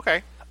 Oh,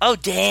 okay. Oh,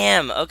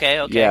 damn.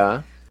 Okay.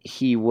 Yeah.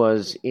 He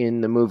was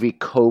in the movie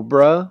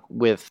Cobra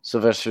with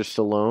Sylvester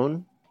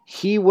Stallone.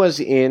 He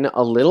was in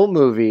a little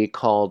movie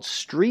called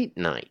Street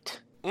Night.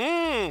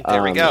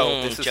 There we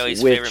go. This is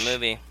Joey's favorite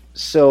movie.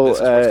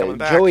 So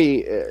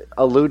Joey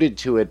alluded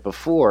to it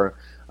before.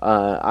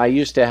 I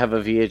used to have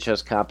a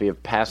VHS copy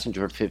of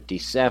Passenger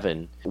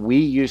 57. We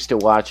used to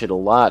watch it a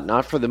lot,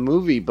 not for the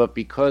movie, but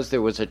because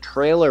there was a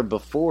trailer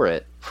before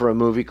it for a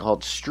movie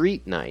called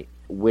Street Night,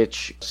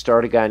 which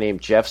starred a guy named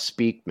Jeff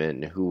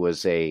Speakman, who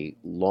was a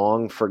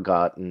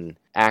long-forgotten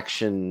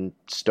action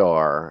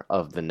star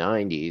of the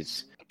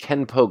 90s,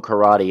 Kenpo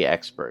karate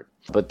expert.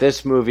 But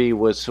this movie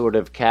was sort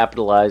of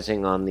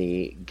capitalizing on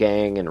the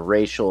gang and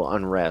racial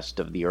unrest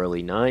of the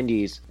early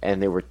 90s,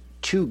 and there were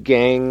two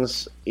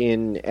gangs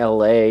in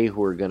LA who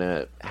were going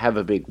to have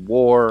a big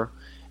war,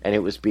 and it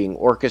was being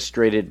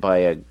orchestrated by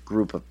a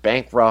group of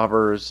bank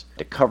robbers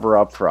to cover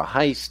up for a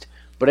heist.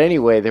 But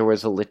anyway, there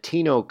was a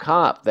Latino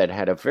cop that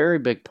had a very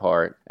big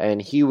part,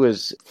 and he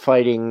was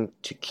fighting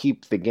to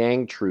keep the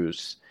gang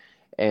truce,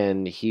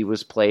 and he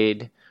was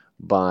played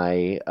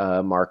by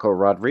Marco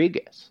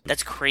Rodriguez.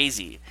 That's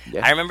crazy.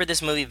 Yeah. I remember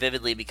this movie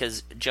vividly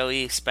because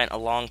Joey spent a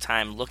long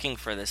time looking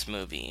for this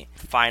movie.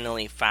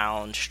 Finally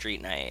found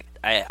Street Night.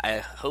 I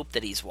hope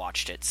that he's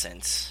watched it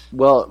since.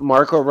 Well,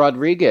 Marco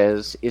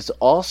Rodriguez is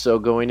also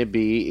going to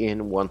be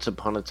in Once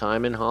Upon a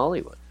Time in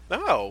Hollywood.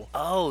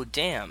 Oh,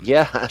 damn.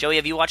 Yeah. Joey,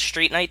 have you watched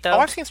Street Night, though? Oh,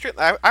 I've seen Street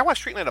Night. I watched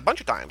Street Night a bunch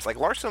of times. Like,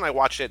 Larson and I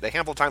watched it a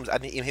handful of times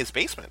in his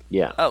basement.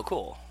 Yeah. Oh,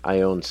 cool.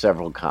 I own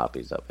several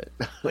copies of it.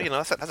 Well, you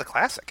know, that's a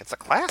classic. It's a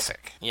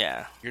classic.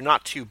 Yeah. You're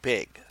not too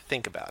big.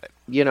 Think about it.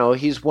 You know,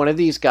 he's one of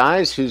these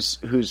guys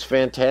who's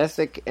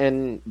fantastic,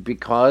 and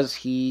because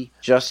he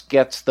just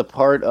gets the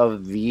part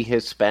of the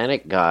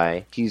Hispanic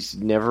guy, he's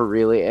never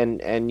really...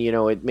 And you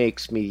know, it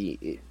makes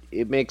me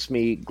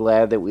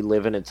glad that we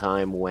live in a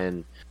time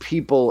when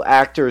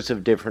actors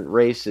of different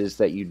races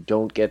that you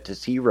don't get to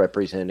see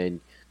represented,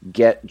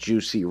 get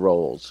juicy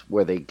roles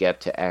where they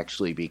get to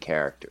actually be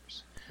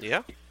characters.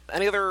 Yeah.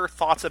 Any other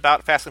thoughts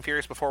about Fast and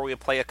Furious before we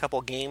play a couple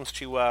games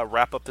to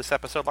wrap up this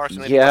episode,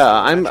 Larson? Yeah,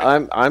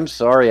 I'm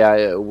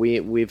sorry.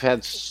 We've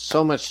had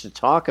so much to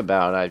talk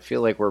about. I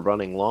feel like we're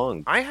running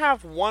long. I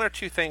have one or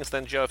two things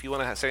then, Joe, if you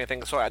want to say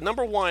anything. So,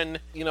 number one,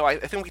 you know, I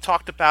think we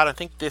talked about, I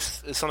think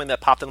this is something that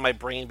popped into my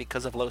brain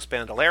because of Los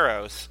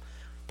Bandoleros,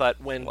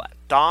 but when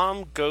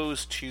Dom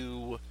goes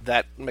to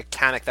that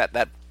mechanic,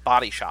 that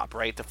body shop,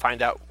 right, to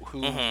find out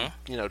who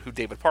you know, who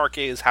David Park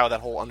is, how that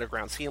whole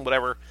underground scene,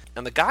 whatever,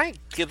 and the guy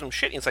gives him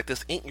shit, and he's like,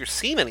 this ain't your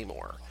scene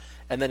anymore.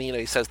 And then, you know,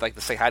 he says, like,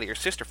 to say hi to your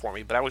sister for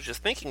me. But I was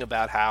just thinking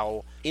about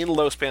how in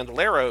Los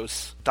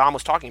Bandoleros, Dom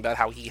was talking about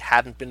how he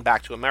hadn't been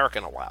back to America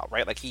in a while,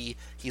 right? Like, he's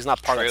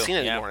not part of that scene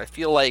anymore. And I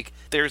feel like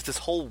there's this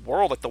whole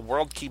world, like, the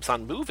world keeps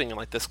on moving, and,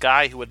 like, this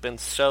guy who had been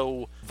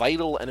so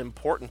vital and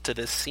important to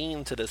this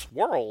scene, to this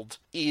world,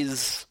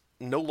 is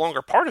no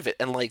longer part of it,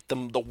 and like the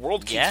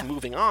world keeps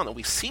moving on, and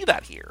we see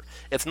that here.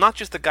 It's not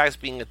just the guys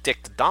being a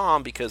dick to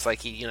Dom because like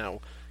he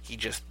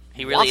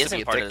really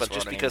isn't part of this world, but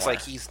just because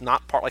like he's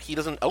not part, like he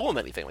doesn't owe him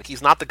anything. Like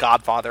he's not the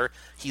Godfather.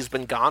 He's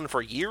been gone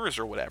for years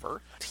or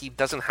whatever. He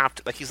doesn't have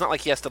to, like, he's not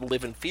like he has to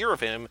live in fear of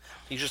him.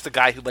 He's just a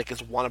guy who like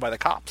is wanted by the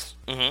cops.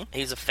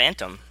 He's a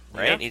phantom.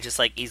 Right?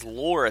 Yeah. He's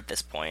lore at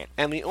this point.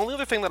 And the only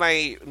other thing that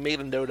I made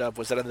a note of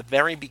was that in the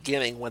very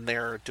beginning when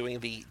they're doing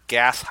the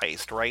gas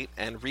heist, right,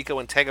 and Rico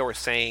and Tego are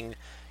saying,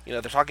 you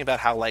know, they're talking about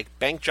how, like,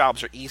 bank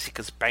jobs are easy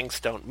because banks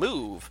don't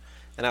move.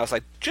 And I was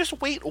like, just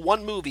wait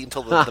one movie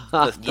until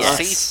the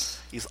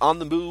safe is on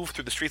the move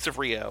through the streets of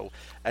Rio,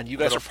 and you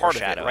guys are part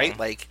of it, right?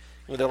 Like,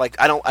 They're like,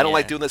 I don't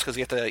like doing this because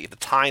you have to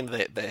time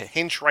the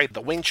hinge right,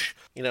 the winch.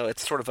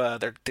 It's sort of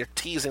they're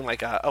teasing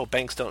like, oh,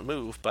 banks don't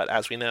move, but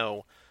as we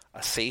know,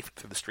 a safe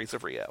through the streets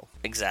of Rio.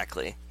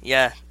 Exactly.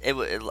 Yeah.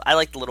 I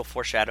like the little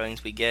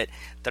foreshadowings we get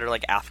that are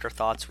like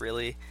afterthoughts,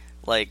 really,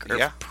 or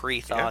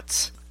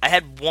pre-thoughts. Yeah. I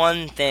had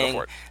one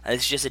thing.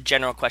 It's just a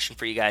general question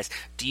for you guys.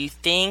 Do you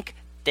think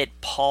that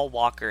Paul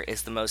Walker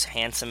is the most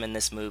handsome in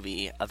this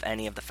movie of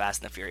any of the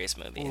Fast and the Furious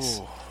movies?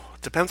 Ooh.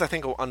 Depends, I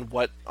think, on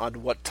what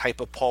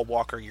type of Paul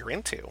Walker you're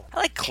into.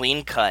 I like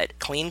clean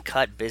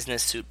cut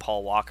business suit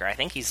Paul Walker. I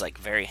think he's like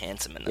very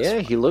handsome in this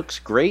one. He looks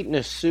great in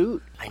a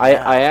suit.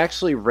 I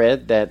actually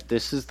read that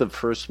this is the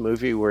first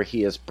movie where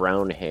he has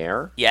brown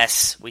hair.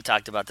 Yes, we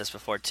talked about this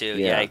before too.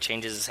 Yeah, he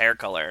changes his hair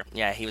color.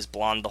 Yeah, he was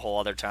blonde the whole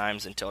other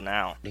times until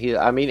now.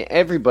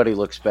 Everybody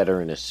looks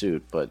better in a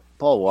suit, but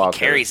Paul Walker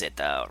carries it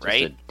though, right?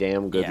 He's a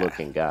damn good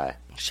looking guy.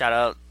 Shout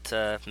out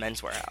to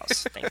Men's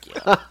Warehouse. Thank you.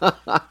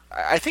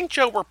 I think,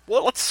 Joe,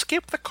 let's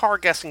skip the car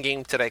guessing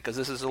game today because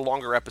this is a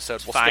longer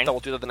episode. We'll skip that.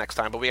 We'll do that the next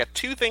time. But we got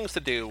two things to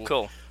do.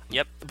 Cool.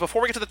 Yep.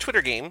 Before we get to the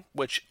Twitter game,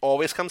 which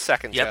always comes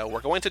second, Joe,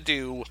 we're going to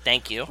do...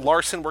 Thank you.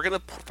 Larson, we're going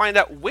to find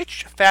out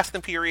which Fast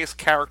and Furious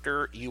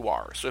character you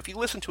are. So if you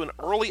listen to an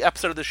early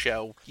episode of the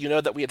show, you know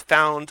that we had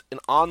found an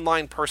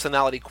online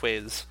personality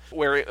quiz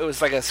where it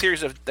was like a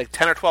series of like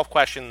 10 or 12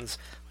 questions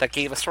that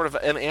gave us sort of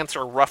an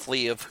answer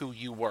roughly of who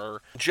you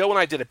were. Joe and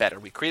I did it better.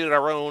 We created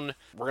our own.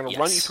 We're going to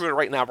run you through it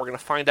right now. We're going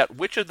to find out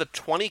which of the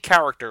 20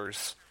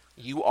 characters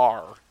you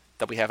are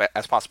that we have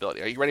as possibility.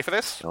 Are you ready for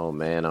this? Oh,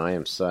 man, I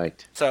am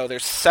psyched. So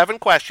there's 7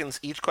 questions.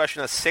 Each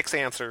question has 6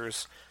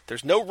 answers.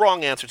 There's no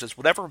wrong answers. It's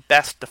whatever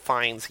best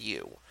defines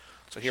you.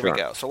 So here we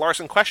go. So,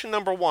 Larson, question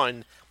number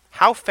 1.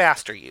 How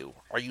fast are you?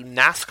 Are you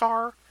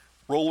NASCAR,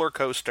 roller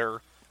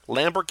coaster,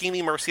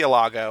 Lamborghini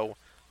Murcielago,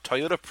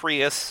 Toyota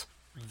Prius,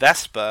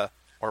 Vespa,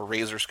 or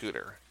Razor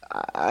scooter?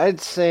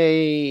 I'd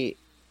say,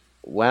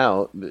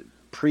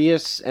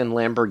 Prius and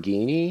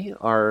Lamborghini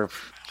are...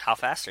 How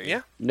fast are you?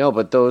 Yeah. No,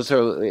 but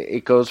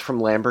it goes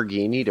from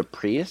Lamborghini to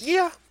Prius?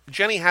 Yeah.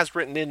 Jenny has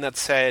written in that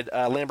said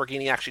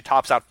Lamborghini actually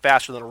tops out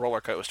faster than a roller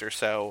coaster,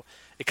 so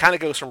it kind of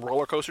goes from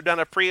roller coaster down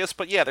to Prius,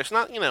 but yeah, there's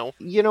not,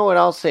 You know what,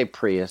 I'll say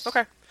Prius.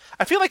 Okay.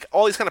 I feel like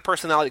all these kind of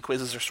personality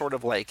quizzes are sort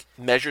of like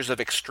measures of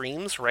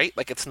extremes, right?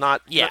 Like it's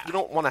not, you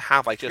don't want to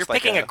have like just You're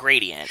picking a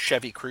gradient.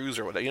 Chevy Cruze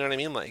or whatever, you know what I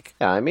mean? Like,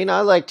 yeah, I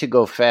like to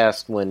go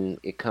fast when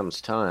it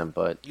comes time,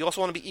 but... You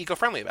also want to be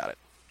eco-friendly about it.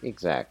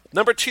 Exactly.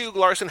 Number 2,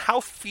 Larson, how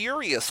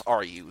furious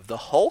are you? The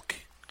Hulk,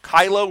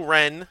 Kylo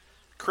Ren,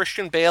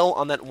 Christian Bale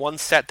on that one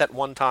set that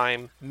one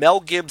time, Mel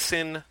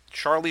Gibson,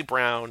 Charlie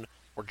Brown,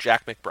 or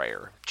Jack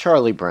McBrayer?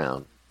 Charlie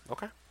Brown.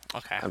 Okay.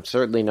 I'm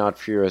certainly not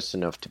furious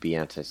enough to be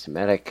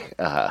anti-Semitic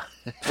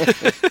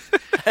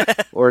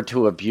or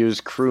to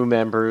abuse crew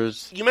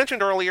members. You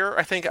mentioned earlier,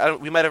 I think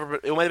it might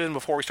have been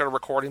before we started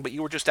recording, but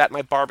you were just at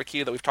my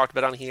barbecue that we've talked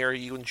about on here.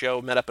 You and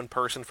Joe met up in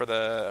person for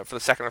the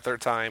second or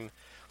third time.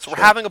 So we're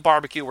having a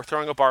barbecue, we're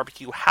throwing a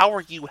barbecue. How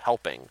are you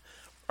helping?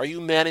 Are you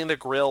manning the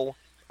grill?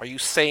 Are you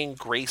saying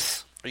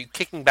grace? Are you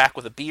kicking back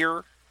with a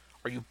beer?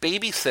 Are you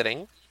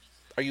babysitting?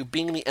 Are you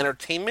being the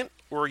entertainment?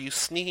 Or are you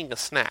sneaking a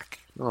snack?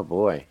 Oh,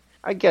 boy.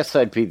 I guess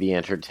I'd be the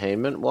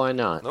entertainment. Why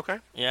not? Okay.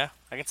 Yeah,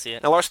 I can see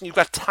it. Now, Larson, you've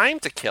got time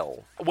to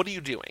kill. What are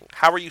you doing?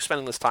 How are you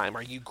spending this time?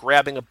 Are you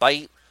grabbing a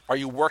bite? Are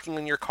you working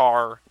in your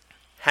car?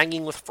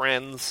 Hanging with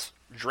friends?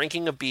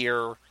 Drinking a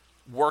beer?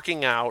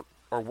 Working out?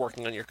 Or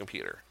working on your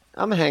computer?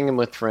 I'm hanging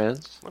with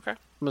friends. Okay.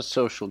 I'm a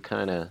social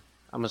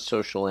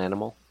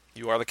animal.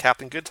 You are the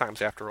Captain Good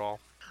Times, after all.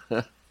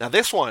 Now,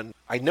 this one,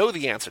 I know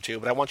the answer to,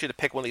 but I want you to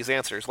pick one of these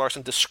answers.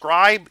 Larson,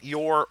 describe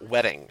your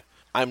wedding.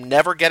 I'm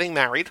never getting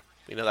married.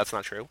 We know that's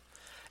not true.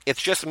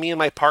 It's just me and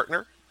my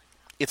partner.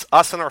 It's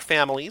us and our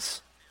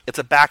families. It's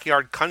a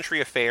backyard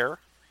country affair.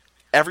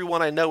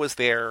 Everyone I know is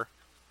there.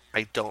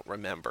 I don't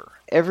remember.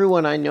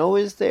 Everyone I know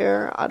is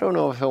there? I don't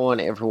know if I want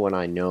everyone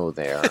I know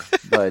there,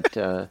 but...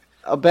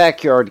 a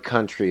backyard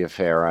country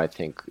affair, I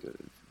think,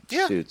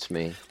 suits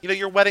me.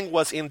 Your wedding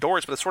was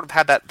indoors, but it sort of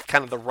had that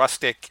kind of the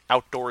rustic,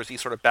 outdoorsy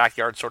sort of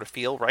backyard sort of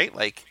feel, right?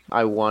 Like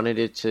I wanted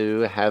it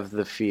to have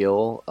the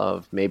feel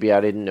of, maybe I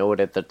didn't know it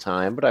at the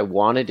time, but I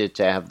wanted it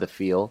to have the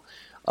feel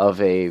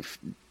of a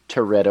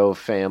Toretto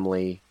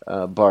family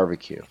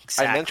barbecue.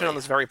 Exactly. I mentioned on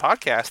this very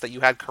podcast that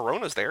you had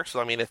Coronas there,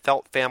 so it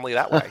felt family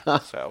that way.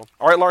 So,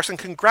 all right, Larson,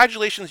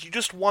 congratulations. You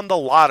just won the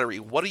lottery.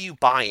 What are you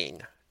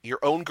buying? Your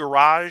own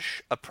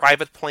garage, a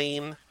private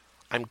plane,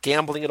 I'm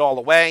gambling it all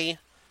away,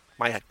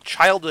 my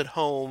childhood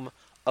home,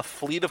 a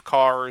fleet of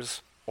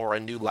cars, or a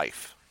new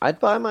life? I'd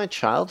buy my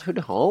childhood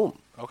home.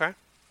 Okay.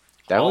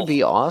 That would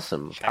be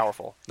awesome.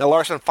 Powerful. Now,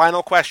 Larson,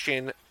 final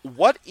question.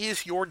 What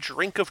is your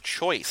drink of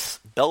choice?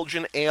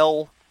 Belgian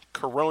ale,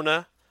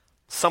 Corona,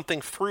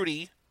 something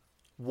fruity,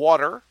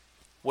 water,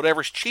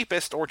 whatever's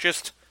cheapest, or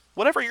just...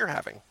 whatever you're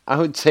having. I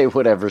would say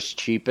whatever's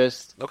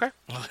cheapest. Okay.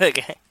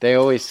 They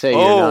always say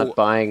you're not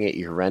buying it,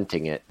 you're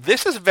renting it.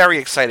 This is very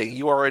exciting.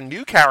 You are a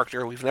new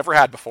character we've never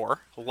had before.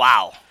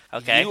 Wow.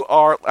 Okay. You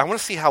are... I want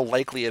to see how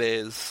likely it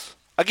is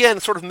Again,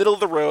 sort of middle of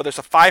the road. There's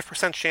a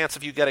 5% chance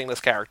of you getting this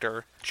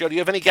character. Joe, do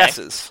you have any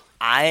guesses?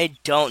 I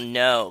don't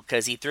know,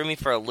 because he threw me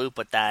for a loop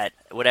with that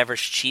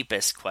whatever's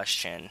cheapest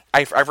question.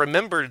 I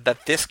remembered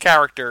that this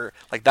character,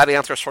 like that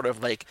answer sort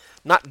of like,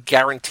 not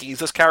guarantees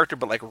this character,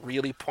 but like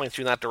really points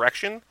you in that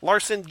direction.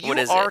 Larson, you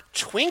are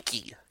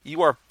Twinkie.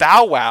 You are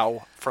Bow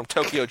Wow from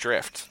Tokyo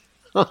Drift.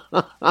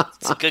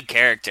 It's a good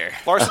character.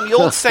 Larson, the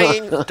old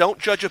saying, don't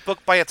judge a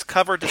book by its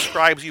cover,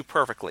 describes you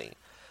perfectly.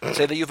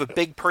 Say that you have a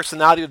big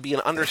personality would be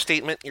an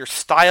understatement. Your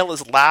style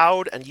is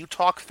loud and you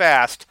talk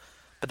fast,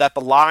 but that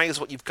belies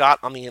what you've got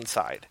on the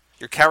inside.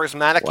 You're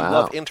charismatic, You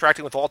love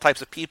interacting with all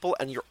types of people,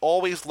 and you're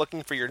always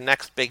looking for your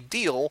next big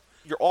deal.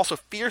 You're also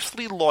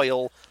fiercely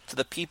loyal to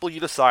the people you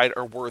decide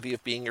are worthy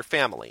of being your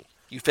family.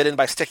 You fit in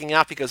by sticking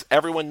out because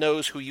everyone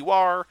knows who you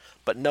are,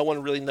 but no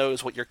one really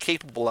knows what you're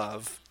capable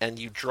of, and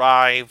you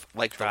drive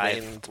like the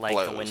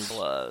wind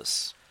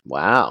blows.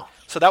 Wow.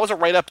 So that was a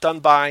write-up done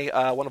by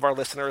one of our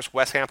listeners,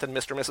 Wes Hampton,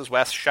 Mr. and Mrs.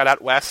 West. Shout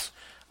out, Wes.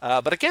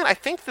 But again, I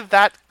think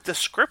that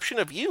description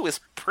of you is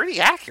pretty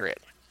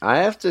accurate. I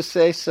have to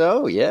say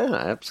so, yeah,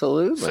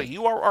 absolutely. So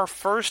you are our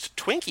first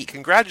Twinkie.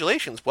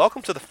 Congratulations.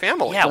 Welcome to the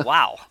family. Yeah,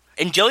 wow.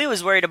 And Joey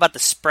was worried about the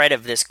spread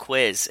of this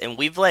quiz, and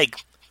we've,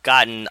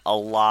 gotten a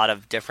lot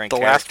of different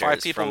characters. The last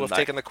 5 people who have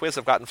taken the quiz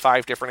have gotten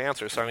 5 different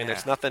answers, so I mean,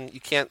 there's nothing, you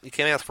can't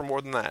ask for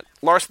more than that.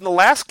 Larson, the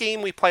last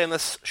game we play in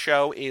this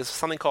show is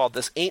something called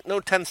This Ain't No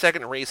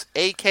 10-Second Race,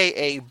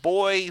 a.k.a.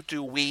 Boy,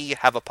 Do We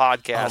Have a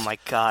Podcast. Oh my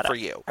God, for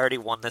you. I already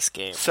won this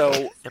game.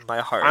 So in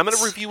my heart. I'm going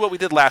to review what we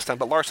did last time,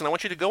 but Larson, I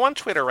want you to go on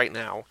Twitter right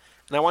now,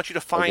 and I want you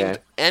to find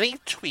any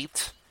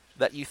tweet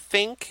that you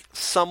think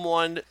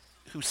someone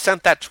who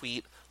sent that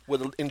tweet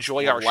would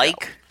enjoy our show.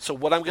 So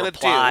what I'm going to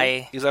do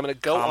is I'm going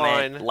to go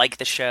on... Like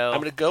the show. I'm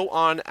going to go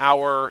on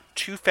our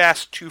Too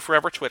Fast, Too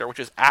Forever Twitter, which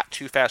is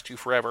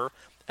 @TooFastTooForever,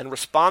 and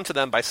respond to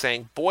them by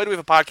saying, boy, do we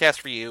have a podcast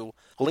for you.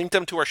 Link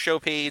them to our show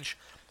page,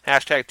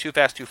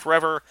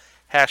 #TooFastTooForever,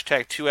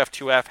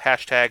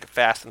 #2F2F,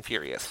 #Fast and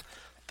Furious.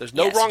 There's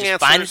no wrong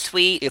answers. Find a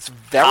tweet. It's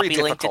very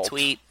difficult. Link to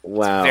tweet.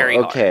 Wow. It's very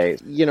okay.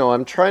 Hard. You know,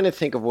 I'm trying to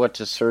think of what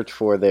to search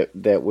for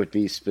that would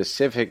be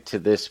specific to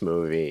this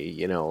movie.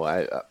 You know,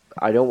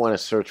 I don't want to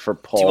search for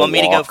Paul Walker. Do you want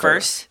me to go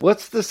first?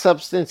 What's the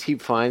substance he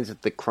finds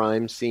at the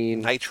crime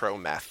scene? Nitro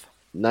meth.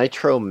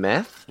 Nitro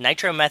meth?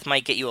 Nitro meth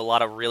might get you a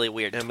lot of really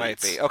weird tweets. It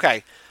might be.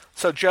 Okay.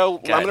 So, Joe,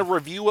 I'm going to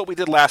review what we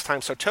did last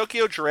time. So,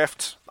 Tokyo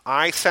Drift,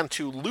 I sent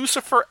to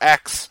Lucifer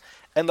X,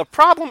 and the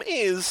problem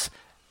is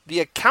the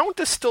account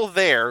is still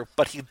there,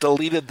 but he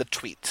deleted the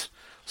tweet.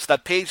 So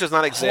that page does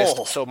not exist.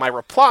 Oh. So my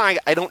reply,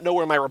 I don't know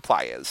where my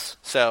reply is.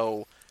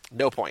 So,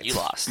 no points. You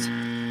lost.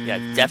 Yeah,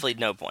 definitely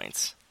no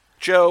points.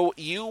 Joe,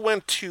 you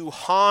went to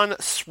Han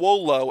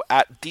Swolo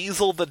at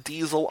Diesel the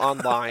Diesel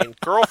online.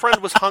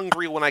 Girlfriend was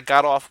hungry when I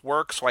got off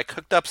work, so I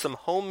cooked up some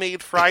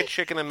homemade fried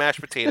chicken and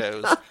mashed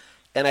potatoes.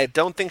 And I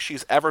don't think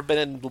she's ever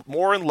been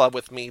more in love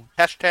with me.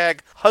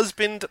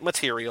 #husband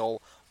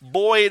material.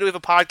 Boy, do we have a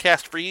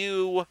podcast for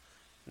you.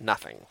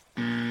 Nothing.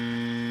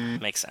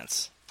 Makes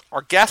sense.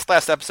 Our guest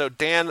last episode,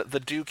 Dan the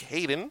Duke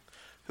Hayden,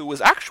 who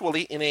was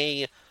actually in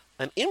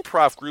an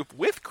improv group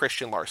with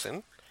Christian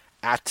Larson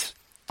at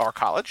our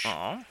college.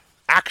 Aww.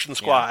 Action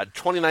Squad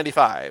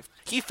 2095.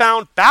 He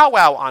found Bow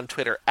Wow on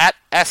Twitter at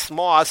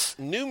 @SMoss.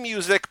 New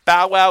music,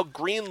 Bow Wow,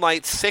 Green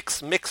Light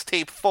 6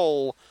 mixtape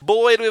full.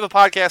 Boy, do we have a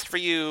podcast for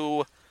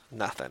you.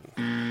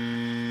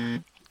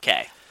 Nothing.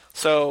 Okay.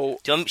 So,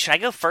 should I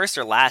go first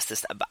or last?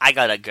 I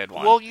got a good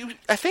one. Well,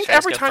 I think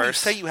every time you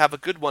say you have a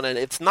good one, and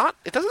it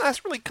doesn't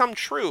necessarily come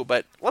true.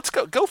 But let's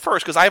go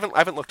first because I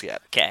haven't looked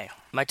yet. Okay,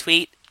 my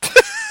tweet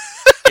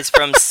is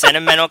from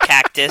Sentimental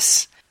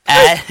Cactus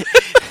at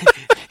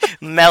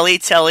Melly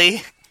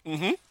Telly.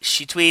 Mm-hmm.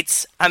 She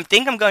tweets, "I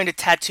think I'm going to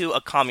tattoo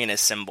a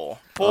communist symbol."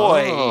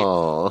 Boy,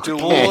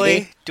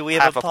 do we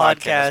have a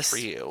podcast for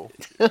you?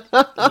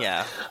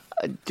 Yeah.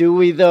 Do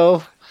we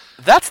though?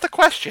 That's the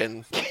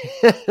question.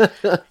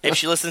 If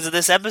she listens to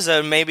this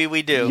episode, maybe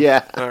we do.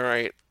 Yeah. All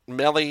right.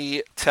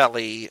 Melly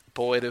Telly,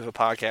 boy, do we have a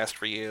podcast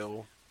for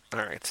you. All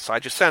right. So I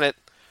just sent it.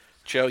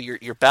 Joe,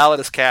 your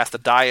ballot is cast. The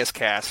die is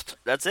cast.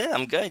 That's it.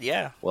 I'm good,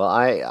 yeah. Well,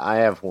 I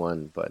have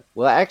one, but...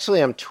 Well,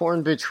 actually, I'm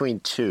torn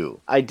between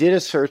two. I did a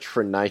search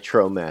for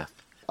nitro meth.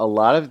 A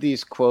lot of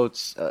these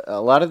quotes,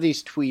 a lot of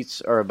these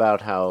tweets are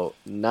about how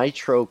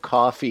nitro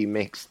coffee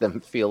makes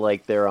them feel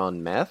like they're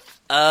on meth.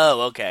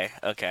 Oh, okay.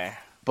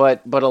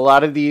 But a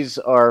lot of these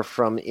are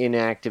from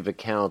inactive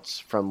accounts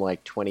from,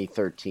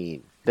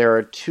 2013. There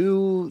are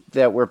two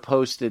that were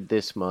posted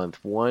this month.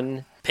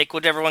 One... Pick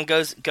whichever one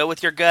goes. Go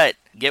with your gut.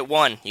 Get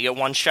one. You get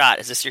one shot.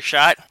 Is this your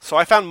shot? So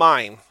I found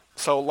mine.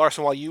 So,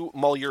 Larson, while you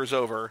mull yours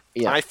over,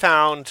 I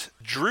found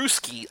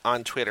Drewski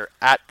on Twitter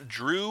at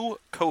Drew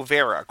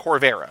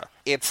Corvera.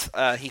 It's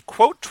he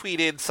quote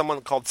tweeted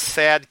someone called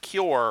Sad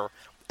Cure,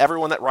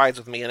 everyone that rides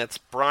with me, and it's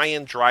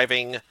Brian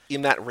driving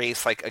in that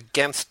race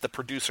against the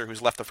producer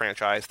who's left the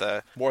franchise,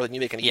 the More Than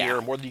You Make in a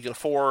Year, More Than You Can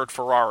Afford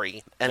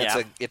Ferrari, and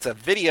it's a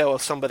video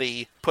of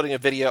somebody putting a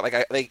video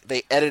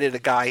they edited a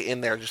guy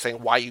in there just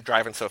saying, "Why are you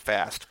driving so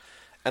fast?"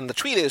 And the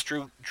tweet is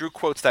Drew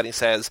quotes that, and he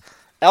says,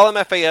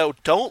 LMFAO,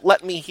 don't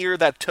let me hear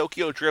that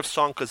Tokyo Drift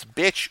song, because,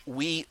 bitch,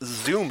 we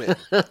zoom it.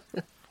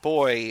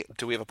 Boy,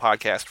 do we have a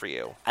podcast for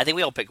you. I think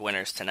we all pick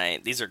winners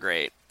tonight. These are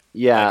great.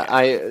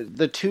 Yeah,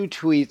 the 2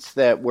 tweets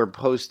that were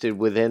posted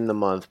within the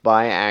month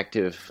by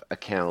active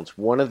accounts,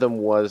 one of them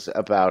was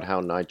about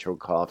how Nitro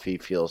Coffee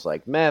feels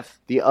like meth.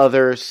 The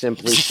other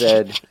simply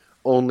said,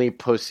 only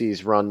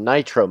pussies run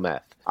Nitro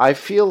meth. I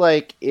feel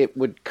like it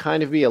would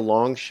kind of be a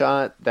long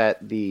shot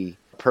that the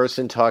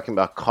person talking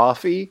about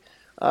coffee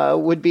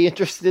would be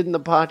interested in the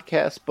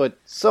podcast, but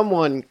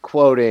someone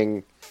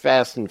quoting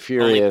Fast and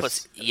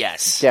Furious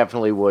yes,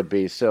 definitely would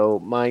be. So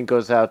mine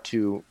goes out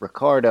to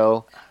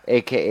Ricardo,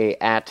 a.k.a.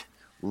 at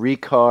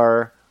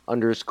Ricar_Dough,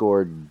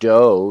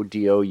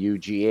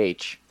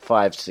 D-O-U-G-H,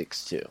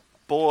 562.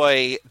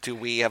 Boy, do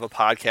we have a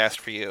podcast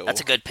for you.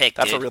 That's a good pick,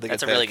 That's dude. a really good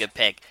That's pick. a really good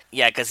pick.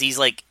 Yeah, because he's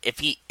like, if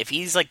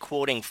he's like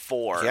quoting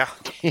 4, yeah.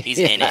 he's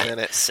in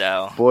it.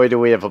 So, boy, do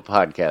we have a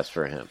podcast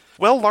for him.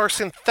 Well,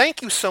 Larson,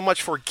 thank you so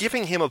much for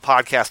giving him a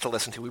podcast to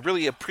listen to. We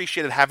really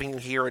appreciated having you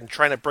here and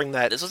trying to bring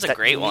that. This was a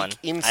great one.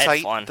 Insight, I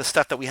had fun. The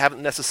stuff that we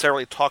haven't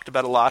necessarily talked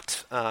about a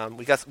lot.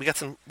 We got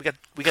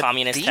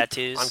communist deep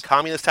tattoos on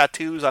communist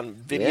tattoos on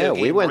video.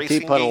 Yeah, we went racing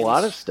deep on games. a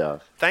lot of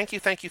stuff. Thank you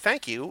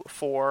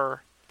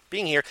for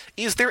being here.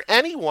 Is there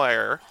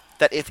anywhere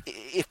that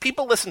if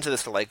people listen to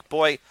this, they're like,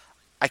 boy,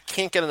 I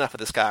can't get enough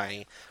of this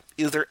guy.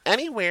 Is there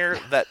anywhere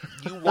that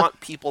you want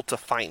people to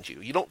find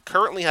you? You don't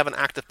currently have an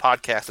active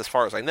podcast as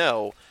far as I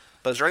know,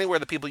 but is there anywhere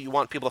that you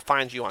want people to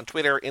find you on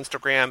Twitter,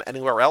 Instagram,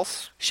 anywhere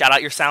else? Shout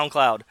out your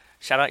SoundCloud.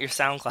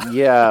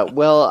 Yeah,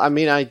 well, I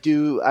mean, I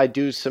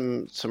do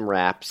some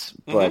raps,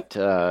 but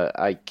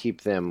I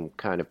keep them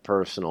kind of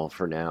personal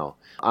for now.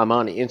 I'm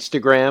on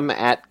Instagram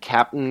at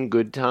Captain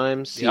Good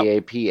Times,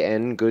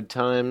 CAPN Good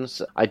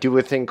Times. I do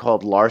a thing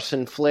called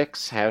Larson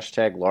Flicks,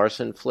 hashtag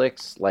Larson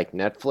Flicks, like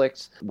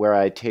Netflix, where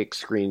I take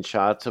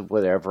screenshots of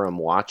whatever I'm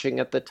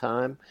watching at the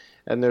time,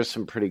 and there's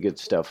some pretty good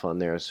stuff on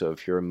there, so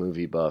if you're a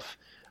movie buff,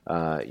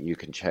 you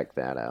can check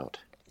that out.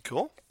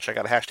 Cool. Check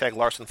out hashtag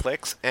Larson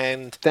Flicks.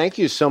 And thank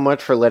you so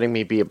much for letting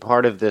me be a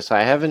part of this.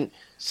 I haven't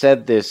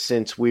said this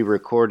since we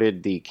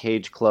recorded the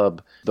Cage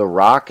Club The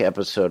Rock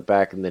episode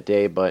back in the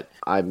day, but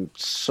I'm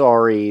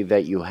sorry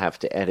that you have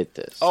to edit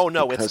this. Oh,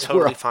 no, it's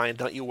totally fine.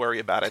 Don't you worry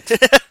about it.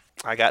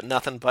 I got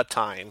nothing but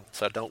time,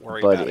 so don't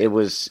worry about it. But it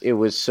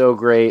was so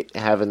great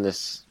having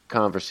this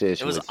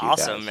conversation. It was with you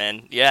awesome, guys.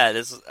 Man.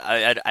 Yeah,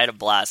 I had a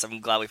blast. I'm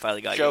glad we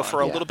finally got Joe, you on.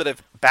 for a little bit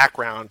of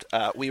background,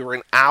 we were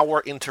an hour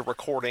into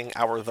recording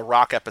our The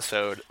Rock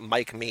episode,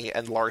 Mike, me,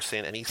 and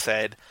Larson, and he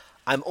said,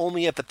 I'm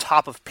only at the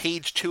top of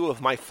page 2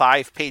 of my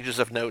 5 pages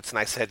of notes, and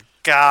I said,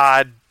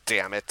 God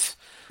damn it.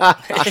 I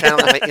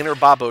channeled my inner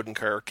Bob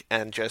Odenkirk,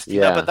 and just, you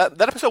know, but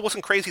that episode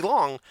wasn't crazy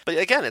long, but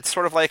again, it's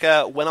sort of like,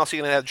 when else are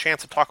you going to have a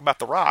chance to talk about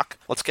The Rock?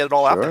 Let's get it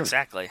all out there.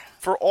 Exactly.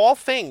 For all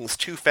things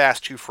Too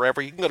Fast, Too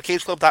Forever, you can go to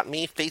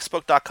cageclub.me,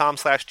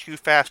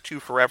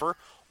 facebook.com/TooFastTooForever,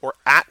 or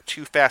at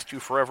Too Fast, Too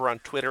Forever on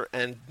Twitter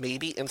and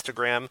maybe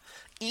Instagram.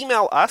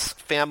 Email us,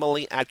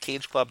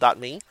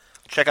 family@cageclub.me.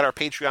 Check out our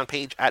Patreon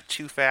page at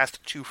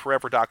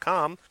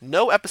TooFastTooForever.com.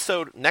 No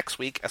episode next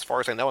week, as far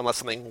as I know, unless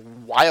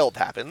something wild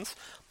happens.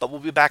 But we'll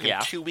be back in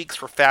 2 weeks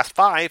for Fast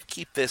 5.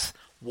 Keep this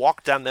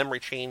walk down memory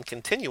chain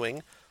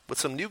continuing with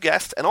some new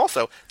guests. And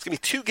also, it's going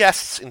to be 2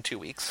 guests in 2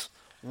 weeks.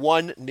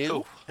 1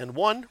 new and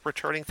 1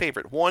 returning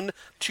favorite. 1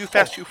 Too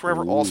Fast, Too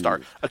Forever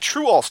All-Star. A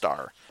true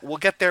All-Star. We'll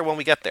get there when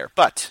we get there.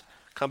 But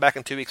come back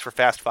in 2 weeks for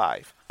Fast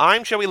 5.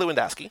 I'm Joey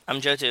Lewandowski.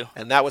 I'm Joe, too.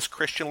 And that was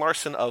Christian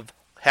Larson of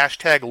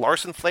hashtag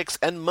Larson Flakes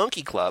and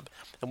Monkey Club.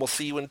 And we'll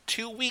see you in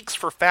 2 weeks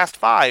for Fast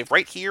 5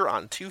 right here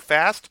on Too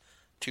Fast,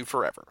 Too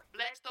Forever.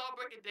 Black Star,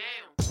 break it down.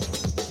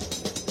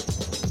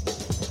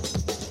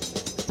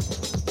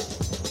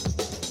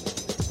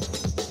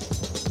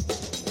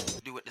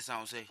 Do what the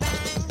song say.